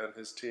Decker and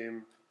his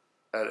team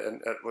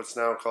at what's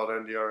now called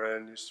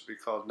NDRN, used to be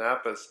called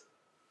NAPAS.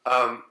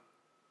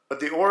 But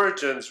the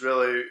origins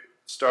really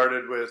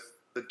started with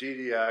the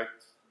Dede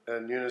Act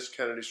and Eunice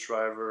Kennedy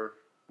Shriver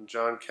and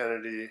John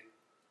Kennedy,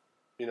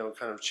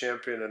 kind of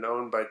championed and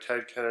owned by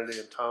Ted Kennedy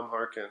and Tom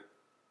Harkin.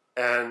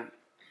 And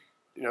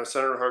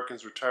Senator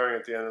Harkin's retiring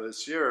at the end of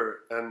this year.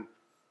 And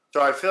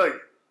so I feel like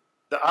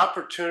the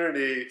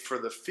opportunity for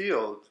the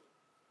field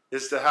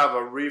is to have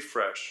a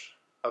refresh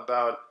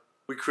about,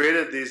 we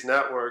created these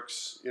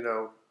networks,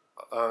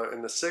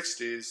 in the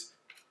 60s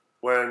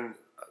when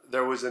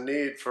there was a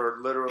need for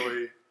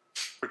literally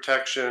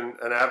protection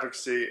and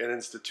advocacy in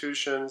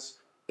institutions.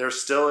 There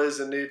still is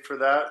a need for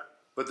that,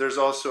 but there's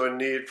also a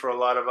need for a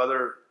lot of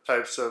other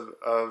types of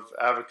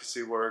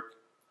advocacy work.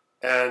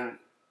 And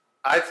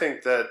I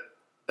think that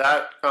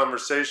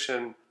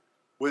conversation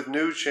with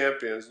new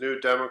champions, new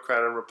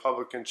Democrat and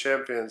Republican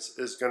champions,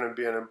 is going to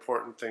be an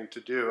important thing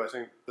to do. I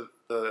think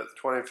the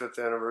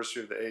 25th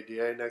anniversary of the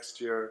ADA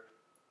next year,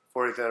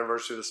 40th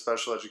anniversary of the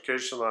special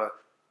education law,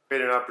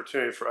 create an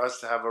opportunity for us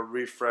to have a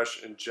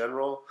refresh in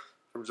general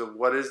in terms of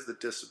what is the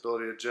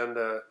disability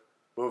agenda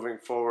moving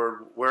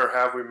forward, where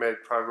have we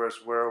made progress,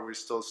 where are we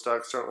still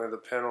stuck. Certainly the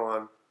panel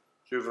on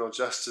juvenile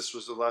justice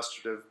was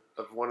illustrative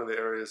of one of the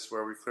areas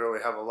where we clearly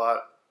have a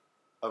lot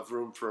of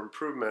room for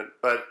improvement.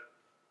 But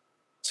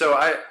so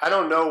I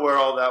don't know where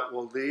all that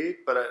will lead,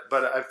 but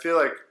I feel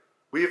like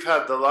we've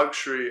had the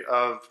luxury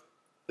of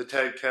the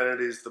Ted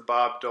Kennedys, the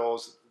Bob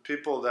Doles,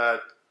 people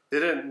that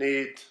didn't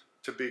need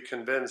to be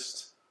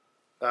convinced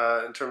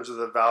in terms of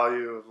the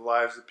value of the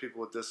lives of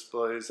people with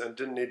disabilities, and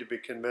didn't need to be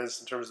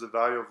convinced in terms of the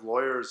value of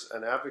lawyers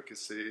and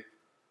advocacy.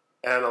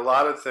 And a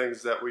lot of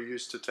things that we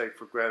used to take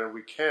for granted,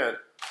 we can't.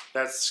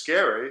 That's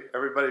scary.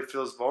 Everybody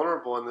feels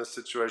vulnerable in this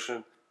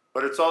situation,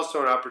 but it's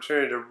also an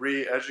opportunity to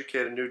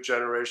re-educate a new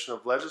generation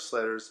of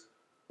legislators.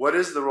 What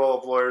is the role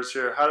of lawyers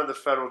here? How do the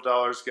federal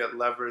dollars get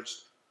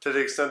leveraged? To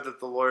the extent that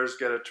the lawyers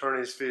get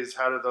attorney's fees,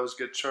 how do those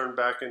get churned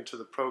back into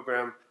the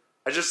program?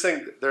 I just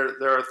think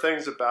there are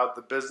things about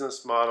the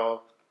business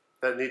model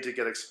that need to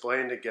get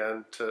explained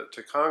again to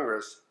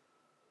Congress.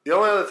 The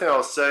only other thing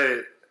I'll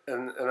say,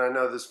 and I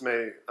know this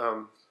may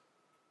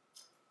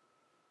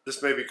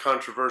be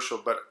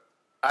controversial, but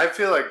I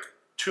feel like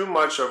too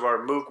much of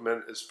our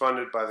movement is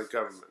funded by the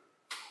government.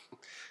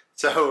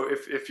 So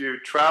if you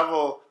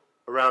travel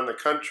around the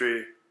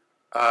country,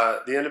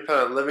 the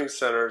independent living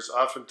centers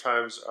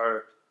oftentimes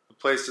are the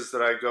places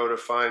that I go to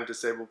find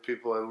disabled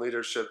people in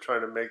leadership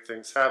trying to make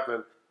things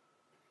happen.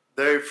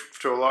 They,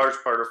 to a large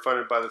part, are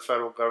funded by the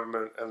federal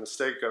government and the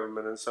state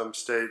government in some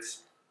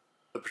states.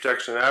 The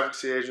protection and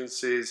advocacy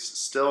agencies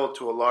still,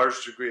 to a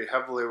large degree,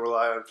 heavily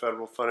rely on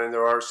federal funding.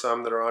 There are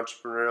some that are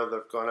entrepreneurial that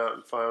have gone out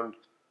and found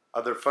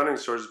other funding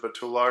sources, but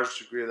to a large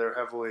degree, they're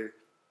heavily,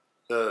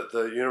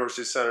 the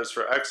University Centers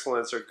for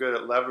Excellence are good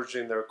at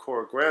leveraging their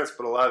core grants,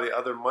 but a lot of the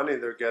other money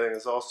they're getting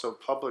is also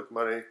public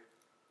money.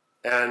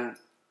 And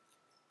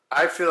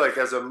I feel like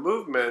as a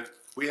movement,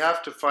 we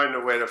have to find a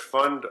way to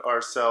fund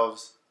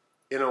ourselves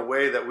in a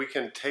way that we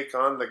can take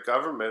on the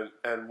government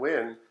and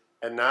win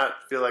and not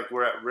feel like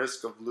we're at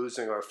risk of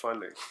losing our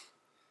funding.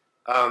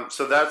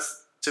 So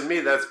that's, to me,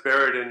 that's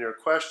buried in your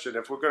question.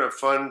 If we're going to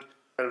fund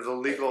kind of the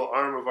legal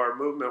arm of our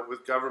movement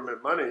with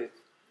government money,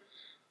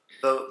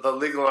 the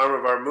legal arm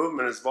of our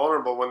movement is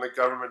vulnerable when the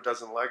government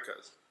doesn't like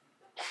us.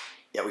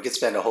 Yeah, we could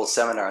spend a whole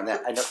seminar on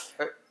that. I know,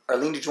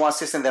 Arlene, did you want to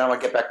say something? Then I want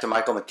to get back to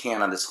Michael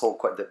McCann on this whole,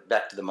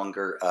 back to the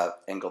Munger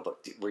angle. But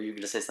were you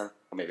going to say something?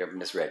 Or maybe I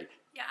misread you.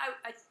 Yeah,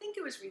 I think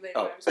it was related.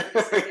 I was going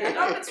to say. I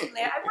know it's related.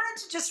 I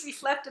wanted to just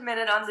reflect a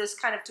minute on this,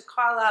 kind of to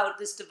call out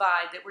this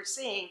divide that we're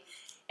seeing,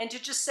 and to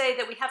just say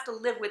that we have to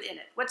live within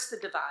it. What's the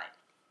divide?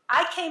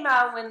 I came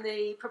out when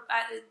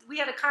we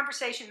had a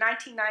conversation in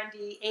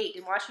 1998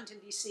 in Washington,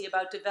 D.C.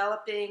 about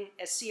developing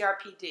a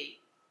CRPD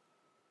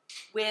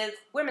with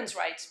women's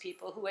rights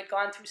people who had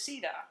gone through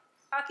CEDAW,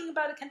 talking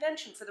about a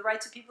convention for the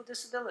rights of people with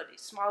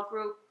disabilities. Small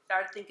group,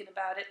 started thinking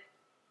about it.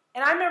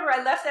 And I remember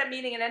I left that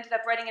meeting and ended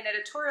up writing an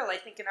editorial, I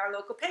think, in our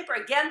local paper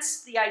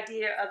against the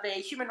idea of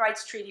a human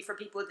rights treaty for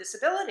people with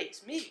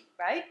disabilities, me,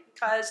 right?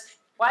 Because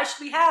why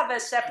should we have a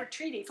separate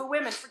treaty for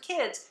women, for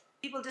kids,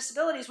 people with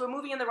disabilities? We're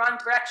moving in the wrong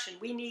direction.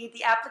 We need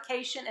the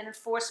application and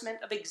enforcement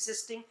of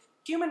existing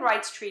human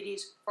rights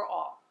treaties for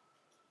all.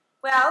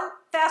 Well,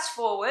 fast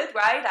forward,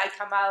 right? I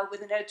come out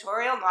with an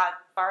editorial not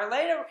far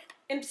later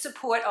in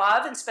support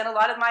of and spent a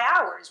lot of my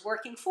hours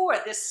working for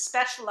this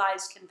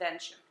specialized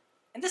convention.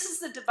 And this is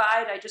the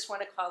divide I just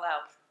want to call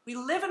out. We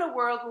live in a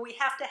world where we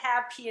have to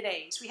have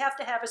P&As. We have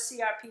to have a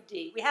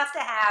CRPD. We have to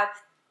have,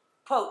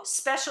 quote,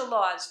 special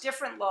laws,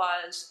 different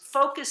laws,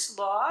 focused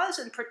laws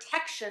and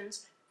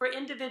protections for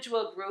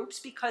individual groups,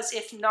 because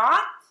if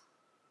not,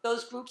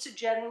 those groups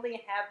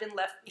generally have been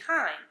left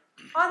behind.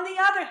 On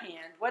the other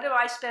hand, what do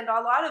I spend a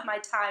lot of my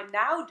time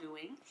now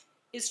doing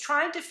is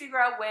trying to figure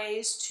out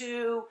ways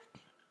to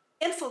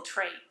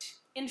infiltrate,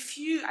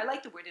 infuse, I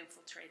like the word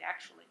infiltrate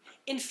actually,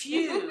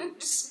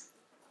 infuse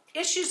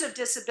issues of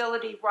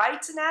disability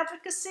rights and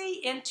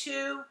advocacy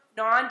into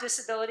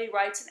non-disability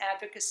rights and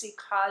advocacy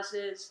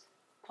causes,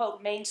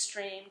 quote,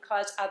 mainstream,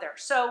 cause other.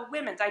 So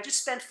women's, I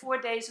just spent 4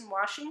 days in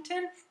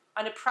Washington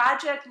on a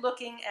project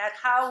looking at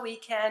how we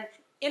can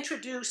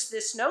introduce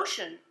this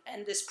notion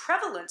and this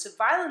prevalence of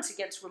violence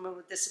against women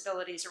with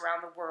disabilities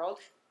around the world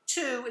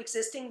to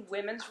existing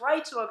women's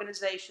rights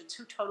organizations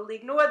who totally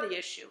ignore the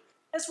issue,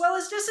 as well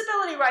as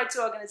disability rights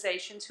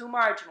organizations who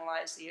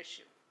marginalize the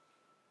issue.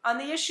 On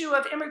the issue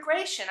of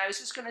immigration, I was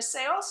just going to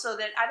say also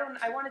that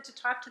I wanted to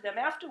talk to them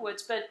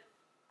afterwards, but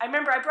I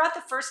remember I brought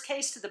the first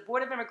case to the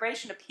Board of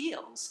Immigration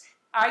Appeals,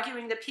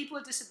 arguing that people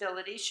with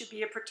disabilities should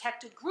be a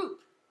protected group,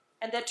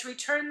 and that to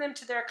return them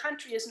to their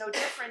country is no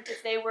different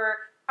if they were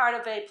part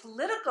of a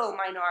political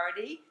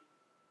minority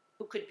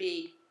who could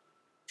be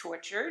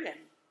tortured and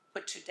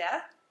put to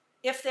death,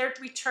 if they're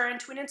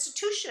returned to an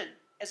institution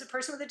as a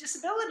person with a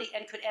disability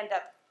and could end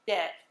up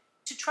dead.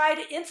 To try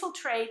to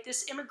infiltrate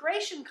this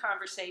immigration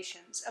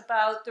conversations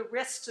about the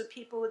risks of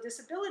people with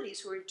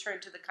disabilities who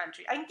return to the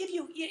country. I can give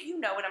you, you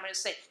know what I'm going to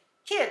say,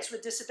 kids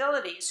with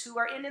disabilities who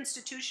are in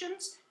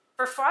institutions.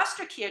 For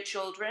foster care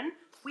children,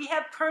 we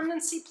have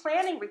permanency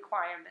planning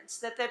requirements,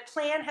 that the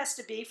plan has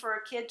to be for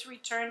a kid to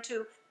return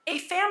to a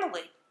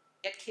family.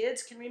 Yet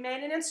kids can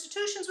remain in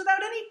institutions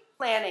without any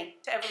planning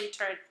to ever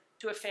return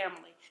to a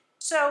family.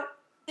 So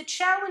the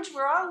challenge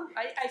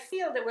I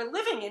feel that we're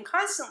living in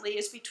constantly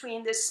is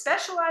between this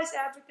specialized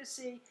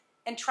advocacy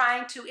and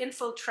trying to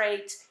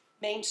infiltrate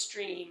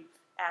mainstream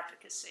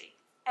advocacy.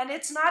 And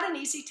it's not an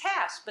easy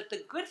task, but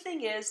the good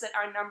thing is that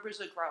our numbers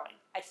are growing.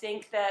 I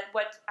think that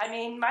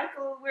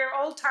Michael, we're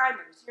old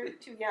timers, you're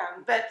too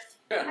young, but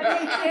I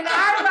mean, in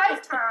our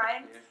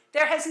lifetime,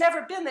 there has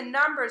never been the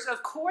numbers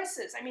of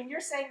courses. I mean, you're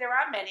saying there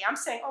aren't many. I'm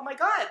saying, oh my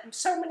God,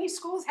 so many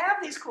schools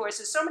have these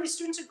courses. So many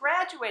students are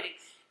graduating.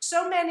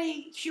 So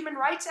many human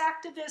rights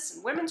activists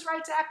and women's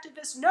rights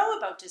activists know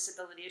about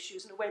disability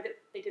issues in a way that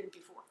they didn't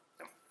before.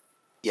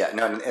 Yeah,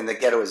 no, and the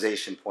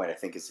ghettoization point, I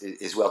think,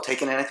 is well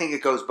taken, and I think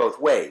it goes both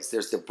ways.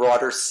 There's the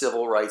broader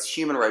civil rights,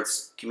 human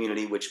rights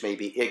community, which may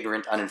be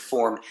ignorant,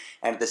 uninformed,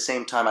 and at the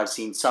same time, I've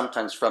seen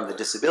sometimes from the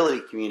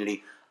disability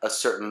community a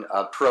certain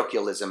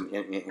parochialism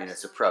in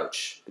its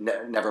approach.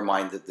 Never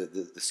mind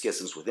the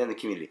schisms within the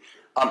community.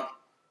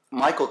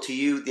 Michael, to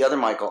you, the other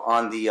Michael,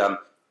 on the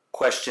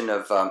question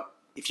of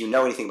if you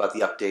know anything about the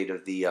update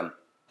of the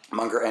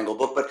Munger-Engel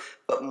book,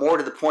 but more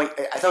to the point,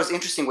 I thought it was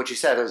interesting what you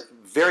said. It was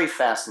very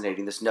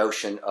fascinating, this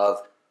notion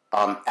of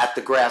at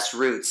the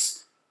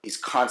grassroots, these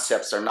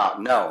concepts are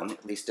not known,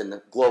 at least in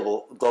the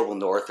global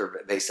north,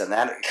 or based on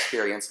that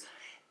experience.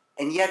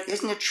 And yet,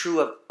 isn't it true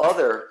of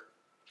other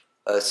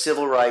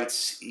civil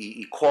rights,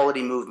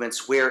 equality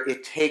movements, where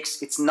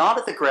it's not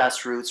at the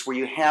grassroots where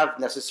you have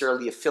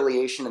necessarily the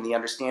affiliation and the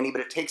understanding,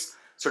 but it takes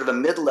sort of a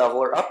mid-level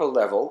or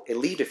upper-level,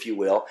 elite, if you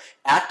will,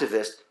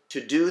 activist to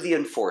do the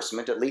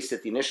enforcement, at least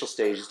at the initial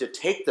stages, to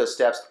take those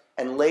steps,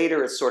 and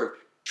later it sort of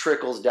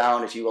trickles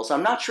down, if you will. So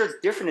I'm not sure it's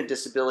different in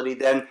disability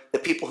than the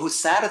people who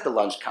sat at the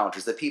lunch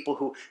counters, the people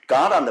who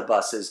got on the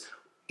buses.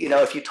 You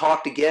know, if you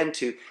talked again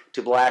to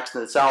blacks in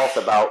the South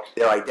about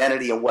their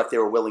identity and what they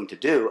were willing to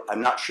do,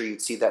 I'm not sure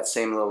you'd see that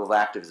same level of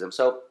activism.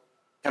 So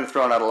kind of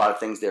throwing out a lot of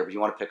things there, but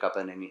you want to pick up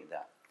on any of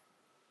that?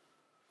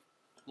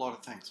 A lot of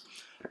things.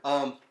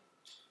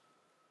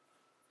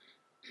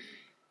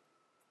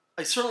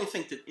 I certainly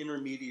think that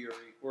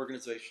intermediary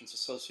organizations,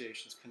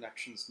 associations,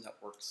 connections,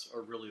 networks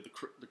are really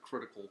the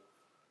critical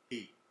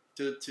key.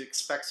 To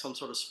expect some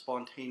sort of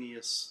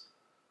spontaneous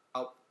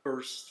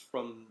outburst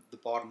from the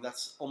bottom,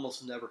 that's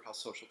almost never how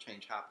social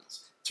change happens.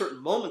 Certain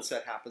moments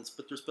that happens,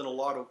 but there's been a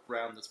lot of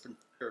ground that's been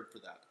prepared for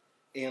that,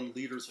 and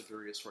leaders of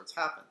various sorts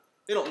happen.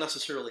 They don't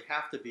necessarily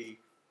have to be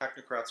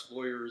technocrats,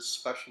 lawyers,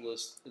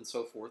 specialists, and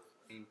so forth.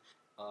 I mean,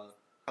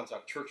 comes out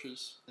of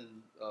churches and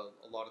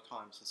a lot of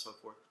times and so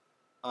forth.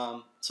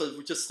 So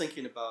we're just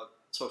thinking about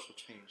social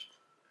change.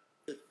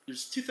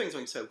 There's two things I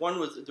can say. One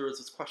was there was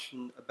this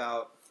question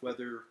about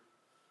whether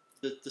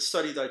the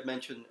study that I'd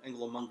mentioned,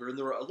 Engel and Munger, and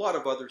there were a lot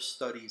of other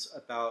studies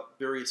about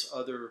various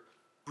other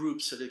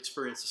groups that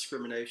experience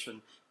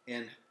discrimination,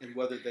 and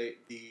whether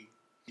the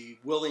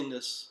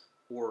willingness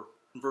or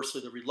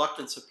conversely the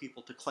reluctance of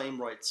people to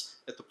claim rights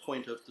at the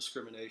point of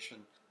discrimination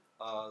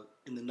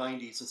in the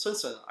 90s. And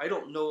since then, I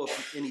don't know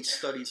of any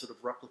studies that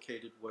have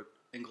replicated what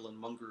Engel and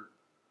Munger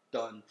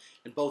done,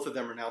 and both of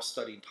them are now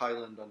studying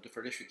Thailand on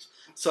different issues.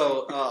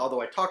 So,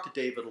 although I talked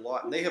to David a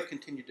lot, and they have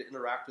continued to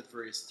interact with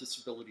various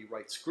disability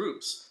rights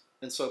groups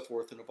and so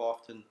forth, and have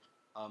often,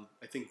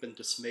 I think, been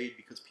dismayed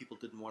because people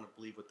didn't want to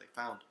believe what they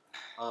found.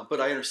 But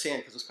I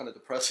understand, because it's kind of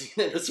depressing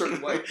in a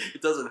certain way.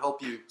 It doesn't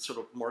help you sort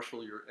of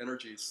marshal your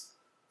energies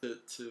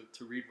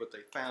to read what they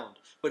found.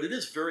 But it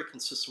is very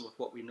consistent with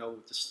what we know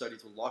with the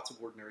studies with lots of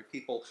ordinary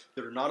people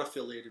that are not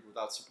affiliated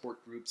without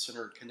support groups and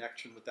are in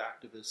connection with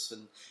activists,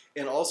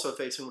 and also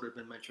facing what had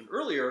been mentioned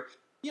earlier,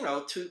 you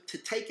know, to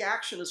take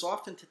action is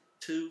often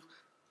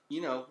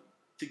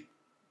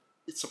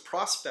it's a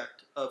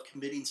prospect of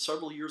committing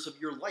several years of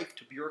your life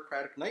to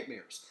bureaucratic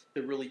nightmares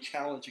that really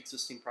challenge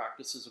existing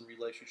practices and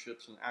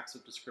relationships and acts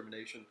of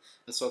discrimination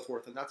and so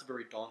forth. And that's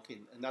very daunting.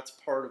 And that's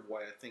part of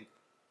why I think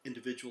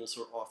individuals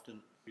are often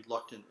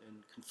reluctant and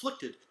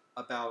conflicted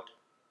about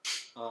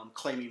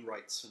claiming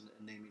rights and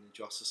naming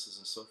injustices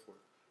and so forth.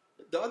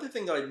 The other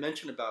thing that I'd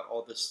mention about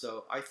all this,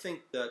 though, I think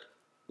that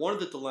one of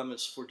the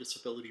dilemmas for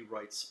disability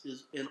rights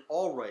is in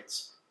all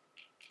rights,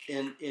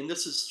 and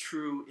this is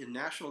true in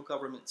national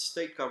government,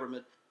 state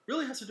government,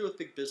 really has to do with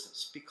big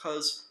business,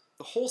 because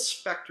the whole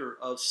specter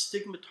of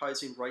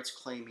stigmatizing rights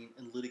claiming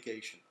and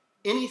litigation,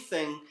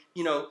 anything,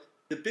 you know,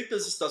 the big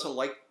business doesn't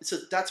like, it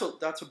says that's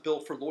a bill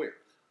for lawyers.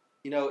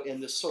 You know,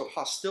 and this sort of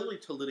hostility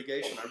to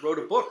litigation. I wrote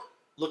a book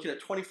looking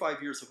at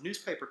 25 years of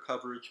newspaper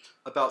coverage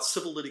about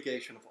civil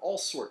litigation of all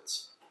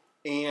sorts.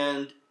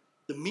 And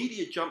the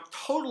media jumped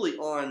totally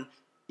on,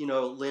 you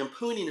know,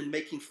 lampooning and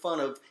making fun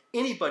of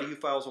anybody who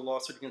files a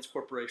lawsuit against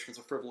corporations,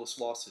 a frivolous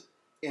lawsuit.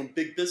 And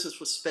big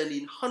business was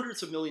spending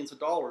hundreds of millions of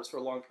dollars for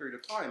a long period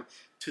of time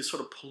to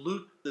sort of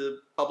pollute the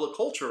public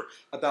culture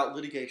about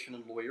litigation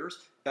and lawyers,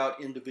 about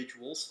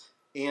individuals.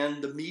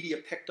 And the media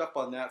picked up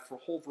on that for a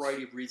whole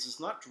variety of reasons,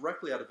 not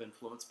directly out of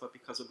influence, but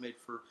because it made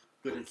for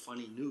good and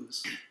funny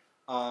news.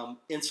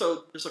 And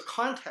so there's a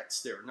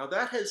context there. Now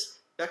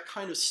that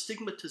kind of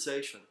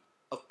stigmatization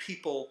of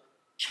people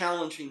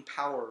challenging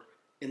power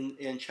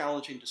and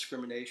challenging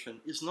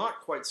discrimination is not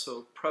quite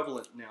so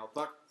prevalent now,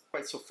 not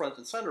quite so front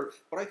and center,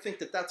 but I think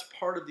that that's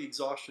part of the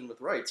exhaustion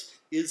with rights,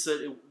 is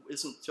that it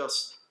isn't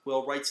just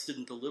well, rights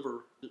didn't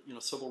deliver,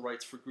 civil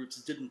rights for groups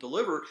didn't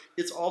deliver.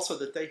 It's also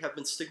that they have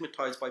been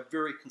stigmatized by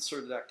very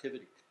concerted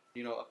activity.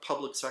 A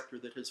public sector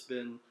that has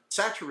been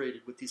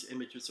saturated with these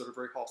images that are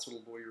very hostile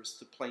to lawyers,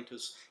 to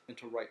plaintiffs, and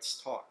to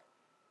rights talk.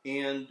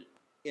 And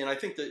I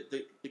think that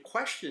the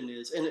question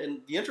is,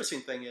 and the interesting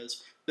thing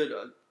is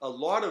that a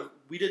lot of,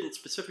 we didn't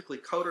specifically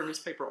code our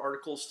newspaper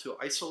articles to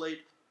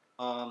isolate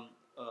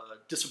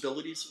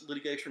disabilities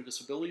litigation,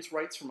 disabilities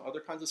rights from other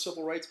kinds of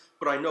civil rights,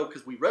 but I know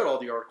because we read all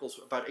the articles,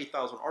 about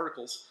 8,000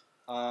 articles,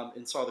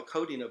 and saw the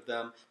coding of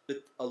them,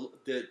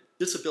 that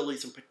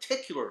disabilities in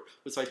particular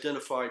was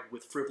identified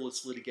with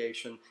frivolous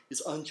litigation,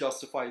 is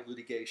unjustified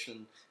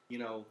litigation,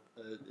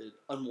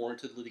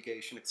 unwarranted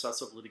litigation,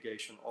 excessive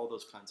litigation, all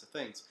those kinds of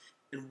things.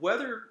 And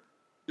whether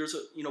there's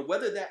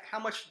how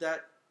much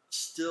that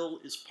still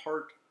is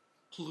part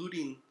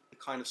polluting the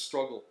kind of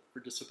struggle for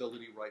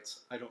disability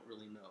rights, I don't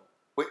really know.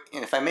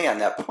 And if I may, on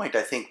that point,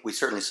 I think we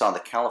certainly saw in the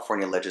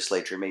California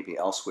legislature, maybe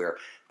elsewhere,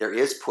 there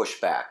is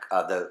pushback.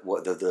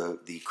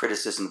 The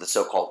criticism of the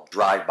so-called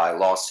drive-by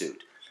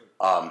lawsuit.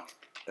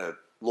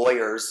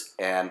 Lawyers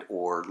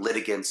or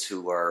litigants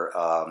who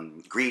are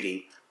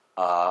greedy,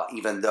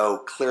 even though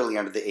clearly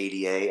under the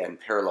ADA and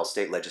parallel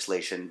state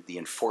legislation, the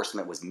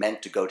enforcement was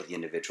meant to go to the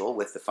individual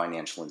with the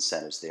financial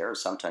incentives there,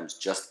 sometimes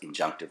just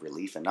injunctive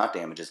relief and not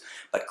damages,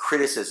 but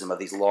criticism of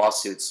these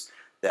lawsuits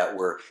that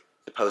were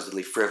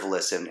supposedly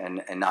frivolous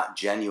and not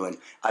genuine.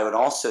 I would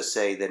also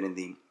say that in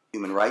the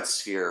human rights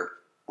sphere,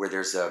 where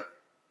there's a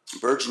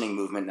burgeoning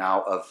movement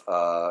now of,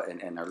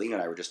 and Arlene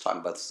and I were just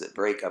talking about this at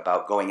break,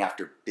 about going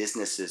after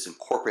businesses and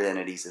corporate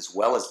entities as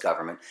well as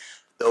government,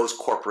 those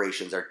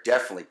corporations are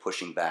definitely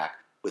pushing back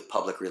with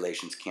public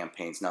relations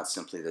campaigns, not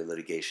simply the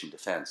litigation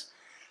defense.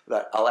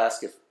 But I'll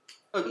ask if...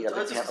 I was just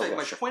going to say,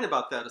 my point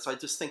about that is I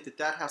just think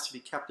that has to be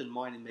kept in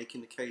mind in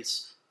making the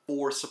case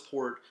for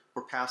support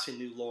for passing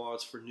new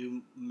laws, for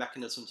new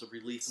mechanisms of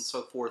relief and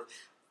so forth.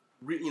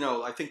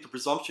 I think the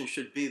presumption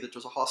should be that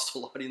there's a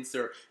hostile audience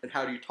there, and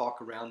how do you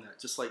talk around that?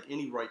 Just like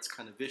any rights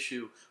kind of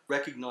issue,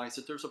 recognize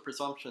that there's a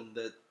presumption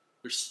that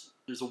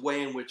there's a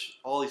way in which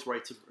all these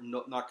rights are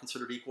not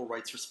considered equal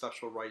rights or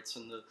special rights,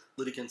 and the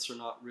litigants are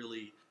not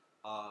really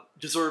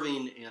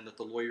deserving, and that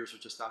the lawyers are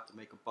just out to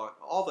make a buck.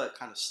 All that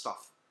kind of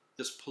stuff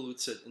just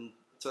pollutes it, and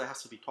so it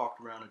has to be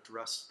talked around,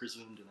 addressed,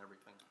 presumed, and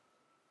everything.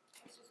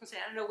 I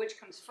don't know which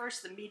comes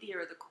first, the media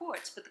or the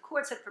courts, but the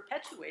courts have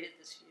perpetuated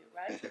this view,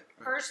 right?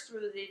 First through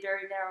the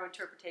very narrow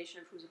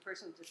interpretation of who's a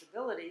person with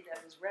disability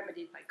that was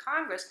remedied by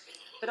Congress,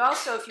 but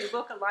also if you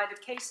look a line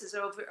of cases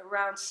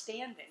around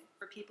standing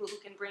for people who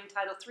can bring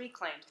Title III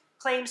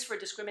claims for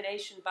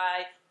discrimination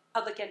by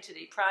public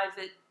entity,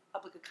 private,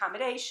 public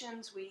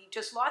accommodations. We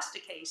just lost a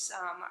case,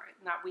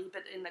 not we,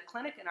 but in the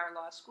clinic in our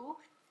law school,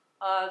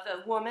 of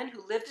a woman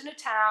who lived in a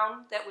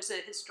town that was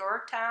a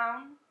historic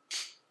town.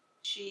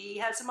 She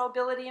has a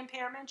mobility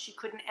impairment. She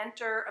couldn't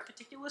enter a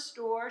particular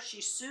store.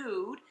 She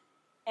sued,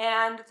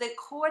 and the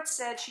court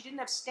said she didn't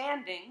have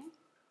standing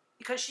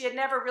because she had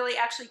never really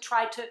actually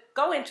tried to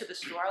go into the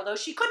store, although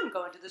she couldn't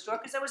go into the store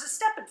because there was a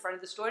step in front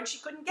of the store and she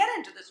couldn't get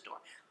into the store,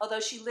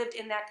 although she lived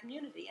in that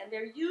community. And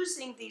they're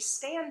using these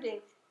standing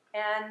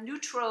and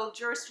neutral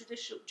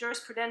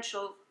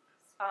jurisprudential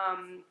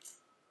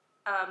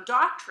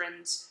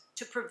doctrines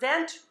to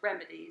prevent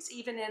remedies,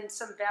 even in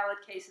some valid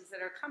cases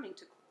that are coming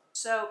to court.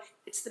 So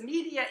it's the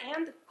media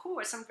and the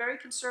courts, some very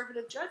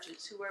conservative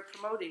judges who are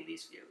promoting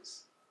these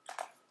views.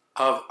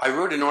 I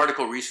wrote an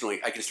article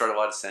recently, I can start a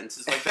lot of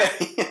sentences like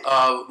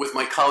that, with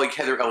my colleague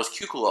Heather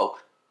Ellis-Cucolo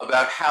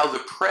about how the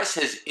press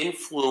has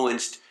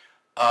influenced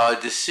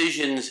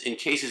decisions in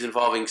cases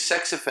involving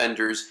sex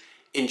offenders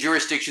in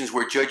jurisdictions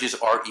where judges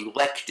are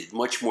elected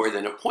much more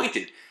than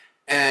appointed.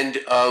 And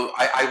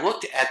I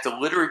looked at the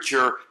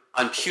literature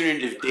on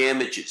punitive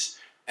damages,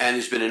 and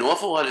there's been an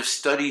awful lot of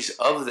studies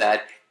of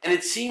that. And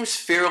it seems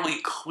fairly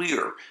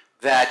clear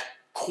that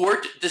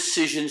court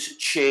decisions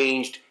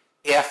changed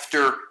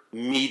after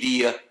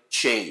media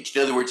changed.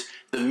 In other words,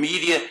 the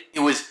media,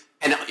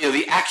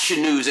 the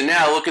Action News, and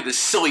now look at the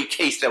silly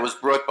case that was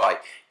brought by.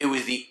 It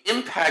was the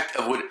impact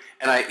of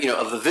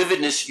of the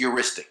vividness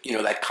heuristic,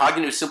 that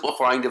cognitive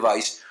simplifying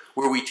device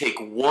where we take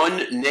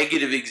one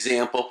negative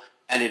example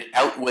and it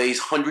outweighs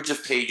hundreds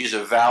of pages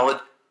of valid,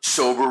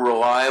 sober,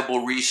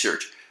 reliable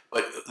research.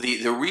 But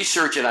the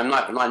research, and I'm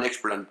not an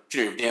expert on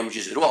punitive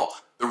damages at all,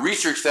 the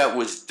research that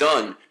was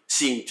done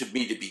seemed to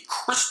me to be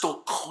crystal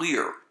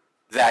clear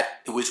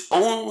that it was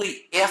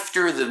only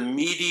after the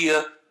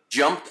media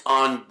jumped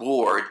on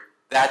board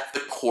that the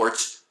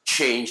courts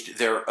changed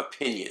their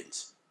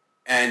opinions.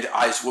 And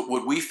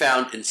what we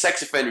found in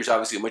sex offenders,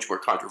 obviously a much more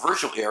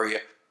controversial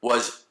area,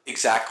 was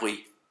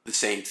exactly the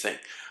same thing.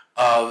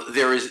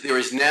 There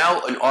is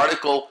now an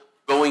article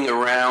going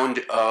around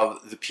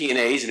the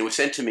P&As, and it was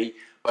sent to me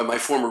by my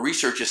former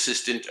research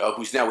assistant,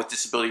 who's now with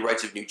Disability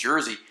Rights of New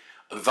Jersey,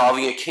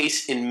 involving a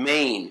case in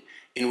Maine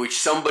in which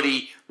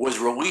somebody was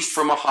released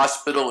from a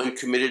hospital and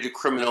committed a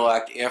criminal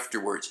act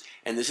afterwards.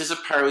 And this is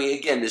apparently,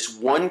 again, this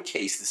one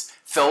case, this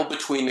fell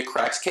between the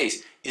cracks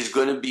case, is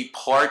going to be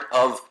part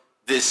of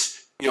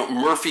this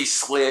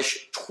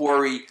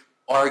Murphy/Tory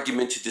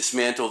argument to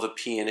dismantle the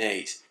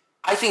P&As.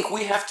 I think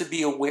we have to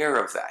be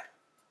aware of that.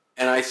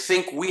 And I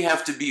think we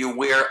have to be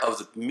aware of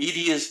the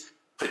media's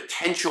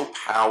potential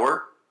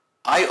power.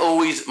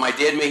 My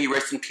dad, may he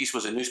rest in peace,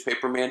 was a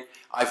newspaperman.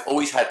 I've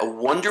always had a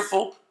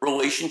wonderful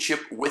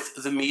relationship with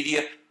the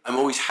media. I'm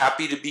always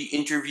happy to be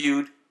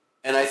interviewed.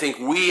 And I think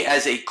we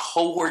as a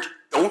cohort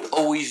don't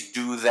always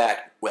do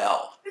that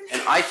well.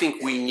 And I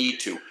think we need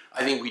to.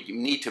 I think we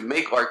need to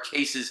make our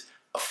cases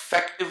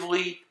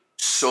effectively,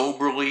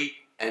 soberly,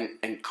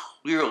 and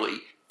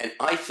clearly. And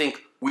I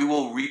think we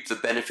will reap the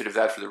benefit of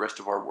that for the rest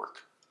of our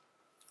work.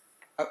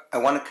 I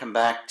want to come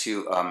back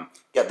to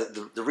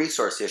the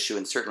resource issue,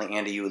 and certainly,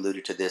 Andy, you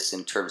alluded to this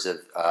in terms of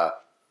a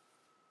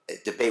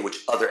debate which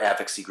other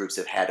advocacy groups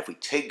have had. If we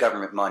take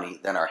government money,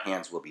 then our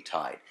hands will be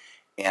tied.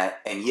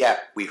 And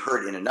yet, we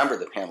heard in a number of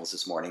the panels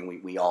this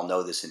morning, we all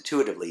know this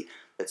intuitively,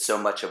 that so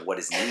much of what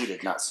is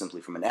needed, not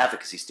simply from an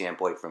advocacy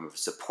standpoint, from a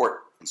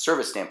support and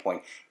service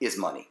standpoint, is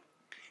money.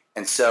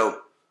 And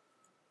so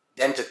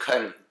then to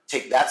kind of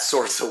take that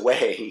source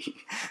away,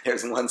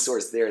 there's one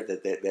source there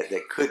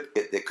that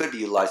could be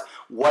utilized.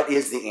 What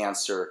is the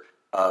answer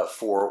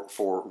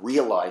for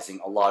realizing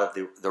a lot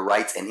of the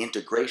rights and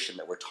integration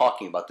that we're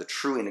talking about, the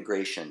true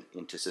integration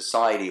into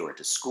society or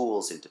into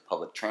schools, into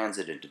public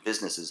transit, into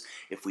businesses,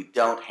 if we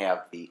don't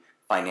have the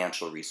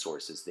financial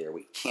resources there?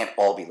 We can't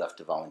all be left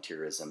to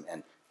volunteerism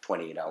and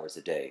 28 hours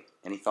a day.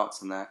 Any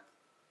thoughts on that?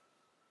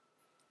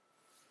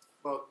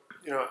 Well,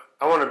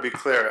 I want to be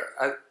clear.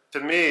 To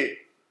me,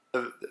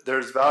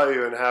 there's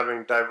value in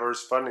having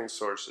diverse funding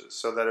sources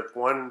so that if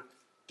one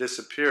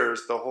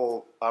disappears, the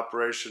whole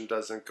operation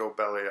doesn't go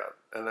belly up.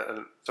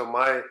 And so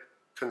my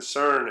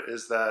concern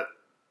is that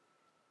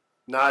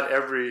not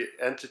every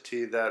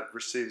entity that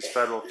receives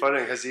federal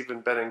funding has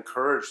even been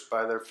encouraged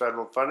by their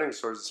federal funding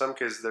source. In some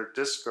cases, they're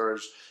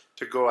discouraged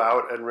to go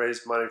out and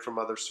raise money from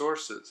other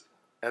sources.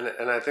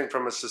 And I think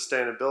from a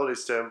sustainability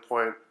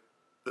standpoint,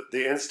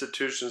 the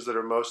institutions that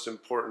are most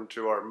important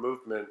to our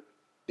movement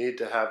need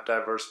to have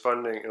diverse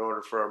funding in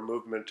order for our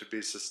movement to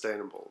be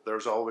sustainable.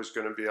 There's always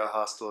going to be a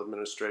hostile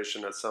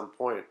administration at some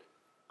point.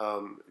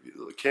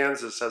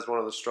 Kansas has one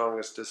of the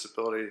strongest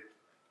disability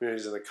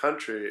communities in the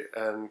country,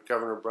 and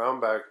Governor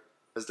Brownback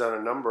has done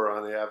a number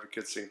on the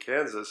advocates in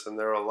Kansas, and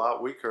they're a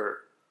lot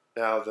weaker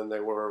now than they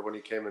were when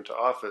he came into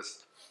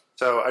office.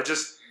 So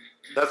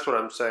that's what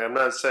I'm saying. I'm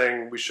not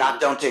saying we should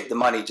don't take the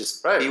money,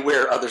 just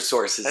beware other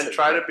sources. And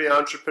try to be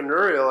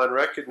entrepreneurial and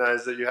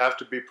recognize that you have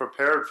to be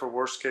prepared for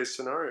worst case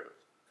scenarios.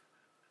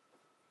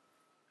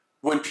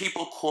 When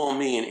people call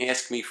me and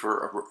ask me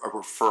for a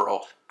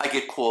referral, I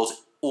get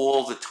calls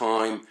all the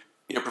time.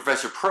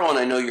 Professor Perlin,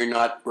 I know you're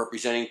not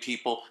representing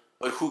people,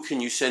 but who can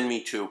you send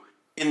me to?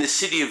 In the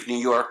city of New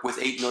York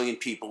with 8 million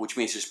people, which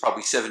means there's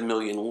probably 7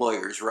 million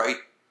lawyers, right?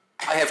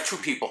 I have 2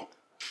 people.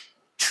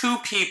 2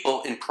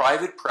 people in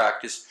private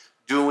practice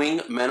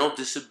doing mental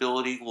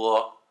disability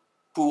law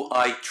who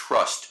I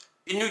trust.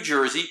 In New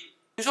Jersey,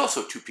 there's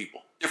also 2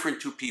 people,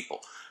 different 2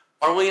 people.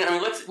 Arlene,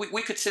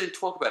 we could sit and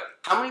talk about it.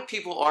 How many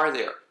people are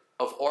there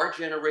of our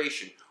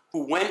generation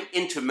who went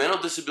into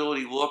mental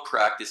disability law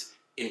practice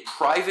in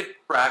private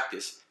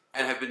practice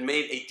and have been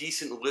made a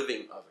decent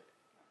living of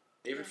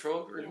it? David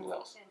Froger and who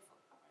else?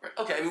 Right.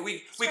 Okay,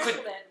 we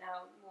could,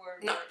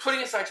 not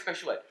putting aside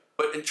special ed,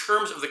 but in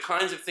terms of the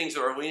kinds of things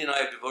that Arlene and I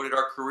have devoted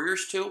our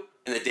careers to,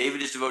 and that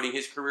David is devoting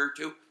his career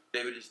to,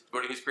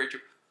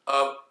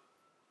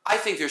 I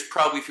think there's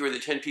probably fewer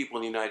than 10 people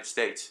in the United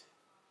States.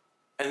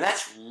 And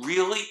that's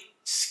really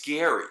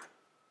scary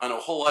on a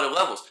whole lot of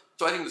levels.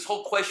 So I think this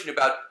whole question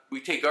about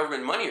we take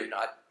government money or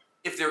not,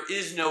 if there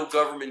is no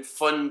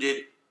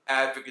government-funded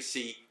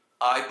advocacy,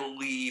 I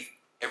believe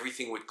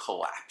everything would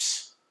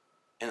collapse.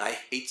 And I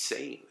hate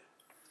saying that.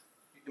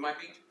 Am I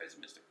being too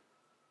pessimistic?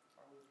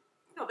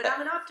 No, but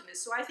I'm an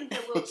optimist, so I think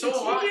there will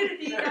continue to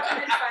be government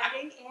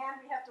funding,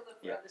 and we have to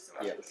look for other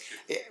sources.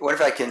 Yeah. What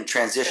if I can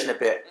transition a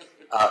bit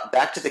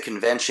back to the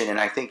convention? And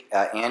I think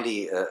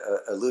Andy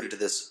alluded to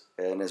this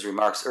in his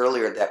remarks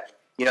earlier, that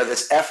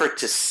this effort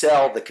to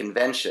sell the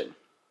convention,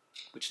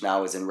 which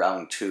now is in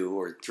round 2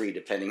 or 3,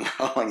 depending on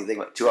how long you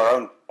think, to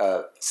our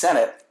own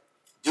Senate,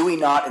 do we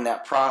not in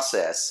that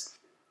process,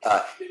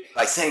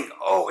 by saying,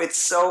 oh, it's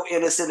so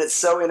innocent, it's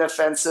so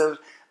inoffensive,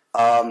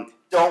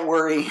 don't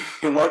worry,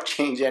 it won't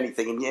change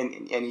anything,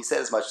 and he said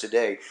as much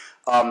today.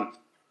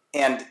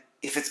 And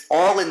if it's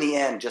all in the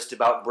end just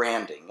about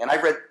branding, and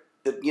I've read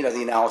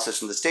the analysis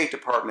from the State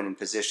Department and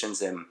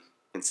physicians, and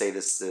can say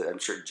this, I'm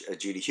sure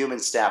Judy Heumann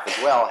staff as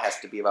well, has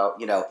to be about,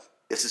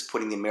 this is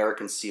putting the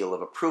American seal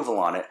of approval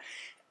on it.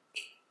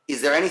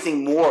 Is there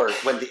anything more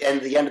when the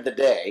end of the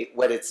day,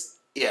 when it's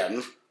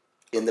in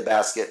the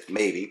basket,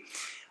 maybe,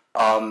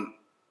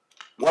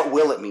 what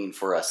will it mean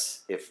for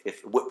us, if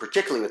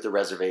particularly with the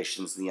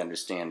reservations and the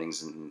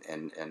understandings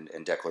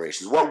and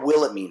declarations, what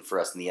will it mean for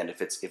us in the end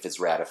if it's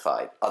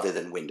ratified, other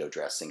than window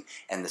dressing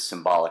and the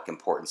symbolic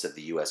importance of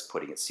the U.S.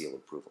 putting its seal of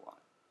approval on it?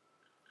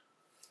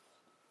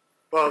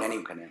 Well, and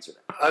anyone can answer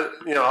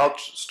that. I'll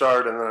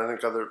start, and then I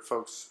think other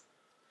folks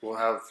will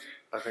have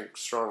I think,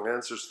 strong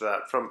answers to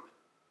that. From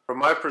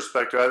my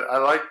perspective, I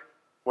like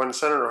when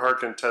Senator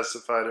Harkin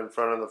testified in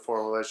front of the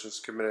Foreign Relations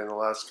Committee in the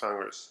last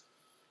Congress.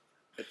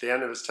 At the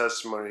end of his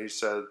testimony, he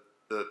said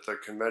that the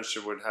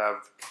convention would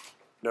have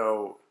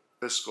no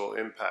fiscal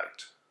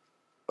impact,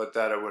 but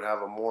that it would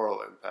have a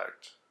moral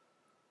impact.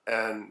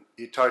 And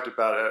he talked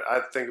about it, I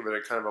think of it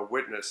in kind of a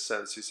witness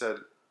sense. He said,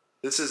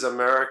 this is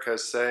America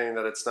saying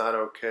that it's not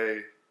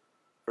okay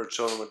for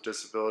children with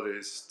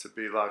disabilities to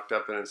be locked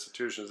up in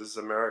institutions. This is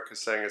America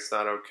saying it's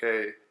not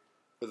okay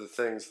for the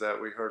things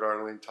that we heard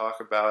Arlene talk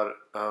about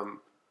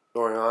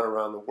going on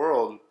around the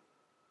world.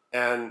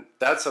 And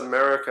that's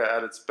America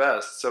at its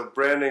best. So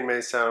branding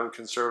may sound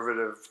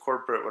conservative,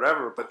 corporate,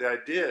 whatever, but the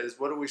idea is,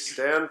 what do we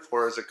stand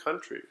for as a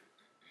country?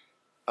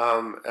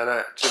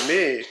 To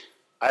me,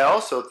 I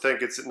also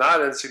think it's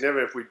not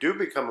insignificant if we do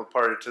become a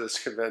party to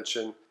this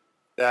convention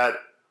that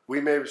we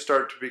may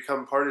start to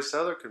become parties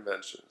to other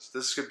conventions.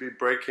 This could be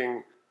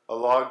breaking a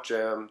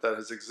logjam that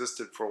has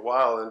existed for a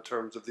while in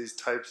terms of these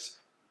types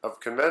of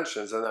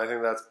conventions. And I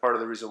think that's part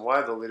of the reason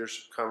why the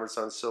Leadership Conference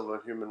on Civil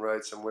and Human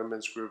Rights and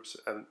women's groups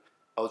and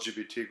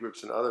LGBT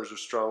groups and others are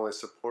strongly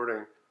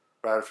supporting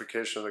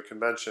ratification of the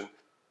convention.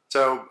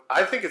 So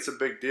I think it's a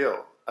big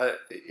deal.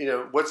 You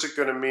know, what's it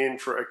going to mean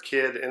for a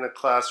kid in a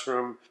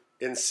classroom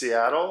in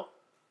Seattle?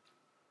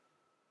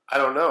 I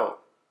don't know.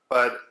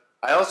 But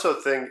I also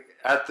think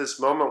at this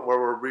moment where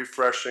we're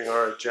refreshing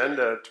our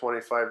agenda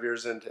 25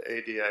 years into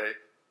ADA,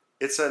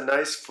 it's a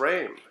nice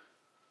frame.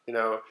 You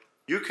know,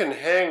 you can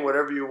hang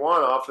whatever you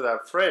want off of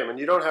that frame, and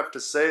you don't have to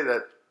say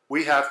that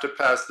we have to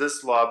pass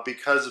this law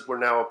because we're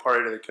now a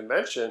party to the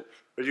convention,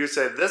 but you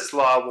say this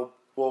law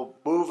will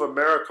move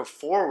America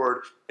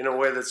forward in a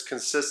way that's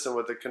consistent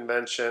with the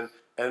convention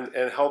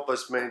and help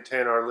us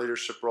maintain our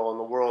leadership role in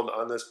the world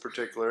on this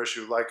particular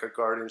issue, like a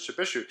guardianship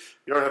issue.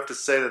 You don't have to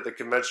say that the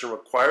convention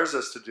requires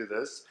us to do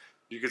this.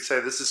 You could say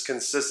this is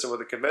consistent with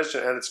the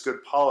convention and it's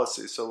good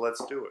policy, so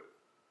let's do it.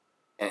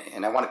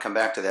 And I want to come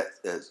back to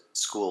that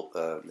school,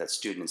 that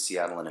student in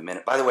Seattle in a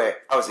minute. By the way,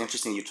 I was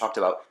interesting, you talked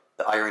about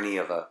the irony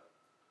of a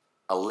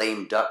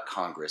lame duck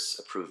Congress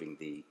approving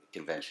the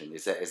convention.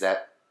 Is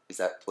that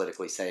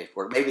politically safe?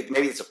 Or maybe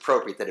it's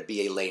appropriate that it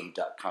be a lame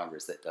duck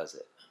Congress that does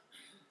it.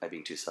 Am I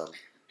being too subtle?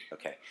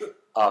 Okay.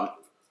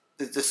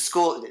 The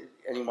school,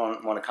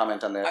 anyone want to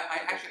comment on that? I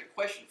actually have a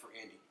question for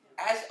Andy.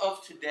 As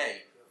of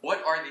today,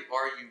 what are the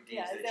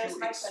RUDs that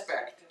you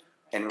expect?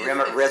 And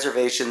remember,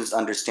 reservations,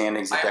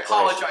 understandings, and I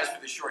declarations. apologize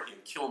for the short, he'll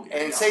kill me.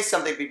 And say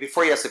something,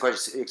 before you ask the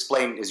question,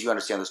 explain as you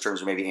understand those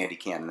terms, or maybe Andy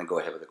can, and then go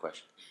ahead with the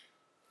question.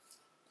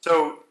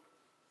 So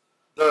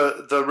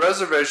the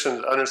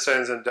reservations,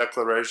 understandings, and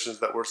declarations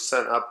that were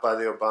sent up by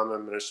the Obama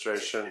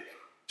administration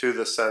to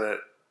the Senate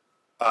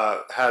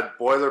had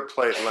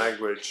boilerplate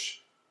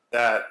language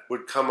that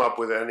would come up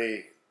with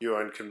any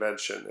UN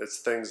convention. It's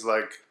things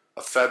like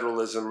a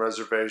federalism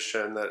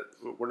reservation, that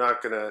we're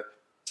not going to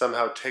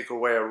somehow take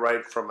away a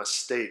right from a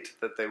state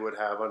that they would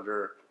have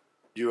under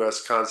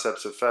U.S.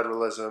 concepts of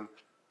federalism.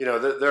 You know,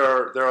 there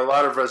are a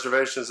lot of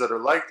reservations that are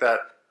like that.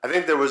 I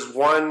think there was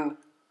one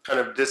kind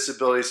of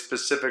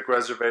disability-specific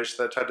reservation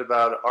that talked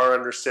about our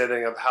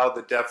understanding of how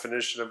the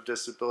definition of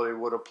disability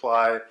would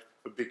apply,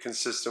 would be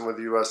consistent with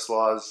U.S.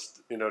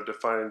 laws, you know,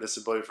 defining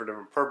disability for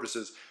different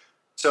purposes.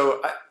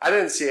 So I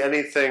didn't see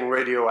anything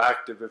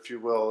radioactive, if you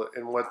will,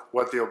 in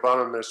what the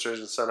Obama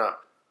administration sent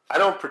up. I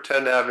don't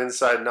pretend to have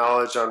inside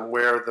knowledge on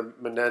where the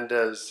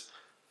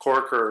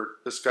Menendez-Corker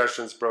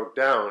discussions broke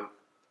down,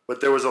 but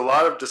there was a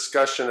lot of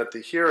discussion at the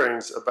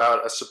hearings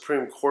about a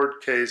Supreme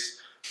Court case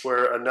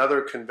where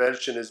another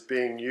convention is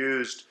being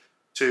used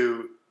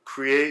to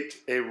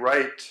create a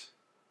right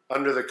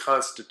under the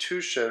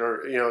Constitution,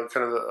 or, you know,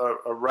 kind of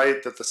a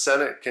right that the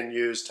Senate can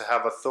use to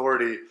have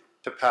authority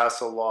to pass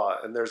a law.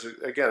 And there's,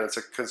 again, it's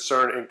a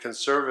concern in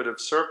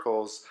conservative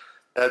circles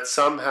that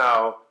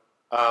somehow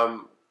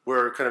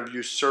we're kind of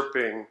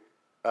usurping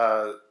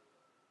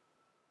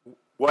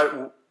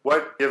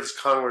what gives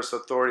Congress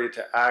authority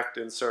to act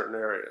in certain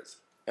areas.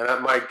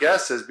 And my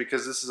guess is,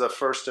 because this is a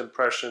first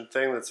impression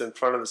thing that's in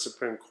front of the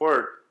Supreme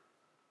Court,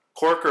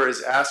 Corker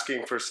is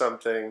asking for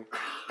something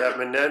that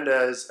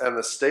Menendez and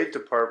the State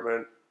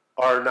Department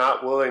are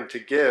not willing to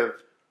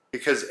give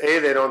because, A,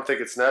 they don't think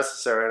it's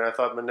necessary, and I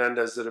thought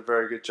Menendez did a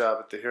very good job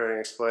at the hearing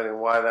explaining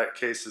why that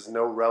case has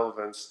no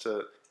relevance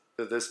to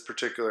this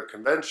particular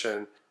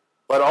convention,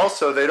 but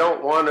also they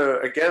don't want to,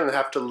 again,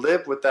 have to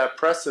live with that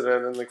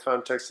precedent in the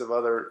context of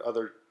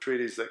other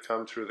treaties that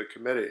come through the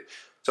committee.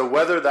 So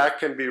whether that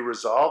can be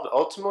resolved,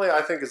 ultimately,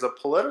 I think is a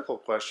political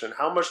question.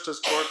 How much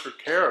does Corker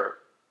care?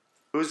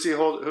 Who's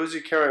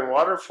he carrying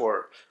water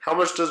for? How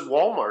much does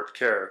Walmart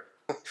care?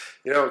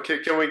 You know,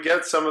 can we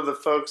get some of the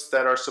folks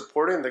that are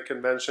supporting the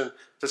convention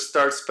to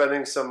start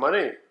spending some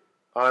money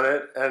on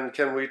it, and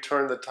can we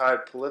turn the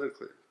tide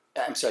politically?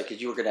 I'm sorry, because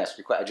you were going to ask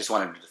your question. I just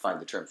wanted to define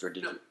the terms, or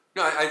did you?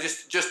 No, I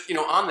just you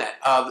know, on that,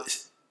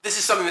 this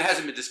is something that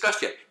hasn't been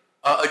discussed yet.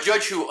 A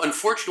judge who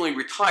unfortunately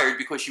retired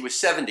because she was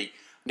 70,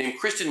 named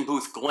Kristen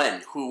Booth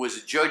Glenn, who was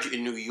a judge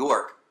in New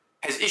York,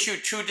 has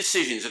issued 2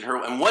 decisions in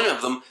her, and one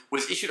of them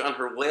was issued on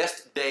her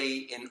last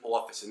day in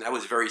office, and that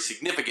was very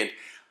significant,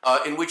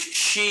 in which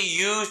she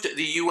used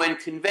the UN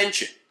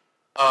Convention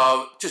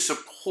to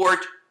support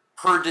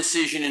her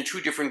decision in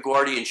 2 different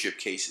guardianship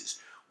cases.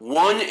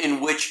 One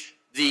in which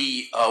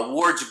the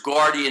ward's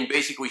guardian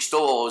basically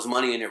stole all his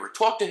money and never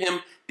talked to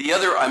him. The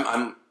other,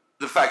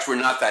 the facts were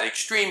not that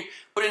extreme,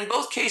 but in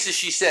both cases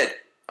she said,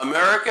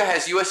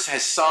 U.S.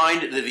 has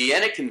signed the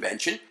Vienna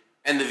Convention,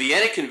 and the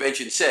Vienna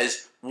Convention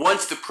says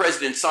once the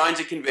president signs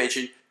a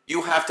convention,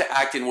 you have to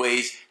act in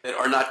ways that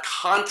are not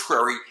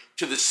contrary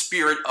to the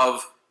spirit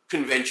of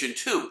Convention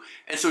 2.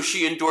 And so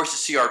she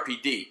endorsed the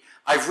CRPD.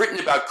 I've written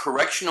about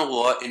correctional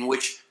law in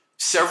which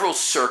several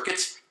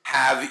circuits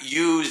have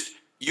used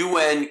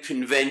UN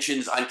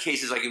conventions on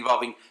cases like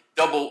involving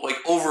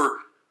over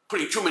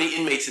putting too many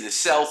inmates in a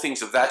cell,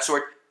 things of that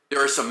sort.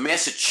 There are some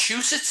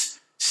Massachusetts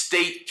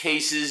state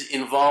cases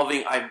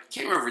involving, I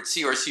can't remember if it's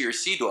CRC or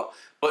CEDAW,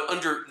 but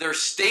under their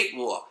state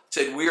law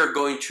said we are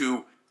going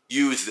to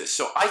use this.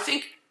 So I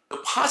think the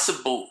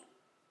possible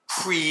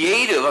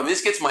creative,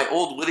 this gets my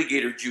old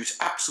litigator juice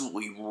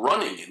absolutely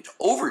running into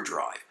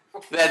overdrive,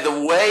 that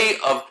the way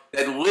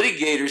that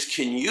litigators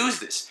can use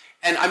this.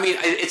 And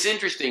it's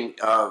interesting,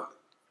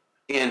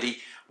 Andy,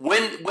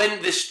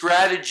 when this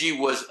strategy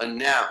was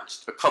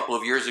announced a couple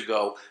of years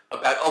ago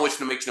about,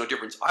 it makes no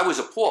difference, I was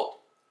appalled.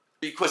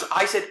 Because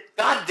I said,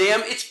 God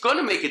damn, it's going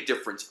to make a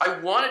difference. I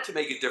want it to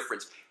make a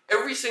difference.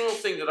 Every single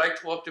thing that I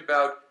talked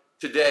about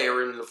today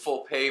or in the full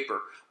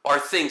paper are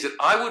things that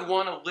I would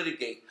want to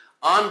litigate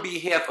on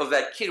behalf of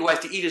that kid who has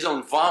to eat his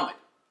own vomit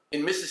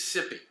in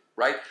Mississippi,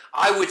 right?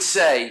 I would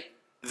say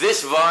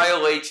this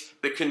violates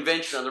the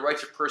Convention on the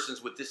Rights of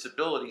Persons with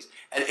Disabilities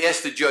and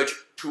ask the judge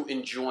to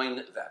enjoin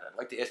that. I'd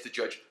like to ask the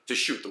judge to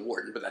shoot the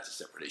warden, but that's a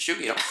separate issue,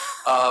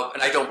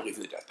 and I don't believe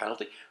in the death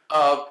penalty.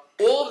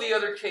 All of the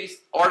other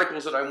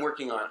articles that I'm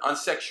working on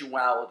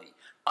sexuality,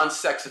 on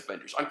sex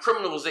offenders, on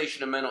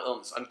criminalization of mental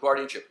illness, on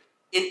guardianship,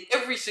 in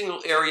every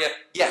single area,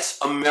 yes,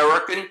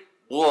 American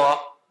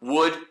law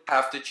would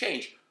have to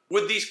change.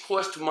 Would these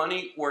cost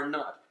money or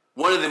not?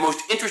 One of the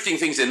most interesting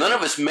things that none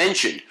of us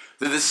mentioned,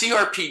 that the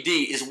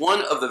CRPD is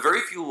one of the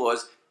very few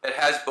laws that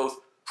has both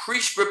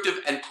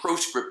prescriptive and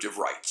proscriptive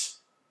rights.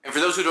 And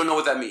for those who don't know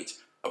what that means,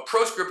 a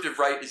proscriptive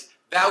right is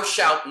thou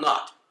shalt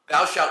not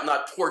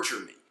torture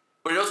me.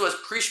 But it also has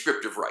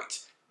prescriptive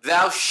rights.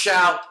 Thou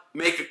shalt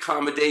make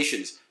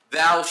accommodations.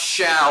 Thou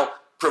shalt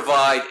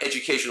provide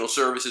educational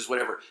services,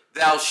 whatever.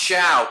 Thou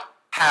shalt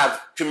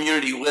have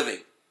community living.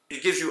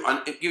 It gives you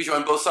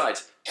on both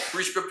sides.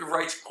 Prescriptive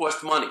rights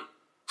cost money.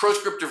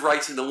 Proscriptive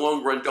rights in the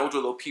long run don't,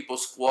 although people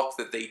squawk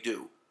that they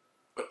do.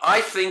 But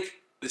I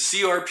think the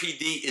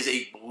CRPD is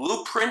a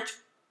blueprint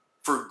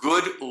for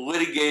good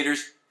litigators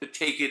to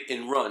take it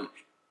and run.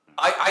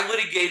 I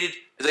litigated,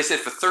 as I said,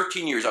 for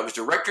 13 years. I was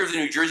director of the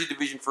New Jersey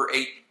Division for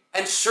 8,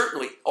 and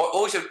certainly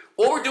always said,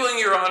 all we're doing,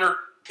 Your Honor,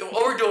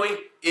 all we're doing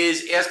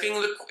is asking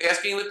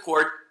the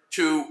court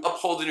to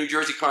uphold the New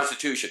Jersey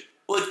Constitution.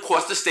 Well, it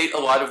cost the state a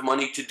lot of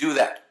money to do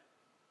that.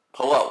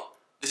 Hello,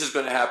 this is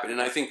going to happen,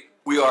 and I think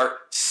we are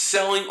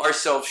selling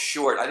ourselves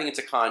short. I think it's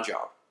a con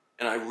job,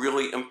 and I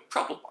really am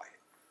troubled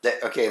by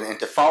it. Okay, and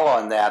to follow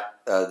on that,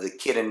 the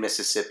kid in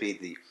Mississippi,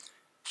 the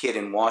kid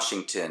in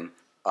Washington,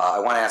 I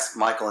want to ask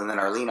Michael and then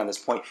Arlene on this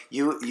point.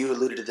 You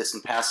alluded to this in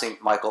passing,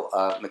 Michael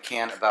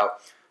McCann, about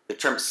the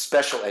term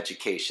special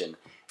education,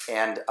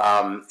 and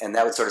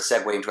that would sort of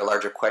segue into a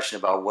larger question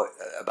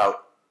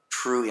about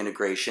true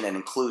integration and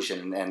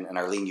inclusion. And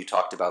Arlene, you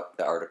talked about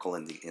the article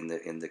in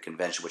the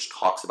convention which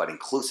talks about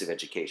inclusive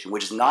education,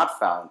 which is not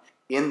found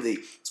in the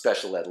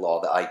special ed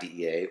law, the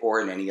IDEA, or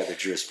in any other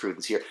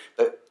jurisprudence here.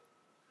 But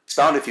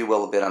expound, if you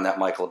will, a bit on that,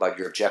 Michael, about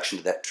your objection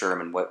to that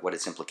term and what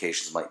its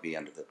implications might be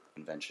under the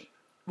convention.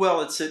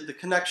 Well, it's the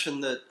connection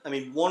that,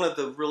 one of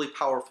the really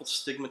powerful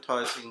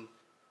stigmatizing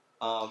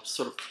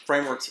sort of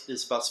frameworks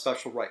is about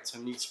special rights.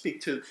 You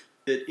speak to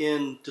that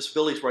in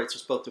disabilities rights,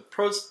 there's both the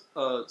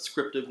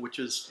proscriptive, which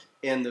is,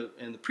 and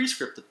the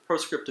prescriptive. The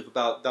proscriptive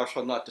about thou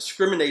shalt not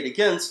discriminate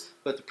against,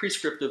 but the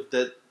prescriptive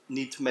that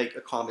need to make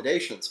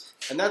accommodations.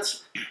 And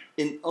that's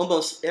in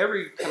almost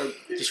every kind of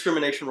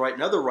discrimination right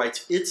and other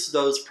rights, it's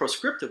those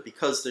proscriptive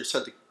because they're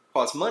said to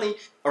cause money,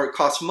 or it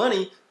costs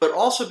money, but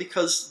also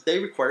because they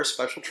require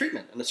special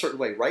treatment in a certain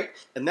way, right?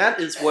 And that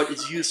is what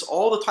is used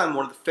all the time.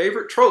 One of the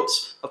favorite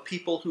tropes of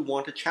people who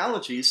want to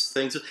challenge these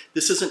things.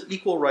 This isn't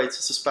equal rights,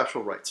 this is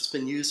special rights. It's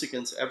been used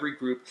against every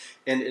group,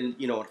 and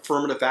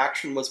affirmative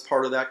action was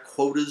part of that,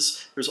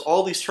 quotas. There's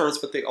all these terms,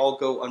 but they all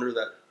go under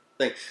that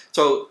thing.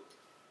 So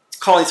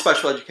calling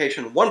special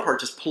education one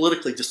part just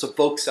politically just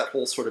evokes that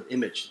whole sort of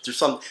image.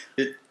 There's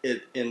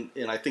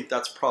and I think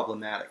that's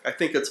problematic. I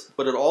think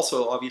but it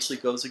also obviously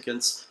goes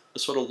against the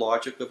sort of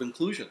logic of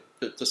inclusion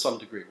to some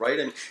degree,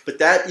 right? But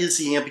that is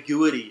the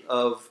ambiguity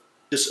of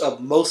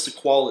most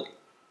equality.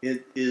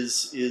 It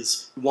is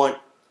you want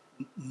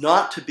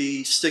not to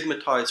be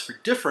stigmatized for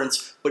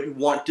difference, but you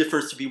want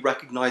difference to be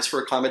recognized for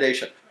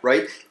accommodation,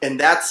 right? And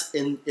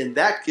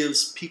that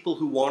gives people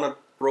who want to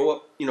grow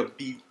up,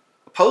 be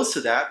opposed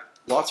to that,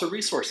 lots of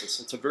resources.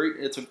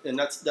 And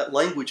that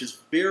language is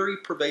very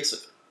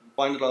pervasive.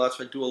 Find it. That's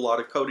why I do a lot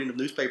of coding of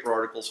newspaper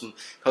articles and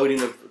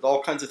coding of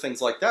all kinds of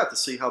things like that to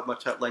see how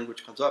much that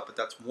language comes up. But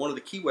that's one of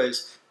the key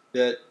ways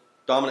that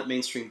dominant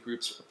mainstream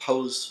groups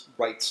oppose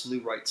rights, new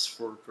rights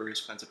for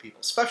various kinds of people,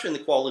 especially in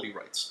equality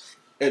rights.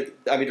 And,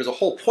 I mean, there's a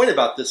whole point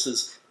about this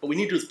is what we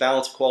need to do is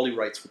balance equality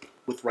rights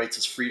with rights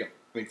as freedom.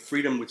 I mean,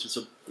 freedom, which is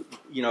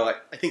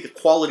I think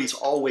equality is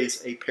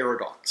always a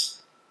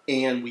paradox,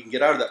 and we can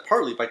get out of that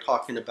partly by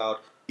talking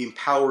about the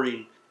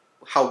empowering.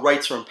 How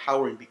rights are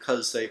empowering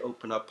because they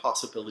open up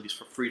possibilities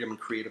for freedom and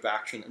creative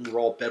action, and we're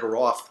all better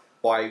off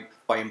by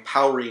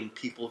empowering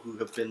people who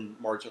have been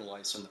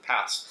marginalized in the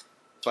past.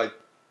 So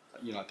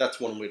that's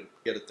one way to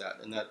get at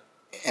that.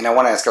 And I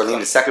want to ask Arlene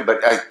in a second,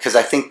 but because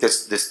I think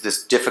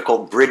this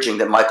difficult bridging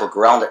that Michael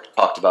Guralnick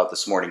talked about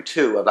this morning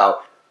too,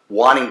 about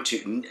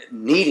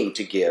needing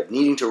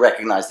to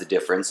recognize the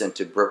difference and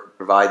to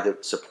provide the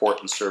support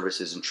and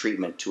services and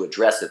treatment to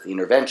address it, the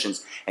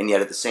interventions, and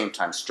yet at the same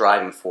time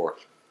striving for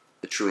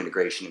the true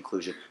integration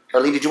inclusion.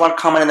 Arlene, did you want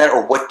to comment on that,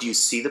 or what do you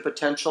see the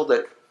potential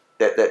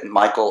that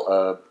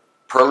Michael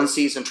Perlin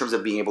sees in terms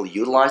of being able to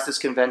utilize this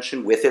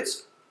convention with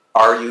its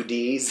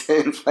RUDs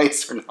in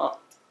place or not?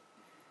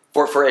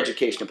 For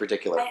education in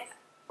particular,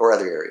 or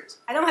other areas?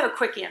 I don't have a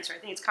quick answer. I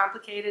think it's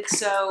complicated,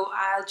 so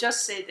I'll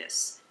just say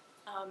this.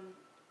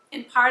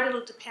 In part,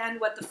 it'll depend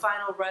what the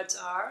final RUDs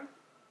are.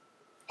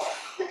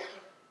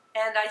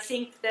 And I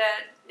think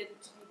that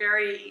it's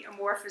very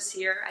amorphous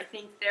here. I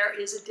think there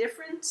is a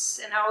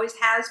difference, and always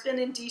has been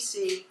in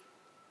DC,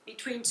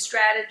 between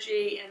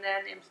strategy and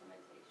then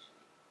implementation.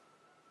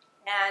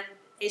 And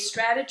a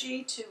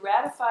strategy to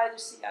ratify the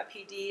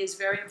CRPD is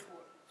very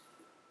important.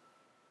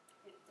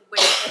 It's a way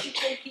to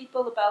educate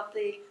people about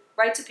the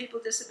rights of people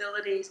with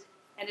disabilities,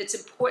 and it's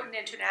important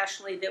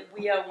internationally that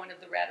we are one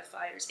of the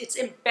ratifiers. It's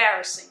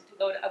embarrassing to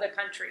go to other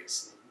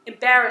countries.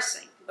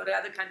 Embarrassing to go to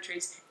other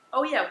countries.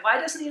 Oh yeah, why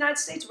doesn't the United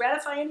States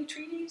ratify any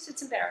treaties?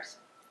 It's embarrassing.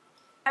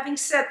 Having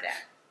said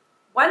that,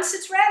 once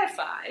it's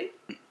ratified,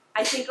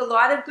 I think a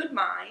lot of good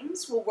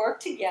minds will work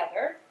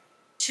together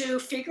to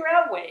figure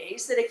out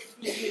ways that it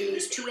can be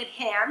used to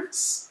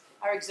enhance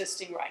our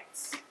existing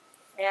rights.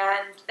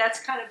 And that's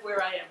kind of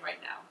where I am right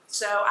now.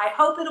 So I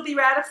hope it'll be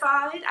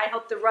ratified. I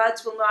hope the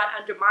RUDs will not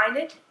undermine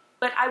it.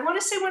 But I want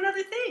to say one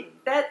other thing,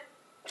 that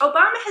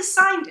Obama has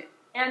signed it.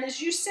 And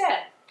as you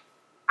said,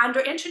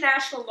 under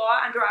international law,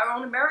 under our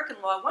own American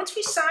law, once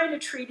we sign a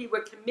treaty,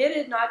 we're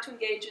committed not to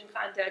engage in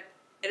conduct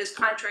that is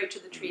contrary to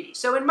the treaty.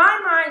 So in my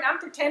mind, I'm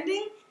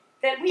pretending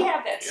that we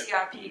have that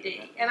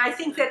CRPD. And I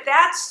think that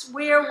that's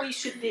where we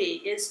should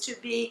be, is to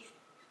be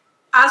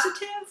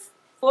positive,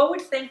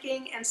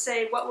 forward-thinking, and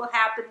say what will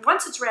happen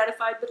once it's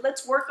ratified, but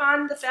let's work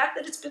on the fact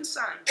that it's been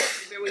signed.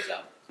 Here we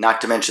go.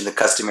 Not to mention the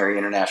customary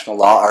international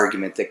law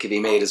argument that could be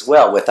made as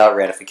well without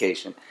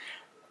ratification.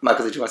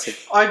 Michael, did you want to say?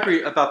 I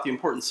agree about the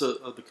importance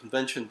of the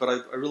convention, but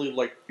I really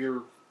like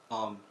your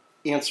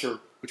answer,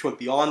 which went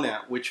beyond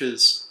that, which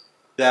is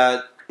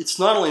that it's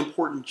not only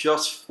important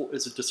just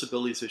as a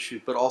disabilities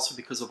issue, but also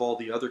because of all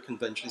the other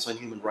conventions on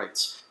human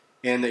rights.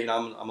 And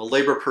I'm a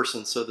labor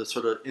person, so the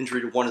sort of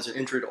injury to one is an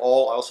injury to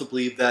all. I also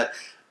believe that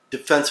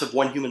defense of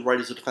one human right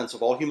is a defense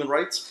of all human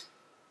rights.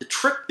 The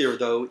trick there,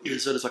 though,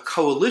 is that it's a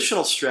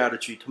coalitional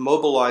strategy to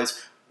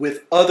mobilize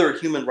with other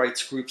human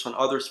rights groups on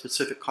other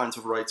specific kinds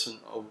of rights and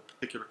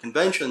particular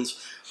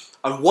conventions.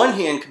 On one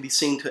hand, can be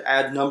seen to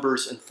add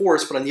numbers and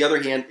force, but on the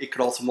other hand, it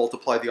could also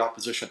multiply the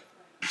opposition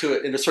to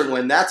it in a certain way.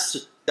 And that's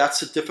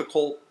a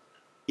difficult,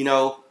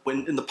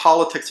 when in the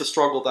politics of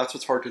struggle, that's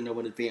what's hard to know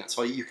in advance.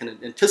 So you can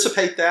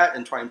anticipate that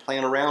and try and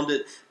plan around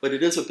it, but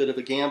it is a bit of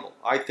a gamble.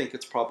 I think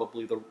it's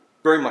probably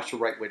very much the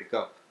right way to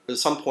go. But at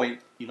some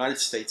point, the United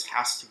States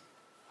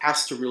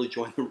has to really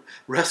join the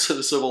rest of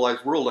the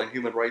civilized world on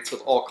human rights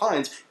of all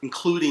kinds,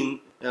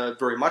 including,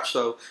 very much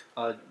so,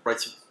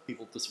 rights of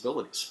people with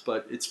disabilities.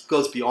 But it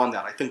goes beyond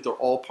that. I think they're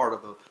all part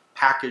of a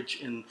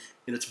package, and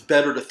it's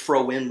better to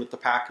throw in with the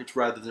package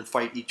rather than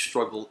fight each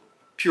struggle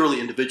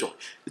purely individual.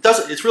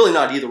 It's really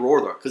not either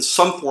or though, because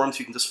some forums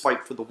you can just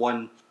fight for the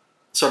one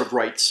set of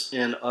rights,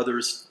 and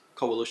others,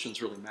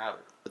 coalitions really matter.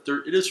 But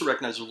it is to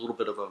recognize a little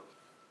bit of a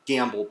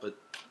gamble, but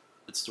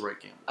it's the right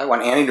gamble. I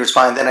want Annie to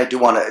respond, and then I do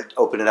want to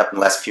open it up in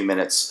the last few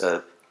minutes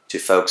to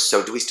folks.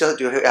 So do we still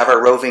have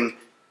our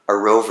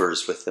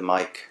rovers with the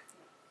mic?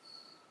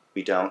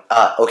 We don't.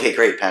 Okay,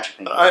 great,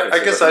 Patrick.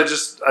 I guess I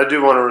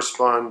do want to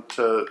respond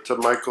to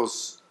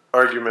Michael's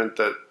argument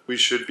that we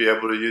should be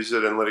able to use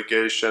it in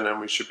litigation and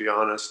we should be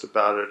honest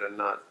about it and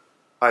not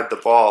hide the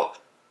ball.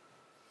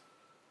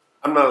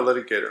 I'm not a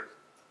litigator,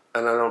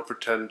 and I don't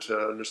pretend to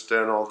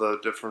understand all the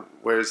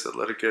different ways that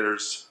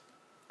litigators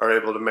are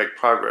able to make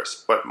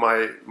progress. But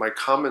my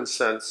common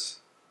sense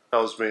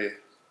tells me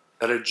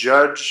that a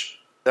judge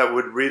that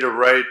would read a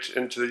right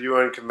into the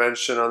UN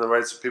Convention on the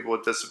Rights of People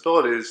with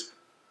Disabilities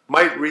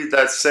might read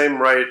that same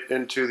right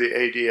into the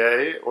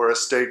ADA or a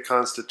state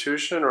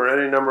constitution or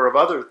any number of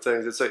other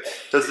things. It's like,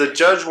 does the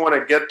judge want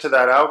to get to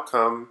that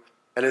outcome,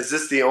 and is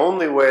this the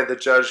only way the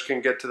judge can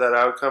get to that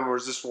outcome, or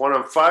is this one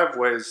of 5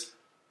 ways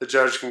the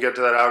judge can get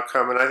to that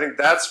outcome. And I think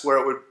that's where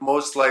it would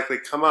most likely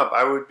come up.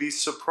 I would be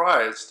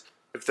surprised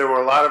if there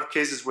were a lot of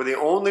cases where the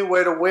only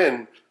way to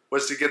win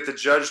was to get the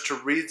judge to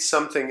read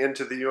something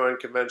into the UN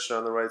Convention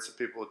on the Rights of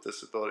People with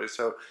Disabilities.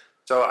 So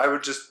I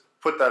would just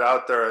put that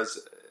out there as,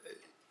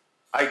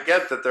 I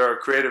get that there are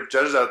creative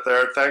judges out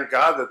there. Thank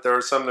God that there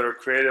are some that are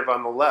creative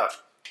on the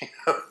left.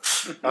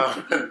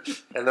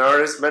 And there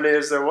aren't as many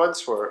as there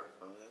once were.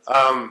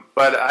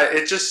 But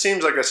it just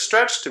seems like a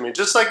stretch to me.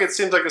 Just like it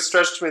seems like a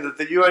stretch to me that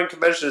the UN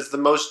Convention is the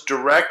most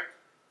direct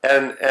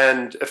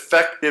and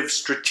effective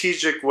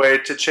strategic way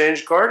to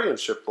change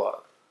guardianship law.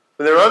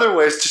 And there are other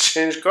ways to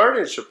change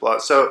guardianship law.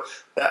 So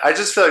I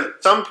just feel like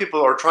some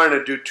people are trying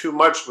to do too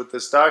much with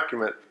this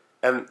document.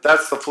 And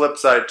that's the flip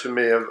side to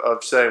me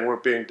of saying we're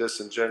being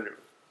disingenuous.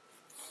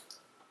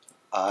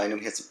 I know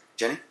we had some.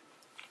 Jenny?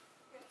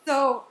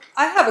 So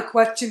I have a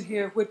question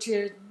here, which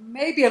is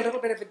maybe a little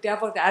bit of a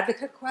devil's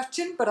advocate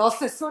question, but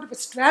also sort of a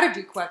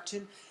strategy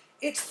question.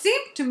 It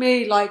seemed to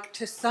me like,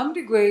 to some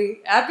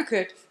degree,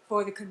 advocates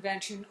for the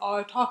convention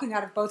are talking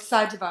out of both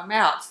sides of our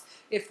mouths.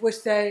 If we're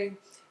saying,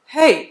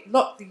 hey,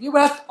 look, the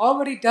U.S.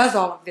 already does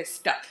all of this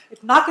stuff.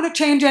 It's not going to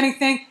change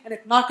anything, and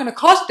it's not going to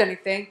cost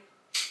anything.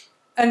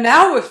 And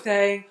now we're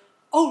saying,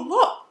 oh,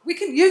 look, we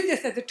can use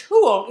this as a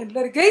tool in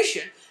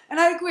litigation. And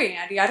I agree,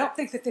 Andy. I don't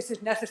think that this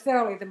is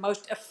necessarily the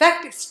most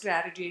effective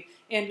strategy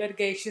in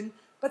litigation,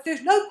 but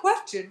there's no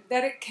question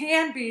that it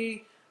can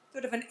be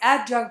sort of an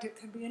adjunct. It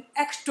can be an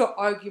extra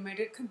argument.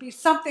 It can be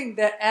something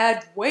that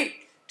adds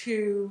weight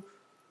to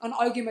an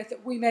argument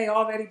that we may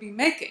already be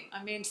making.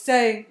 I mean,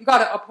 saying you got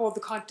to uphold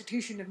the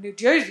Constitution of New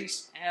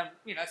Jersey's,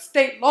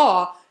 state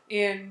law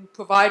in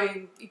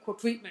providing equal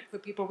treatment for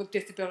people with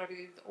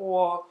disabilities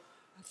or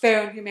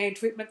fair and humane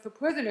treatment for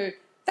prisoners,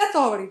 that's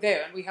already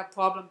there, and we have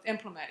problems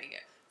implementing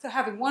it. So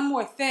having one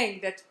more thing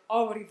that's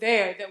already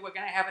there that we're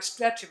going to have a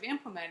stretch of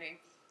implementing,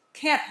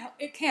 can't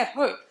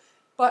hurt.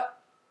 But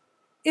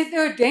is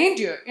there a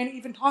danger in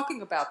even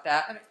talking about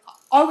that? I mean,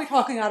 are we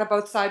talking out of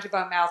both sides of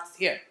our mouths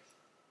here?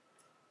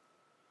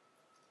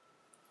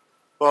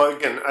 Well,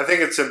 again, I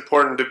think it's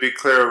important to be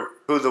clear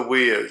who the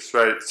we is,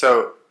 right?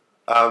 So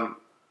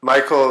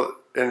Michael,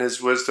 in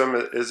his wisdom,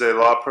 is a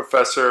law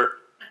professor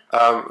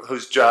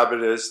whose job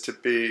it is to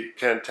be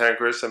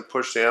cantankerous and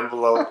push the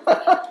envelope.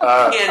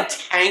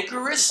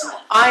 Cantankerous?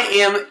 I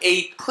am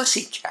a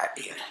pussycat.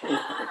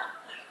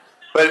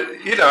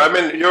 But,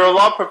 you're a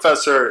law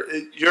professor.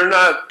 You're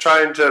not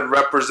trying to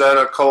represent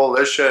a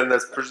coalition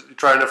that's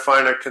trying to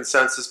find a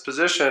consensus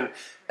position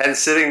and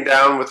sitting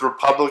down with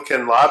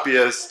Republican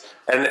lobbyists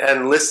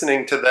and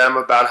listening to them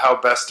about how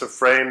best to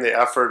frame the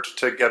effort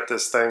to get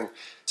this thing.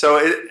 So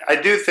I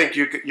do think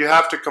you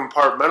have to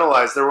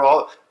compartmentalize.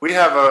 We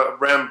have a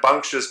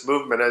rambunctious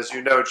movement, as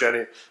you know,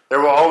 Jenny. There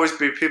will always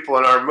be people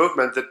in our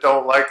movement that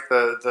don't like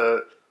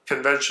the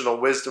conventional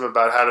wisdom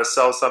about how to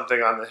sell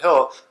something on the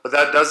Hill, but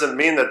that doesn't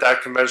mean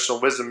that conventional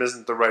wisdom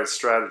isn't the right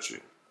strategy.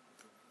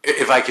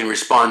 If I can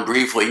respond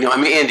briefly.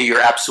 Andy,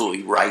 you're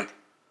absolutely right.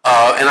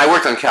 And I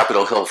worked on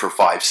Capitol Hill for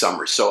 5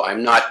 summers, so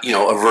I'm not,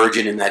 a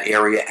virgin in that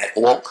area at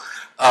all.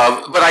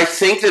 But I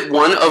think that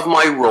one of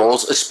my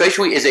roles,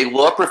 especially as a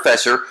law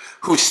professor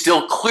who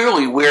still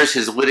clearly wears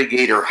his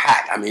litigator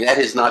hat, that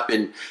has not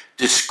been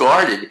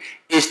discarded,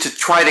 is to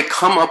try to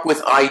come up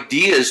with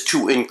ideas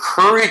to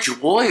encourage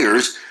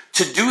lawyers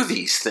to do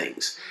these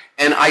things.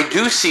 And I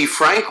do see,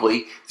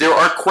 frankly, there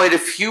are quite a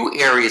few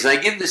areas, and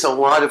I give this a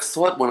lot of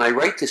thought when I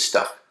write this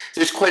stuff.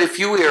 There's quite a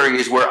few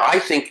areas where I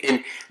think,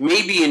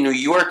 maybe in New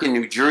York and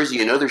New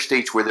Jersey and other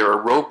states where there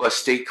are robust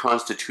state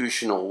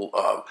constitutional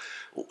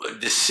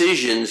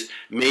decisions,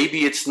 maybe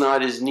it's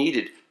not as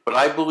needed. But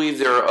I believe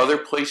there are other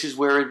places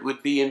where it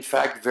would be, in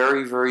fact,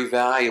 very, very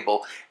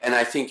valuable. And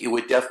I think it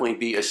would definitely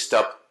be a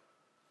step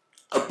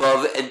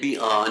above and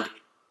beyond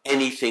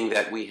anything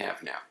that we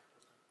have now.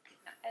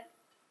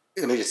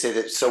 Let me just say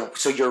that,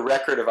 so your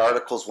record of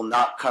articles will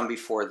not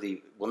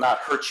will not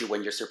hurt you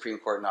when your Supreme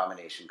Court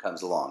nomination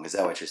comes along. Is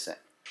that what you're saying?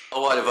 A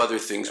lot of other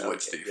things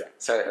would, Steve. Yeah.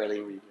 Sorry,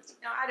 Arlene.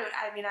 No, I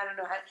don't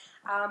know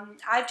how.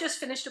 I've just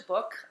finished a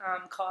book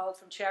called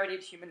From Charity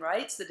to Human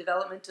Rights, The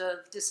Development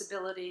of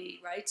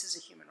Disability Rights as a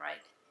Human Right.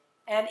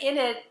 And in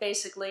it,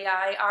 basically,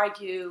 I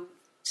argue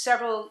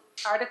several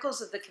articles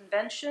of the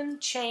convention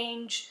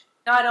change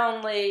not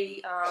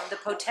only the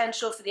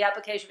potential for the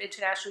application of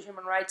international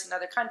human rights in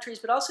other countries,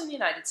 but also in the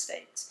United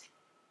States.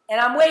 And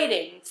I'm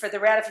waiting for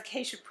the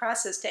ratification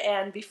process to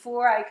end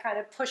before I kind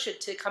of push it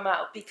to come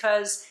out,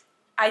 because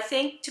I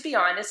think, to be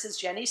honest, as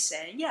Jenny's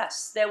saying,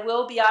 yes, there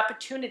will be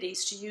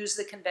opportunities to use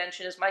the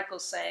convention, as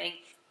Michael's saying,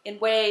 in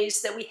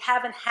ways that we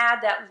haven't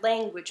had that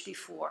language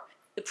before.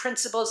 The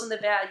principles and the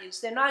values,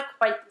 they're not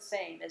quite the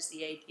same as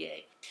the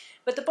ADA.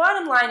 But the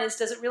bottom line is,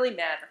 does it really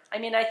matter?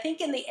 I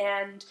think in the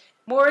end,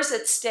 more is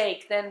at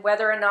stake than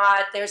whether or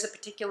not there's a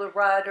particular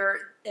RUD or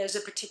there's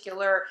a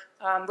particular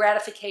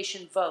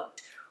ratification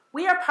vote.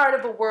 We are part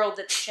of a world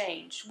that's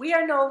changed. We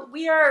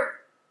are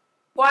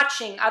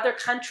watching other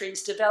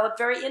countries develop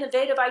very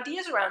innovative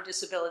ideas around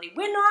disability.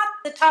 We're not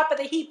the top of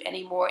the heap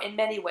anymore in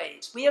many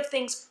ways. We have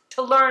things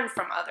to learn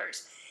from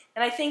others.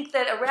 And I think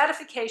that a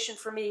ratification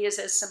for me is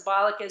as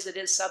symbolic as it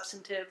is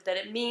substantive, that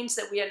it means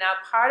that we are now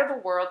part of a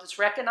world that's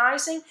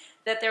recognizing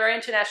that there are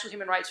international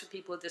human rights for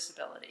people with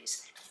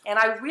disabilities. And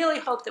I really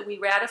hope that we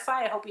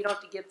ratify. I hope we don't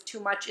have to give too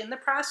much in the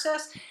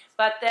process,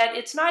 but that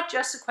it's not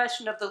just a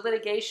question of the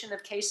litigation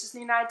of cases in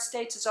the United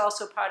States, it's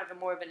also part of a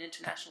more of an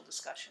international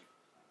discussion.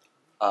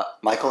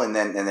 Michael, and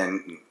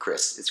then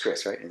Chris. It's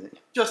Chris, right? Is it?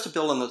 Just to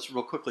build on this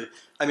real quickly,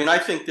 I mean, I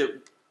think that we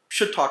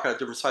should talk out of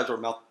different sides of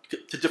our mouth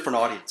to different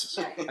audiences,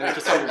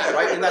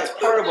 right? And that's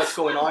part of what's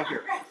going on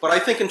here. But I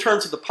think in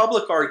terms of the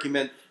public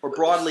argument, or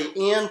broadly,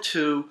 and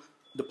to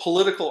the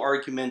political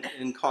argument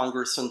in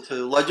Congress and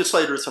to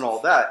legislators and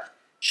all that,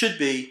 should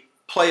be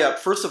play up,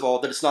 first of all,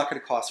 that it's not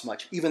going to cost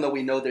much, even though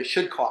we know that it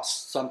should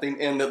cost something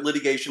and that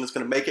litigation is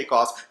going to make it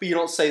cost, but you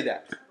don't say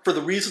that. For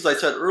the reasons I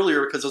said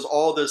earlier, because there's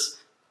all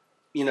this,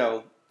 you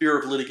know, fear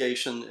of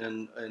litigation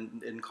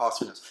and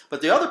costliness.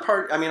 But the other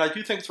part, I mean, I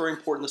do think it's very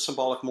important, the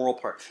symbolic moral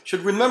part.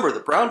 Should remember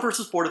that Brown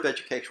versus Board of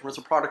Education was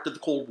a product of the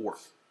Cold War,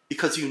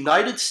 because the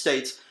United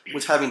States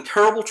was having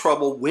terrible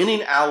trouble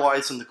winning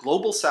allies in the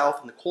global South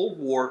in the Cold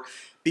War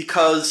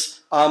because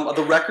of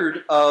the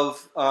record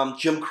of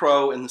Jim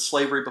Crow and the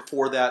slavery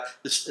before that,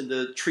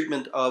 the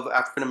treatment of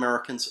African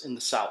Americans in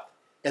the South.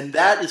 And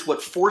that is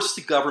what forced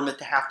the government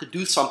to have to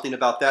do something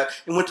about that,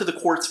 and went to the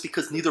courts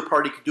because neither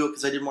party could do it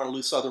because they didn't want to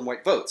lose Southern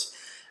white votes.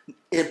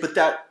 But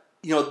that,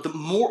 you know, the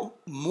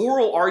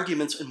moral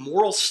arguments and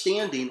moral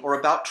standing are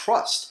about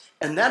trust,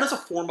 and that is a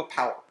form of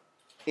power.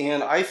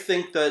 And I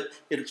think that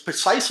it's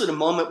precisely the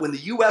moment when the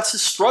U.S.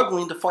 is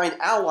struggling to find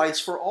allies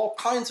for all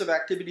kinds of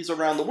activities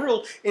around the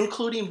world,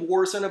 including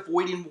wars and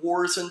avoiding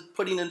wars and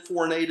putting in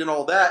foreign aid and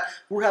all that.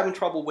 We're having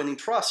trouble winning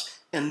trust.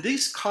 And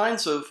these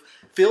kinds of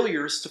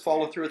failures to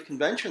follow through with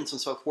conventions and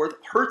so forth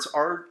hurts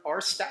our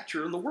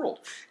stature in the world.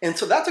 And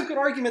so that's a good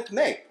argument to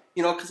make,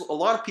 you know, because a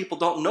lot of people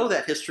don't know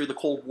that history of the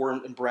Cold War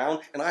and Brown,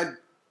 and I'm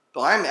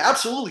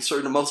absolutely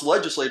certain that most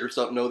legislators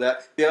don't know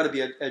that. They ought to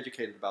be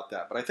educated about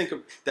that. But I think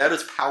that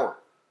is power.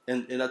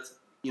 And that's,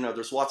 you know,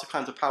 there's lots of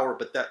kinds of power,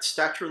 but that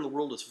stature in the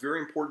world is very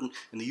important,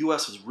 and the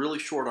U.S. is really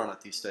short on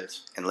it these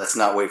days. And let's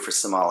not wait for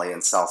Somalia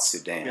and South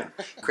Sudan. Yeah.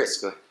 Chris,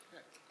 go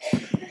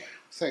ahead.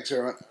 Thanks,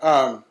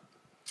 everyone.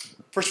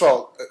 First of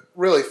all,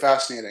 really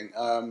fascinating.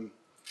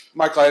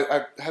 Michael,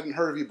 I hadn't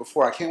heard of you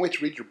before. I can't wait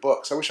to read your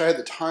books. I wish I had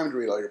the time to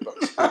read all your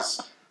books.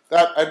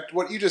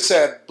 What you just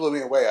said blew me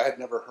away. I had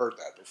never heard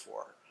that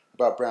before,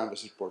 about Brown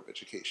versus Board of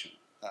Education.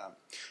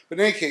 But in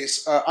any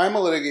case, I'm a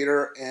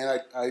litigator,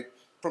 and I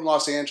from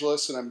Los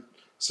Angeles, and I'm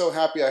so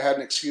happy I had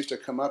an excuse to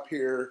come up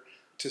here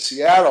to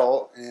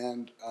Seattle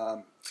and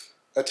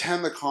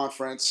attend the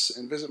conference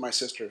and visit my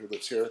sister who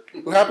lives here,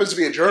 who happens to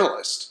be a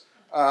journalist,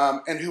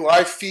 and who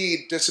I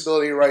feed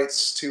disability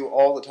rights to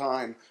all the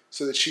time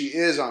so that she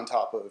is on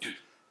top of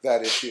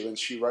that issue and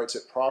she writes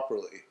it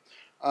properly.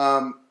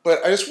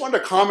 But I just wanted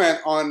to comment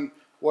on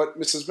what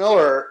Mrs.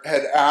 Miller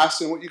had asked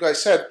and what you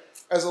guys said.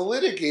 As a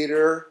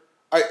litigator,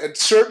 I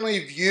certainly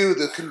view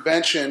the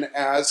convention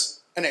as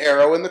an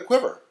arrow in the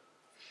quiver.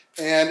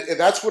 And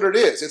that's what it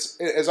is. It's,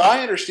 as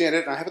I understand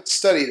it, and I haven't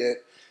studied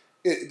it,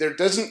 it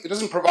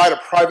doesn't provide a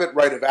private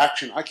right of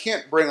action. I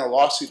can't bring a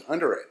lawsuit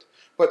under it.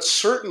 But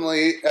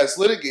certainly, as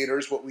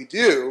litigators, what we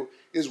do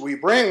is we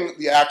bring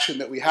the action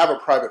that we have a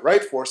private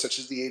right for, such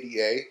as the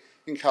ADA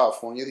in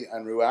California, the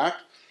UNRU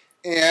Act.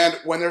 And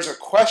when there's a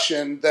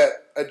question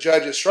that a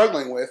judge is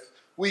struggling with,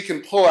 we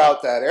can pull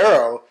out that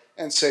arrow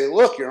and say,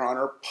 look, Your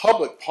Honor,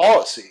 public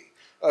policy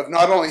of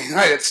not only the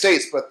United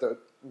States, but the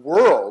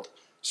world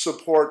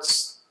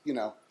supports, you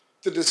know,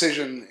 the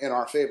decision in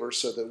our favor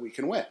so that we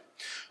can win.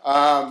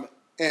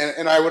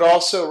 And I would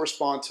also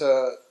respond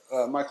to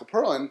Michael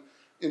Perlin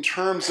in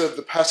terms of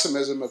the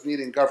pessimism of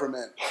needing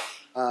government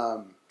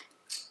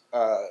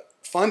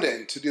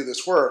funding to do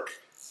this work.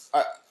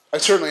 I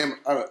certainly am.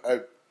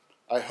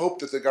 I hope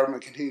that the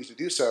government continues to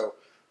do so.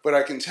 But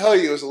I can tell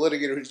you, as a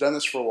litigator who's done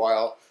this for a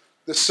while,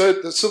 the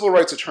civil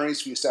rights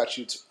attorneys' fee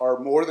statutes are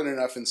more than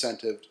enough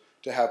incentive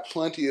to have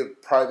plenty of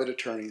private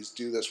attorneys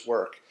do this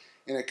work.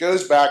 And it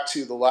goes back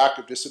to the lack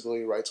of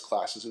disability rights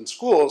classes in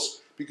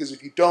schools, because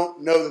if you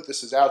don't know that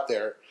this is out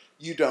there,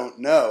 you don't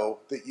know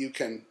that you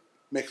can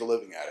make a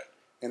living at it.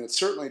 And it's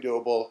certainly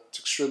doable, it's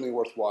extremely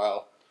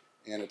worthwhile,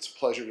 and it's a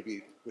pleasure to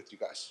be with you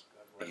guys.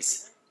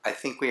 I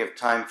think we have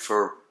time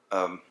for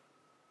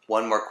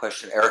one more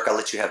question. Eric, I'll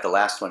let you have the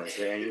last one. Is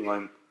there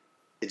anyone?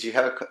 Did you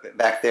have it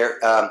back there?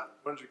 Why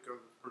don't you go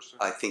first?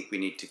 I think we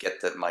need to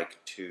get the mic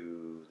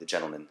to the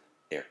gentleman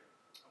there.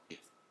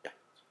 Yeah.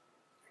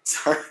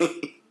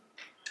 Sorry.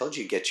 Told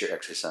you to get your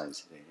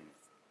exercise today, didn't I?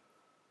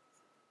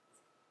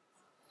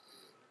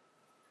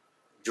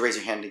 Would you raise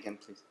your hand again,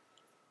 please?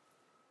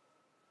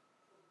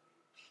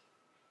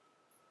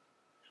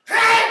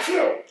 Thank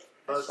you!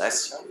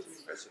 Bless you.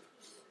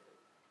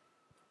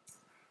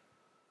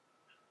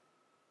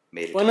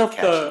 One of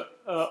the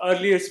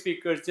earlier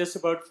speakers, just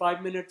about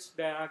 5 minutes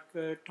back,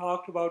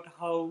 talked about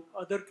how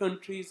other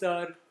countries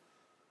are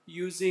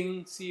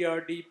using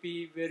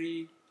CRDP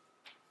very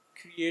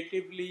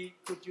creatively.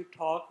 Could you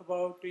talk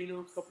about,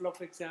 a couple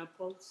of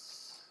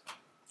examples,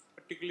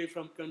 particularly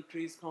from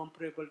countries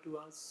comparable to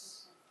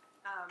us?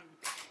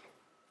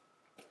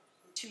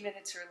 2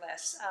 minutes or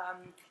less.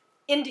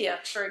 India,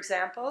 for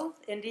example.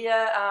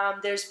 India,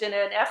 there's been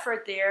an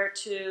effort there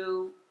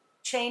to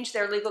change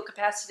their legal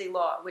capacity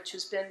law, which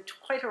has been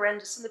quite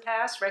horrendous in the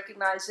past,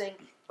 recognizing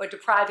or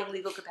depriving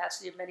legal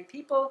capacity of many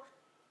people.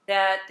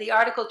 That the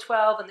Article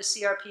 12 and the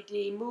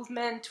CRPD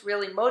movement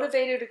really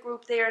motivated a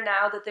group there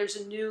now that there's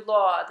a new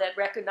law that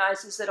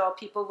recognizes that all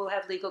people will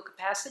have legal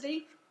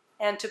capacity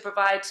and to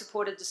provide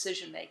supported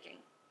decision-making.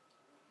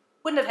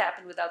 Wouldn't have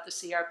happened without the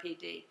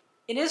CRPD.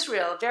 In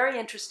Israel, a very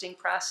interesting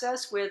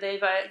process where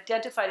they've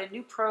identified a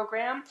new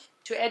program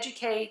to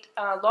educate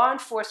law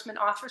enforcement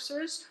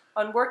officers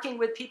on working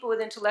with people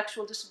with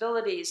intellectual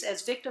disabilities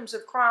as victims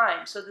of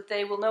crime so that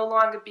they will no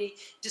longer be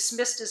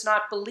dismissed as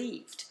not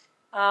believed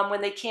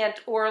when they can't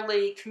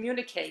orally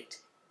communicate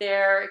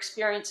their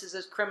experiences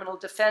as criminal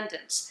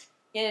defendants.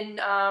 In,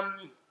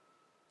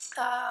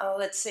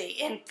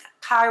 in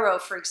Cairo,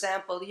 for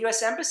example, the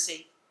U.S.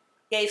 Embassy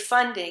gave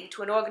funding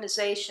to an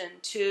organization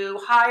to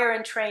hire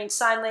and train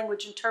sign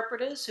language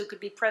interpreters who could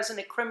be present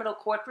at criminal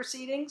court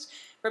proceedings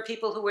for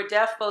people who were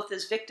deaf, both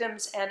as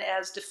victims and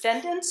as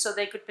defendants, so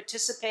they could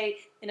participate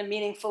in a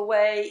meaningful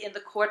way in the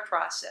court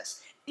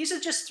process. These are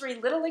just 3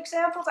 little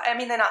examples. I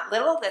mean, they're not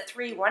little, they're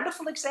 3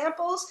 wonderful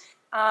examples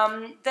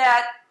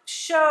that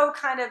show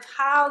kind of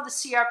how the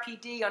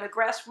CRPD on a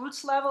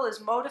grassroots level is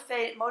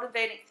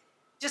motivating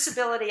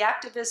disability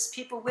activists,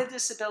 people with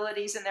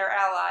disabilities and their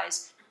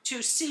allies,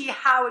 to see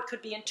how it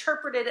could be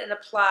interpreted and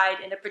applied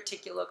in a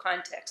particular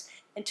context.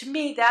 And to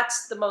me,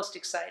 that's the most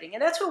exciting.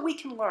 And that's what we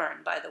can learn,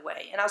 by the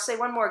way. And I'll say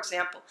one more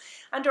example.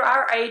 Under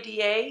our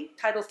ADA,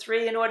 Title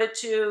III, in order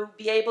to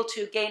be able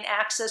to gain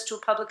access to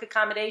public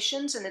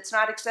accommodations and it's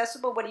not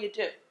accessible, what do?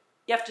 You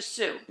have to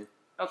sue.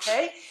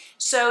 Okay?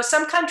 So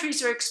some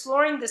countries are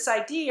exploring this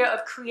idea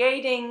of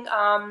creating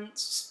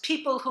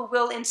people who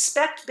will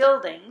inspect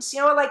buildings. You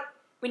know, like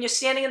when you're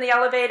standing in the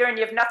elevator and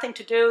you have nothing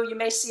to do, you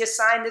may see a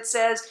sign that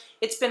says,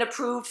 it's been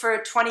approved for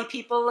 20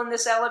 people in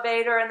this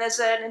elevator, and there's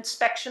an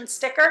inspection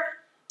sticker.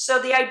 So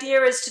the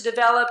idea is to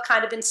develop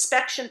kind of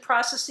inspection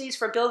processes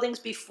for buildings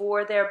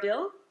before they're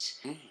built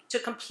to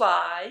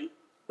comply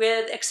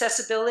with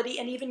accessibility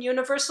and even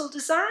universal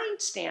design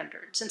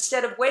standards,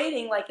 instead of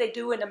waiting like they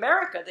do in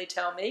America, they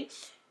tell me,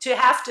 to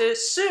have to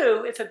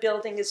sue if a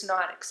building is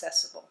not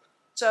accessible.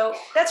 So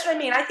that's what I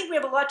mean. I think we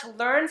have a lot to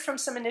learn from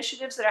some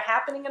initiatives that are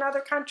happening in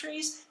other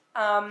countries,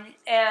 and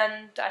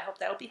I hope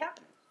that'll be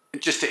happening.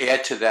 Just to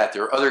add to that,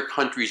 there are other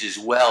countries as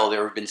well.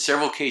 There have been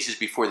several cases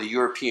before the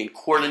European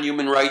Court on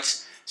Human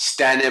Rights,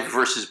 Stanev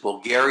versus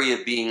Bulgaria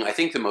being, I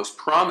think, the most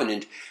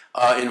prominent,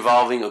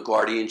 involving a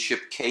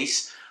guardianship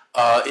case.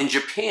 In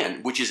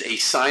Japan, which is a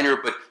signer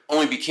but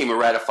only became a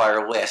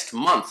ratifier last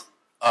month,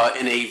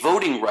 in a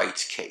voting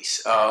rights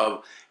case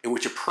in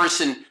which a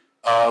person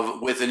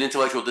with an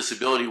intellectual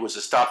disability was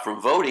stopped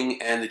from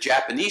voting, and the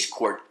Japanese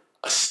court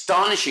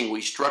astonishingly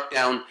struck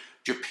down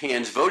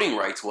Japan's voting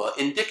rights law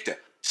in dicta,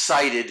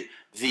 cited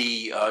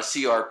the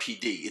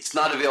CRPD. It's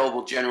not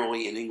available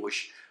generally in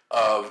English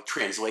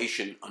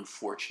translation,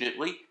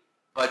 unfortunately,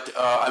 but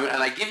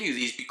and I give you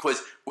these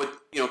because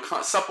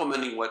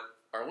supplementing what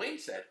Arlene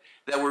said,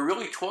 that we're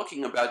really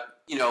talking about,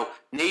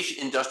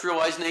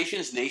 industrialized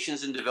nations,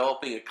 nations in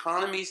developing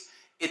economies.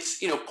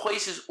 It's,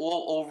 places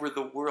all over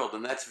the world,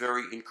 and that's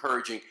very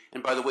encouraging.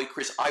 And by the way,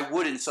 Chris, I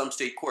would in some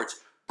state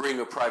courts bring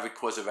a private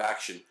cause of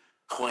action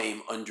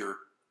claim under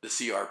the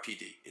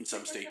CRPD in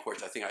some state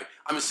courts. I think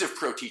I'm a Civ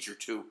Pro teacher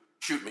too.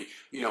 Shoot me,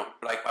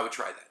 but I would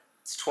try that.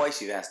 It's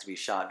twice you've asked to be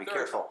shot. Be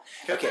careful.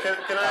 Can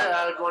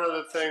I add one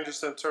other thing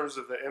just in terms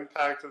of the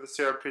impact of the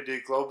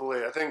CRPD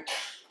globally? I think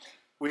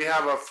we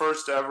have a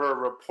first ever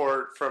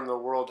report from the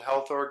World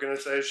Health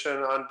Organization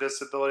on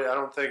disability. I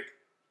don't think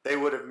they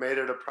would have made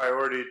it a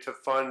priority to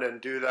fund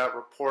and do that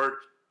report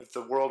if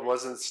the world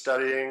wasn't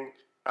studying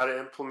how to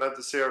implement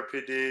the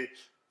CRPD.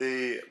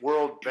 The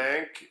World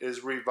Bank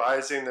is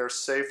revising their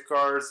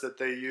safeguards that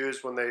they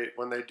use when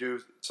they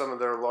do some of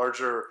their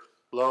larger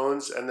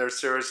loans, and they're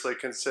seriously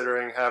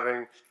considering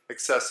having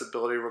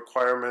accessibility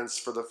requirements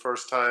for the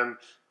first time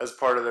as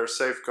part of their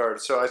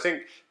safeguards. So I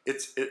think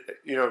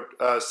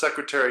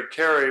Secretary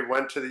Carrie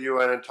went to the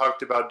UN and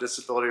talked about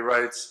disability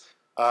rights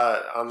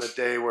on the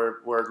day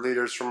where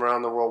leaders from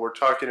around the world were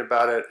talking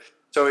about it.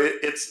 So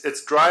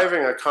it's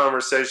driving a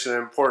conversation in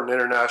important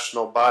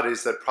international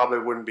bodies that probably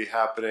wouldn't be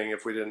happening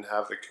if we didn't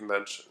have the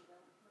convention.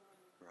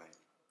 Right.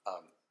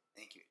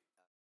 Thank you.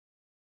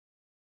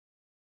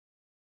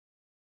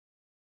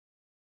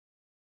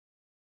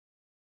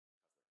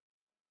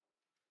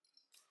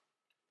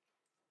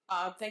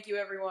 Thank you,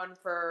 everyone,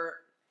 for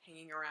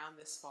hanging around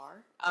this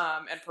far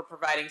and for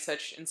providing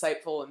such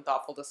insightful and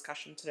thoughtful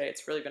discussion today.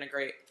 It's really been a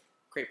great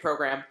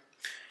program.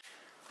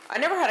 I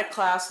never had a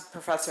class with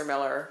Professor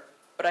Miller,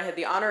 but I had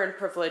the honor and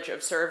privilege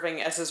of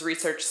serving as his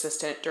research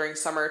assistant during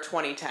summer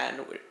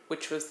 2010,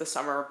 which was the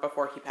summer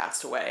before he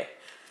passed away.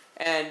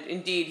 And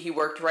indeed, he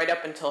worked right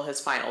up until his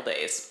final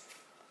days.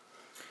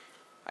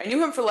 I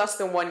knew him for less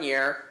than 1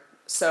 year,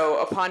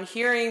 So upon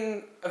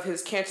hearing of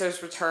his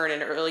cancer's return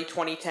in early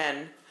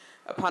 2010,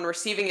 upon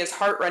receiving his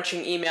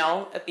heart-wrenching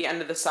email at the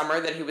end of the summer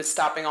that he was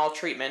stopping all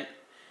treatment,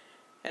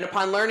 and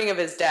upon learning of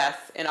his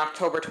death in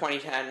October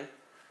 2010,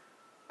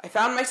 I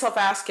found myself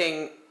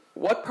asking,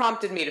 what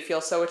prompted me to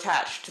feel so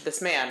attached to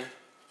this man?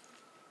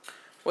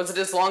 Was it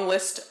his long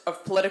list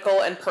of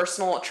political and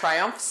personal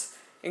triumphs,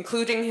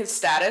 including his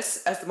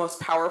status as the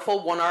most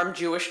powerful one-armed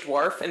Jewish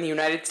dwarf in the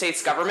United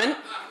States government?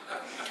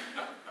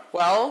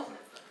 Well,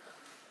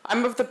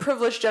 I'm of the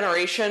privileged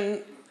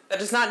generation that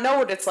does not know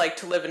what it's like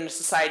to live in a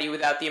society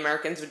without the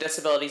Americans with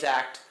Disabilities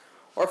Act,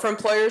 or for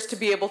employers to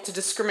be able to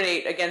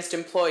discriminate against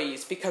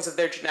employees because of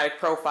their genetic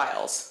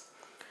profiles.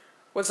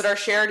 Was it our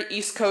shared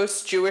East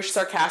Coast Jewish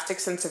sarcastic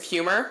sense of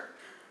humor?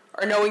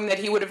 Or knowing that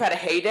he would have had a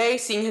heyday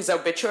seeing his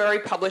obituary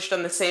published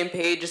on the same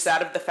page as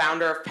that of the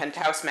founder of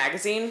Penthouse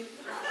magazine?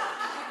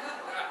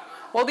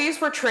 While these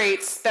were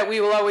traits that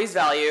we will always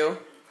value,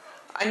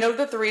 I know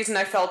that the reason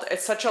I felt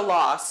at such a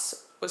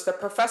loss was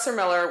that Professor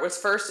Miller was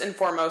first and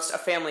foremost a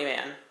family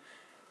man,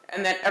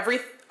 and that every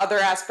other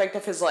aspect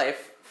of his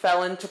life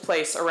fell into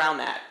place around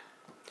that.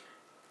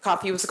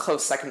 Coffee was a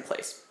close second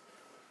place.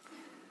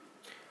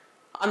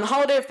 On the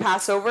holiday of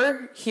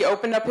Passover, he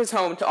opened up his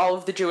home to all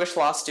of the Jewish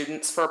law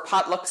students for a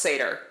potluck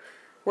Seder,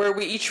 where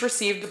we each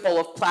received a bowl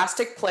of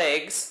plastic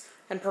plagues,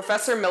 and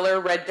Professor Miller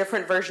read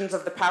different versions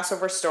of the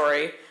Passover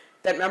story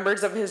that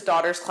members of his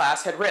daughter's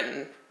class had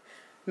written,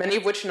 many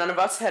of which none of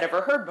us had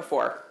ever heard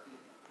before.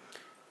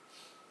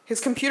 His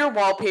computer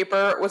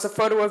wallpaper was a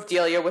photo of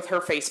Delia with her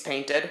face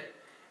painted,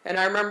 and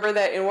I remember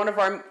that in one of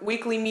our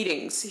weekly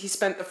meetings, he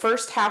spent the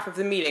first half of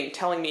the meeting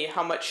telling me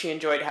how much she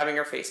enjoyed having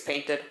her face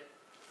painted.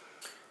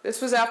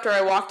 This was after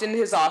I walked into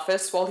his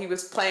office while he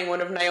was playing one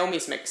of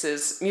Naomi's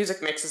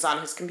music mixes on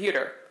his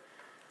computer.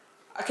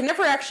 I could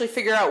never actually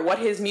figure out what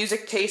his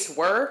music tastes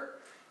were,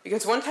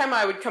 because one time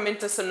I would come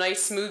into some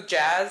nice smooth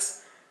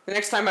jazz, the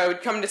next time I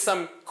would come to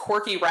some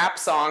quirky rap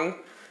song,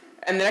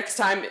 and the next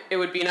time it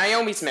would be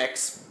Naomi's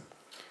mix.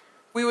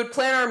 We would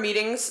plan our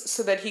meetings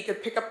so that he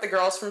could pick up the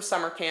girls from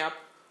summer camp,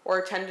 or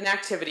attend an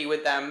activity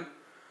with them,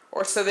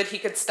 or so that he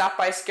could stop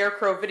by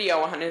Scarecrow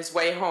Video on his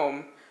way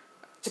home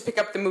to pick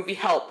up the movie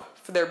Help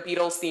for their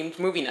Beatles-themed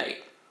movie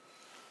night.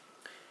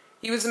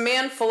 He was a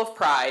man full of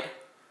pride,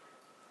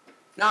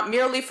 not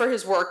merely for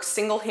his work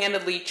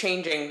single-handedly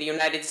changing the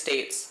United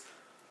States,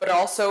 but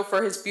also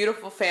for his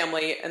beautiful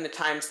family and the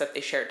times that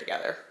they shared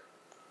together.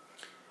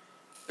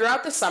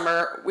 Throughout the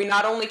summer, we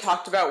not only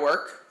talked about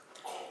work,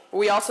 but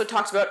we also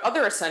talked about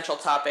other essential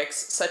topics,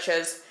 such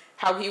as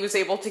how he was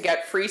able to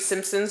get free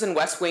Simpsons and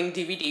West Wing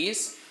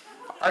DVDs,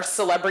 our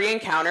celebrity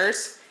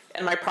encounters,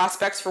 and my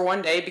prospects for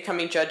one day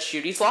becoming Judge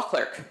Judy's law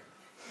clerk.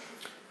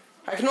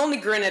 I can only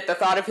grin at the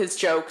thought of his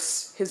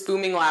jokes, his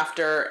booming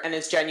laughter, and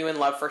his genuine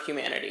love for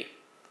humanity.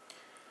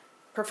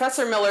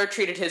 Professor Miller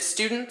treated his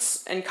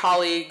students and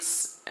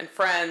colleagues and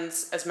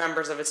friends as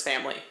members of his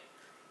family.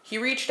 He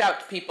reached out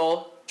to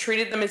people,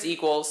 treated them as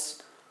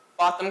equals,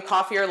 bought them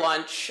coffee or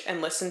lunch,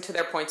 and listened to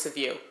their points of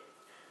view.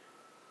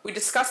 We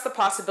discussed the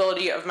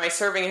possibility of my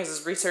serving as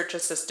his research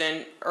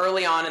assistant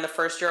early on in the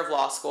first year of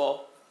law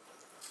school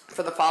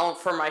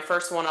for my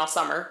first one all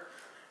summer.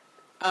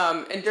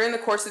 And during the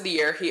course of the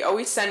year, he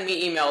always sent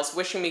me emails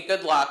wishing me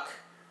good luck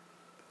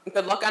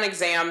on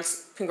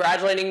exams,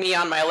 congratulating me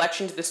on my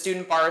election to the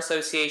Student Bar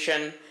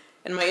Association,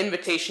 and my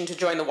invitation to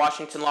join the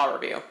Washington Law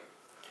Review.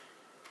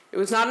 It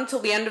was not until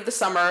the end of the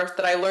summer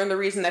that I learned the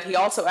reason that he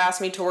also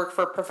asked me to work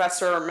for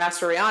Professor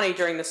Mastroianni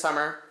during the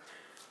summer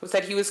was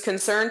that he was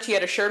concerned he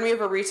had assured me of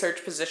a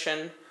research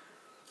position,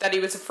 that he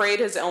was afraid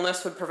his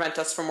illness would prevent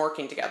us from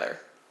working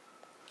together.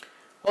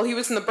 While he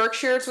was in the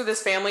Berkshires with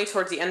his family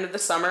towards the end of the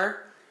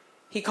summer,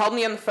 he called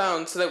me on the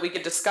phone so that we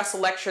could discuss a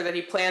lecture that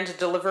he planned to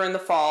deliver in the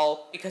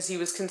fall because he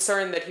was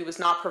concerned that he was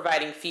not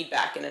providing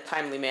feedback in a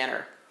timely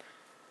manner.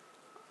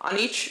 On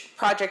each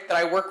project that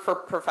I worked for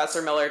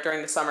Professor Miller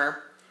during the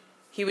summer,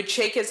 he would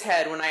shake his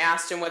head when I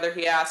asked him whether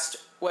he had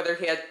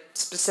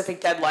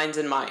specific deadlines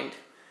in mind,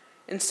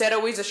 instead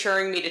always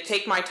assuring me to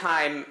take my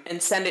time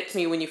and send it to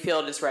me when you feel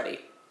it is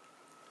ready.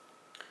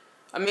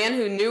 A man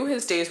who knew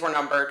his days were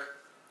numbered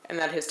and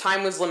that his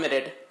time was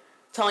limited,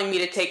 telling me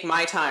to take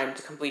my time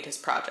to complete his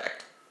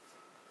project.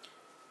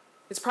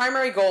 His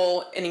primary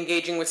goal in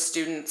engaging with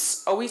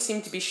students always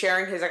seemed to be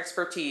sharing his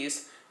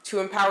expertise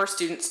to empower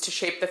students to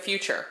shape the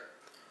future.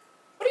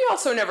 But he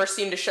also never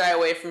seemed to shy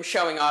away from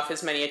showing off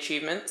his many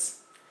achievements.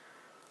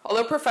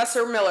 Although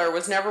Professor Miller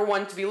was never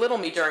one to belittle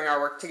me during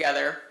our work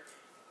together,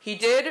 he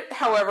did,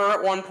 however,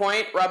 at one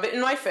point rub it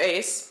in my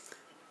face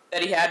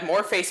that he had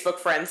more Facebook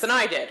friends than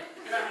I did.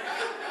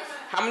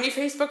 How many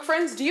Facebook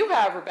friends do you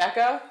have,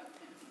 Rebecca?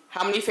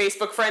 How many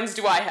Facebook friends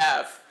do I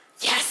have?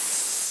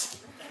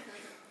 Yes!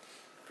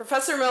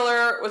 Professor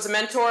Miller was a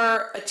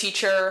mentor, a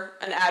teacher,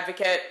 an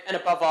advocate, and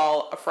above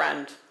all, a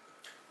friend.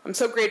 I'm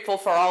so grateful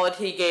for all that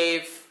he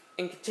gave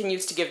and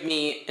continues to give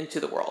me and to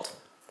the world.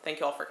 Thank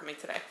you all for coming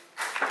today.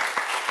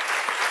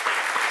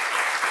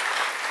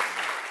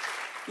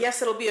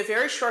 Yes, it'll be a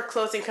very short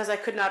closing because I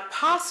could not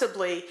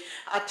possibly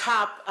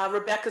top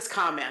Rebecca's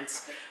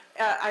comments.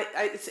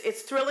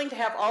 it's thrilling to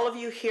have all of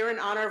you here in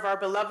honor of our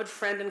beloved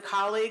friend and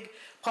colleague,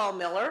 Paul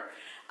Miller.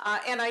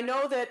 And I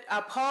know that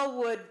Paul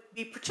would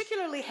be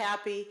particularly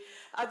happy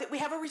that we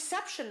have a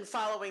reception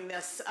following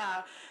this,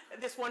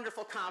 this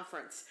wonderful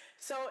conference.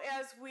 So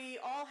as we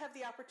all have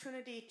the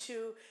opportunity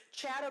to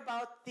chat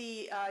about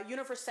the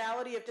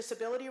universality of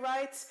disability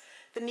rights,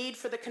 the need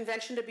for the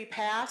convention to be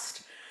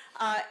passed,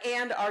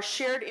 and our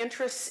shared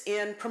interests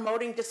in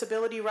promoting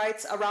disability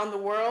rights around the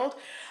world,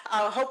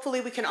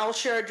 hopefully we can all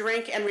share a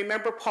drink and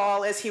remember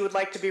Paul as he would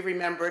like to be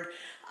remembered,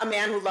 a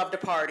man who loved to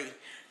party.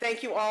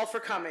 Thank you all for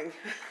coming.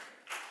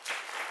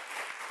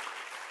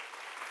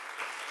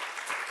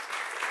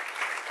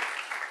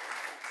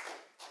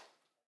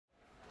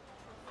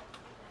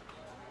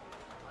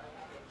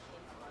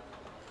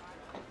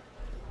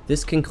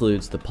 This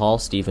concludes the Paul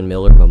Stephen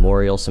Miller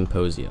Memorial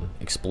Symposium,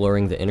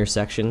 exploring the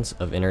intersections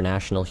of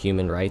international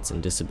human rights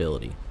and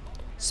disability.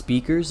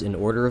 Speakers in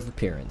order of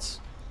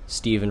appearance: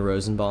 Stephen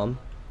Rosenbaum,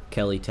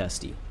 Kellye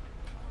Testy,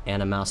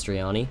 Anna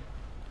Mastroianni,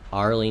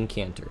 Arlene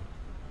Cantor,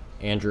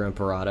 Andrew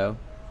Imparato,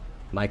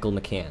 Michael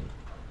McCann,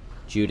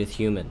 Judith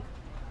Heumann,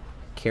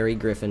 Carrie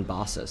Griffin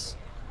Basas,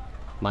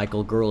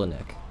 Michael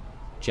Guralnick,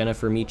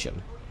 Jennifer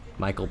Mechem,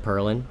 Michael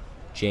Perlin,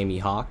 Jamie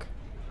Hawk,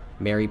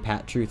 Mary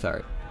Pat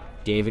Truthart,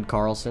 David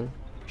Carlson,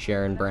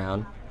 Sharon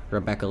Brown,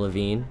 Rebecca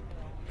Levine,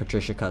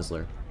 Patricia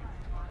Kusler.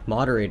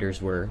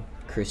 Moderators were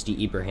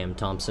Christy Ibrahim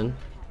Thompson,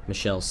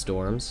 Michelle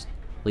Storms,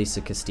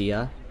 Lisa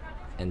Castilla,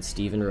 and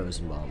Stephen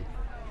Rosenbaum.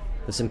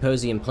 The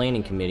Symposium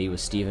Planning Committee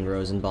was Stephen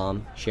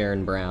Rosenbaum,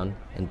 Sharon Brown,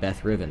 and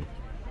Beth Riven.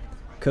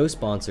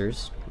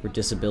 Co-sponsors were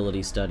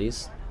Disability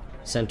Studies,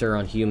 Center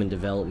on Human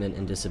Development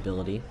and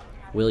Disability,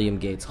 William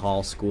Gates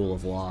Hall School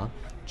of Law,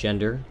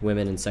 Gender,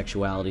 Women and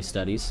Sexuality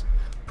Studies,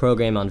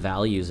 Program on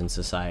Values in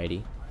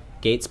Society,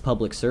 Gates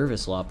Public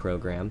Service Law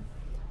Program,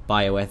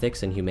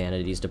 Bioethics and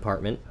Humanities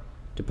Department,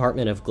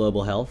 Department of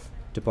Global Health,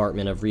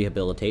 Department of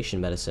Rehabilitation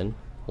Medicine,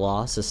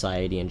 Law,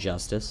 Society and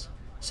Justice,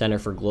 Center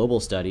for Global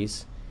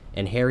Studies,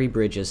 and Harry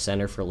Bridges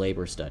Center for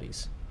Labor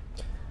Studies.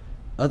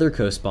 Other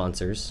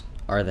co-sponsors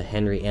are the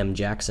Henry M.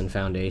 Jackson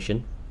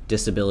Foundation,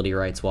 Disability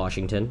Rights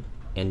Washington,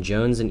 and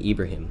Jones and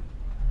Ibrahim.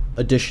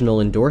 Additional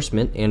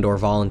endorsement and/or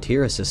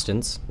volunteer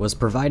assistance was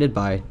provided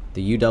by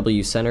the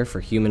UW Center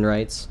for Human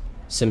Rights,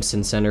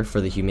 Simpson Center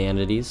for the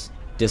Humanities,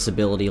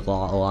 Disability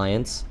Law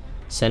Alliance,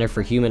 Center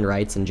for Human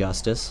Rights and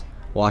Justice,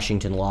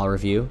 Washington Law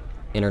Review,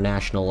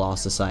 International Law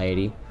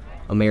Society,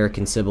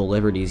 American Civil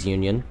Liberties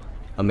Union,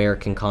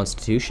 American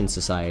Constitution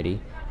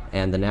Society,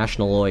 and the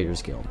National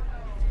Lawyers Guild.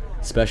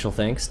 Special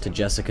thanks to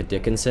Jessica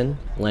Dickinson,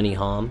 Lenny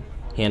Hom,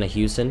 Hannah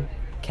Hewson,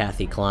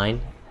 Kathy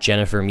Klein,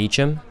 Jennifer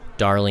Mechem,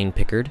 Darlene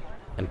Pickard,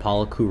 and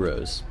Paula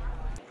Kuros.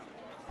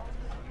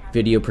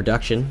 Video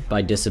production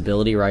by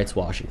Disability Rights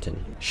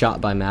Washington.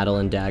 Shot by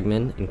Madeline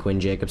Dagman and Quinn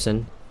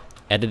Jacobson.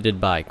 Edited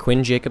by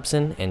Quinn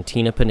Jacobson and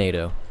Tina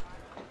Pinedo.